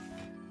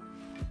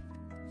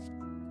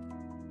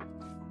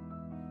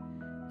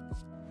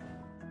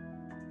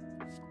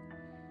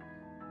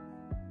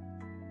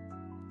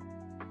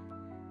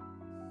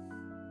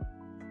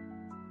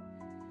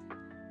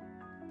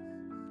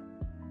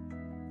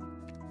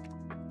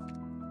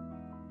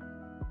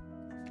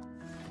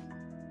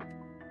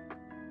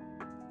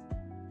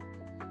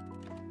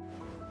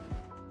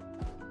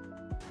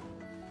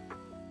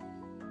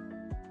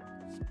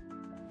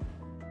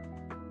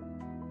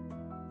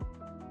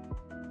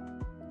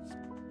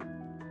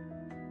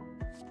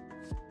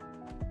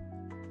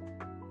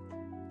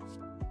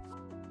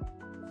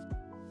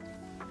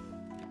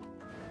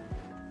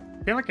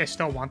 I feel like I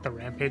still want the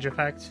rampage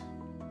effect.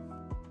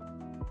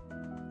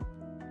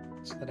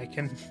 So that I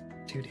can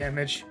do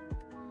damage.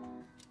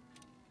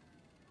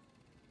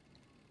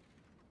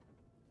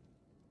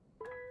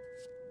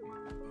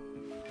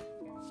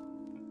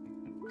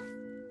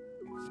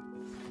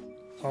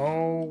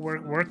 Oh,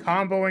 we're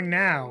comboing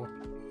now.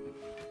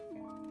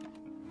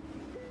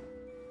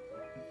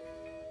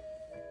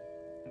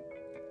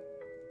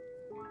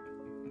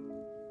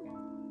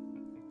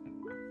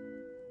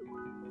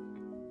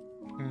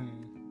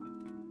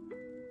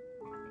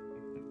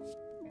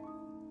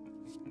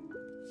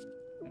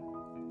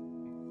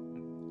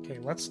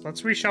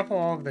 Let's reshuffle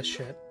all of this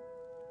shit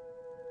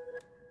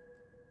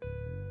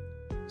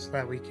so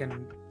that we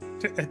can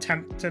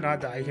attempt to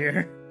not die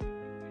here.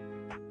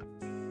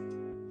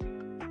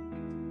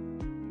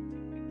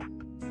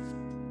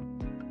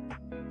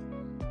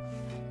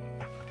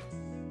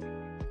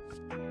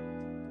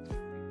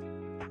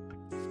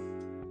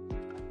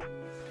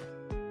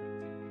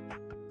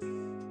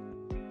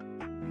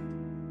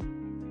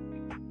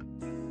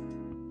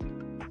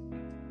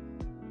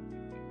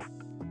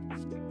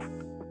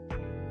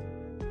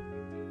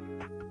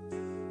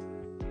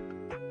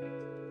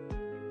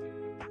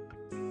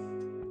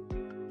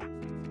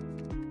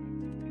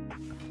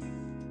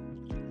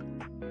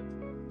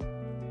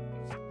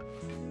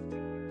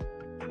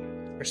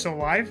 We're still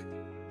alive?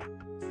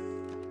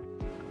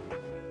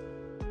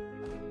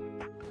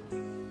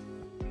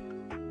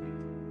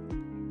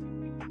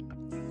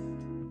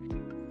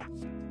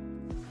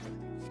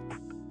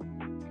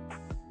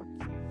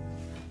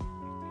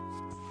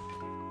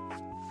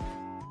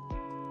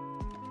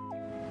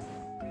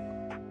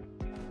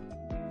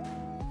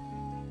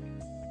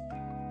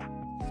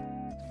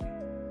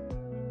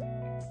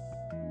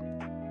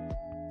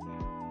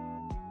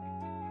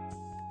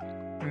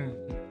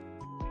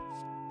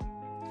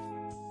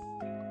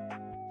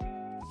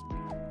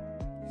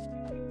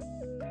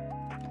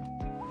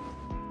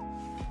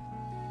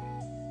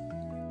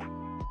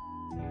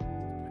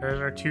 There's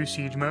our 2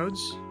 siege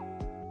modes.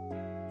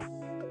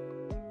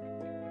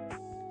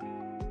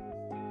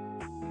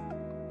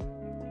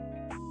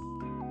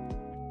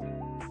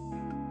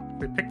 If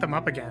we pick them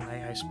up again,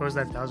 I suppose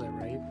that does it,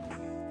 right?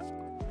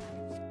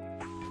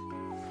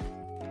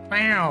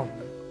 Bam!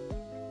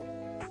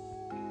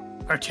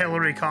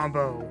 Artillery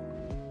combo.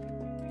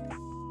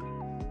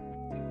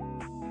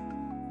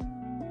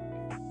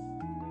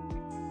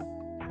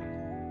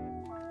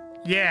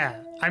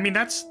 Yeah, I mean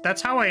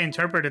that's how I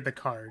interpreted the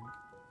card,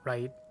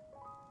 right?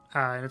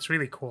 And it's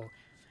really cool.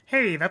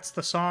 Hey, that's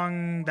the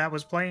song that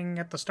was playing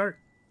at the start.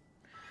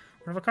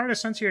 When a card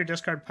is sent to your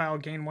discard pile,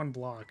 gain 1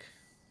 block.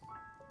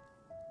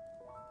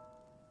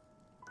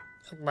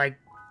 Like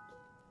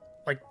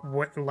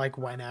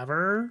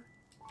whenever?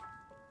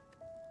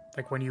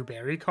 Like when you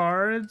bury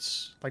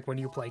cards? Like when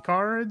you play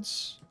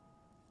cards?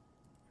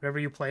 Whenever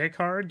you play a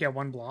card, get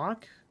 1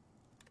 block?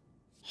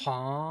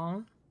 Huh?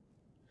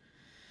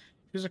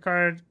 Choose a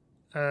card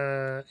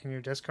in your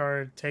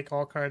discard. Take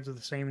all cards with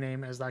the same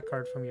name as that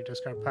card from your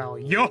discard pile.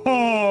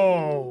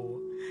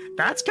 Yo!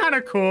 That's kind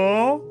of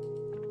cool!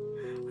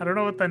 I don't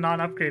know what the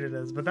non-upgraded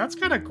is, but that's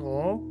kind of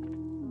cool.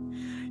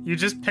 You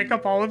just pick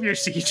up all of your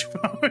siege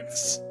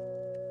modes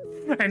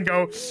and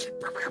go...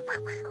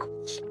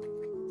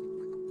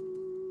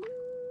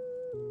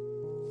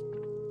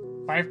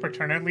 5 per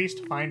turn at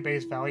least. Find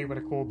base value with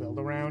a cool build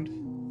around.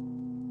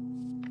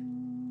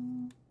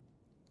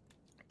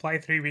 Apply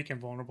 3 weak and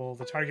vulnerable.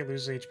 The target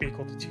loses HP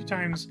equal to 2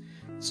 times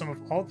the sum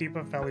of all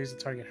debuff values the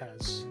target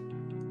has.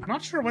 I'm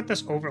not sure what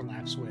this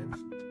overlaps with.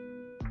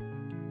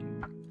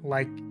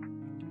 Like,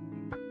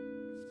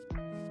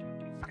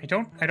 I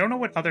don't know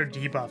what other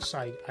debuffs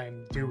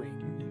I'm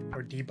doing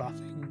or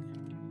debuffing.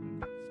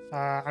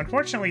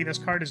 Unfortunately, this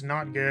card is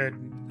not good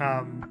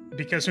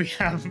because we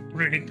have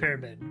Runic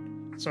Pyramid.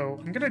 So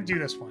I'm gonna do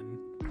this one.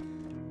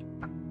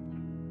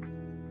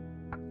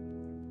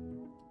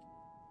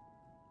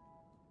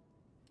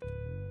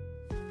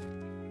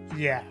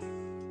 Yeah.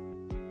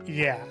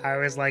 Yeah, I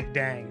was like,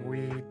 dang,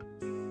 we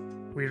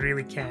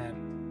really can't.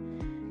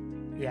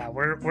 Yeah,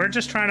 we're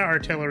just trying to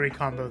artillery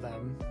combo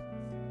them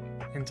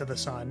into the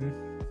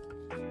sun.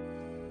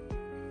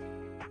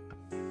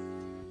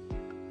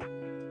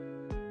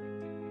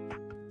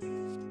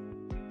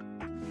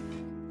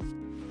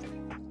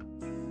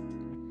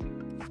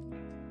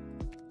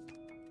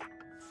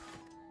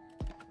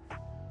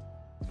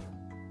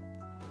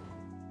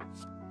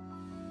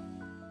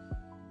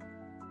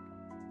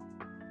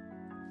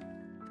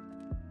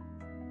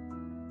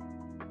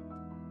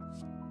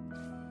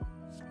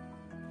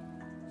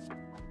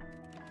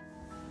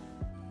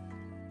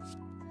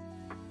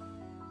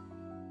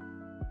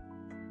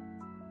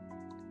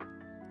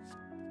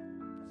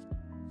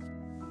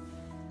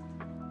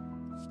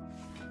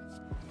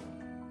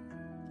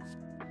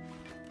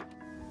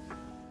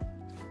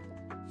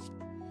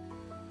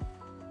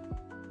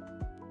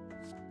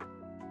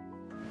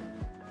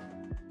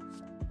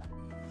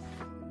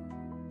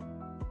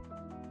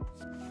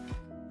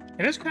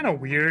 It is kind of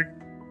weird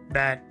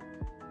that,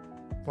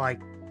 like,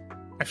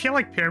 I feel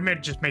like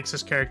Pyramid just makes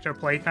this character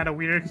play kind of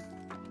weird.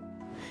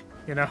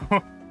 You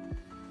know?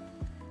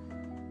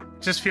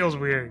 Just feels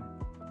weird.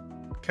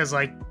 Because,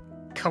 like,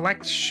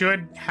 Collect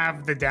should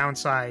have the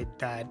downside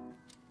that,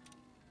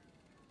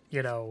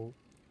 you know,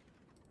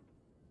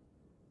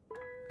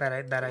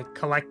 that I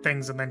collect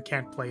things and then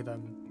can't play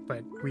them.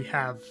 But we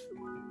have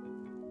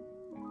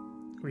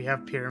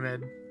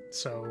Pyramid,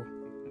 so...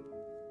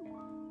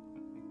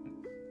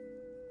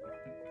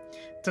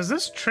 Does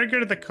this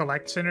trigger the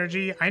collect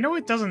synergy? I know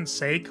it doesn't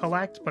say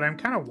collect, but I'm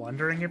kind of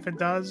wondering if it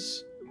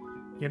does.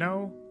 You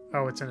know?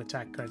 Oh, it's an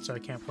attack card, so I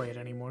can't play it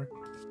anymore.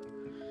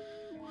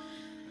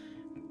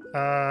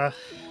 Our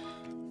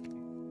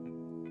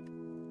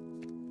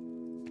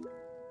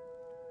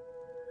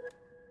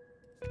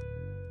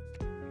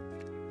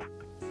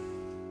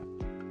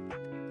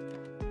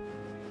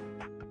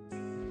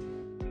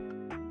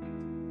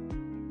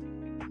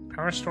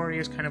story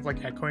is kind of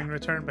like Echoing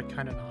Return, but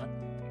kind of not.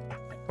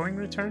 Echoing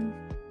Return?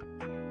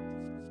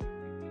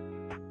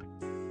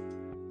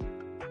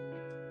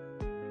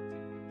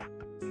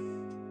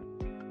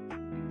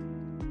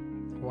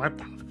 What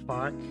the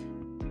fuck?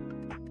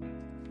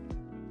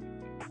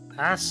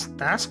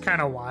 That's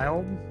kind of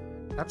wild.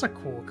 That's a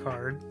cool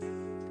card.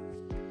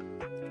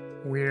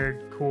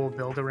 Weird, cool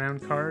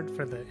build-around card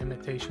for the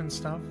imitation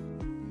stuff.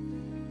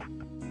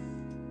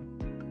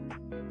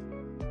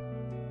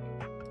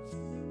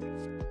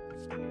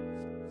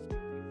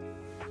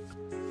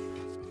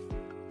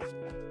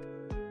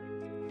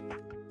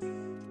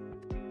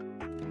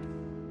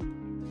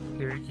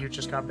 You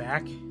just got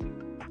back?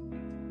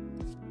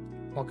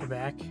 Welcome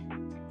back.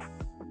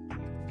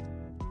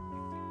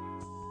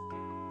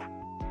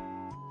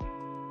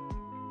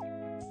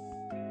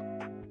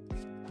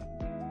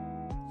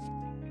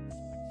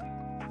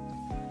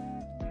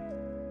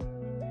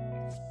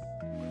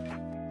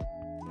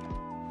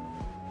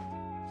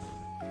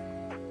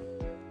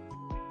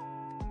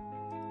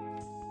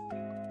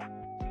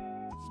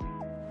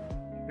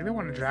 I really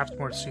want to draft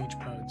more siege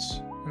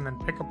modes, and then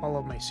pick up all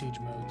of my siege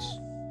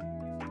modes.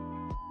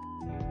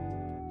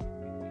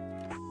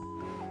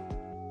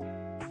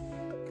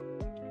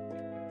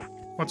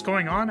 What's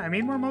going on? I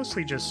mean, we're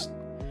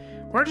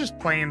just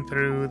playing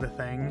through the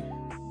thing.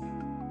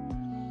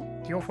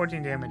 Deal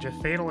 14 damage. If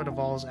fatal, it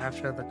evolves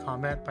after the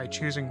combat by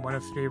choosing one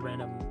of three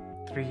random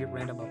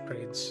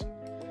upgrades.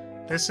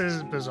 This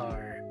is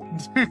bizarre.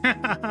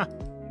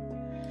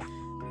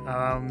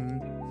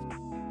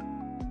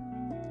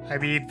 I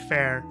mean,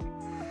 fair.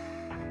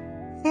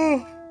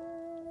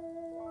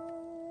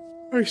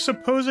 I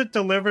suppose it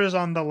delivers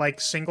on the, like,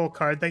 single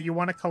card that you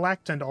want to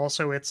collect, and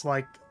also it's,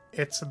 like,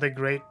 it's the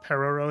Great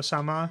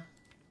Peroro-sama,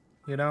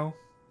 you know?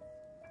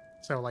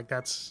 So, like,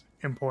 that's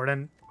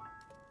important.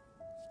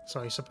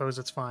 So I suppose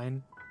it's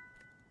fine.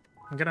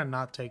 I'm gonna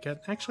not take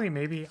it. Actually,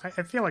 maybe...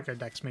 I feel like our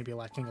deck's maybe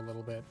lacking a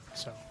little bit,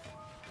 so...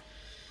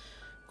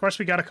 Of course,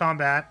 we gotta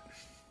combat.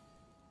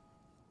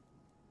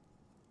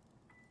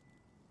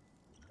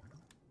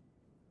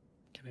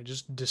 Can I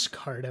just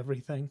discard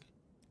everything?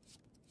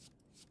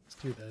 Let's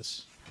do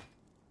this.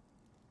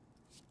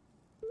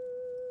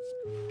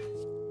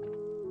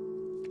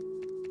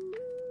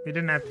 We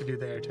didn't have to do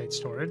the airtight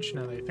storage,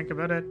 now that I think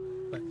about it,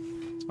 but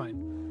it's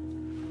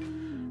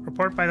fine.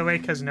 Report, by the way,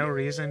 because no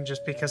reason,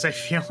 just because I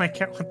feel like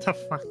it. What the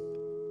fuck?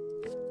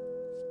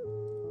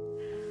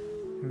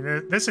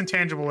 mean, this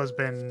intangible has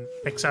been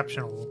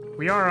exceptional.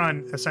 We are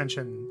on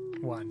Ascension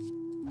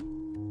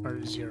 1.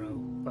 Or 0,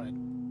 but...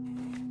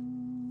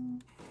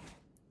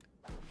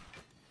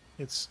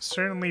 it's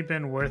certainly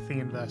been worth the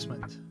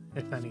investment,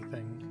 if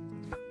anything.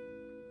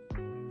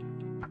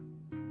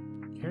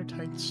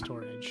 Airtight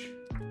storage.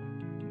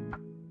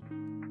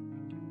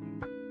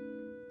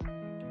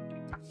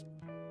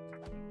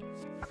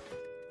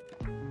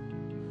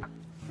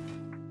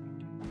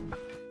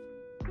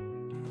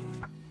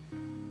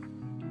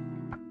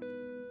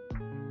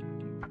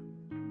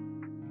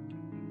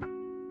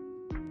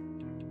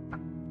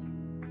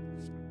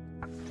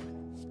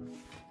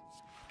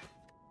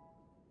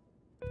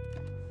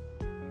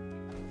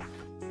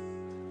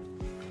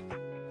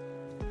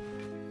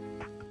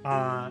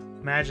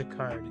 Magic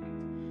card.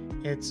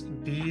 It's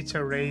B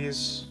to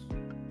raise,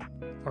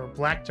 or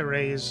black to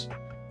raise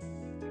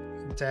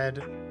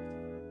dead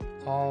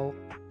all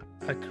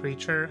a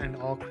creature and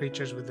all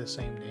creatures with the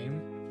same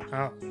name.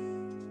 Oh.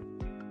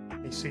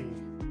 I see.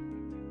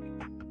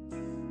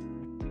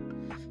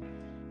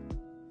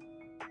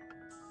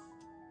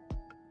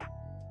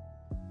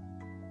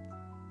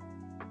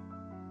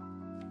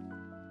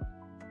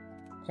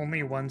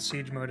 Only one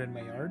siege mode in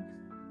my yard?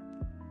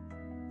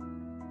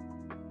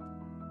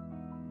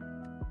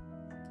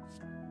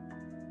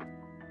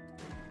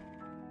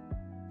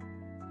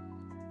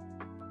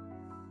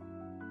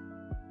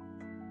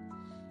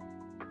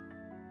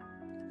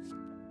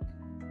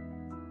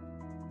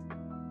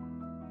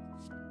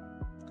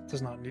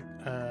 Does not need,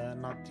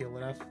 not deal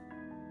enough.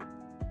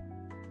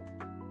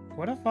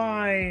 What if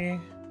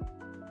I...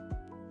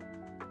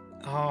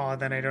 oh,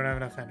 then I don't have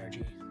enough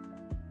energy.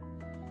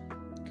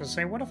 Because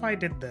say, what if I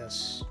did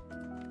this?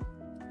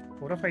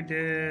 What if I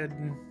did...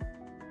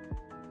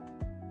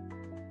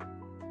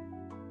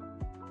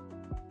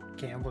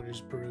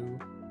 Gambler's Brew?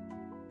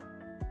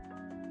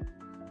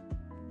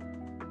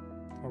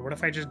 Or what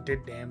if I just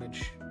did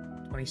damage?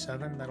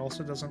 27? That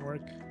also doesn't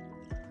work.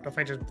 What if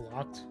I just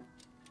blocked?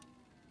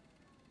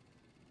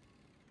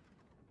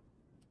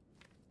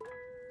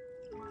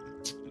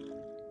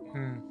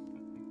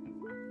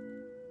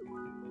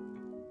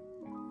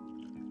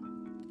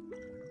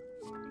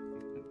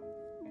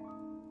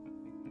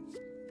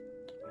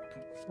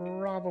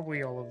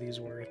 Probably all of these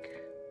work.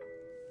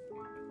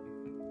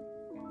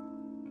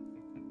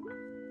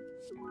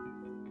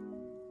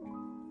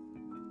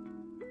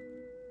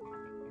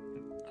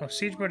 Oh,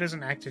 siege mode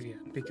isn't active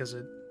yet because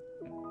it...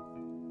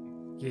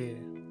 yeah.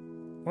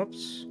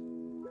 Whoops.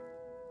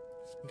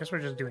 I guess we're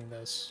just doing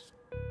this.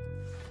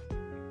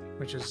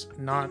 Which is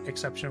not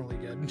exceptionally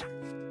good.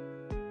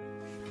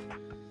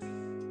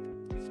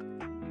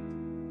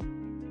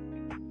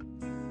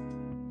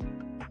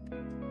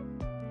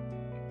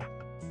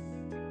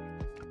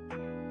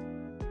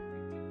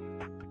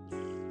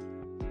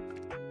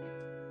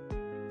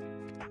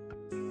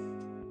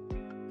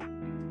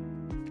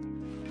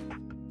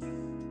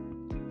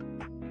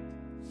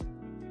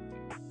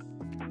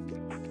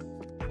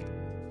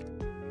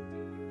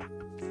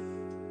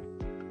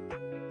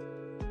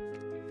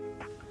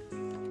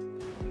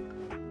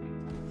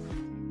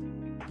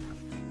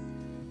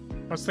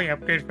 What's the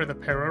upgrade for the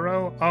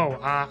Peroro? Oh,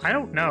 I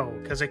don't know,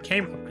 because it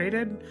came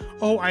upgraded.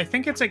 Oh, I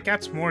think it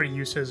gets more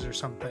uses or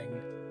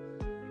something.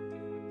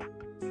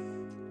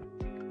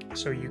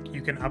 So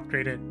you can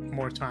upgrade it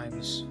more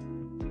times.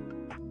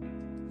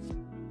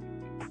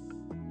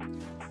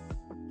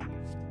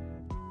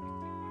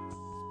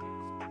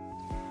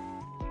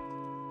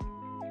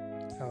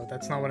 Oh,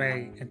 that's not what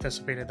I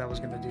anticipated that was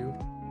going to do,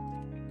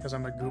 because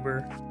I'm a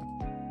goober.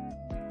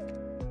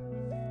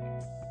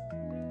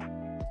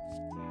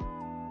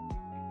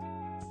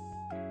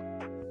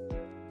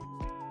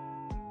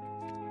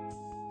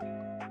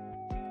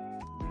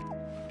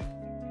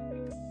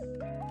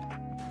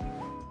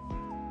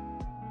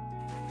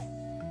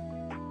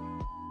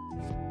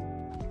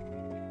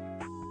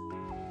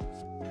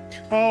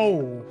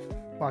 Oh,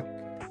 fuck!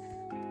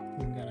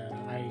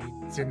 I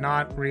did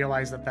not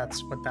realize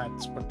that's what that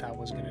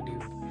was gonna do.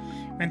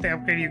 Meant the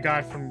upgrade you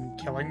got from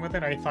killing with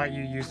it. I thought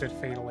you used it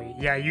fatally.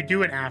 Yeah, you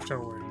do it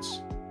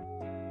afterwards,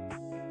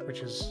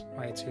 which is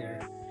why it's here.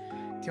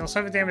 Deal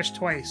 7 damage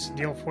twice.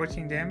 Deal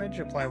 14 damage.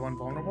 Apply 1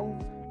 vulnerable.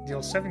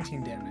 Deal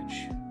 17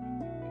 damage.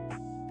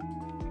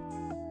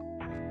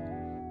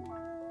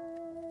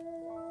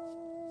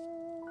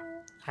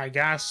 I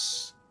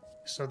guess.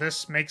 So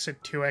this makes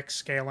it 2x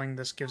scaling,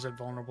 this gives it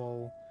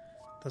vulnerable,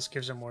 this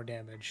gives it more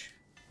damage.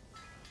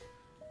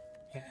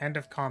 Yeah, end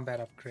of combat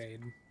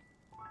upgrade.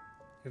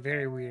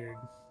 Very weird.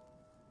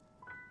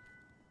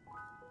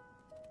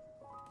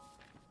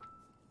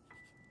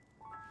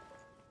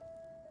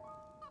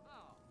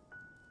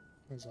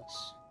 What is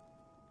this?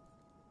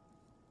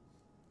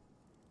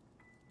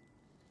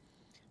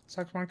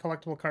 Select one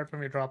collectible card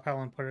from your draw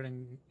pile and put it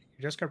in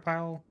your discard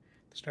pile.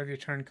 At the start of your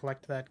turn,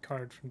 collect that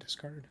card from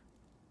discard.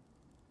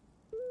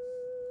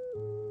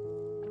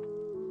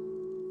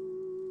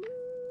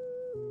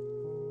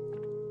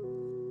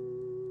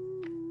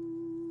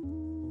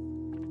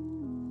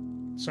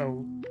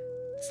 So,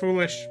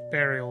 foolish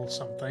burial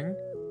something,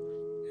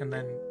 and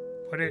then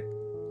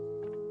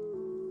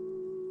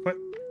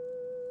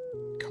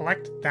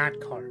collect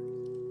that card.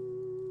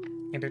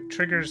 And it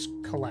triggers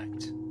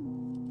collect.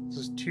 This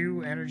is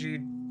 2 energy,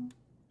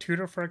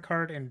 tutor for a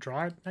card and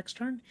draw it next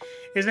turn?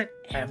 Is it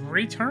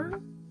every turn?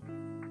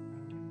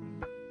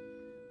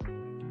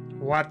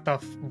 What the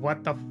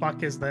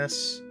fuck is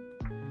this?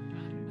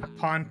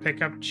 Upon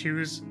pickup,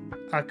 choose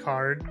a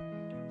card.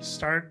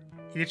 Start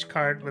each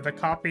card with a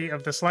copy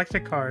of the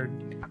selected card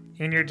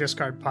in your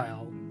discard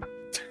pile.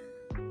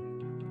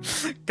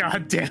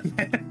 God damn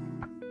it.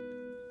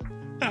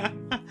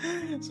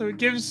 So it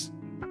gives...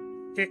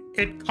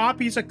 It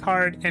copies a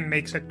card and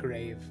makes it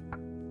grave.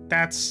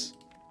 That's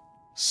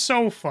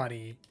so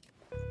funny.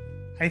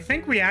 I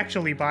think we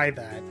actually buy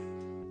that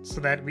so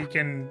that we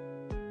can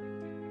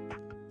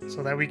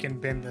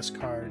bin this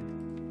card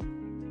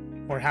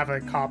or have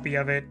a copy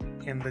of it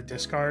in the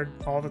discard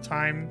all the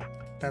time.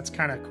 That's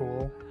kind of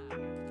cool.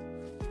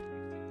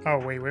 Oh,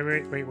 wait.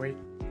 We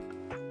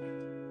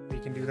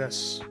can do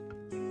this.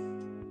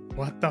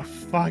 What the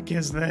fuck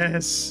is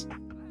this?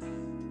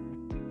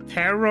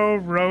 Tarot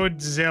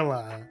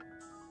Roadzilla.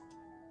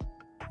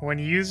 When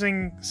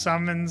using,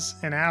 summons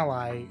an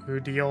ally who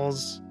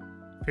deals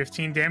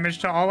 15 damage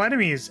to all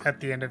enemies at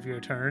the end of your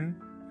turn.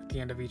 At the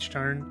end of each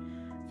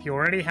turn. If you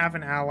already have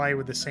an ally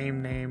with the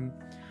same name...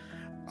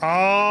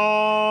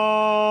 Oh!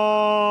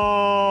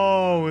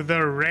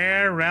 The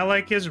rare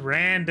relic is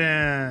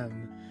random.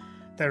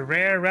 The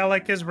rare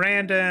relic is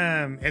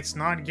random. It's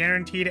not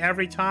guaranteed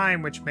every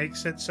time, which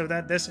makes it so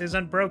that this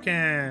isn't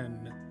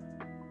broken.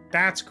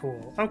 That's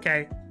cool.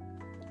 Okay.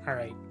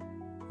 Alright.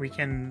 We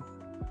can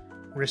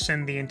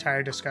rescind the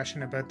entire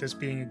discussion about this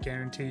being a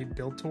guaranteed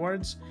build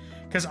towards.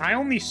 Because I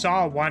only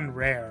saw 1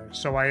 rare,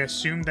 so I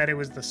assumed that it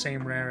was the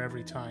same rare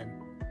every time.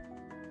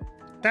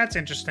 That's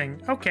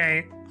interesting.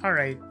 Okay.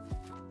 Alright.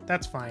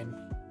 That's fine.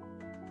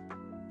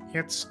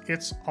 It's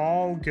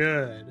all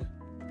good.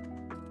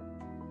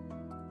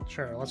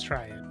 Sure, let's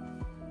try it.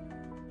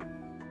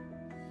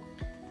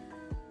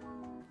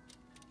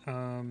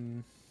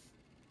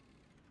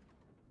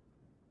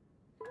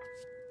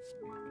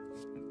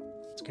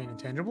 Let's gain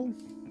intangible.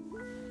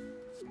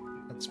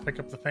 Let's pick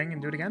up the thing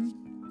and do it again.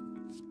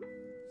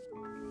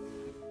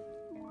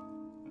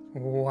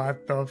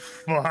 What the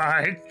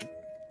fuck?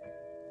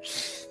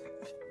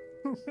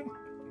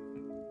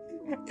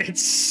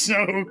 It's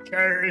so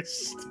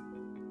cursed.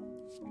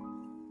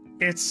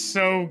 It's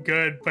so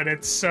good, but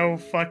it's so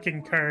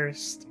fucking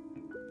cursed.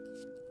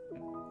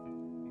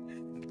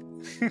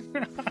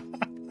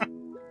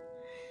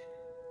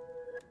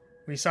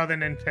 We saw the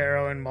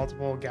Ninfero in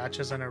multiple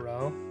gachas in a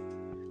row.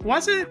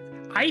 Was it?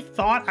 I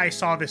thought I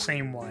saw the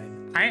same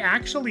one. I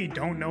actually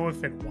don't know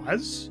if it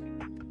was.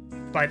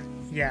 But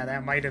yeah,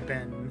 that might have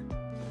been.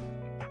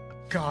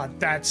 God,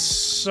 that's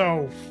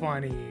so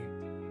funny.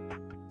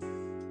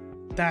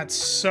 That's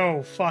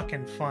so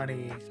fucking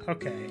funny.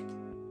 Okay.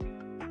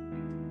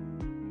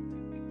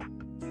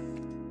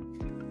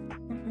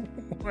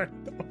 What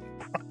the fuck?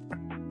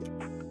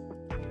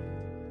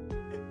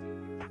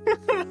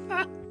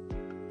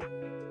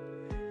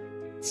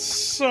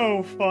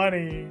 So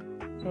funny.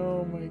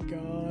 Oh my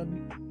god.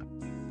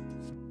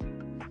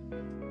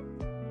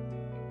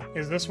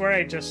 Is this where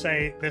I just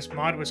say, this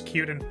mod was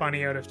cute and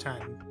funny out of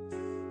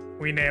 10?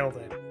 We nailed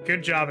it.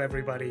 Good job,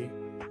 everybody.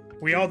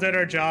 We all did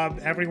our job.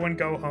 Everyone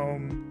go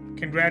home.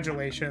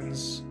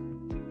 Congratulations.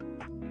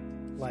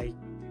 Like...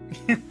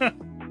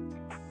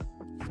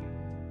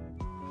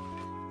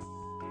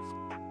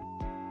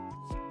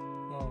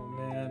 Oh,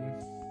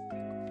 man.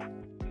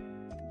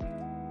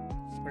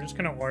 We're just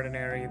gonna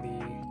ordinary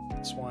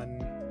this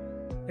one.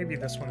 Maybe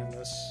this one and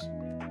this.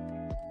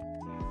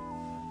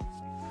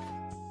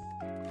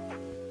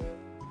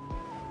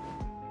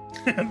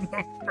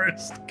 The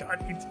first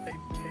Gunny type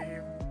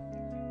game.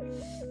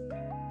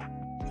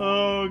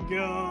 Oh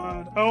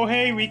god. Oh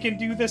hey, we can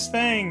do this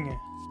thing!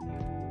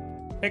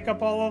 Pick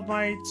up all of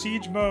my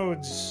siege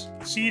modes.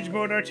 Siege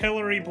mode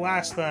artillery,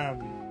 blast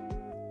them.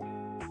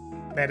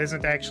 That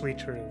isn't actually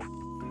true.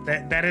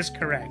 That is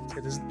correct.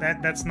 It is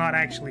that's not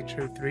actually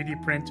true.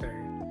 3D printer.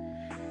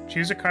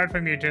 Choose a card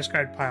from your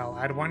discard pile.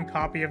 Add 1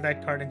 copy of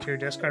that card into your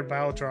discard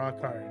pile, draw a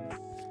card.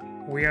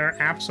 We are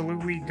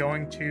absolutely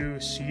going to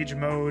siege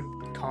mode,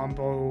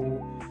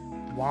 combo,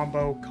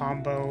 wombo,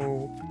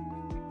 combo.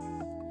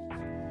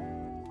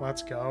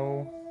 Let's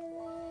go.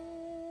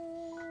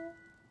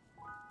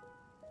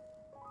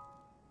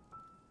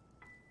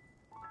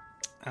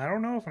 I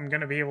don't know if I'm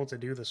gonna be able to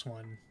do this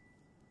one.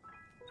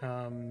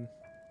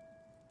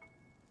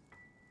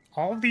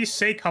 All of these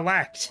say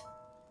collect,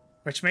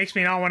 which makes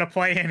me not want to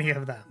play any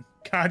of them.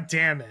 God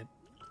damn it.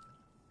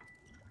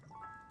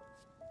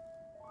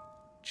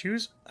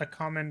 Choose a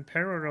common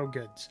Peroro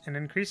goods and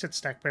increase its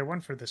stack by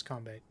 1 for this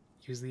combat.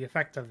 Use the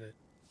effect of it.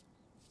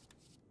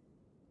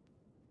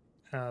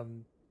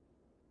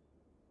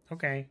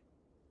 Okay.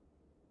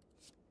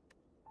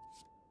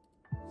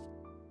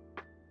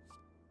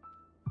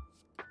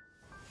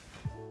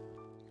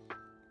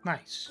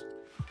 Nice.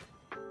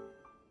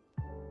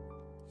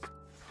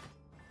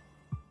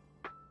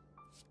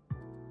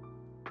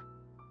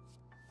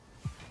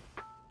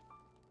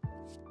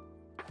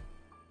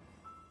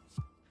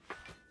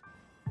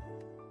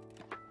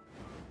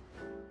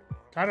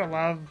 Gotta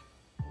love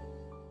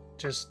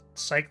just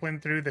cycling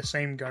through the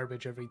same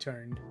garbage every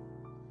turn.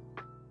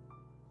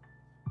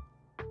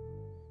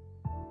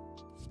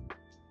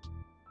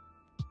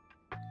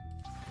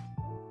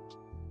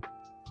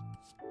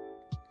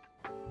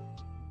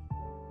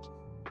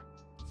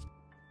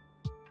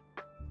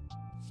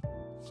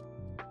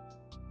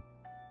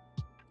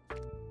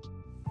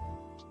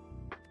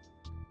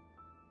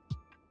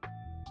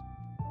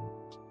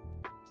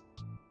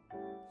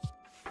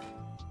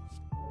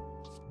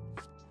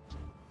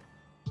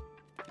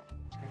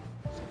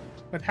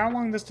 With how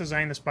long this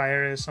design the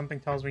Spire is, something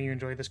tells me you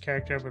enjoy this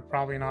character, but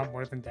probably not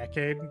more than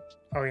Decade.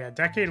 Oh yeah,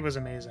 Decade was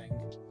amazing.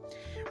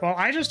 Well,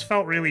 I just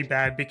felt really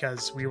bad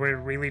because we were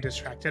really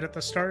distracted at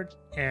the start,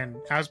 and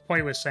as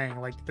Poi was saying,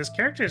 like, this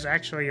character is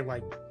actually,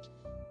 like,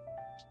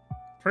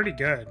 pretty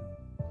good.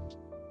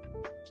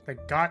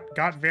 Like,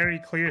 got very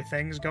clear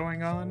things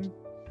going on.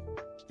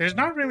 There's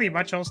not really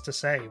much else to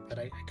say, but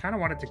I kind of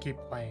wanted to keep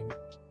playing.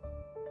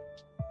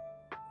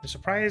 I'm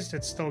surprised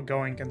it's still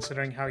going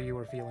considering how you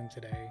were feeling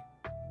today.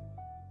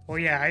 Well,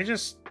 yeah,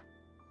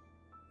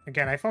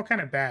 again, I felt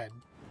kind of bad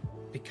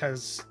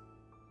because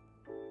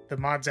the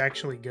mod's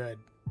actually good,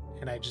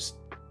 and I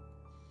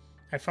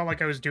felt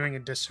like I was doing a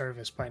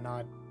disservice by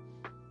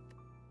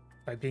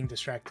being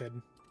distracted.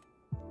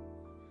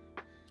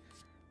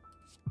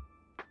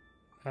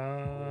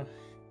 Okay,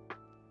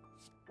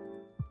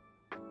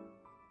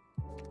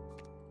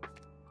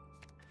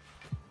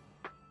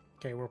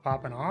 we're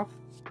popping off.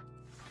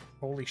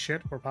 Holy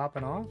shit, we're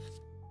popping off.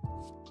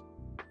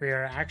 We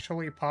are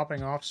actually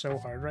popping off so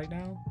hard right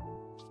now.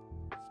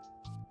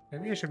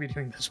 Maybe I should be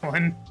doing this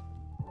one.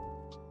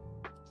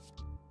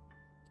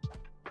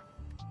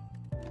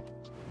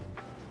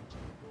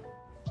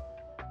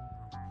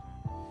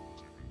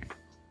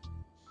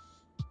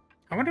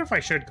 I wonder if I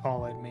should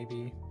call it,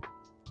 maybe.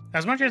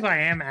 As much as I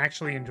am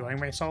actually enjoying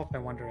myself, I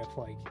wonder if,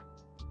 like,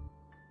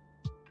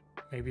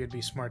 maybe it'd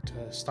be smart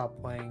to stop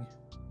playing.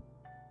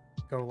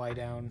 Go lie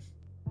down.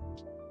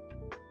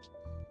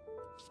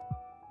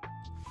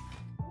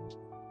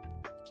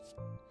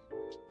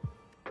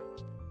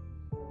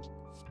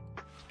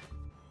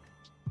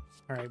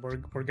 Alright,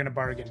 we're gonna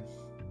bargain.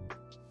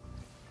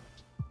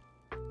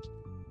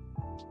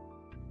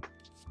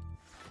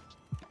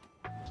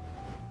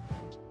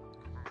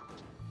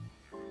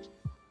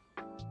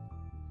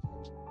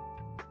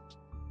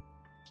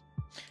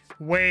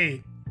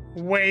 Wait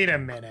a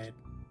minute.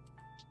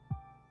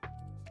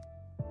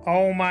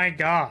 Oh my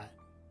god.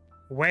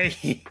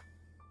 Wait.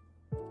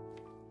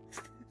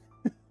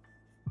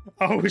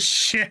 Oh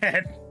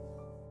shit.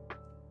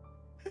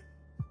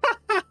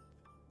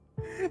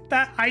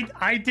 That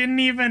I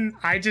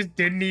just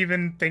didn't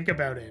even think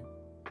about it.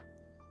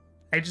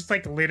 I just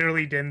like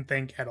literally didn't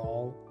think at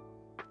all.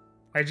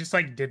 I just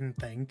like didn't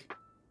think.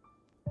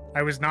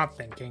 I was not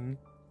thinking.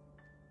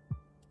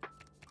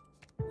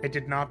 I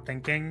did not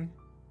thinking.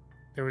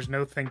 There was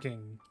no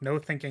thinking. No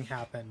thinking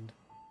happened.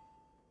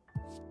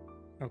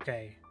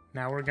 Okay,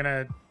 now we're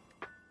gonna...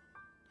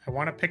 I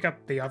want to pick up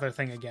the other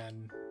thing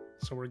again.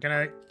 So we're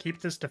gonna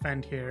keep this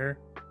defend here.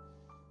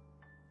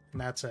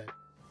 And that's it.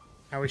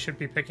 Now we should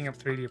be picking up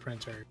 3D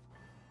printer.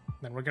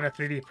 Then we're gonna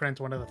 3D print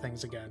one of the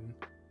things again.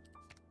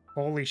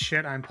 Holy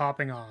shit, I'm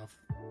popping off.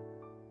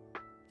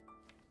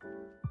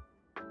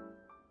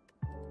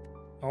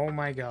 Oh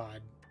my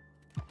god.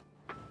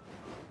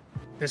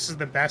 This is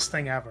the best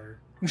thing ever.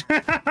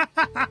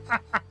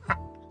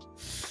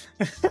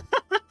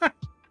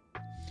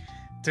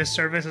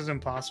 Disservice is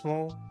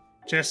impossible.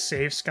 Just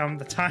save scum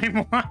the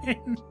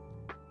timeline.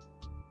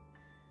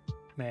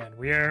 Man,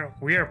 we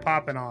are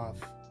popping off.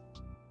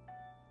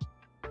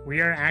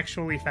 We are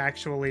actually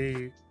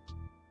factually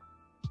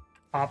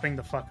popping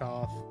the fuck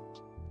off.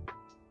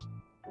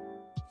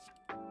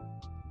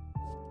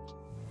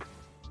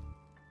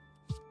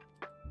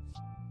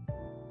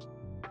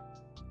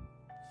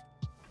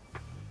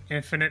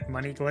 Infinite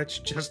money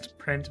glitch, just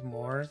print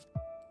more.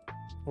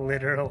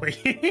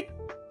 Literally.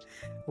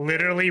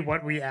 Literally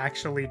what we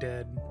actually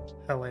did.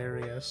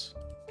 Hilarious.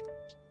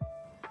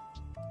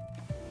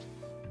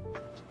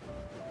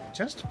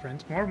 Just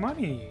print more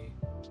money.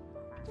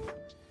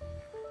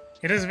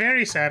 It is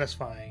very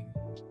satisfying.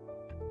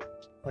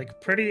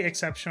 Like, pretty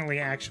exceptionally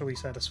actually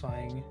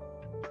satisfying.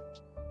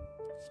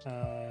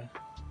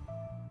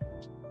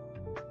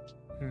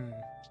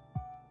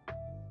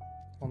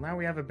 Well, now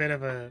we have a bit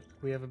of a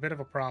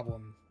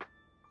problem.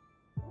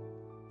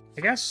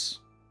 I guess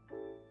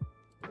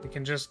we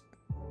can just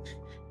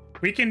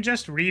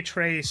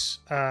retrace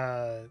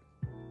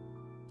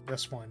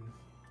this one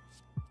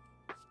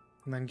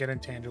and then get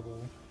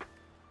intangible.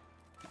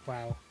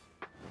 Wow.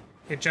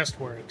 It just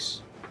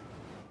works.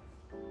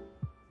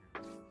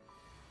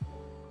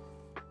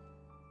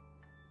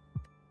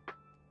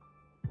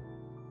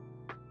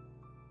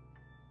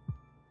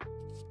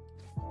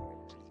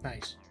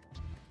 Nice.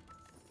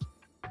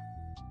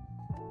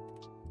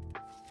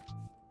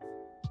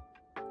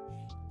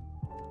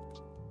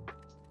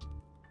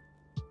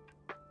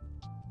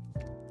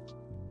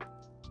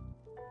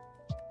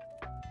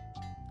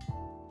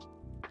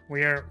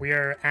 We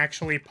are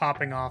actually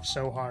popping off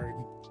so hard.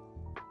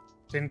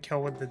 Didn't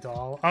kill with the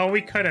doll. Oh,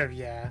 we could have,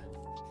 yeah.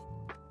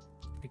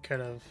 We could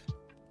have.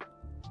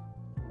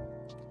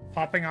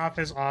 Popping off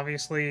is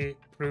obviously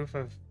proof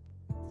of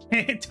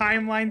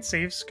timeline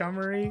save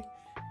scummery.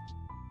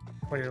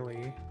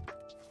 Clearly.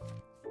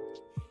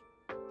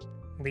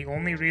 The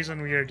only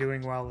reason we are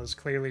doing well is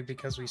clearly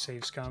because we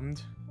save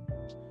scummed.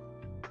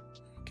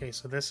 Okay,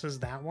 so this is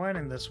that one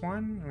and this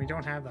one. We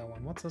don't have that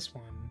one. What's this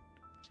one?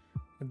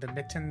 With the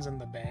mittens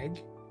and the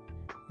bag.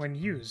 When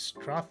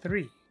used, draw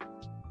 3.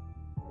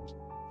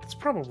 That's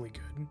probably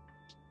good.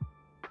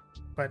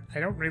 But I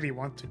don't really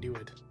want to do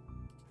it.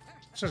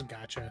 It's just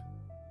gotcha.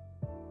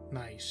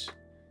 Nice.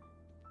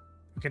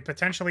 We could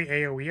potentially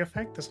AoE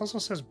effect. This also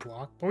says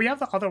block. But we have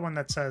the other one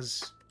that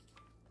says...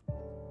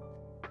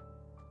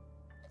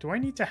 Do I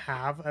need to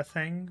have a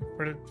thing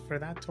for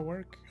that to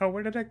work? Oh,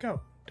 where did it go?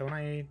 Don't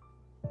I...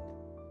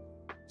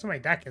 It's in my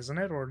deck, isn't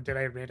it? Or did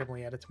I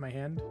randomly add it to my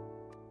hand?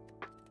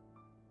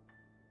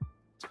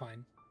 It's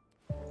fine.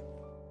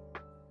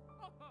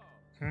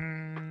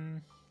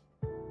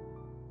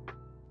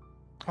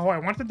 Oh, I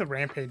wanted the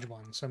Rampage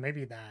one, so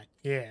maybe that.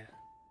 Yeah.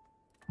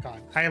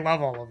 God, I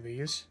love all of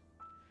these.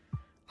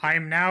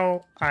 I'm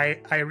now... I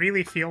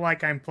really feel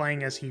like I'm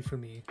playing as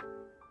Hifumi.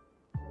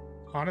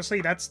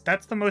 Honestly, that's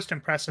the most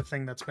impressive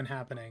thing that's been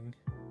happening.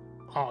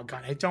 Oh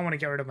god, I don't want to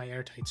get rid of my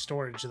airtight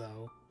storage,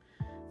 though.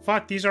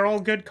 Fuck, these are all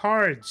good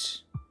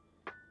cards!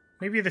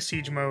 Maybe the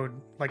siege mode,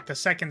 like the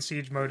second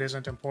siege mode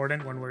isn't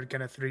important when we're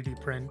gonna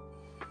 3D print.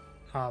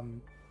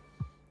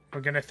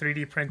 We're gonna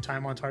 3D print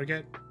time on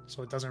target,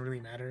 so it doesn't really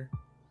matter.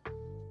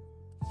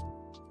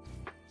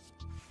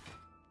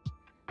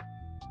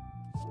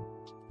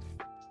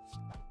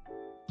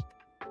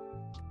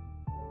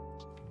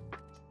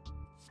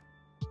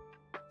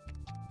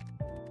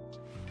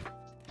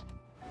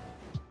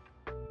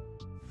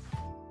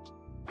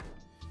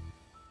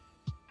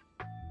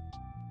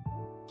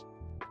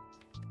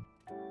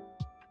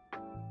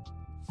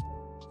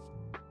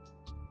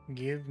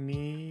 Give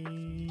me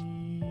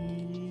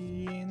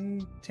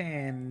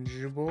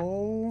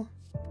intangible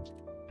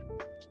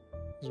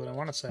is what I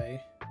want to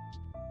say.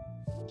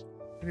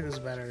 Maybe this is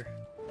better.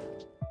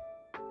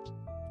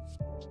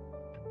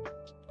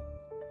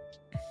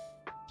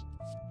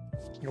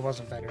 It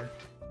wasn't better.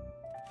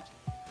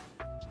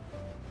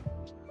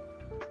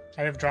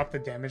 I have dropped the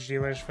damage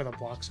dealers for the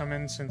block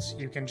summon since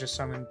you can just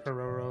summon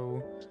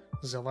Pororo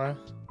Zilla.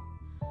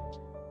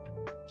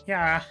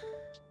 Yeah.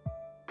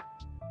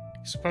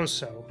 I suppose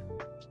so.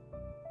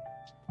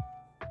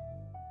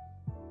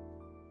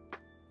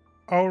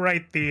 Oh,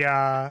 right,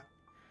 the,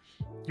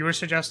 you were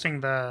suggesting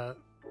the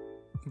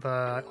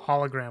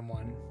hologram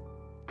one.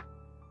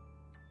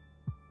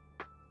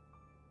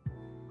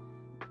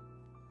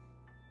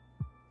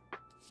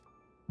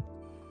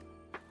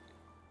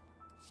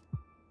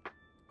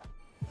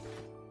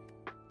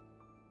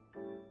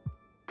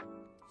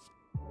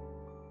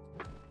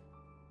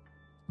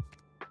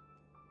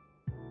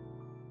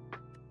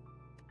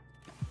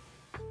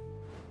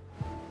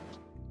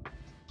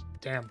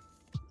 Damn.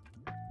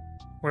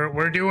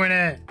 We're doing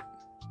it.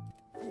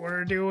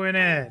 We're doing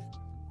it.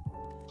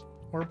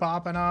 We're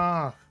popping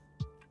off.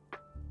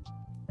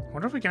 I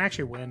wonder if we can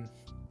actually win.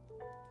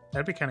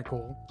 That'd be kind of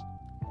cool.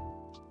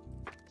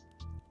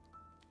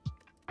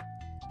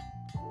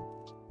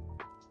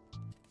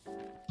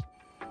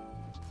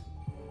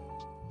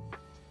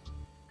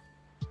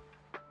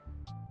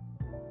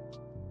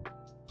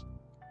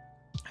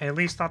 I at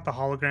least thought the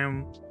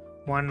hologram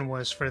one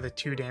was for the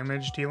 2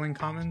 damage dealing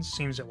commons.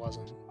 Seems it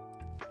wasn't.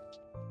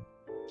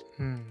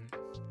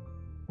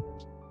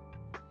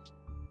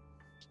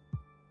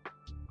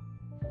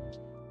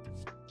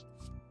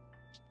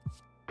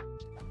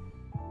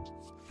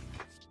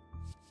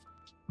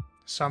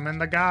 Summon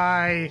the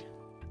guy!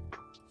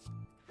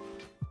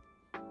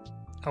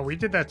 Oh, we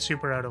did that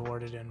super out of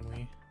order, didn't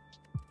we?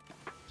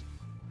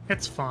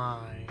 It's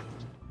fine.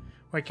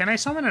 Wait, can I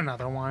summon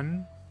another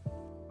one?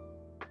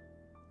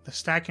 The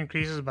stack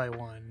increases by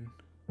 1.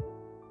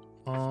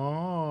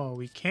 Oh,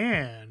 we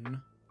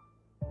can.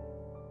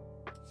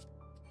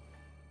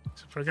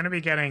 So if we're gonna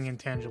be getting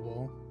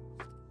intangible.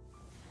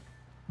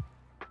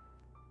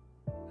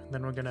 And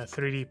then we're gonna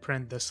 3D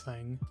print this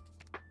thing.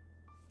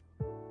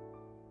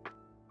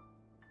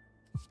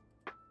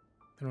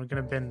 Then we're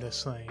gonna bin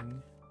this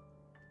thing.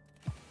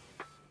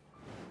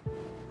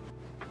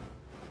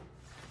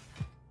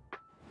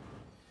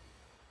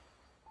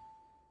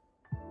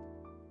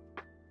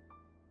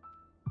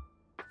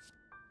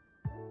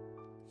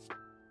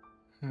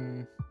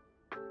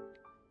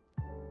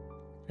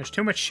 There's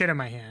too much shit in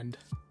my hand.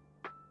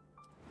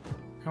 I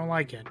don't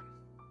like it.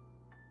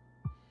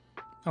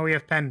 Oh, we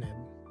have pen nib.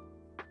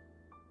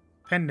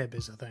 Pen nib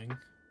is a thing.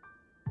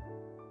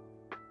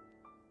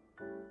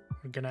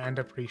 We're gonna end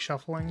up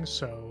reshuffling,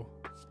 so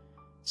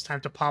it's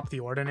time to pop the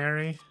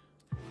ordinary.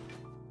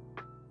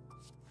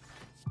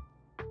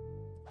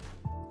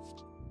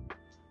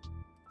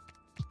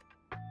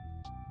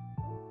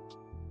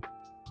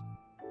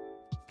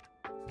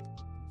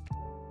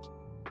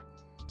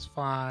 It's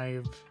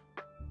 5.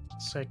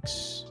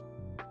 6.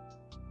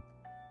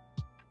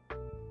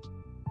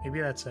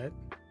 Maybe that's it.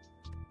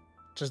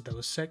 Just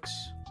those 6.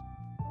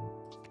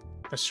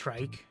 The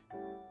strike.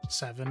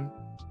 7.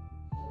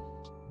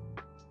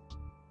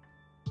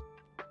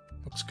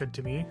 Looks good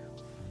to me.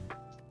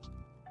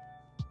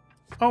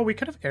 Oh, we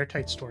could have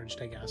airtight storage,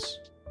 I guess.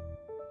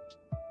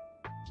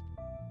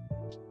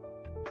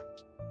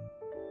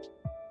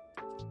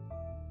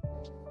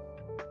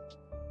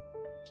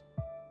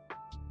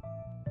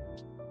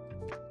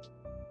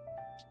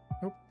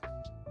 Nope.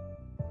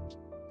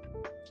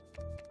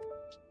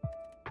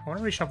 I want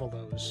to reshuffle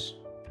those.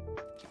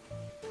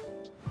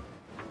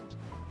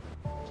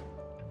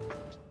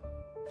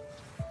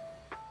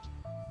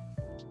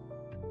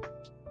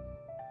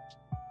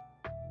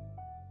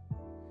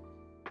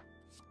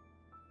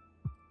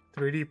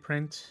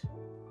 Print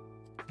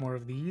more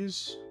of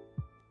these.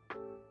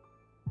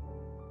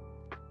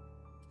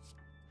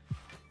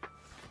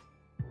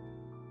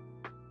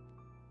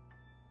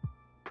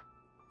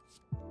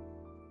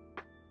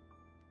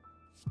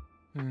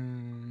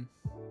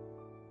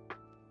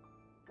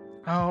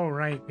 Oh,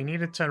 right. We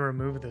needed to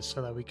remove this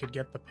so that we could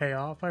get the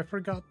payoff. I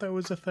forgot that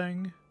was a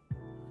thing.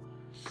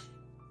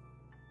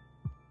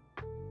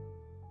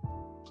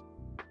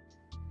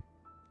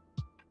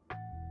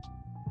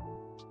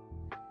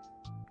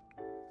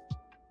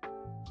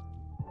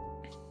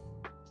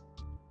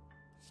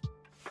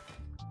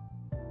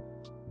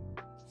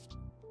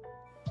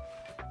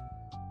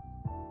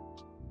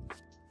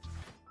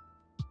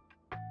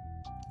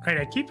 Right,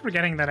 I keep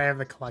forgetting that I have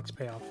the collect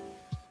payoff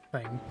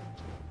thing.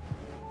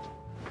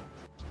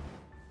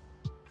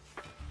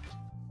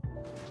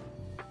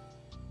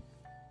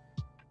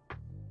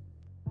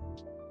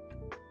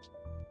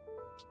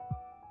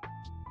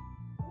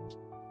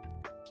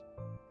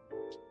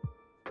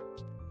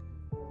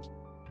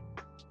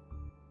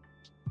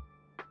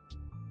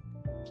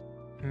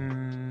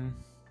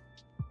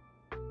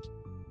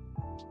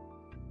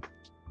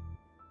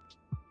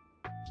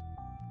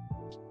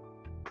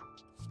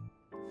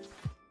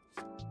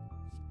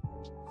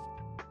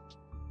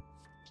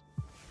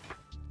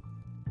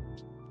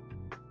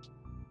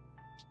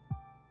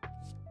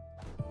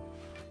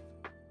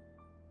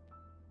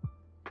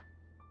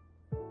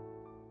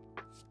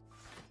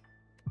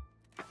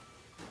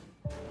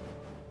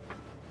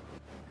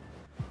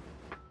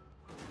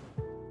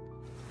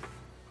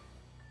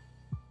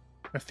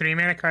 A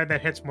 3-mana card that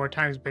hits more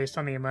times based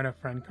on the amount of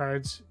friend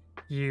cards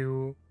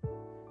you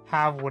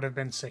have would have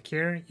been sick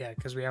here. Yeah,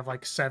 because we have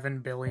like 7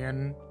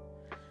 billion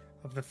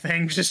of the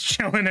thing just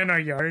chilling in our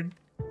yard.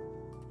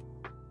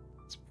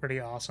 It's pretty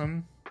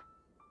awesome.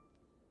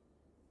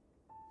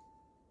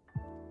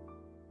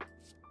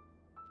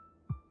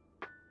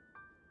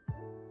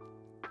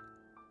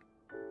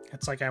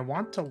 It's like I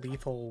want to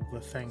lethal the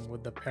thing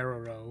with the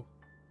Peroro.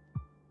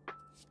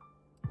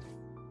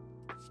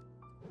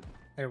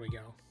 There we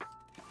go.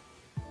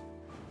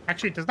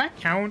 Actually, does that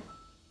count?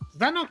 Does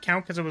that not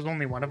count because it was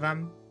only one of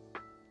them?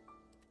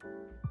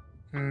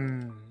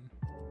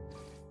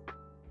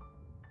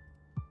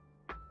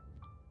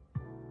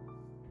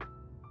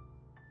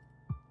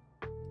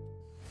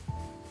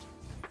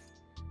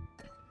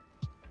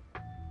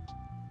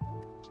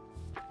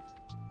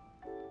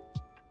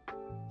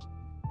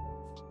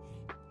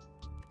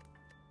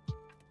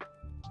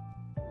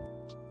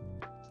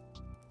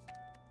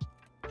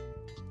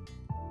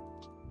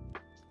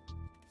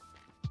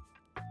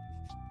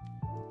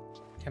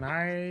 Can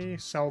I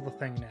sell the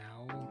thing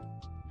now?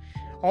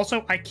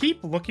 Also, I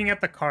keep looking at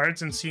the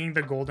cards and seeing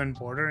the golden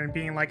border and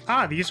being like,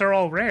 ah, these are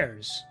all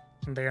rares.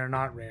 And they are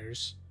not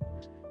rares.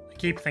 I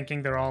keep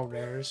thinking they're all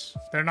rares.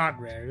 They're not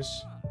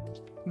rares.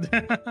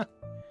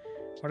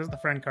 What is the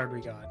friend card we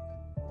got?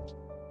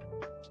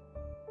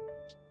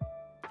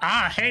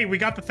 Ah, hey, we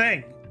got the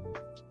thing!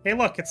 Hey,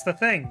 look, it's the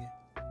thing.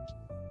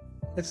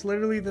 It's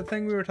literally the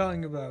thing we were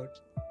talking about.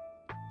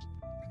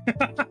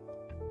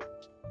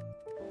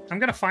 I'm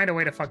gonna find a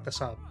way to fuck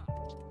this up.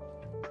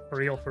 For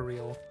real, for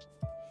real.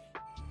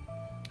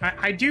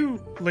 I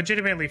do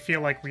legitimately feel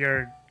like we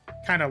are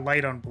kind of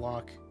light on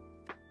block.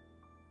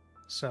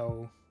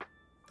 So,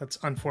 that's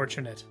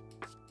unfortunate.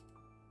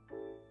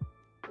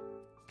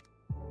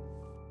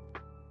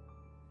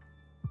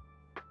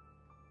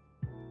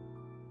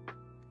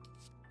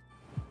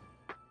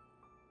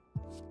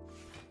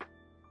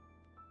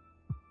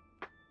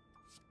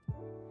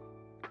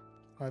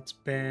 Let's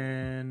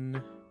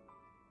ban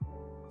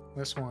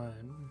this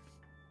one.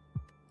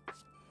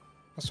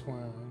 This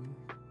one.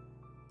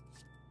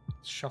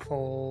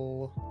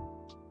 Shuffle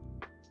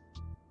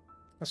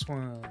this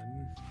one.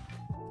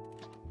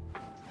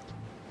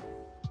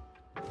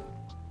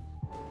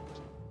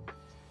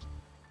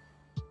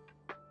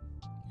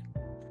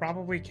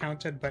 Probably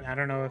counted, but I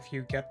don't know if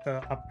you get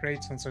the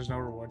upgrade since there's no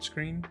reward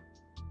screen.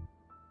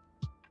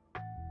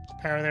 The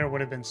power there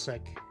would have been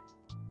sick.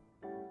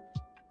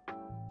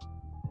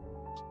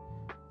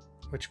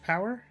 Which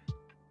power?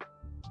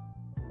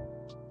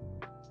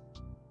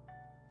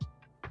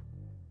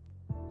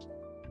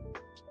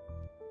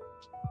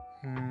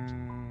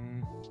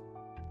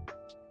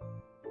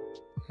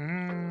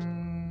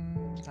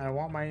 I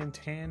want my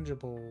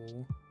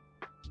intangible.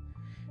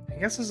 I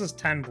guess this is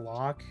 10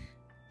 block.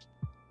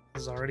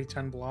 This is already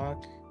 10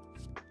 block.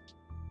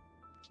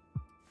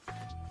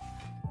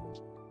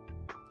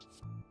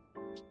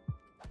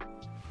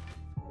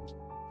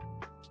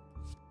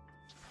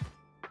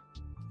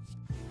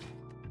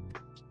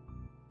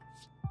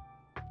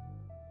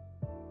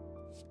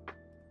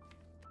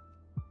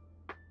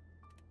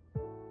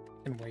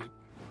 And wait.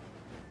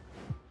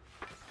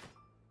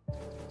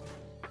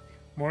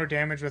 More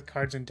damage with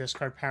cards and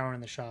discard power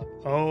in the shop.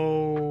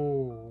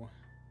 Oh.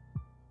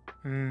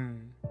 I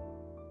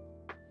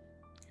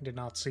did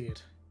not see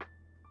it.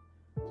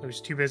 I was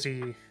too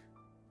busy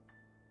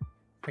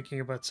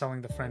thinking about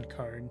selling the friend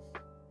card.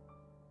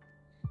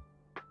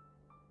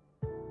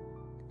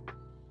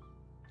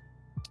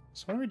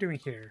 So what are we doing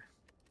here?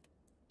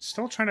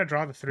 Still trying to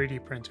draw the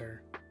 3D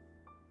printer.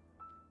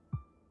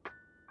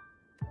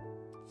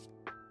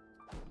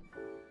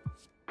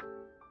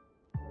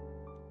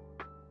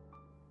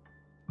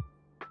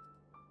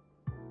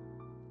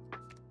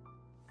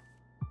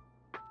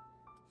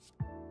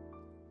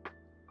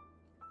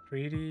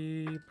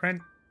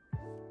 Print.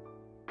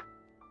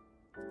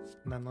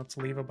 And then let's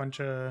leave a bunch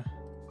of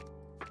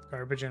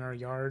garbage in our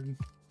yard.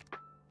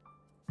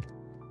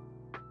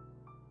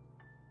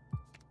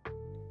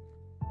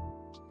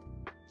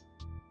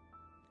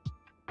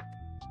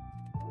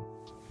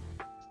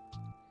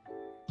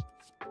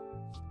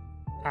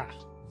 Ah.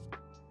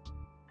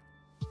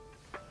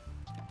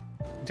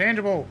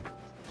 Intangible!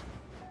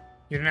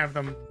 You didn't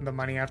have the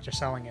money after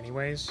selling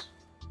anyways.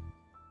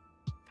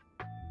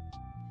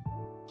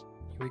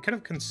 We could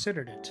have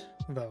considered it,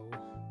 though.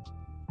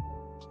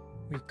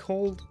 We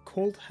cold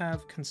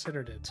have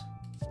considered it.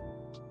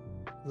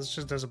 This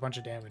just does a bunch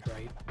of damage,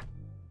 right?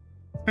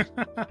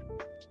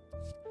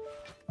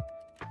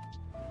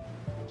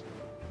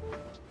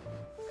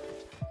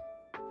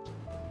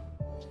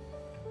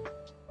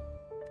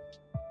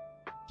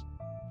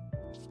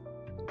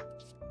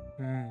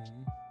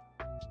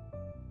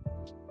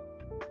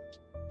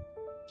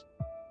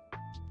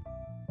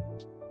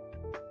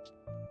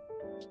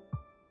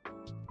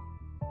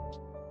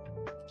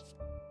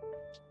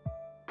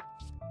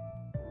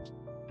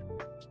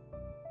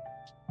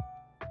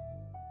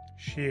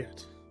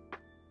 Shit.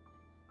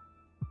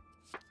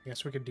 I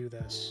guess we could do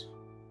this.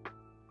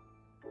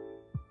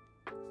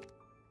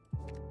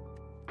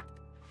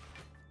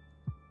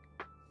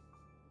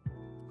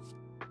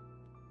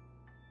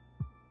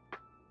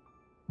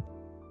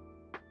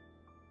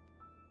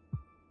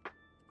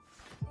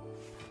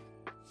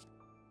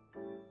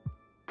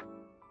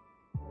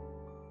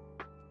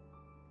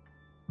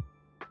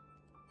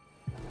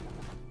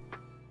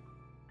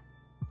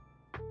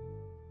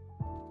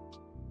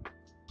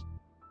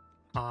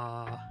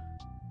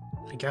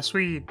 I guess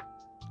we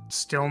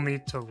still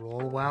need to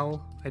roll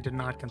well. I did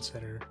not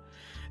consider.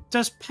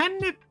 Does pen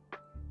nib...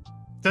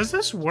 Does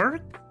this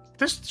work?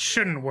 This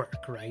shouldn't work,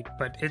 right?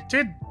 But it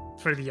did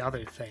for the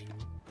other thing.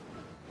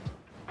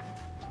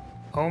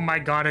 Oh my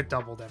god, it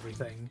doubled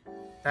everything.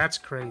 That's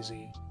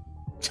crazy.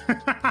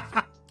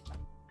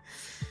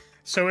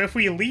 So if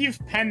we leave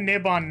pen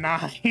nib on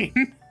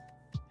 9...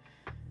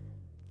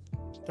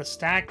 the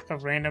stack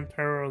of random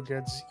peril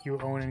goods you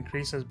own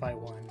increases by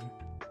 1.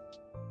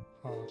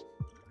 Oh.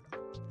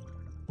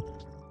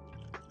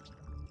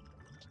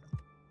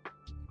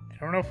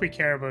 I don't know if we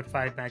care about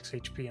 5 max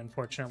HP,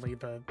 unfortunately.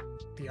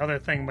 The other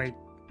thing might,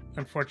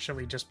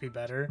 unfortunately, just be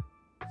better.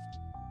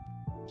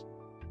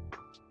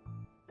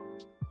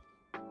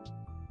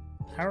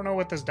 I don't know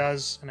what this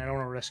does, and I don't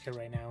want to risk it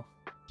right now.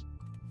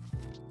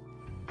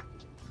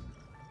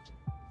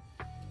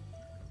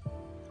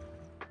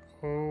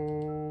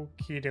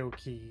 Okie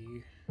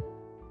dokie.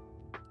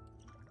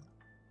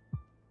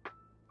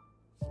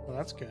 Well,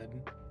 that's good.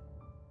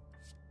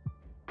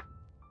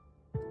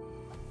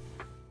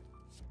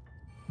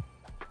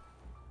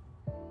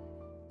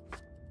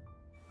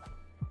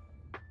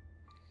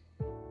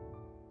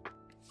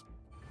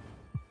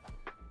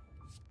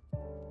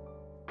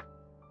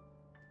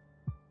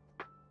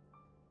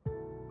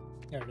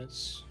 There it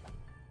is.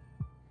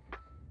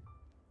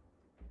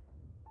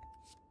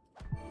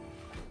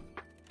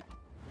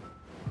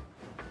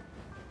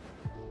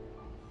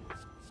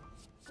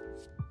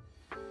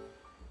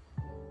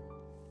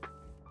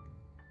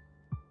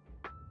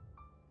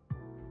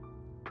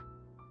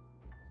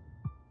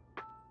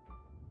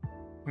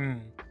 I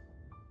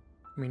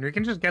mean, we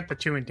can just get the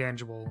 2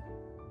 intangible.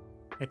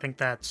 I think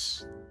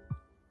that's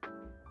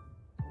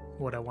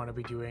what I want to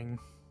be doing.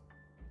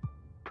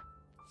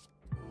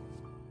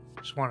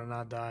 Just want to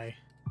not die.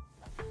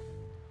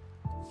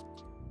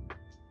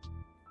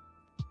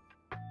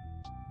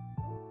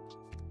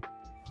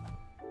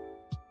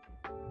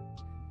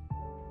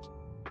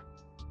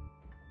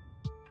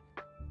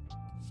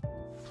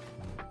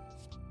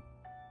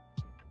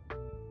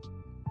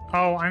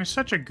 Oh, I'm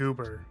such a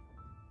goober.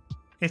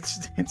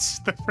 It's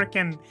the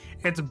frickin'...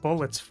 It's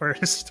bullets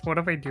first. What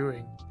am I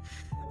doing?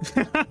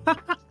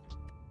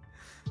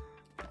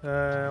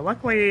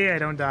 Luckily, I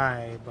don't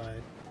die, but...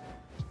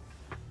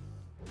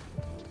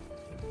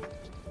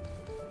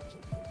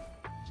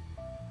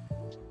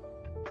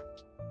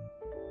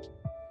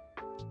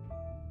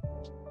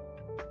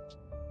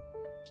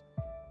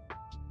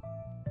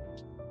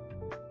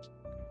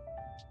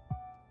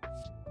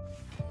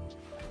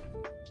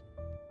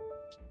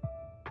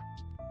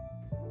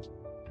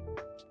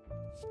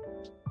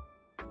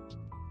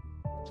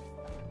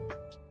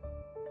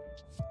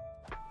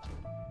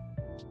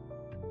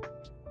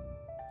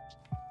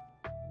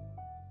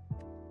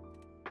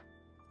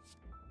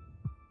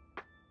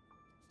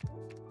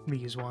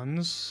 these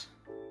ones.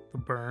 The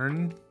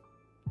burn.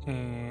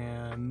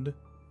 And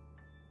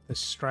the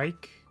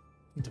strike.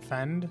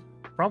 Defend.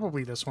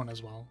 Probably this one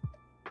as well.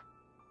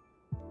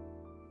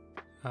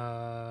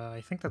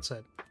 I think that's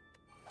it.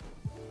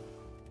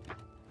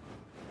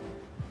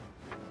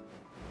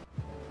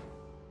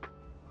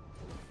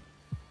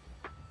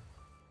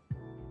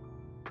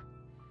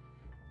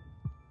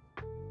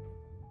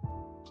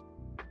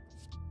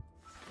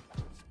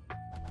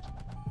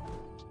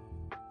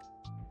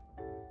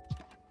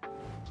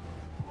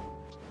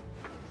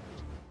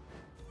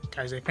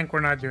 Guys, I think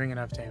we're not doing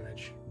enough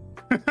damage.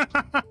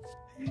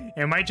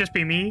 It might just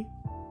be me,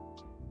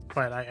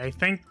 but I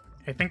think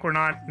we're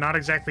not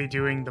exactly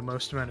doing the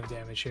most amount of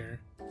damage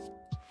here.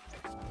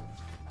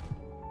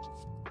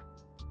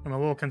 I'm a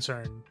little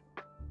concerned.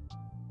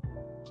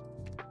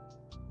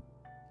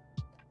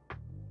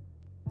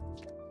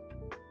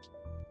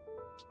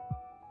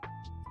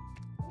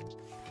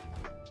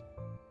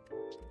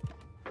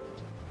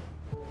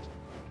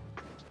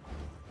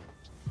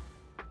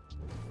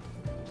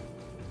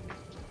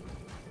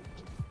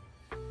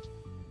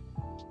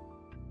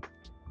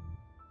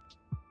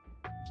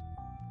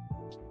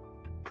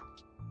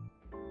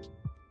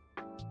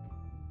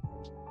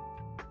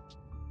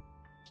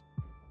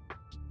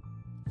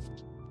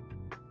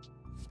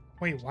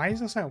 Wait, why is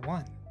this at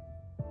 1?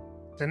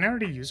 Didn't I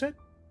already use it?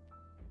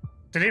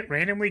 Did it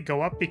randomly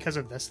go up because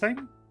of this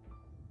thing?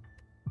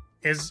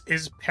 Is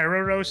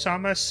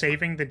Peroro-sama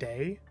saving the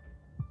day?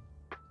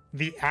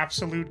 The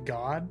absolute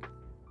god?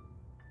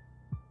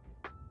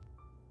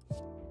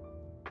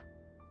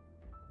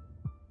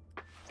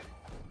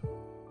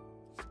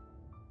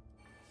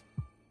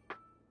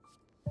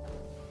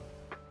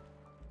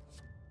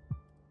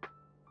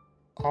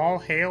 All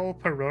hail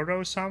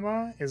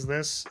Peroro-sama? Is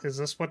this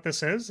what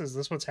this is? Is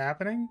this what's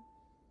happening?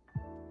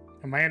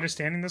 Am I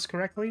understanding this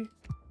correctly?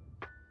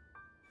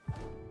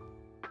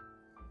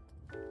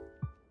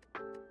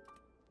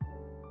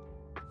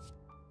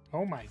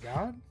 Oh my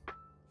god.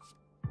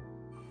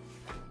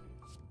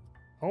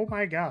 Oh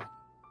my god.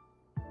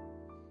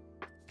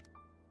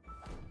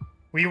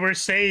 We were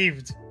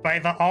saved by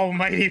the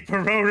almighty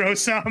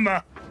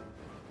Peroro-sama!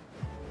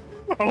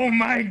 Oh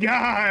my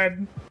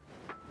god!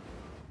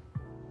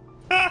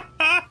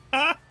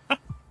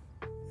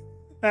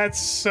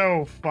 That's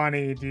so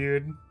funny,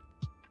 dude.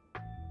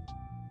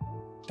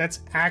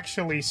 That's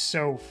actually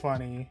so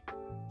funny.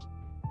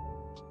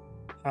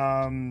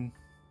 Oh,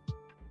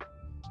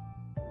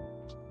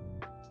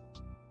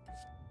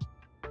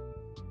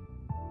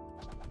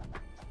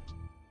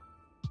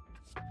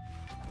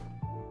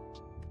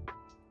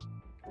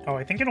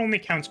 I think it only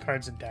counts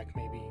cards in deck,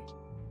 maybe.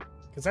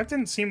 Because that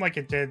didn't seem like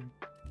it did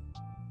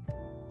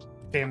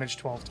damage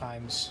 12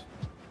 times.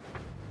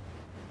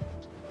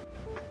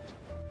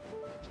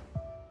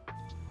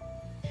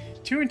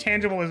 2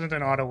 intangible isn't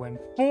an auto win.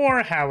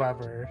 4,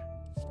 however.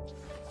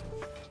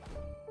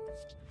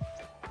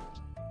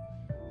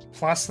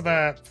 Plus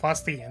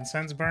the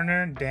incense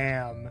burner?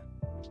 Damn.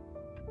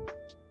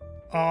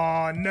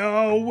 Oh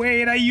no,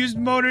 wait, I used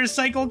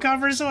motorcycle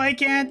cover so I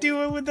can't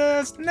do it with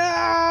this.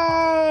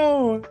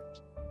 No!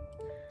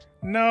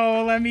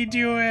 No, let me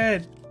do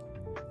it.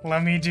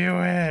 Let me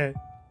do it.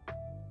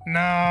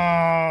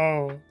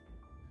 No.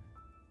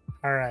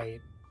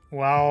 Alright.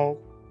 Well,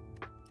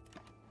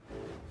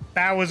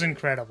 that was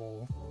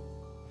incredible.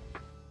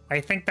 I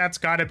think that's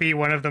gotta be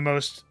one of the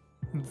most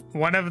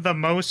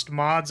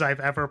mods I've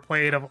ever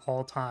played of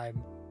all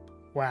time.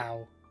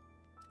 Wow.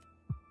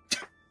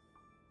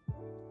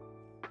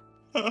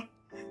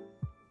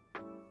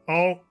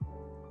 Oh,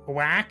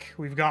 whack.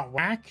 We've got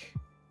whack.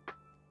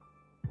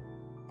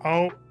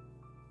 Oh,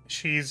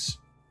 she's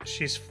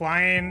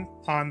flying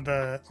on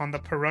the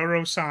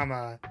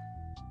Peroro-sama,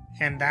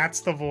 and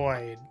that's the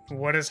void.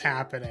 What is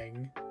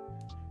happening?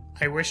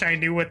 I wish I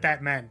knew what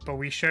that meant, but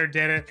we sure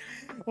did it.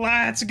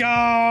 Let's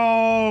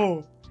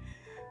go!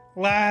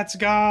 Let's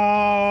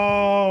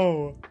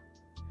go!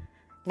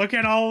 Look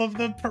at all of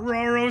the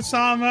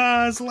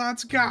Peroro-samas!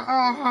 Let's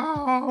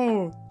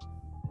go!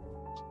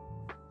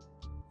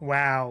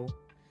 Wow.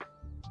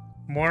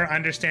 More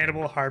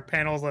understandable heart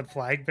panels than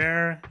Flag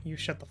Bearer? You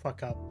shut the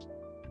fuck up.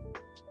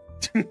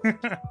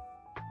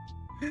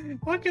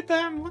 Look at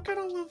them! Look at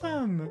all of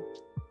them!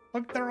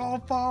 Look, they're all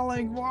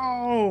falling!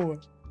 Whoa!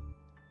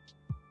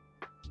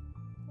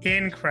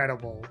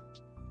 Incredible.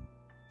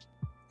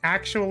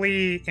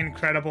 Actually,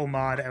 incredible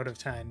mod out of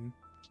 10.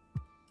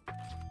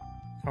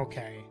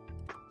 Okay.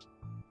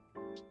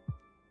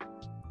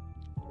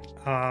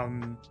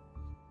 I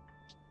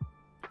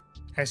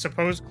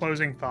suppose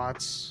closing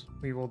thoughts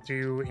we will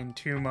do in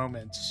 2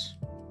 moments.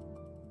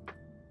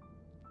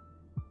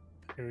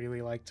 I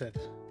really liked it.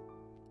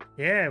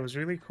 Yeah, it was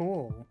really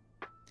cool.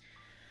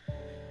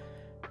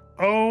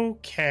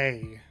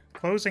 Okay.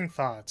 Closing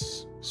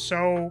thoughts.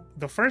 So,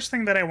 the first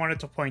thing that I wanted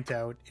to point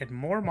out, and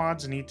more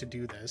mods need to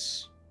do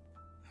this,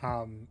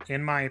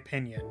 in my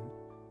opinion,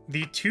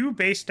 the 2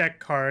 base deck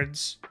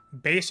cards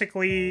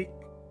basically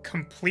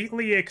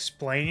completely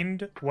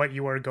explained what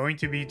you are going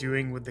to be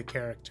doing with the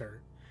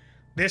character.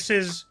 This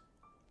is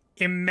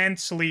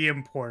immensely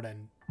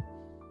important.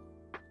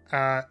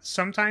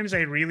 Sometimes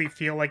I really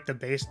feel like the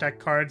base deck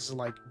cards,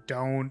 like,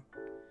 don't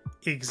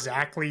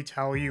exactly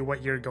tell you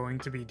what you're going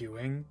to be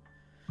doing.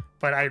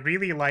 But I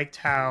really liked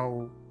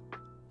how,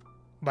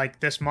 like,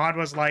 this mod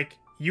was like,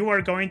 you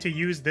are going to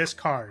use this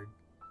card.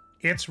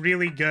 It's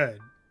really good.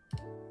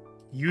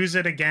 Use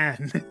it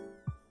again.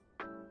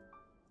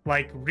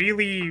 Like,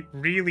 really,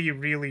 really,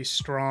 really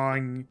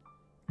strong.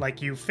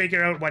 Like, you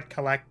figure out what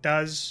collect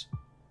does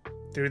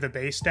through the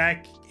base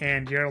deck,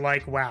 and you're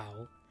like,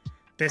 wow,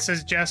 this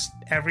is just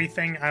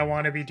everything I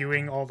want to be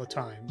doing all the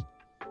time.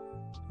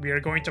 We are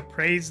going to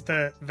praise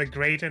the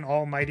great and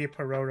almighty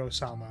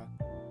Pororo-sama.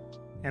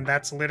 And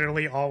that's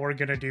literally all we're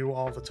gonna do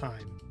all the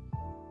time.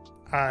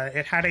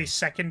 It had a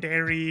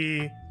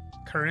secondary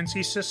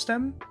currency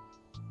system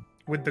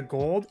with the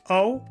gold.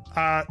 Oh,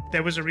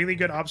 there was a really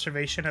good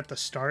observation at the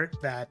start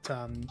that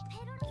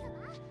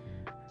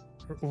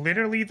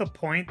literally the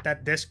point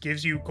that this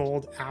gives you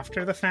gold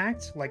after the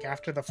fact, like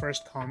after the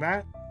first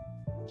combat,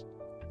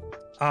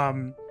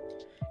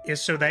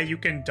 is so that you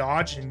can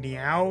dodge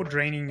Niao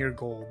draining your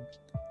gold.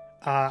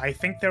 I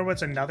think there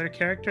was another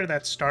character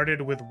that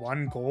started with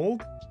 1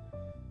 gold.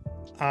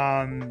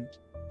 And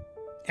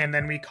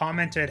then we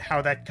commented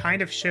how that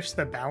kind of shifts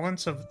the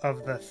balance of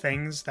the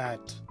things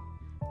that,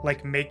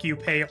 like, make you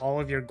pay all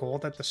of your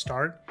gold at the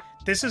start.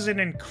 This is an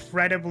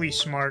incredibly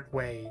smart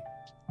way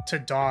to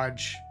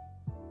dodge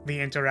the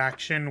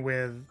interaction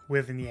with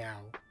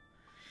Niao.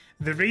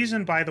 The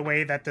reason, by the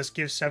way, that this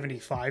gives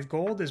 75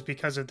 gold is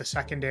because of the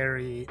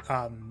secondary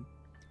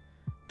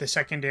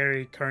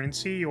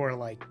currency, or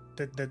like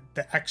the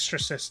extra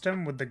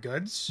system with the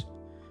goods,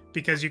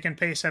 because you can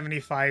pay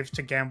 75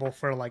 to gamble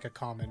for like a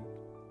common,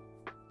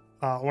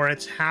 or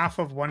it's half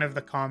of one of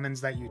the commons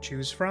that you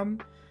choose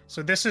from.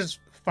 So this is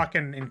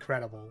fucking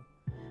incredible.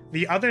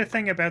 The other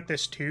thing about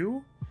this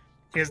too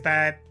is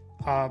that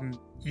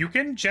you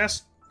can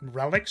just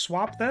relic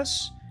swap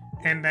this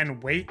and then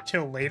wait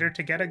till later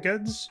to get a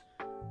goods,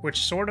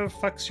 which sort of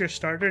fucks your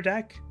starter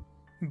deck,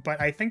 but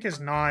I think is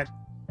not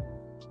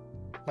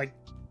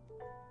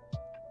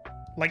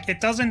like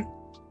it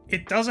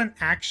doesn't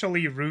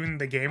actually ruin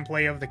the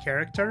gameplay of the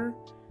character,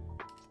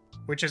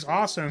 which is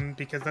awesome,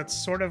 because that's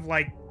sort of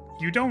like,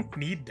 you don't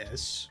need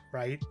this,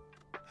 right?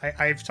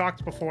 I've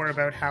talked before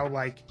about how,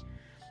 like,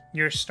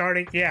 you're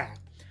starting,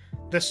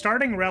 the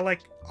starting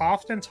relic,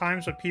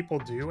 oftentimes what people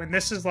do, and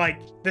this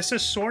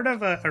is sort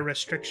of a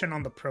restriction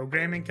on the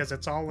programming, because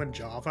it's all in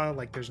Java,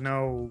 like there's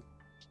no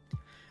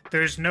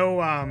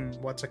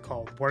what's it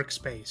called,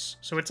 workspace,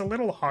 so it's a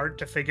little hard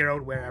to figure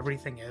out where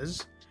everything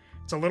is.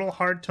 It's a little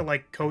hard to,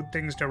 like, code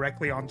things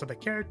directly onto the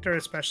character,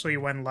 especially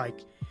when,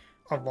 like,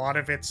 a lot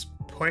of it's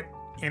put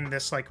in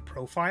this, like,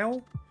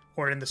 profile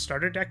or in the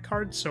starter deck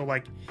card. So,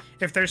 like,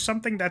 if there's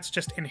something that's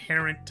just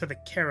inherent to the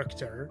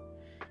character,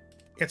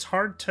 it's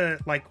hard to,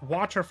 like,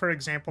 Watcher, for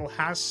example,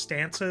 has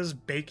stances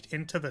baked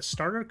into the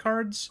starter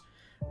cards,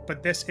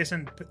 but this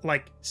isn't,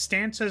 like,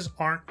 stances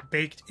aren't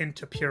baked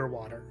into Pure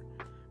Water.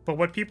 But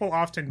what people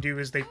often do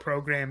is they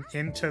program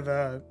into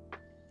the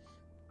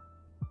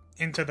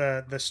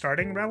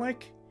starting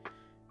relic,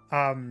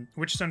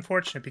 which is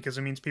unfortunate because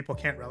it means people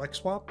can't relic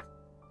swap.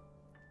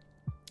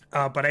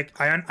 But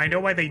I know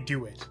why they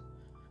do it.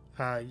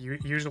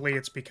 Usually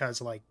it's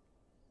because, like,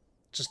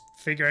 just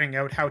figuring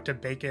out how to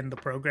bake in the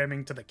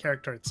programming to the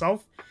character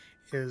itself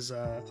is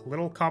a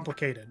little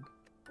complicated.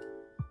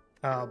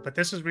 But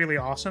this is really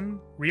awesome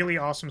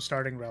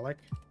starting relic.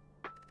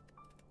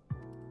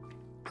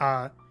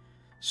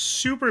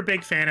 Super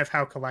big fan of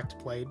how Collect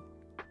played.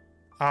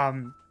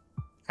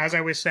 As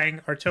I was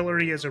saying,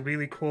 artillery is a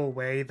really cool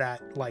way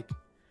that, like,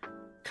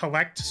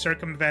 Collect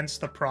circumvents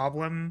the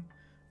problem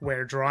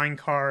where drawing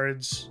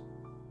cards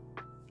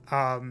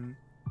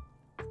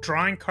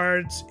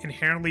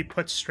inherently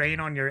put strain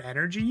on your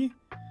energy,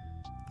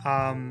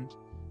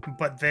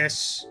 but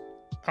this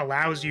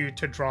allows you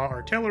to draw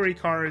artillery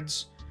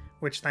cards,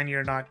 which then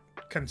you're not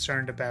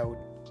concerned about.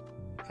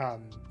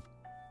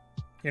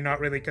 You're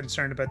not really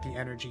concerned about the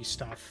energy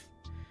stuff.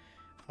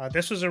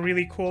 This was a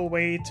really cool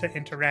way to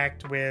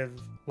interact with,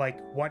 like,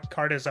 what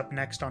card is up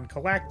next on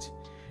Collect.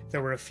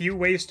 There were a few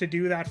ways to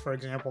do that. For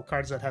example,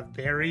 cards that have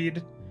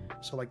buried.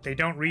 So, like, they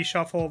don't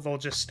reshuffle, they'll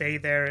just stay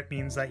there. It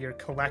means that your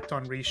Collect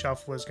on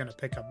reshuffle is going to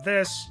pick up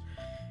this.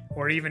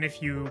 Or even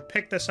if you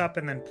pick this up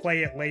and then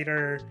play it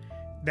later,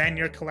 then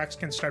your Collects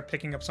can start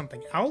picking up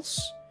something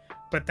else.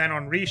 But then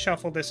on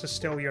reshuffle, this is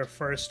still your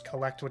first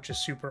Collect, which is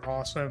super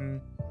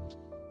awesome.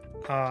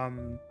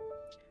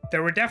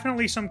 There were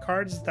definitely some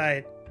cards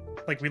that,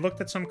 like, we looked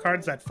at some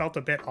cards that felt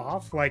a bit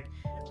off. Like,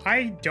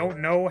 I don't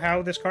know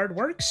how this card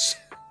works.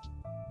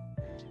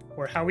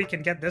 Or how we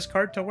can get this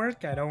card to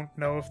work. I don't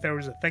know if there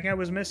was a thing I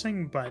was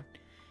missing, but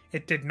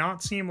it did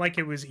not seem like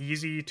it was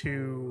easy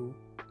to,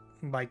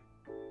 like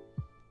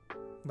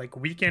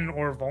weaken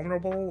or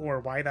vulnerable,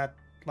 or why that,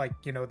 like,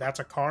 you know, that's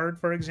a card,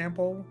 for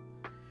example.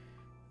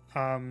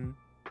 I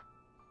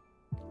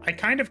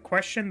kind of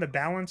question the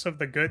balance of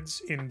the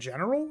goods in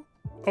general.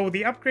 Oh,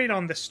 the upgrade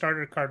on this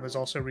starter card was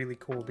also really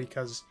cool,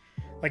 because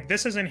Like,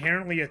 this is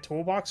inherently a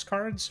toolbox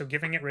card, so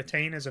giving it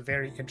Retain is a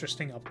very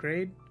interesting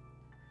upgrade.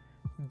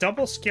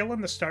 Double skill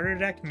in the starter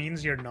deck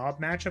means your knob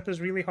matchup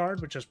is really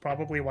hard, which is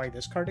probably why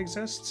this card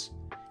exists.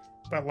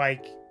 But,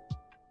 like,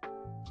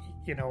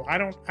 you know, I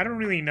don't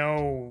really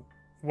know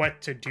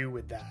what to do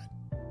with that.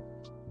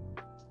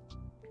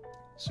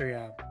 So,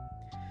 yeah.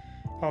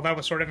 Oh, that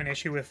was sort of an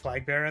issue with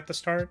Flagbearer at the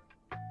start.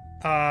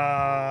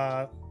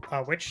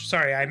 Which?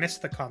 Sorry, I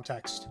missed the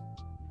context.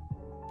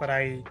 But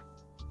I...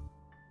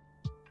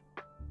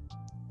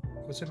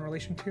 was in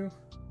relation to?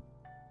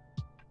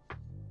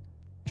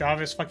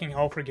 Java is fucking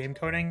hell for game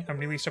coding. I'm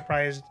really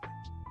surprised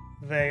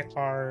they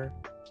are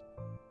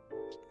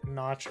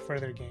not for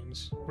their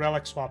games.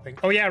 Relic swapping.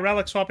 Oh yeah,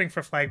 relic swapping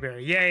for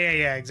Flagbearer.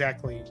 Yeah,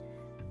 exactly.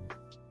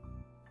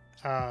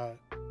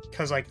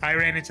 Because, like, I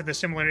ran into the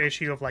similar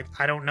issue of, like,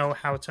 I don't know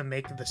how to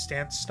make the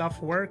stance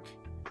stuff work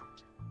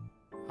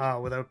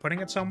without putting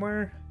it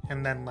somewhere.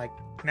 And then, like,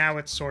 now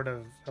it's sort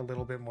of a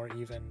little bit more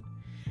even.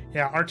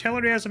 Yeah,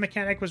 artillery as a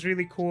mechanic was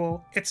really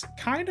cool. It's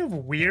kind of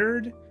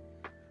weird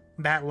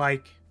that,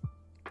 like,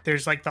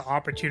 there's, like, the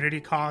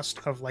opportunity cost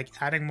of, like,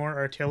 adding more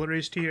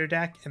artilleries to your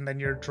deck, and then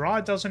your draw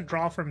doesn't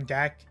draw from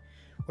deck,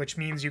 which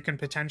means you can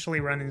potentially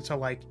run into,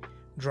 like,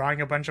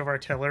 drawing a bunch of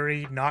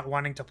artillery, not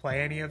wanting to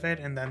play any of it,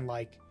 and then,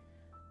 like,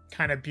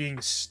 kind of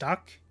being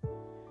stuck.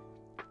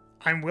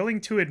 I'm willing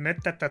to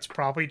admit that that's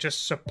probably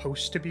just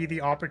supposed to be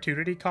the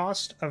opportunity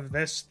cost of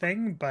this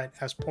thing, but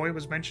as Poi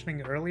was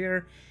mentioning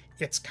earlier,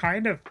 it's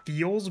kind of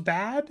feels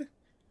bad.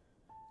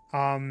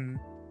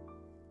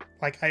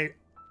 Like,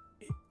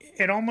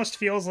 it almost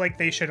feels like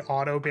they should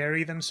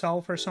auto-bury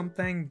themselves or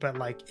something, but,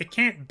 like, it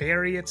can't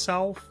bury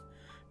itself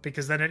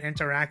because then it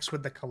interacts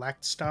with the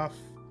collect stuff.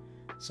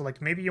 So,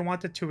 like, maybe you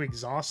want it to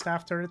exhaust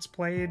after it's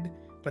played,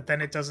 but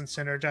then it doesn't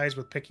synergize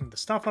with picking the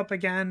stuff up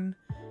again.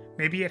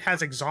 Maybe it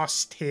has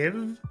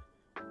exhaustive,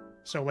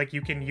 so, like,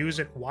 you can use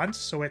it once,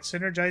 so it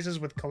synergizes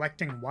with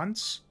collecting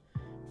once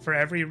for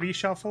every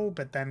reshuffle,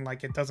 but then,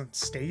 like, it doesn't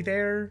stay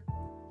there.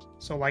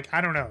 So, like, I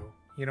don't know.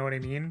 You know what I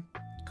mean?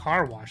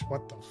 Car wash,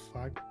 what the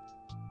fuck?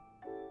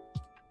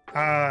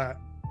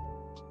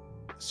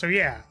 So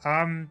yeah,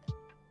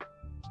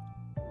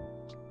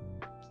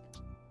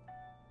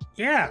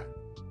 yeah.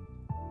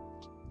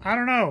 I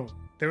don't know.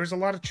 There was a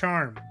lot of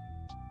charm.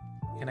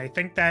 And I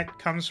think that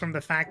comes from the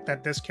fact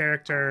that this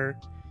character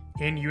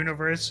in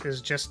universe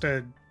is just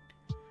a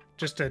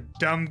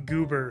dumb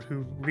goober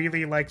who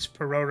really likes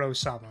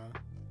Pororo-sama.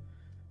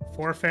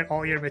 Forfeit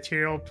all your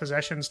material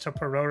possessions to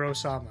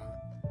Pororo-sama.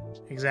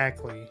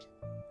 Exactly.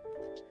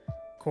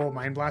 Cool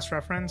Mind Blast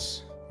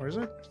reference. Where is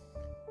it?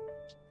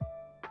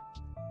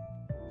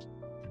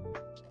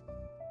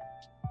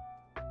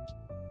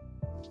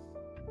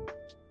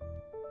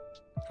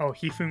 Oh,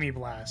 Hifumi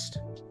Blast.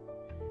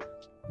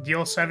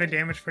 Deal 7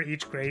 damage for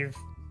each grave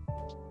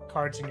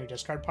cards in your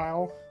discard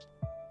pile.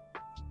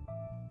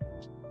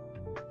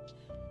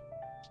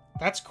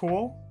 That's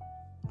cool.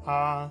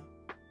 Oh,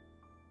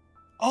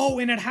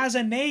 and it has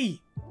a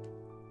nate.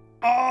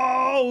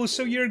 Oh,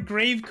 so your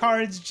grave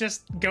cards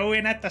just go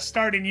in at the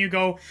start and you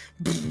go...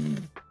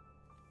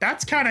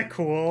 That's kind of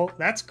cool.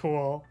 That's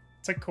cool.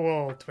 It's a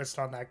cool twist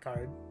on that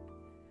card.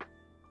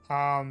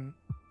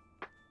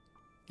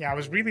 Yeah, I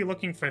was really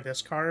looking for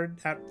this card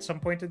at some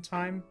point in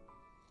time.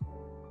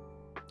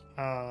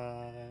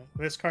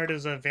 This card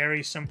is a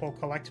very simple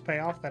collect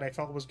payoff that I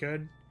felt was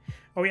good.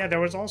 Oh yeah, there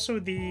was also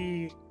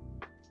the...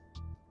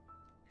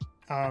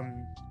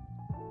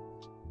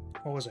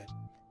 what was it?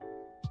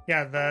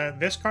 Yeah,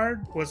 this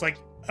card was like...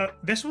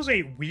 this was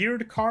a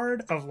weird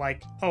card of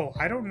like, oh,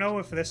 I don't know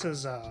if this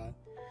is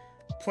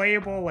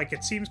playable, like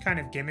it seems kind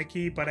of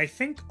gimmicky, but I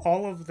think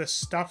all of the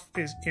stuff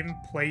is in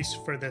place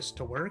for this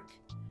to work.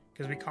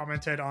 Because we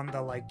commented on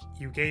the, like,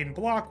 you gain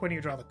block when you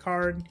draw the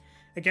card.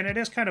 Again, it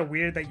is kind of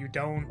weird that you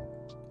don't...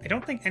 I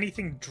don't think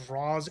anything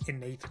draws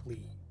innately.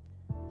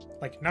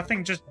 Like,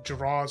 nothing just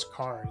draws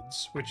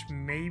cards, which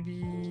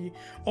maybe...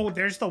 Oh,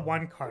 there's the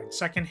one card.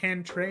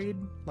 Secondhand trade.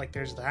 Like,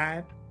 there's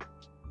that.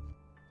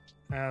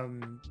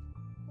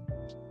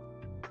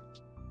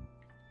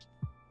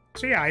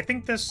 So yeah, I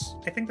think this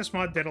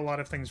mod did a lot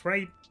of things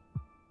right.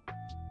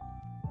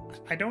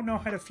 I don't know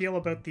how to feel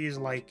about these,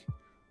 like,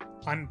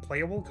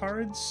 unplayable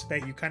cards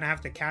that you kind of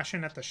have to cash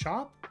in at the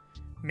shop.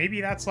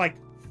 Maybe that's, like,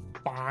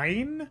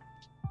 fine.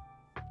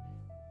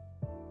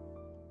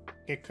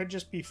 It could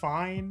just be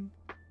fine.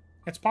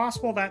 It's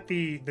possible that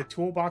the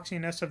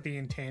toolboxiness of the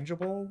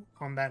intangible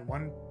on that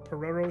one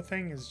Pororo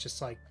thing is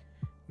just, like,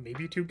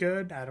 maybe too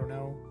good. I don't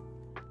know.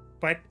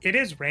 But it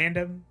is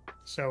random,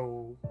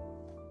 so...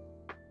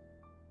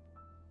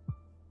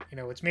 You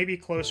know, it's maybe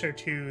closer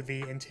to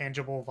the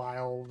intangible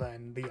vial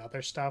than the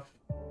other stuff.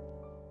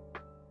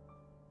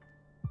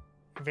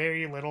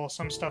 Very little.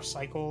 Some stuff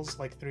cycles,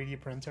 like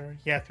 3D printer.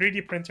 Yeah,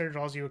 3D printer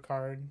draws you a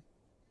card.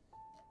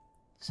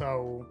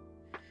 So,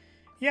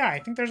 yeah, I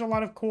think there's a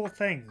lot of cool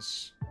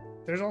things.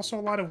 There's also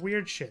a lot of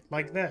weird shit,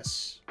 like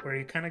this, where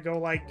you kind of go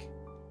like...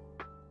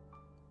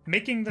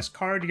 Making this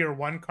card your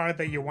one card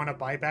that you want to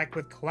buy back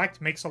with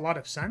collect makes a lot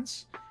of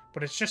sense,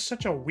 but it's just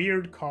such a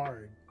weird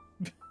card.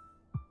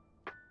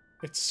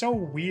 It's so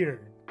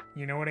weird.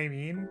 You know what I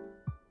mean?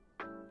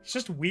 It's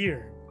just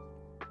weird.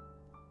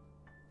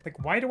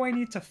 Like, why do I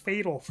need to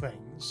fatal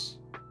things?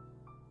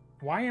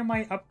 Why am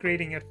I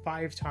upgrading it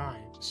 5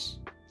 times?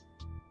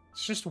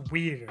 It's just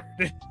weird.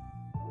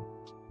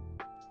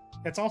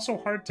 It's also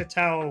hard to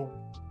tell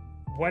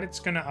what it's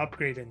gonna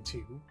upgrade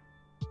into.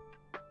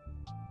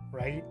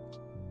 Right?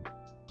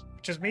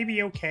 Which is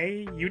maybe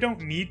okay. You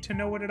don't need to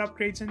know what it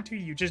upgrades into,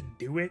 you just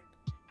do it.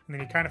 And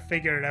then you kind of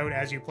figure it out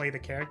as you play the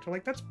character.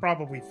 Like, that's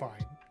probably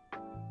fine.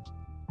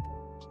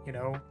 You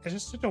know? It's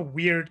just such a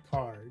weird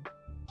card.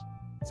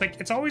 It's like,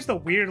 it's always the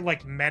weird,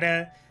 like,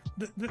 meta...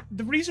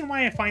 The reason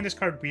why I find this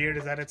card weird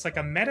is that it's like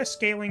a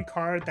meta-scaling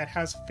card that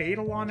has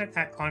Fatal on it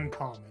at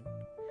uncommon.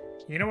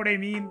 You know what I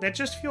mean? That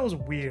just feels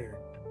weird.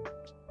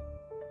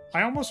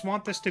 I almost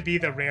want this to be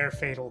the rare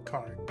Fatal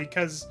card,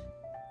 because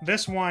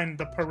this one,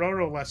 the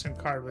Pororo Lesson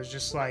card, was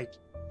just like,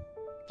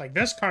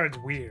 this card's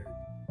weird.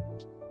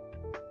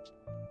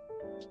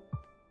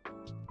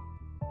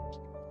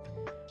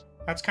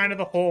 That's kind of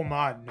the whole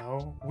mod,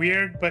 no?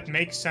 Weird, but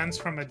makes sense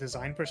from a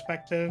design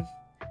perspective.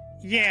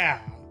 Yeah.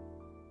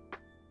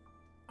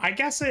 I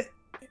guess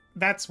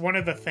that's one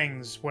of the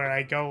things where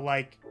I go,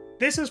 like,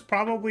 this is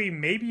probably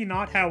maybe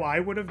not how I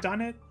would have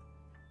done it.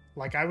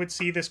 Like, I would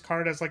see this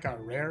card as, like, a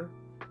rare.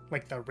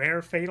 Like, the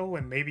rare Fatal,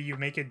 and maybe you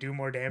make it do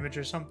more damage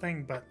or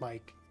something, but,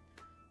 like,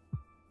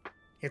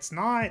 it's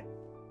not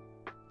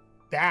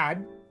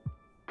bad,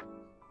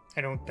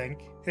 I don't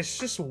think. It's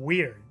just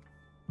weird.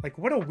 Like,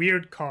 what a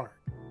weird card.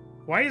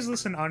 Why is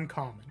this an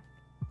uncommon?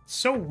 It's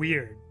so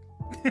weird.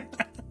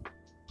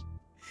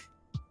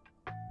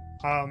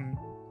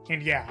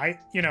 And yeah, I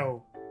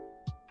don't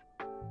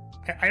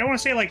want to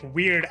say, like,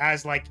 weird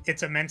as, like,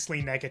 it's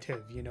immensely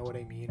negative, you know what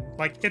I mean?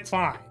 Like, it's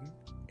fine.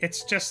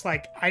 It's just,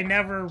 like, I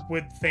never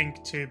would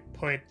think to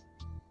put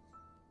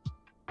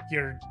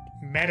your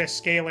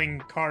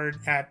meta-scaling card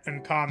at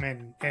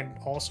uncommon and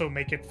also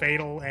make it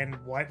fatal, and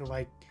what,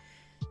 like,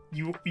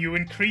 you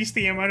increase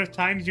the amount of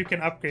times you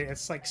can upgrade.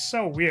 It's, like,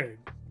 so weird.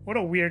 What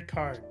a weird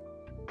card.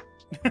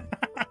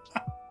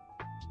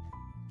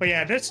 But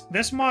yeah,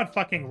 this mod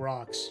fucking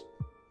rocks.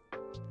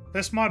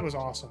 This mod was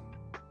awesome.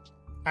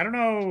 I don't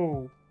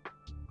know,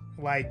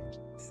 like,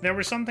 there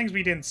were some things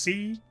we didn't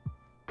see.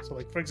 So,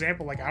 like, for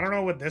example, like, I don't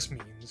know what this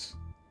means.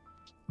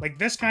 Like,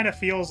 this kind of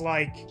feels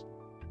like,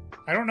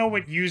 I don't know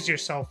what use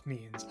yourself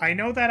means. I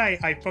know that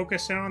I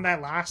focused in on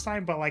that last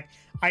time, but, like,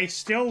 I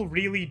still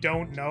really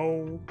don't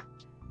know,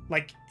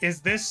 like,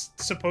 is this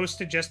supposed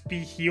to just be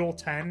heal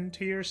 10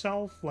 to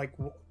yourself? Like,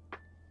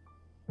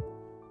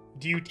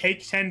 do you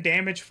take 10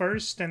 damage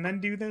first and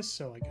then do this?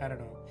 So, like, I don't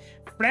know.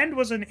 Friend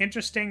was an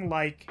interesting,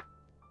 like,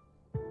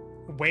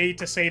 way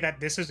to say that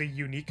this is a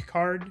unique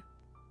card.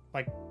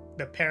 Like,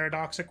 the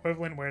Paradox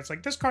equivalent, where it's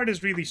like, this card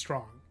is really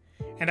strong.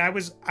 And I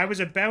was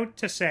about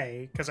to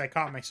say, because I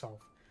caught myself,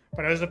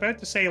 but I was about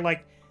to say,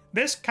 like,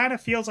 this kind of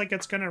feels like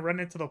it's going to run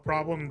into the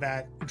problem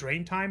that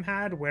Drain Time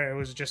had, where it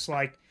was just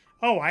like,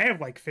 oh, I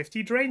have, like,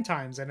 50 Drain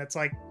Times, and it's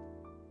like,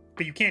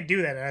 but you can't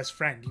do that as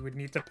Friend. You would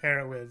need to pair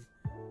it with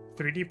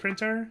 3D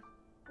Printer.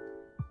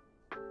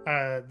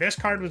 This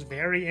card was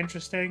very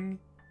interesting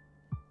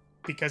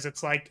because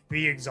it's like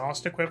the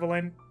exhaust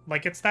equivalent.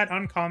 Like, it's that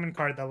uncommon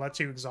card that lets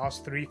you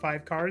exhaust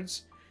 3/5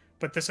 cards,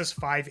 but this is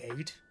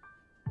 5/8.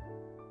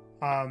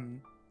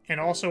 And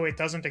also it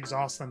doesn't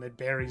exhaust them, it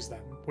buries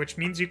them, which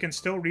means you can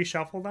still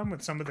reshuffle them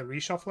with some of the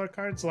reshuffler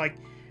cards. Like,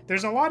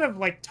 there's a lot of,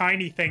 like,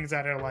 tiny things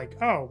that are like,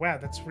 oh wow,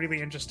 that's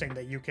really interesting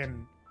that you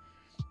can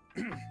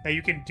that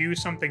you can do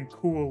something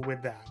cool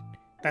with that.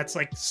 That's,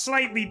 like,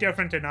 slightly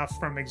different enough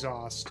from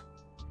exhaust.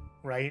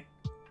 Right?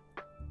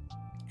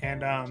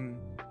 And,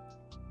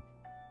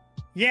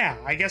 yeah,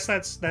 I guess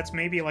that's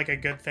maybe, like, a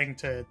good thing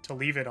to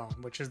leave it on,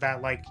 which is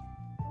that, like,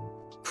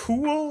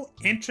 cool,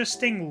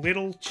 interesting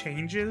little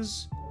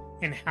changes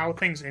in how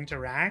things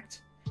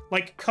interact.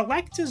 Like,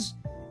 collect is,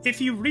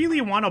 if you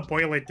really want to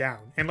boil it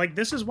down, and, like,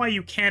 this is why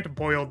you can't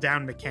boil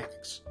down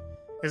mechanics,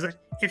 is that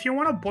if you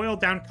want to boil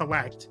down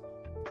collect,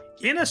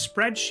 in a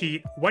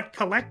spreadsheet, what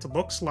collect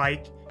looks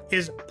like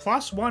is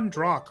 +1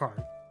 draw a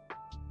card.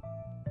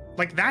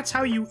 Like, that's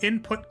how you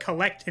input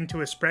collect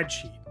into a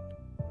spreadsheet.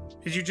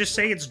 Is you just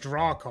say it's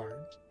draw a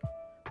card.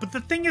 But the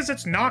thing is,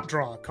 it's not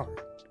draw a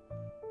card.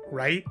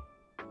 Right?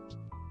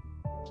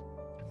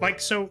 Like,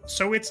 so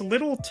it's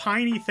little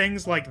tiny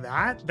things like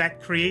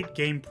that create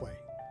gameplay.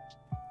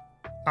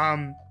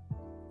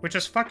 Which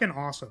is fucking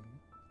awesome.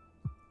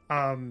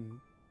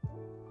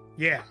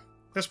 Yeah.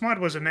 This mod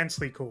was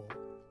immensely cool.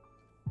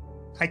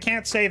 I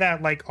can't say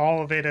that, like,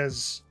 all of it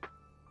is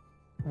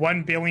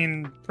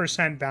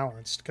 1,000,000,000%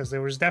 balanced, because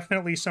there was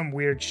definitely some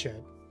weird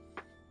shit.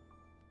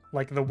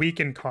 Like the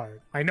weakened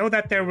card. I know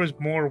that there was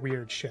more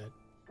weird shit.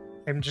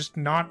 I'm just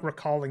not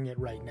recalling it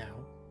right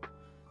now.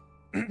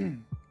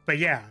 But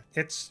yeah,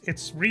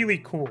 it's really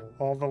cool.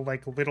 All the,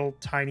 like, little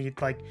tiny,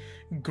 like,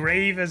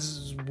 Grave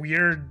is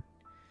weird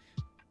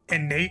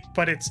innate,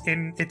 but it's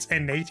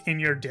innate in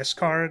your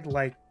discard.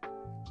 Like,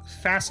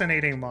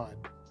 fascinating mod.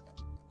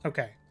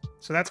 Okay,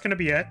 so that's gonna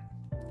be it.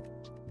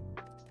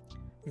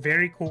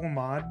 Very cool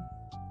mod.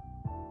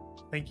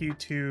 Thank you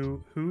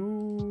to...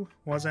 Who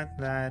was it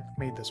that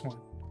made this one?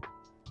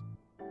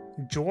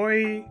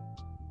 Joy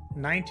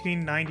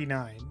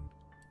 1999.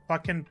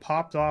 Fucking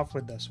popped off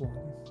with this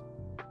one.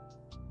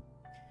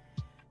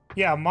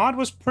 Yeah, mod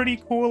was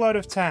pretty cool out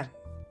of 10.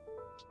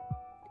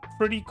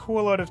 Pretty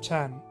cool out of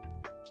 10.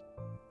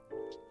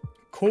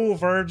 Cool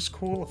verbs,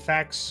 cool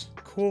effects,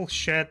 cool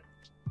shit.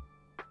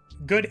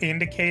 Good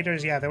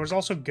indicators. Yeah, there was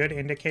also good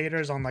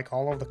indicators on like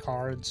all of the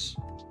cards.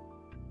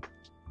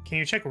 Can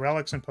you check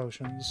relics and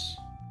potions?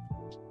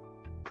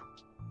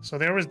 So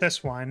there was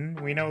this one.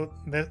 We know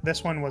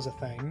this one was a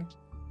thing.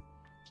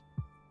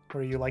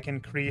 Where you like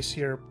increase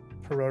your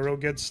Pororo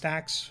good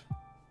stacks.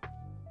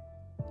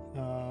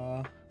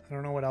 I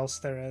don't know what else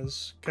there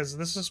is. Because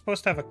this is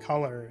supposed to have a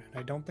color. And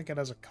I don't think it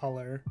has a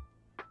color.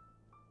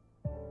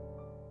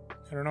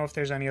 I don't know if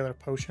there's any other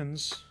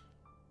potions.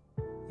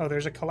 Oh,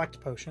 there's a collect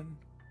potion.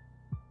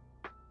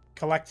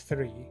 Collect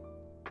 3.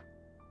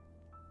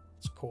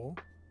 It's cool.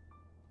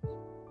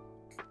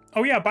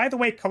 Oh yeah, by the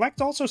way,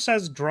 collect also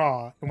says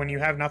draw when you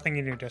have nothing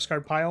in your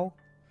discard pile.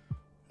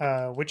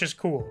 Which is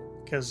cool,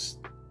 because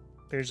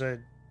there's a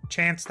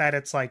chance that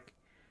it's like...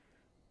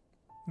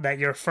 that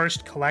your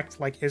first collect,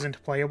 like,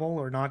 isn't playable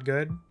or not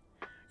good.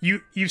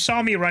 You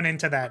saw me run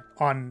into that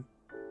on...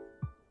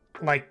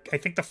 like, I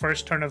think the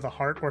first turn of the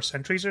heart or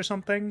sentries or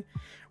something,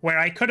 where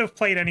I could have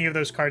played any of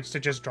those cards to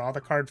just draw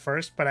the card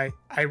first, but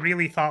I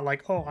really thought,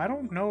 like, oh, I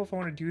don't know if I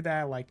want to do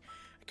that. Like,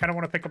 I kind of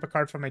want to pick up a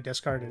card from my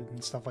discard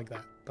and stuff like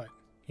that. But,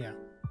 yeah.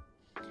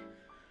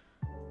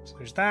 So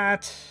there's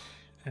that.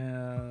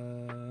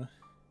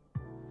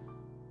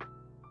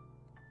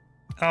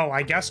 Oh,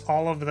 I guess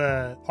all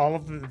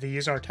of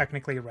these are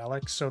technically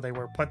relics, so they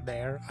were put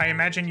there. I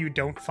imagine you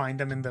don't find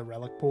them in the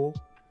relic pool,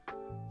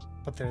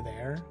 but they're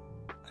there.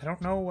 I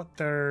don't know what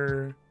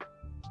their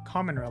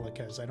common relic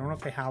is. I don't know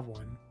if they have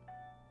one.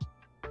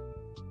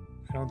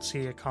 I don't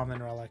see a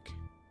common relic.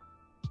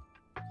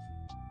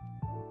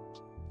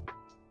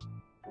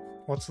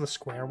 What's the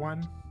square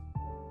one?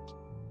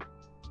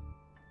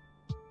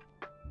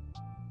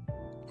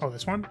 Oh,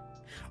 this one?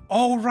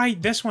 Oh, right,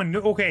 this one.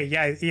 Okay,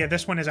 yeah,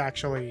 this one is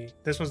actually...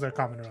 this was their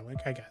common relic,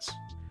 I guess.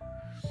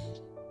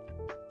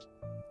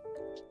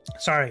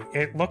 Sorry,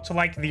 it looked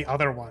like the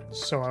other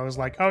ones, so I was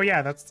like, oh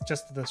yeah, that's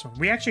just this one.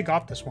 We actually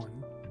got this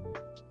one.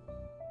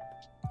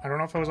 I don't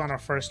know if it was on our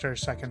first or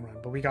second run,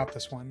 but we got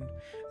this one.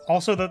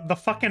 Also, the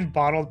fucking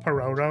bottled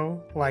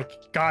Pororo, like,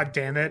 god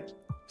damn it.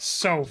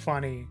 So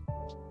funny.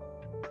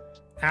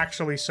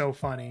 Actually so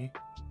funny.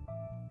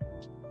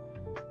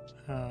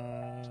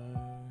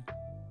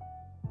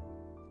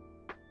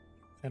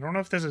 I don't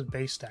know if this is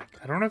base deck.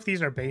 I don't know if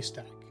these are base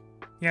deck.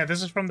 Yeah,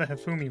 this is from the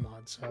Hifumi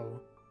mod,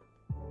 so...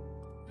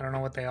 I don't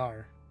know what they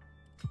are.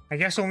 I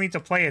guess we'll need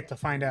to play it to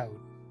find out.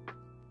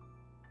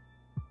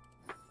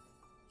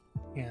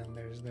 Yeah, and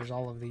there's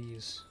all of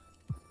these.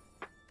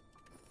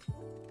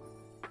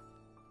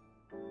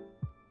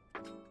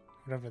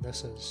 Whatever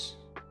this is.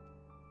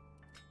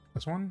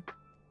 This one?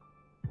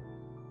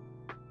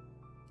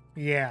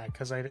 Yeah,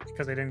 because I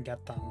didn't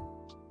get them.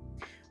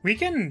 We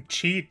can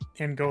cheat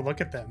and go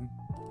look at them.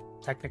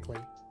 Technically,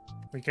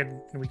 we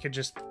could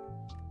just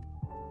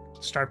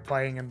start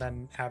playing and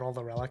then add all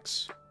the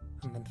relics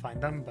and then find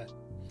them, but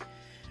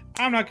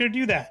I'm not gonna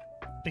do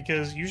that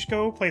because you should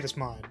go play this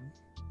mod.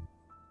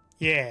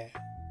 Yeah,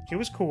 it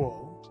was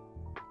cool.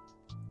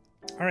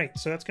 All right,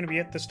 so that's gonna be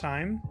it this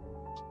time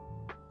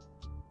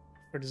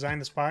for Design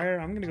the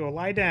Spire. I'm gonna go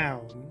lie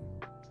down.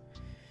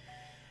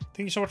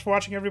 Thank you so much for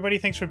watching, everybody.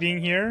 Thanks for being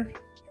here.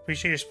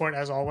 Appreciate your support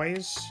as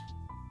always.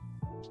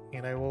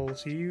 And I will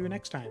see you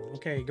next time.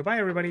 Okay, goodbye,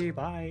 everybody.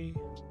 Bye.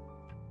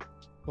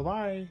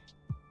 Bye-bye.